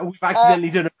 David, with that, we've accidentally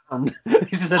done a round.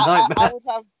 This is a nightmare.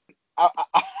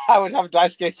 I would have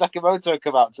Daisuke Sakamoto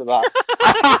come out to that.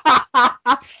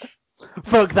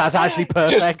 Fuck, that's actually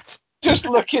perfect. Just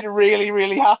looking really,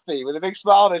 really happy with a big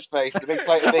smile on his face and a big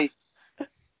plate of meat.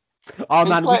 Oh Big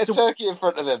man, plate of turkey in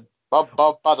front of him. We saw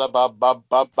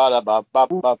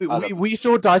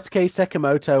Daisuke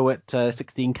Sekimoto at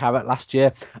 16 carat last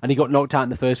year, and he got knocked out in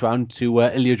the first round to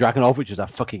Ilya Dragunov, which was a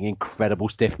fucking incredible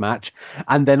stiff match.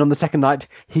 And then on the second night,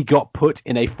 he got put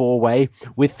in a 4-way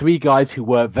with 3 guys who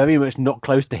were very much not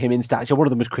close to him in stature. One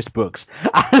of them was Chris Brooks,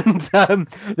 and there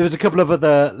was a couple of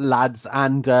other lads,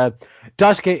 and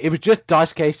it was just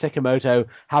Daisuke Sekimoto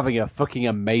having a fucking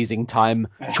amazing time,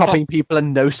 chopping people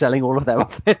and no-selling all of their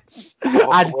offense.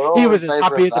 And he was as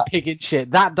happy as a pig in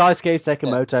shit. That Daisuke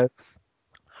Sekimoto,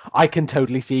 I can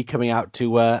totally see coming out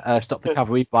to Stop the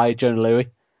Cavalry by Jonah Louie.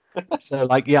 So,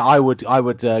 like, yeah, I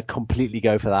would completely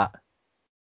go for that.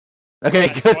 Okay,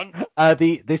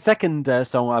 good. The second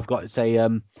song I've got is a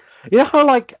you know how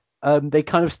like they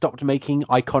kind of stopped making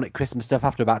iconic Christmas stuff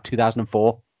after about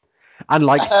 2004. And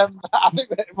like, I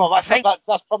think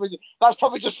that's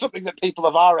probably just something that people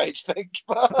of our age think.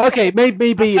 Okay,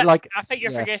 maybe like. I think you're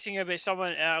forgetting about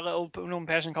someone, a little known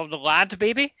person called the Lad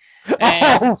Baby.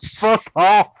 Oh, fuck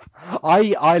off!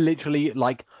 I literally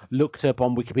like looked up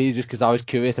on Wikipedia just because I was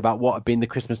curious about what had been the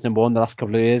Christmas number 1 the last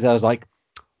couple of years. I was like,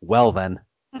 well then.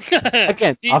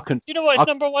 Again, do you know what's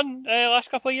number 1 last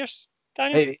couple of years,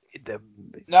 Daniel?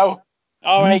 No.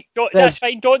 All right, that's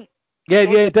fine. Don't.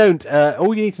 Don't.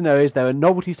 All you need to know is there are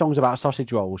novelty songs about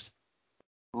sausage rolls.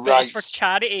 But it's for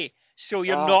charity, so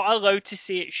you're not allowed to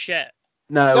say it's shit.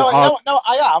 No,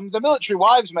 I am. The Military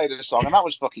Wives made a song, and that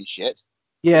was fucking shit.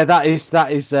 Yeah, that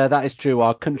is true.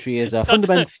 Our country is a So,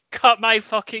 fundamental. cut my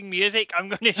fucking music. I'm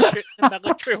going to shoot the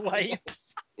military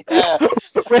wives. Yeah.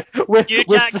 You We're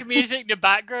jack music in the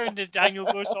background as Daniel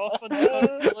goes off on the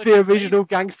fucking the military original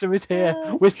gangster is here.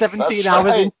 We're 17 That's hours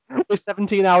right. in. We're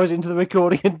 17 hours into the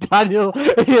recording, and Daniel,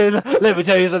 let me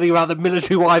tell you something about the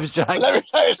military wives, Jack. Let me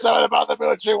tell you something about the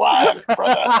military wives,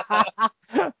 brother.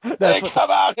 They come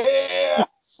out here.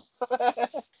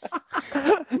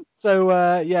 So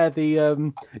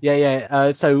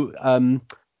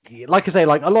like I say,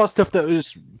 like a lot of stuff that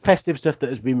was festive stuff that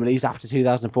has been released after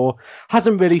 2004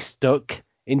 hasn't really stuck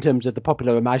in terms of the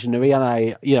popular imaginary, and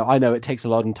I know it takes a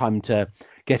lot of time to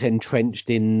get entrenched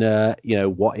in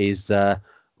what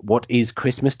is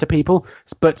Christmas to people.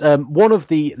 But one of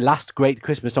the last great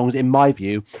Christmas songs, in my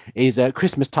view, is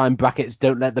Christmas Time brackets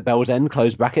Don't Let the Bells End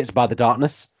close brackets by The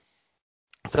Darkness.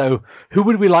 So who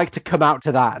would we like to come out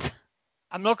to that?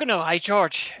 I'm not going to lie,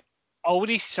 George. All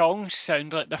these songs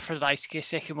sound like they're for Daisuke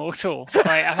Sekimoto.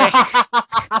 Right?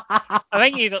 I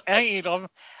think you'd love them.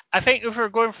 I think if we're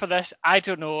going for this, I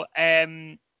don't know.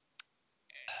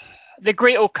 The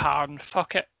Great O'Karn.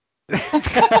 Fuck it.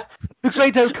 The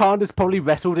Great O'Karn has probably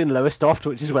wrestled in Lowestoft,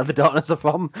 which is where The Darkness are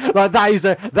from. Like that is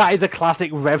a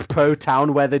classic Rev Pro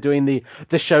town where they're doing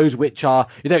the shows which are,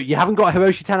 you haven't got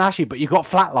Hiroshi Tanahashi, but you've got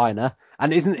Flatliner,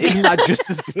 and isn't that just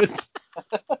as good?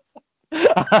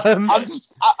 I'm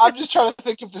just trying to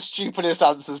think of the stupidest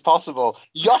answers possible.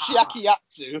 Yoshiaki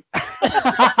Yatsu.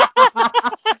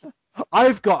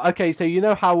 I've got so you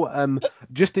know how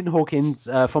Justin Hawkins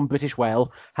from British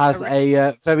Whale has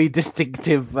a very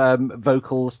distinctive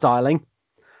vocal styling.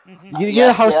 Mm-hmm. You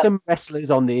know how some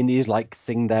wrestlers on the Indies like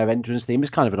sing their entrance theme. It's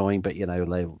kind of annoying, but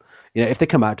if they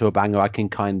come out to a banger, I can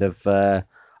kind of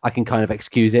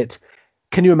excuse it.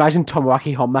 Can you imagine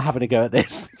Tomoaki Honma having a go at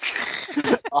this?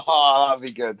 Oh, that'd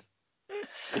be good.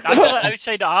 That'd be like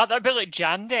Outside Art. That'd be like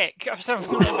Jandek or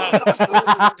something like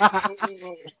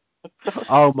that.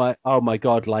 Oh my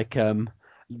god, like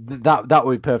that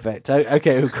would be perfect.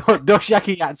 Okay, we've got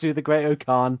Yoshiaki Yatsu, the Great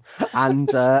O'Karn, and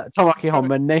Tomoaki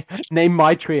Honma. Name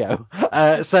my trio.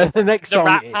 So the next song.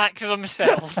 The Rat Pack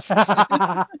themselves.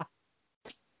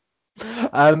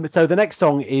 So the next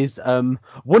song is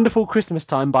 "Wonderful Christmas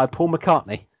Time" by Paul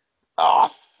McCartney. Oh, I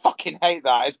fucking hate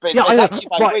that. It's actually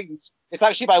by Wings. It's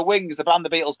actually by Wings, the band the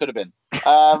Beatles could have been.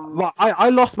 Right, I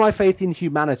lost my faith in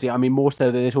humanity. I mean, more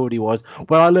so than it already was,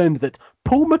 when I learned that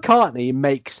Paul McCartney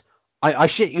makes, I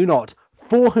shit you not,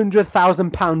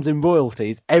 £400,000 in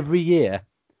royalties every year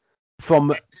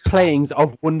from playings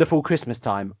of Wonderful Christmas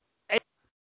Time.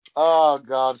 Oh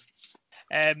God.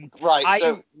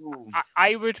 Right.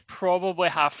 I would probably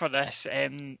have for this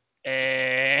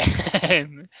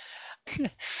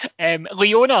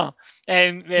Leona,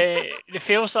 the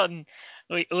Fail Son,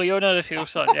 Leona the Fail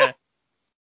Son, yeah.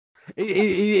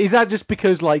 Is that just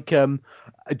because,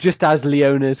 just as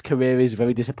Leona's career is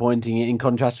very disappointing in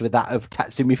contrast with that of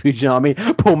Tatsumi Fujinami,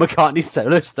 Paul McCartney's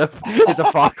solo stuff is a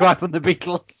far cry from the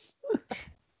Beatles?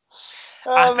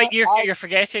 I think you're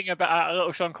forgetting about a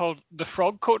little song called The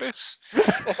Frog Chorus.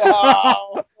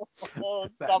 Stop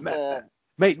it.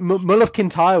 Mate, Mull of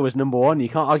Kintyre was #1. You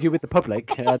can't argue with the public.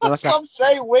 Stop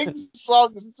saying Wings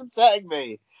songs. It's upsetting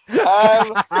me.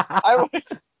 I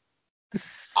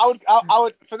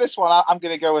would for this one. I'm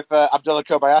going to go with Abdullah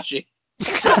Kobayashi.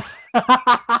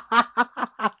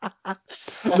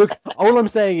 Look, all I'm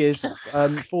saying is,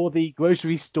 for the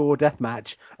grocery store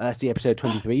deathmatch, see episode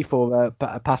 23 for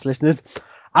past listeners,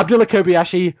 Abdullah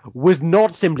Kobayashi was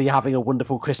not simply having a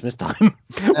wonderful Christmas time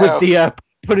with the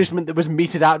punishment that was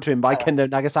meted out to him by Kendo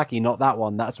Nagasaki. Not that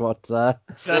one. That's what. The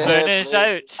moon is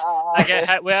out. I get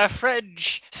hit with a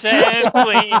fridge.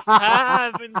 Simply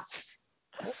haven't.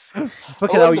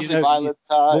 Fucking hell,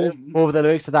 more of the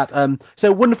lyrics to that.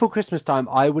 So Wonderful Christmas Time,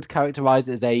 I would characterize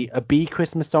as a B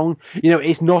Christmas song.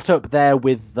 It's not up there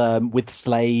with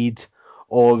Slade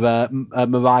or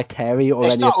Mariah Carey or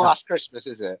it's any. It's not of that. Last Christmas,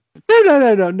 is it?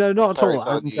 No, not at all.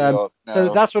 And, no.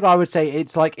 So that's what I would say.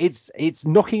 It's like it's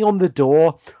knocking on the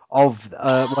door of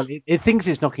it thinks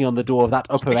it's knocking on the door of that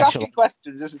upper echelon. It's asking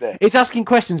questions, isn't it? It's asking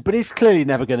questions, but it's clearly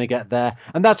never going to get there,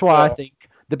 and that's why I think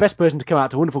the best person to come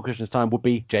out to Wonderful Christmas Time would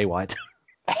be Jay White.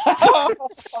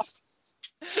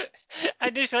 I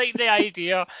just like the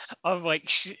idea of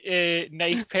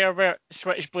knife pervert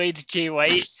Switchblade Jay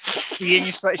White being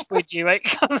Switchblade Jay White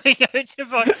coming out of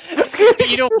But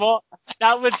you know what?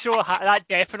 That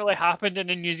definitely happened in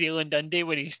the New Zealand indie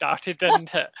when he started,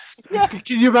 didn't it? Yeah.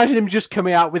 Can you imagine him just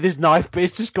coming out with his knife, but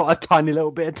it's just got a tiny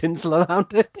little bit of tinsel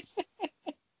around it?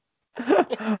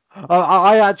 I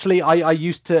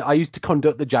used to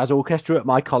conduct the jazz orchestra at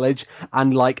my college,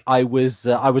 and like I was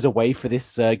away for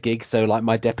this gig, so like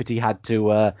my deputy had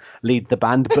to lead the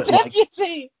band, but like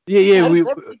Deputy.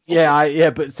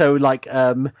 but so like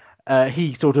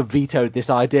he sort of vetoed this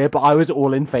idea, but I was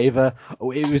all in favour.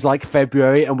 It was like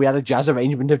February, and we had a jazz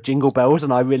arrangement of Jingle Bells,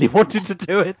 and I really wanted to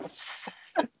do it.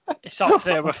 It's up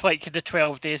there with like the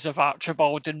 12 Days of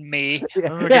Archibald in May. Yeah,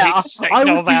 I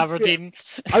would of be- Aberdeen.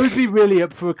 I would be really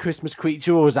up for a Christmas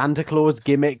creature or Santa Claus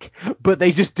gimmick, but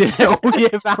they just did it all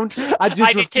year round. I just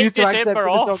I'd refused take to accept December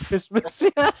it on off. Christmas.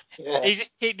 Yeah. They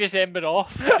just take December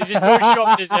off. They just don't show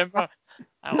up in December.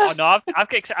 Oh no, I've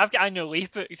got annual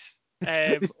leave booked.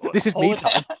 This is me holiday.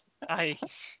 time. Aye.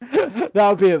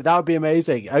 That would be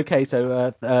amazing. Okay,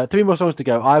 so 3 more songs to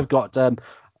go. I've got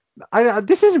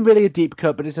this isn't really a deep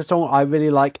cut, but it's a song I really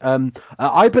like.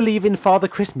 I Believe in Father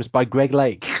Christmas by Greg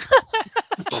Lake.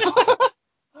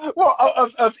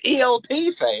 What of ELP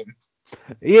fame?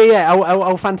 Yeah.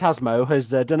 El Phantasmo has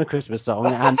done a Christmas song,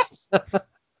 and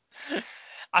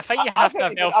I think you have to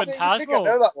have El I don't even think I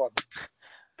know Phantasmo. that one.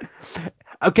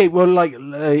 okay, well, like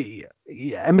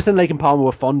Emerson, Lake and Palmer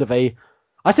were fond of I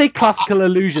say classical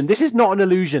illusion. This is not an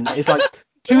illusion. It's like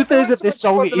 2/3 of this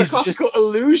song a is classical just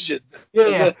illusion.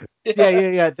 yeah.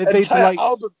 They Entire like.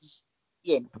 albums.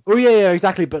 Yeah. Oh yeah,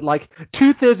 exactly. But like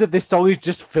 2/3 of this song is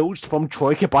just filched from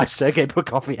Troika by Sergei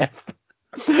Prokofiev.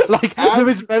 Like there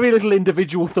is very little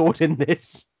individual thought in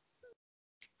this.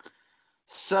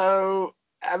 So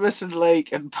Emerson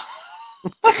Lake and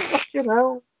you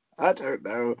know, I don't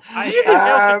know. El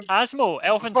Phantasmo.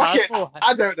 El Fuck it, Phantasmo.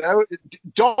 I don't know.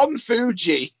 Don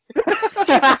Fuji.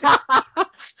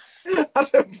 I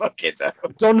don't fucking know.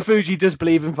 Don Fuji does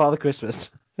believe in Father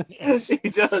Christmas. Yes. He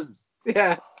does.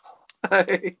 Yeah.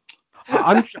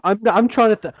 I'm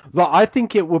trying to well, I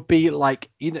think it would be like,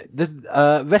 you know, this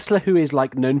wrestler who is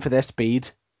like known for their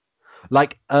speed,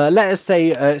 like let us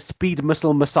say Speed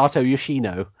Muscle Masato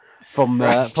Yoshino from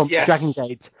yes. Dragon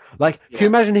Gate. Like, can you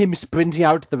imagine him sprinting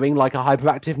out to the ring like a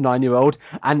hyperactive 9-year-old,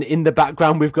 and in the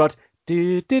background we've got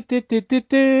I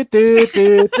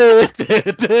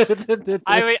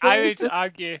would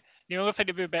argue the only thing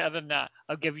to be better than that.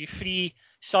 I'll give you 3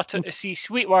 subtle to see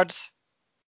sweet words.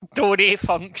 Dory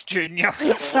Funk Jr.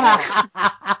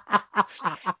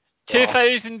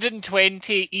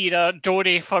 2020 era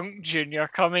Dory Funk Jr.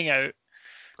 coming out.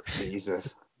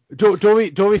 Jesus.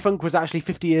 Dory Funk was actually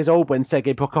 50 years old when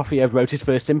Sergei Prokofiev wrote his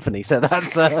first symphony, so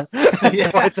that's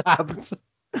quite apt.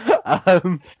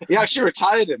 He actually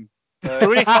retired him.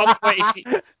 Dory Funk 20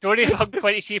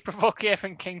 Prokofiev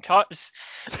and King Tut's.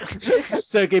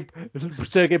 Sergei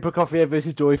Prokofiev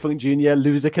versus Dory Funk Jr.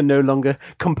 Loser can no longer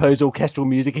compose orchestral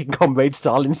music in Comrade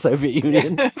Stalin's Soviet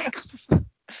Union.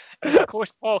 Of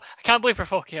course, Paul. I can't believe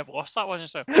Prokofiev lost that one.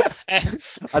 So,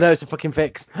 I know, it's a fucking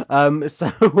fix.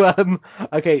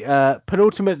 Okay,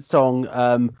 penultimate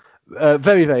song.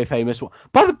 Very, very famous one.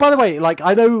 By the way, like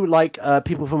I know, like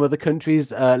people from other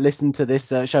countries listen to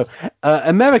this show.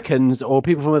 Americans or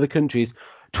people from other countries,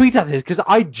 tweet at us, because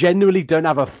I genuinely don't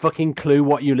have a fucking clue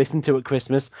what you listen to at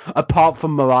Christmas apart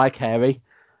from Mariah Carey.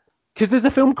 Because there's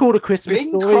a film called A Christmas Bing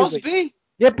Story. Crosby?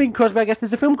 Yeah, Bing Crosby. I guess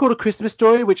there's a film called A Christmas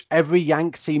Story, which every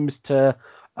Yank seems to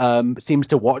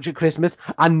watch at Christmas,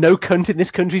 and no cunt in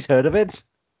this country's heard of it.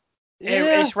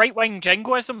 It's right-wing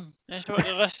jingoism. That's what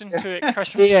they listen to at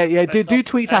Christmas. Yeah. Do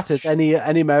tweet at us, any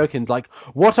Americans, like,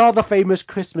 what are the famous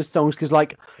Christmas songs? Because,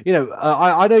 like, you know,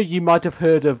 I know you might have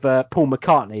heard of Paul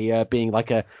McCartney being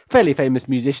like a fairly famous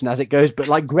musician as it goes, but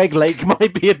like Greg Lake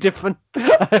might be a different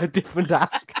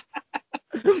ask.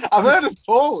 I've heard of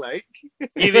Paul Lake.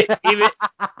 Do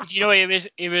you know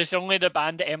he was only the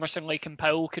band that Emerson, Lake and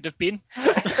Powell could have been.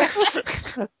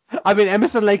 I mean,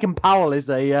 Emerson, Lake and Powell is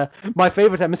my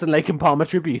favourite Emerson, Lake and Palmer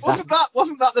tribute. Wasn't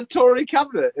that the Tory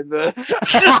cabinet in the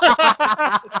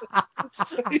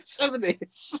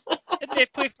 70s? Didn't they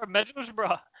play for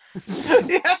Middlesbrough?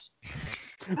 Yes.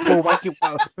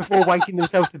 Before wanking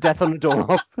themselves to death on the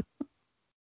door.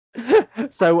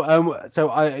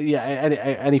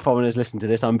 Any foreigners listen to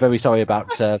this, I'm very sorry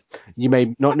about. You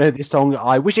may not know this song.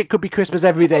 I Wish It Could Be Christmas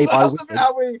Every Day by Wizard.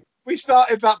 How we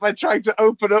started that by trying to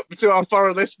open up to our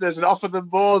foreign listeners and offer them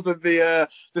more than the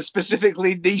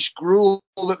specifically niche gruel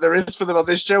that there is for them on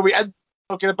this show. We end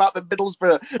talking about the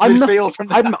Middlesbrough midfield from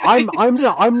the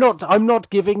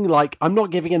I'm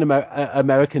not giving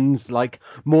Americans like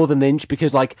more than an inch,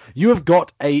 because like you've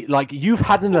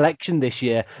had an election this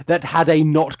year that had a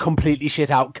not completely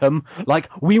shit outcome. Like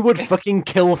we would fucking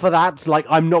kill for that. Like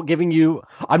I'm not giving you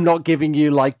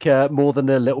like more than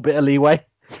a little bit of leeway.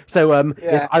 So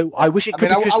Yeah. I wish it I could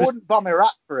mean, be I Christmas. wouldn't bomb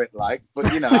Iraq for it, like, but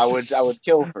I would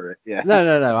kill for it. Yeah.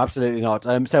 No, absolutely not.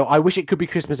 So I wish it could be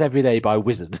Christmas every day by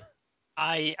Wizard.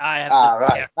 I have.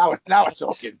 Right. Now we're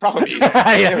talking proper music.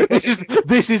 Yeah,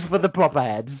 this is for the proper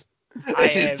heads.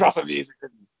 This is proper music.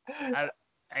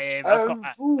 I've got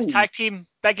a ooh. tag team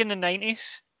big in the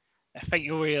 90s. I think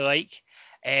you'll really like.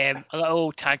 A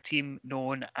little tag team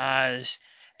known as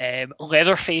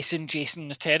Leatherface and Jason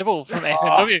the Terrible from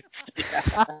FNW.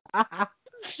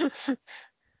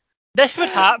 This would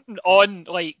happen on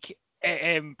like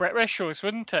British shows,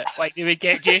 wouldn't it? Like they would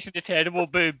get Jason the Terrible,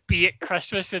 but it would be at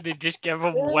Christmas and they'd just give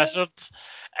him Wizards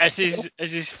as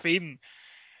his theme.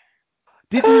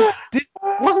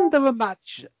 Wasn't there a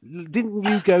match? Didn't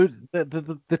you go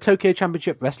the Tokyo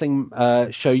Championship Wrestling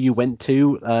show you went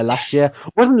to last year?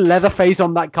 Wasn't Leatherface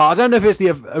on that card? I don't know if it's the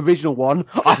original one.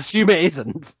 I assume it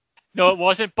isn't. No, it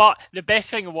wasn't. But the best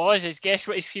thing is guess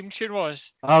what his theme tune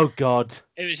was? Oh God!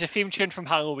 It was a theme tune from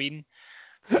Halloween.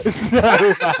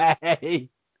 No way.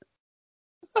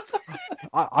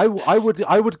 I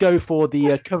would go for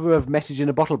the cover of Message in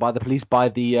a Bottle by the Police by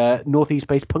the Northeast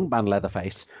based punk band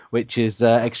Leatherface, which is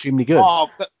extremely good. Oh,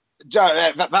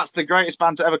 that's the greatest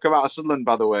band to ever come out of Sunderland,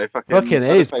 by the way. Fucking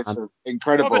is, Leatherface man. are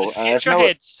incredible. What about the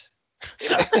Futureheads?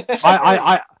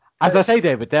 As I say,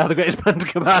 David, they are the greatest band to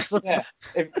come out. Yeah.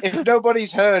 If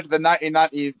nobody's heard the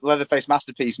 1990 Leatherface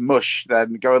masterpiece Mush,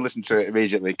 then go and listen to it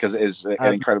immediately because it is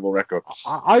an incredible record.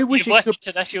 I wish you listen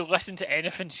to this, you'll listen to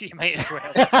anything, so you might as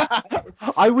well.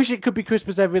 I wish it could be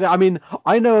Christmas every day. I mean,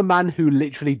 I know a man who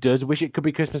literally does wish it could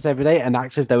be Christmas every day and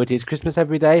acts as though it is Christmas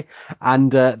every day,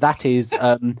 and that is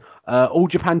All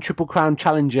Japan Triple Crown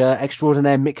challenger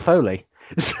extraordinaire Mick Foley.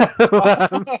 So,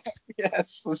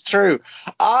 yes, that's true.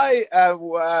 I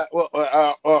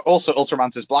also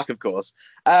Ultramantis Black, of course.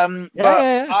 But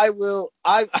yeah.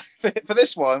 For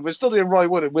this one, we're still doing Roy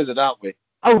Wood and Wizard, aren't we?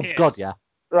 Oh Yes. God, yeah.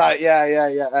 Right,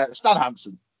 yeah. Stan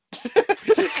Hansen.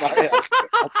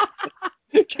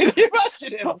 Can you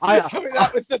imagine him coming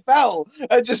out with the bell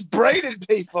and just braining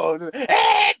people?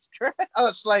 It's great. Oh,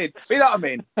 that's Slade. But you know what I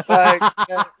mean? Like,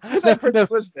 same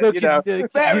principle, isn't it?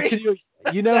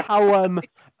 You know how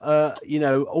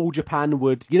All Japan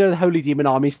would, the Holy Demon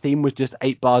Army's theme was just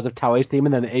 8 bars of Tao's theme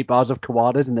and then 8 bars of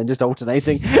Kawada's and then just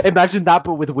alternating. Imagine that,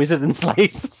 but with Wizard and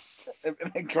Slade.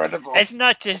 Incredible. Isn't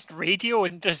that just radio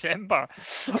in December?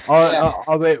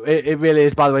 It really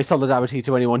is. By the way, solidarity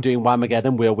to anyone doing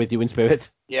Whamageddon. We're with you in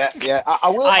spirit. Yeah. I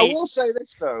will say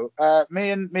this though. Me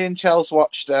and Chelsea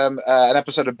watched an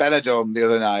episode of Benidorm the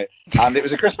other night, and it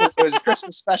was a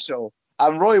Christmas special,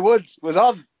 and Roy Wood was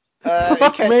on.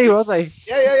 Was he?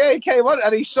 Yeah. He came on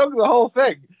and he sung the whole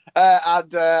thing.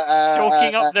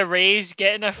 Soaking up the rays,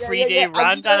 getting a 3-day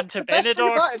Randan to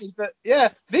Benidorm.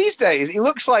 These days he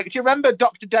looks like. Do you remember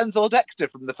Dr. Denzel Dexter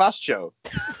from the Fast Show?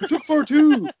 He took 4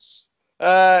 tubes.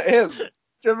 Him. Do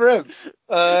you remember him?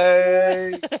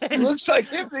 He looks like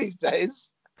him these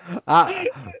days.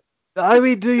 I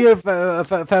mean, do you have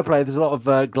fair play? There's a lot of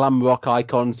glam rock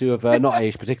icons who have not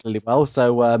aged particularly well,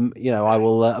 so I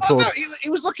will applaud. No, he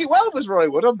was looking well, was Roy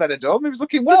Wood on Benidorm. He was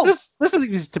looking well. There's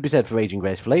something to be said for aging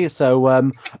gracefully.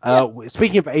 So,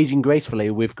 speaking of aging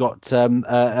gracefully, we've got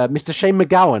Mr. Shane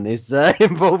McGowan is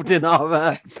involved in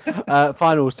our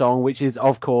final song, which is,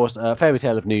 of course, Fairy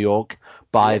Tale of New York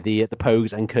by the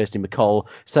Pogues and Kirsty MacColl.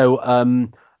 So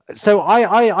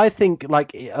I think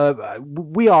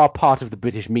we are part of the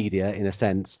British media in a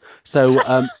sense. So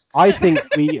I think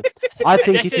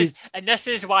this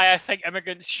is why I think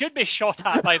immigrants should be shot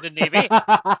at by the Navy.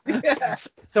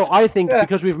 So I think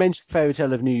because we've mentioned Fairy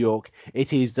Tale of New York,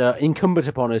 it is incumbent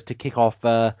upon us to kick off,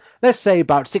 let's say,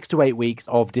 about 6 to 8 weeks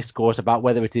of discourse about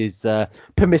whether it is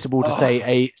permissible to say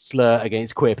a slur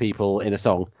against queer people in a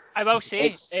song. I will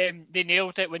say, they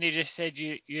nailed it when they just said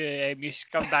you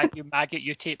scumbag, you maggot,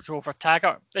 you taped over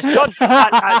tagger. It's done.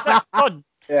 That's it. Done.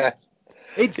 Yeah.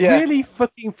 It's really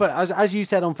fucking fun. As you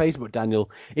said on Facebook,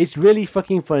 Daniel, it's really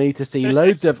fucking funny to see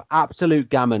loads of absolute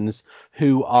gammons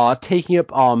who are taking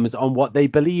up arms on what they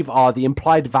believe are the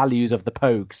implied values of the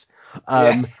Pogues.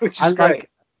 Which is great.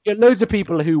 Loads of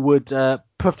people who would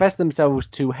profess themselves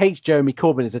to hate Jeremy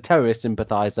Corbyn as a terrorist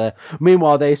sympathiser.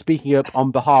 Meanwhile, they're speaking up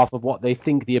on behalf of what they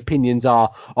think the opinions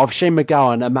are of Shane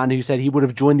McGowan, a man who said he would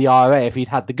have joined the IRA if he'd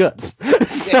had the guts.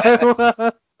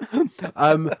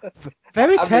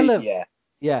 Fairy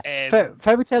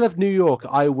Tale of New York.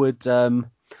 I would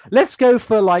let's go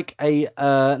for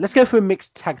a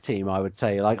mixed tag team. I would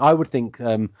say, I would think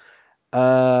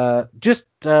just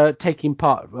taking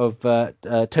part of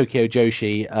Tokyo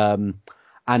Joshi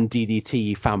and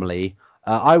DDT family,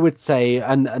 I would say,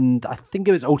 and I think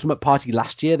it was Ultimate Party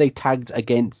last year, they tagged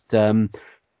against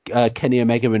Kenny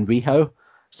Omega and Riho.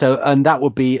 So, and that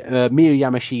would be Miyu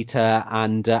Yamashita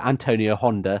and Antonio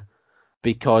Honda,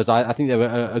 because I think they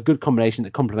were a good combination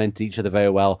that complemented each other very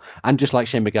well. And just like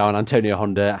Shane McGowan, Antonio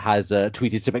Honda has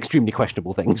tweeted some extremely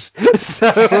questionable things.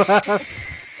 So,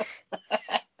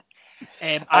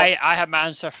 I have my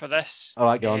answer for this. all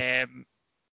right, go on.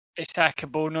 It's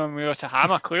Akebono and Ryota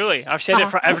Hama, clearly. I've said it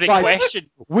for every Right. question.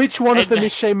 Which one of them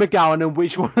is Shane McGowan and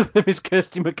which one of them is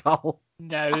Kirsty McCall?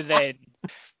 Now then.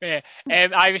 Yeah.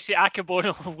 I would say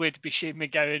Akebono would be Shane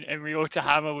McGowan and Ryota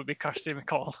Hama would be Kirsty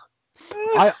McCall.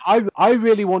 I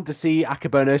really want to see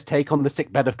Akebono's take on the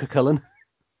sickbed of Cucullin.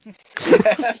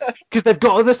 Because they've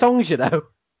got other songs, you know.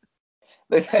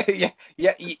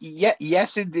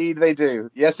 Yes, indeed they do.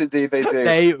 Yes, indeed they do.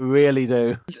 They really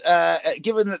do.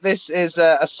 Given that this is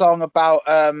a song about,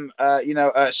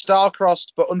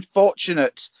 star-crossed but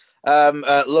unfortunate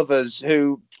lovers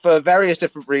who, for various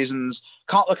different reasons,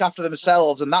 can't look after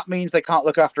themselves, and that means they can't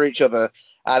look after each other.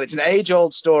 And it's an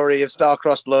age-old story of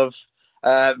star-crossed love.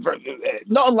 Not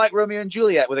unlike Romeo and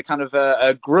Juliet, with a kind of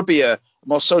a grubbier,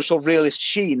 more social realist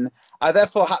sheen. I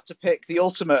therefore had to pick the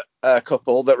ultimate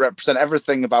couple that represent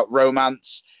everything about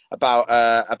romance, about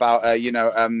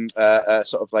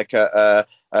sort of like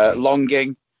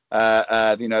longing,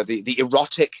 the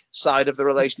erotic side of the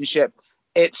relationship.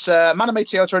 It's Manami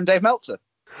Toyota and Dave Meltzer.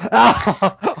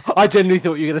 I genuinely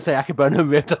thought you were going to say Akebono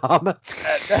and Ryota Hama.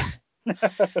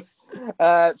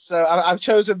 So I've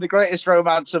chosen the greatest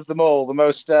romance of them all, the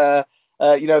most, the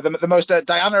most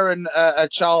Diana and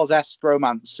Charles-esque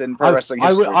romance in pro wrestling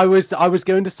history. I was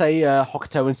going to say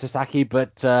Hokuto and Sasaki,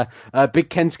 but Big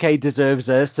Kensuke deserves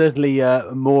certainly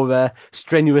more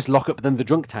strenuous lockup than the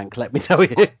drunk tank, let me tell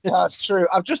you. That's true.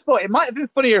 I've just thought it might have been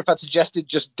funnier if I'd suggested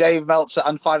just Dave Meltzer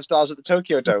and 5 stars at the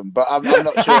Tokyo Dome, but I'm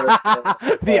not sure.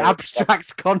 The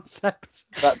abstract concept.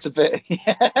 That's a bit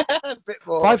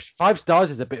more. Five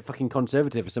stars is a bit fucking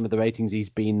conservative for some of the ratings he's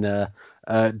been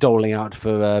doling out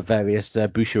for various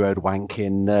Bushiroad wank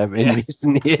in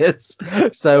recent years.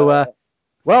 So,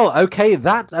 well, okay,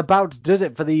 that about does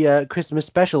it for the Christmas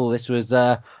special. This was,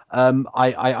 I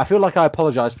feel like I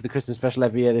apologise for the Christmas special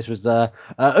every year. This was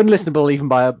unlistenable even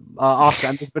by our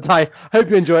standards, but I hope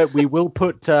you enjoy it. We will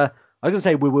put... I was going to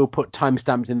say we will put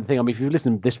timestamps in the thing. I mean, if you've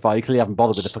listened this far, you clearly haven't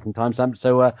bothered with the fucking timestamp.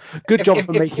 So good job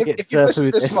for making it if you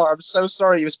through this far, I'm so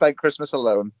sorry you spent Christmas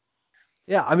alone.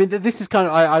 Yeah, I mean, this is kind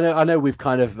of... I know we've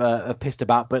kind of pissed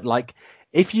about, but, like,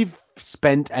 if you've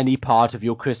spent any part of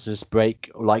your Christmas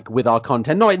break, like, with our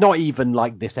content, not even,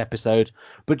 like, this episode,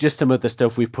 but just some of the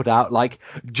stuff we've put out, like,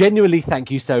 genuinely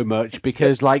thank you so much,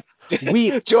 because, like,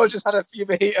 George has had a few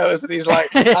mojitos, and he's like,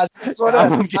 I just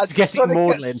want to get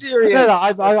serious. No,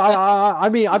 I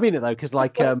mean it, though, because,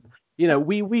 like,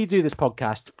 we do this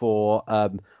podcast for...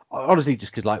 honestly,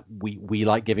 just because like we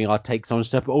like giving our takes on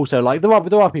stuff, but also like there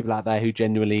are people out there who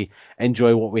genuinely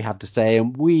enjoy what we have to say,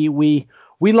 and we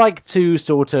like to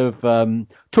sort of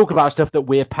talk about stuff that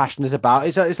we're passionate about.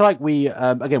 It's like we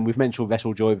again, we've mentioned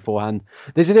WrestleJoy beforehand.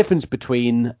 There's a difference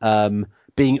between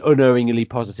being unerringly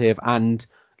positive and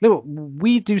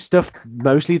we do stuff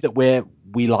mostly that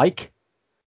we like,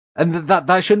 and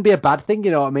that shouldn't be a bad thing,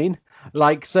 you know what I mean?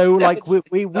 Like, so, like,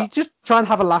 we just try and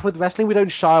have a laugh with wrestling. We don't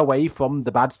shy away from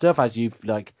the bad stuff, as you've,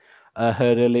 like,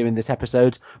 heard earlier in this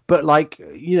episode. But, like,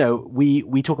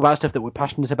 we talk about stuff that we're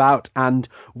passionate about, and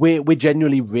we're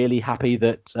genuinely really happy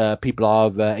that people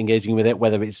are engaging with it,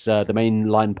 whether it's the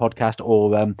mainline podcast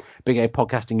or Big A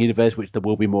Podcasting Universe, which there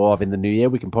will be more of in the new year.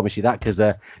 We can promise you that, because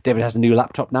David has a new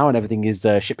laptop now and everything is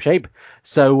shipshape.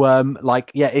 So,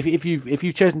 like, yeah, if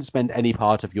you've chosen to spend any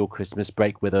part of your Christmas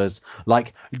break with us,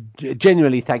 like,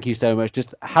 genuinely thank you so much.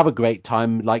 Just have a great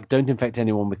time. Like, don't infect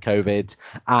anyone with COVID,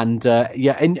 and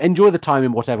enjoy the time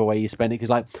in whatever way you spend it,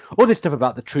 because, like, all this stuff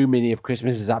about the true meaning of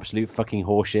Christmas is absolute fucking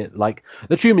horseshit. Like,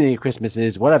 the true meaning of Christmas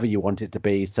is whatever you want it to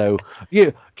be. So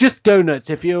you just go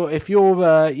nuts if you're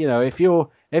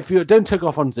don't tug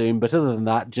off on Zoom, but other than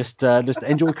that, just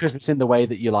enjoy Christmas in the way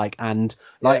that you like, and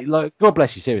like God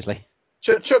bless you, seriously.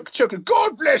 Chuck,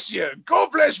 God bless you.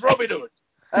 God bless Robin Hood.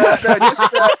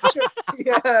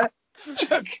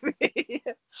 Chuck,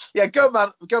 go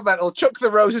mental. Chuck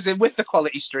the roses in with the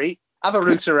Quality Street. Have a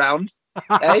root around.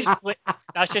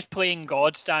 That's just playing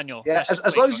God, Daniel. Yeah,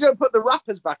 as long as you don't put the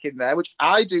wrappers back in there, which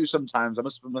I do sometimes. I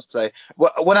must say,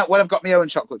 when I've got my own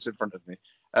chocolates in front of me,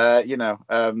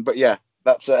 But yeah.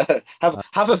 That's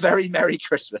have a very Merry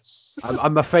Christmas.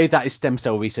 I'm afraid that is stem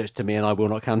cell research to me, and I will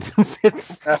not countenance it.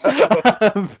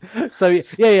 So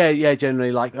yeah.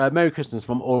 Generally, like Merry Christmas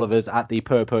from all of us at the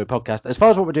Puro Puro podcast. As far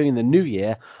as what we're doing in the new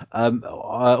year,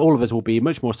 all of us will be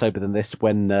much more sober than this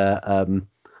when.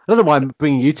 don't know why I'm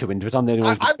bringing you two into it. I'm the only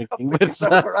one who's drinking. But,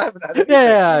 sober. I haven't had anything.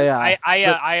 yeah.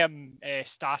 I am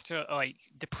starter like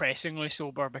depressingly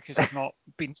sober because I've not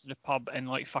been to the pub in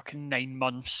like fucking 9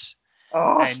 months.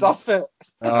 Oh, stop it!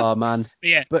 Oh man.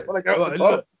 Yeah. But When I go to the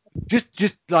pub.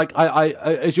 just like I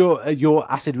as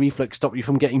your acid reflux stop you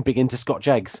from getting big into Scotch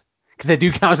eggs? Because they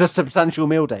do count as a substantial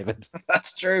meal, David.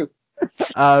 That's true.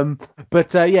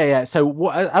 Yeah.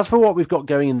 So as for what we've got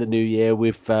going in the new year,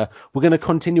 we're going to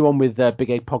continue on with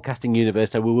Big Egg Podcasting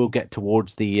Universe. So we will get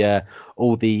towards the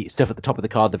all the stuff at the top of the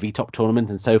card, the VTOP tournament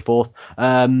and so forth.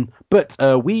 But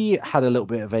we had a little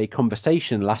bit of a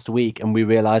conversation last week, and we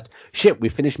realised, shit, we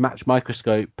finished Match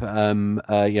Microscope.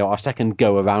 Our second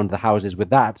go around the houses with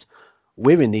that.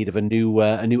 We're in need of a new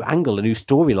angle, a new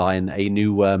storyline, a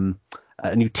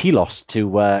new telos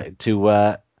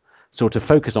to sort of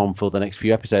focus on for the next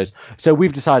few episodes. So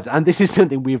we've decided, and this is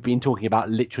something we've been talking about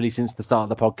literally since the start of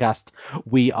the podcast.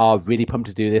 We are really pumped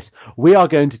to do this. We are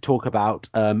going to talk about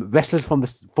wrestlers from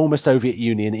the former Soviet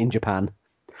Union in Japan.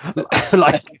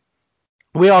 Like,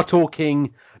 we are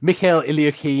talking Mikhail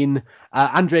Ilyukin,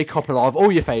 Andrei Kopylov,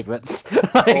 all your favourites.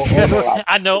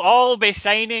 And they'll all be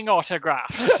signing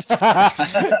autographs.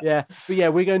 Yeah, but yeah,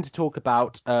 we're going to talk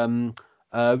about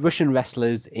Russian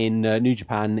wrestlers in New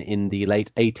Japan in the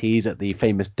late 80s at the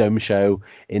famous Dome show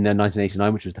in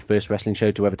 1989, which was the first wrestling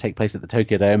show to ever take place at the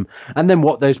Tokyo Dome, and then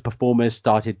what those performers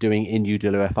started doing in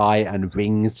UWFI and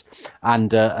rings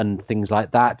and things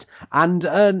like that, and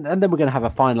then we're going to have a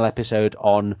final episode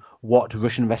on what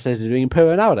Russian wrestlers are doing in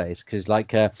Puro nowadays, because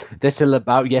they're still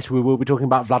about, yes, we will be talking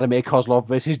about Vladimir Kozlov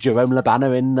versus Jerome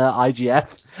Labana in IGF.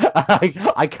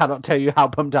 I cannot tell you how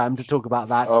pumped I am to talk about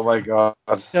that. Oh my god.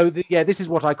 So this is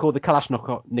what I call the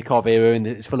Kalashnikov era, and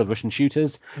it's full of Russian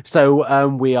shooters. So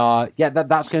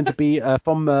that's going to be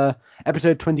from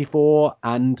episode 24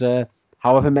 and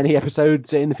however many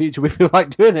episodes in the future we feel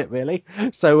like doing it, really.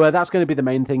 So that's going to be the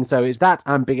main thing. So it's that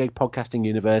and Big Egg Podcasting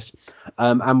Universe.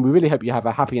 And we really hope you have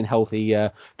a happy and healthy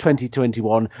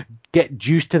 2021. Get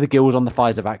juiced to the gills on the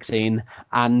Pfizer vaccine,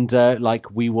 and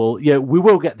we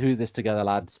will get through this together,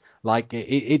 lads. Like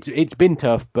it's been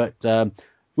tough, but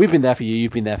we've been there for you.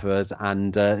 You've been there for us,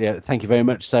 and thank you very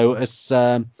much. So, do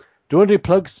you want to do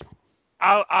plugs?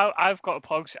 I've got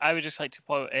plugs. I would just like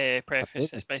to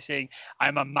preface this by saying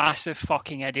I'm a massive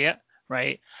fucking idiot,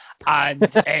 right? And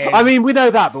I mean, we know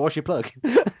that, but what's your plug?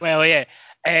 Well, yeah.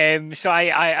 So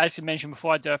I, as you mentioned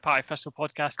before, I do a Party Thistle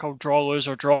podcast called Draw, Lose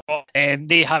or Draw.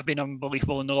 They have been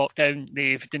unbelievable in the lockdown.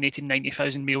 They've donated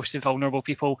 90,000 meals to vulnerable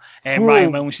people.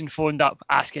 Ryan Williamson phoned up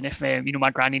asking if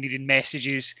my granny needed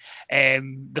messages.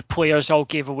 The players all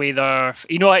gave away their,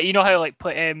 you know how like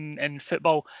put in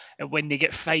football when they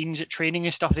get fines at training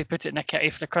and stuff, they put it in a kitty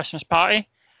for the Christmas party.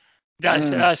 That's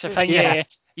the thing.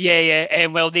 Yeah.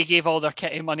 Well, they gave all their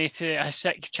kitty money to a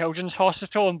sick children's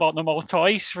hospital and bought them all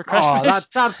toys for Christmas.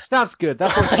 Oh, that's good.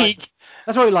 That's what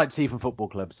that's what we like to see from football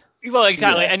clubs. Well,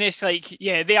 exactly, and it's like,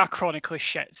 they are chronically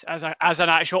shit as an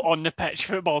actual on the pitch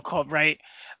football club, right?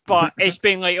 But it's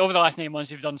been like over the last 9 months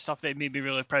they've done stuff that made me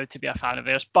really proud to be a fan of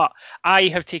theirs. But I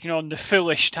have taken on the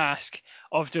foolish task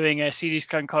of doing a series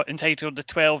entitled The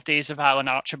 12 Days of Alan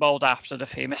Archibald after the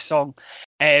famous song.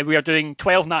 We are doing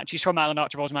 12 matches from Alan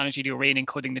Archibald's managerial reign,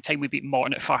 including the time we beat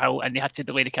Morton at Firhill, and they had to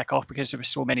delay the kick-off because there were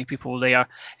so many people there.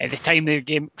 At the time the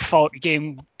game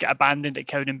got abandoned at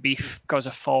Cowden Beef because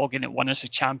of fog, and it won us a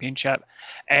championship.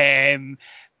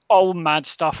 All mad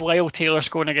stuff. Lyle Taylor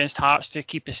scoring against Hearts to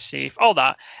keep us safe, all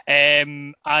that.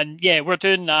 We're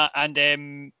doing that,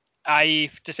 and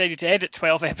I've decided to edit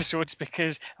 12 episodes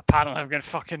because apparently I've got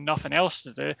fucking nothing else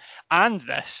to do, and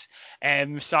this.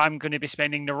 So I'm going to be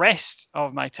spending the rest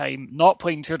of my time not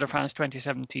playing Tour de France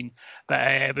 2017, but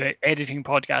editing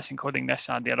podcasts, including this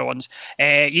and the other ones.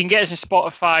 You can get us on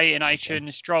Spotify and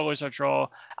iTunes, Draw, Lose or Draw,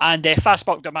 and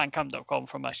fastbook.bandcamp.com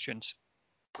from iTunes.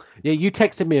 Yeah, you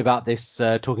texted me about this,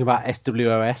 talking about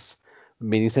SWOS,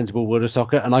 meaning Sensible World of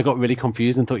Soccer, and I got really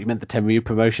confused and thought you meant the Tenryu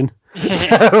promotion.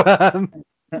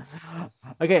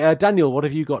 Okay, Daniel, what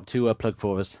have you got to plug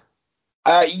for us?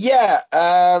 Just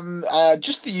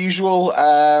the usual.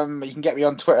 You can get me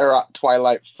on Twitter at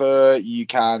Twilight Fur. You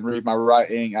can read my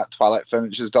writing at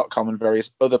twilightfurnitures.com and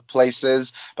various other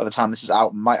places. By the time this is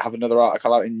out, might have another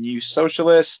article out in New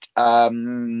Socialist.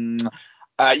 You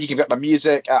can get my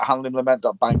music at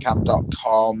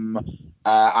handlinglament.bandcamp.com.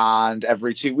 And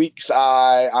every 2 weeks,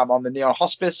 I am on the Neon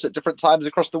Hospice at different times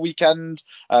across the weekend,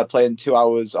 playing 2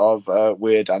 hours of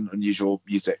weird and unusual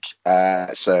music.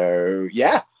 That's about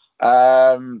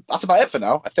it for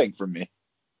now, I think, from me.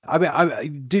 I mean, I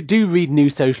do read New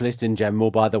Socialist in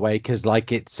general, by the way, because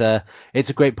it's a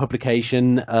great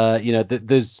publication.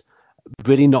 There's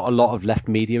really not a lot of left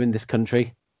media in this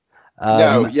country.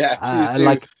 No, yeah,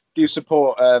 please do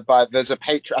support there's a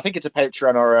Patreon. I think it's a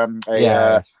Patreon or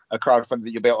a crowdfund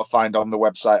that you'll be able to find on the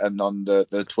website and on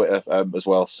the Twitter as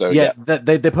well. So yeah.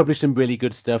 They publish some really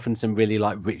good stuff and some really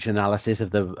like rich analysis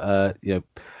of the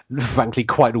frankly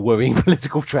quite worrying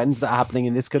political trends that are happening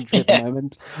in this country at the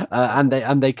moment.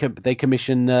 And they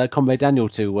commission Conway Daniel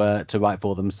to write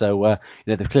for them. So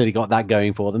they've clearly got that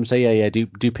going for them. So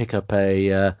do pick up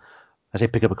I say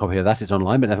pick up a copy of that. It's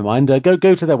online, but never mind. Go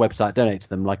to their website, donate to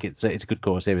them. Like it's a good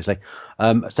cause, seriously.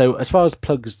 So as far as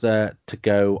plugs to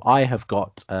go, I have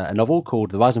got a novel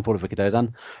called The Rise and Fall of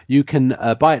Rikidozan. You can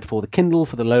buy it for the Kindle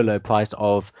for the low price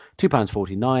of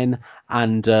 £2.49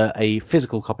 and a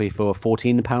physical copy for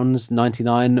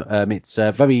 £14.99. It's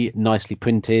very nicely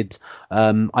printed.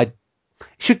 I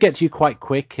should get to you quite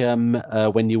quick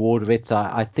when you order it.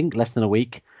 I think less than a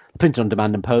week. Printed on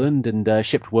demand in Poland and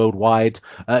shipped worldwide.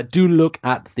 Do look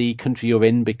at the country you're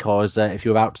in, because if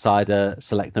you're outside a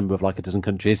select number of like a dozen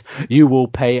countries, you will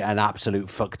pay an absolute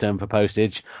fuck ton for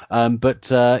postage.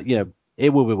 But it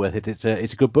will be worth it. It's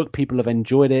a good book. People have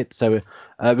enjoyed it. So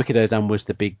Rikidozan was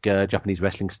the big Japanese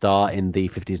wrestling star in the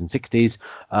 50s and 60s.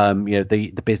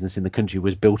 The business in the country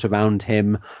was built around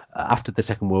him. After the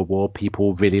Second World War,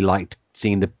 people really liked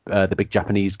seeing the big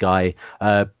Japanese guy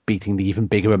beating the even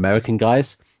bigger American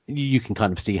guys. You can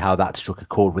kind of see how that struck a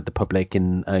chord with the public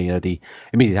in the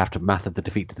immediate aftermath of the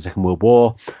defeat of the Second World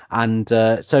War. And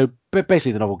so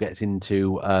basically the novel gets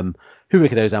into who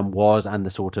Rikidozan was and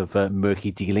the sort of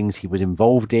murky dealings he was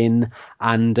involved in,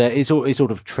 and it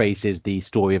sort of traces the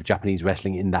story of Japanese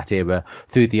wrestling in that era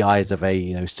through the eyes of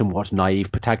a somewhat naive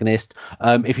protagonist.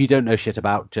 If you don't know shit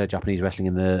about Japanese wrestling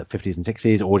in the 50s and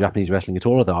 60s, or Japanese wrestling at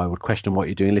all, although I would question what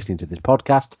you're doing listening to this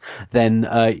podcast, then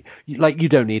you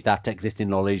don't need that existing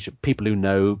knowledge. People who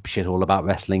know shit all about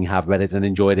wrestling have read it and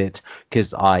enjoyed it,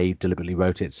 because I deliberately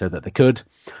wrote it so that they could.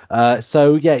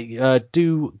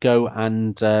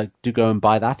 Do go and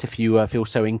buy that if you feel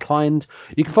so inclined.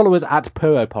 You can follow us at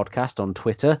Puro Podcast on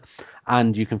Twitter,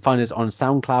 and you can find us on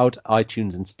SoundCloud,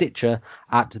 iTunes, and Stitcher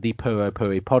at the Puro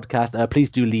Podcast. Please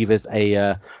do leave us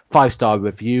a 5-star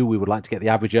review. We would like to get the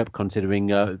average up, considering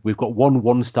we've got one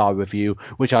 1-star review,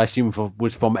 which I assume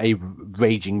was from a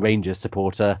raging Rangers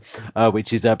supporter,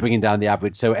 which is bringing down the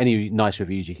average. So any nice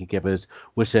reviews you can give us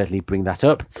will certainly bring that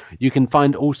up. You can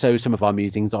find also some of our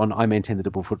musings on I Maintain the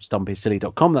Double Foot Stomp is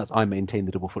Silly.com. That's I Maintain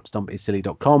the Double Foot Stomp is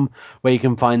Silly.com, where you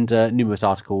can find numerous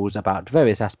articles about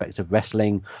various aspects of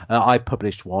wrestling. I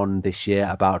published one this year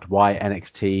about why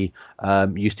NXT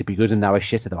used to be good and now is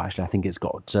shit, though actually I think it's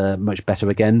got much better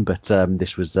again. But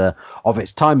this was of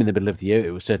its time in the middle of the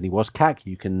year. It certainly was cack.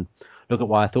 You can look at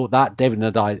why I thought that. David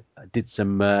and I did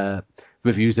some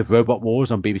reviews of Robot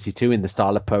Wars on BBC Two in the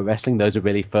style of pro wrestling. Those are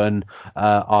really fun.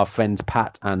 Our friends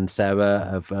Pat and Sarah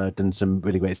have done some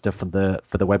really great stuff for the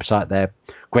website. They're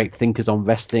great thinkers on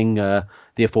wrestling.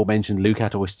 The aforementioned Luke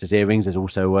at Oyster's Earrings has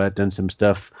also done some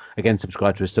stuff. Again,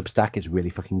 subscribe to his Substack. It's really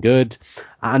fucking good.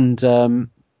 And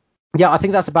I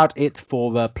think that's about it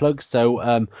for plugs.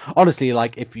 So honestly,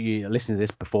 like, if you listen to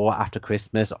this before, after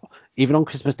Christmas, even on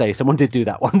Christmas Day, someone did do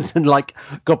that once, and like,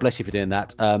 God bless you for doing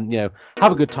that.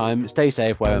 Have a good time, stay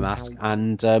safe, wear a mask,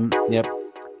 and thank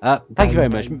you very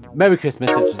much. Merry Christmas,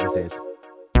 such as it is.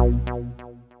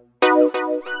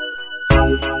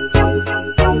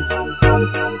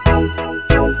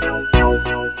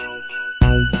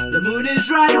 The moon is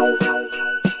right.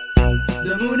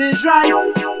 The moon is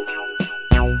right.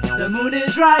 The moon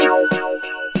is right.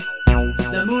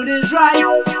 The moon is right.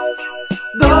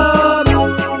 The moon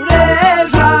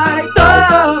is right.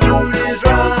 The moon is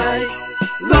right.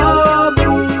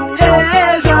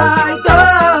 The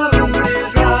moon is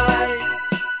right.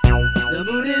 The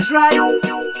moon is right. The moon is right.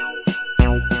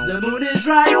 The moon is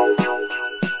right.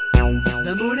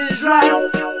 The moon is right.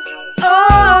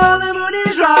 Oh, the moon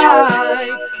is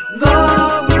right. The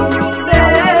moon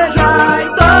is right.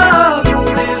 The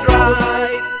moon is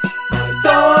right.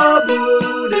 The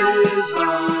moon is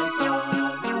right.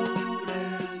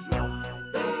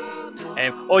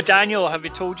 Daniel, have we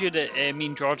told you that me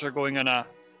and George are going on a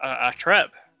trip?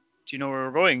 Do you know where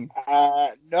we're going?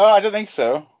 No, I don't think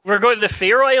so. We're going to the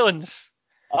Faroe Islands.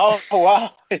 Oh,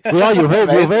 wow. Well, you're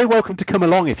very welcome to come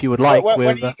along if you would like. When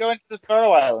are you going to the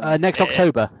Faroe Islands? Next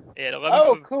October. Yeah, 11th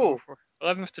Oh, cool.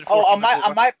 11th to the 14th. Oh,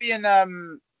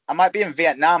 I might be in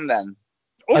Vietnam then.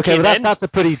 Okay, well, then. that's a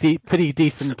pretty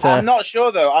decent. I'm not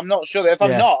sure though. If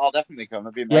I'm not, I'll definitely come.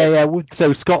 It'd be amazing. Yeah.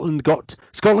 So Scotland got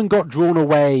drawn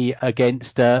away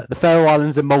against the Faroe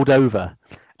Islands and Moldova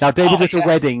Now, David, at a yes.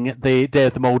 wedding the day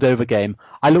of the Moldova game,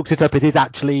 I looked it up. It is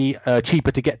actually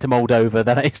cheaper to get to Moldova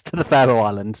than it is to the Faroe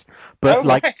Islands. But Oh,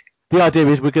 right. the idea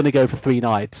is we're going to go for 3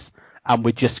 nights, and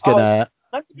we're just Oh, gonna.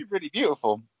 it's meant to be really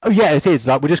beautiful. Oh yeah, it is.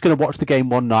 Like we're just gonna watch the game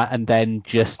one night and then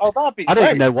just. Oh, that'd be I don't great.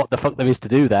 even know what the fuck there is to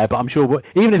do there, but I'm sure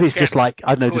even if it's just like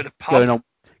I don't know, Go to just the pub. going on,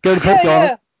 go to Yeah,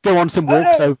 yeah. go on some Oh,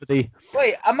 walks no. over the.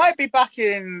 Wait, I might be back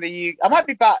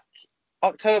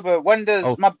October. When does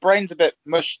Oh. my brain's a bit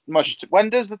mushed? When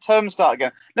does the term start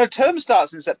again? No, term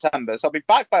starts in September, so I'll be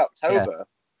back by October.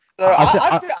 So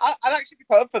I'd actually be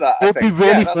put up for that. It would be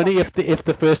really that funny if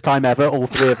the first time ever all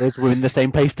 3 of us were in the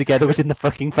same place together was in the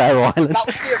fucking Faroe Islands.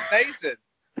 would be amazing.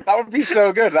 That would be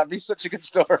so good. That'd be such a good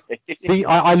story.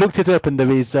 I looked it up and there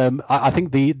is I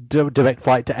think the direct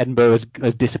flight to Edinburgh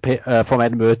has disappeared from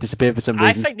Edinburgh has disappeared for some I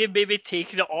reason. think they've maybe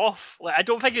taken it off. Like, I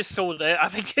don't think it's sold out. I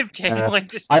think they've genuinely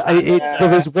just. There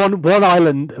was one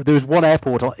island. There was one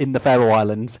airport in the Faroe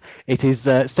Islands. It is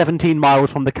 17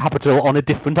 miles from the capital on a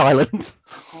different island.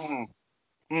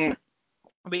 But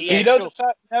yeah,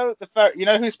 you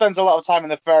know who spends a lot of time in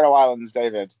the Faroe Islands,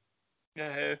 David?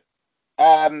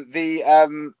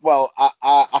 Well,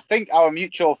 I think our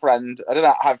mutual friend, I don't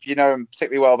know if you know him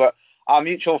particularly well, but our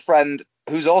mutual friend,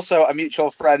 who's also a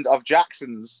mutual friend of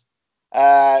Jackson's,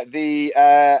 the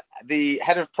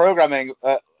head of programming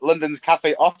at London's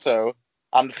Cafe Otto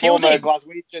and former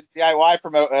Glaswegian DIY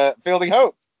promoter Fielding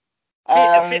Hope.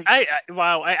 I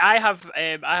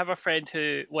have a friend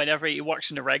who, whenever he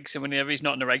works in the rigs and whenever he's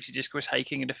not in the rigs, he just goes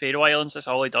hiking in the Faroe Islands. That's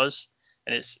all he does.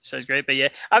 And it sounds great, but yeah,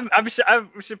 I'm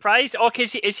surprised. Okay,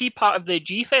 is he part of the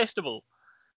G Festival?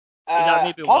 Is that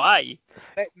maybe why?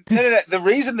 No. The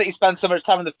reason that he spends so much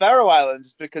time in the Faroe Islands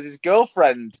is because his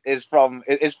girlfriend is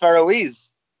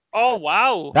Faroese. Oh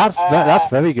wow, that's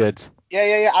very good.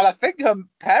 Yeah, and I think her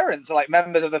parents are like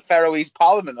members of the Faroese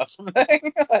Parliament or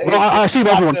something. Well, I assume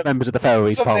everyone's members of the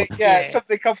Faroese Parliament. Yeah,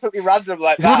 something completely random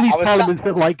like it's that. One of these parliaments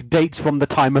that like dates from the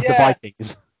time of the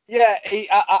Vikings. Yeah,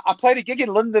 I played a gig in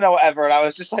London or whatever, and I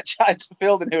was just like chatting to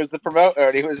Fielding, who was the promoter,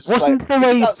 and he was wasn't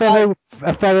there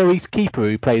a Faroese keeper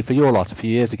who played for your lot a few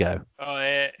years ago? Oh,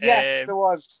 yes, there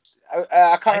was.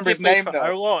 I can't remember his name though.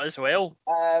 Our lot as well.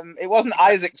 It wasn't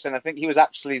Isaacson. I think he was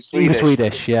actually Swedish. He was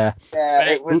Swedish, yeah. Yeah,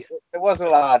 it was a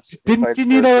lad. Didn't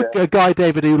you know a guy,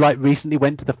 David, who like recently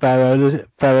went to the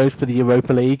Faroes for the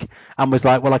Europa League and was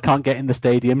like, well, I can't get in the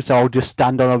stadium, so I'll just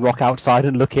stand on a rock outside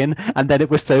and look in, and then it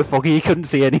was so foggy he couldn't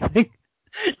see anything.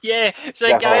 Yeah,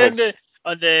 so a guy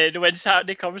on the When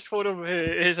Saturday Comes forum who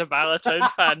is a Ballatown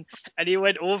fan, and he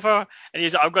went over and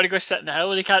he's like, I'm going to go sit in the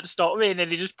hill and he can't stop me, and then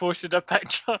he just posted a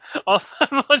picture of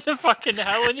him on the fucking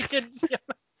hill and you couldn't see him.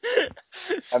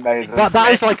 Amazing.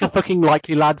 That is like a fucking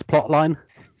Likely Lads plotline.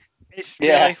 It's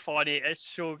really funny. It's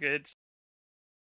so good.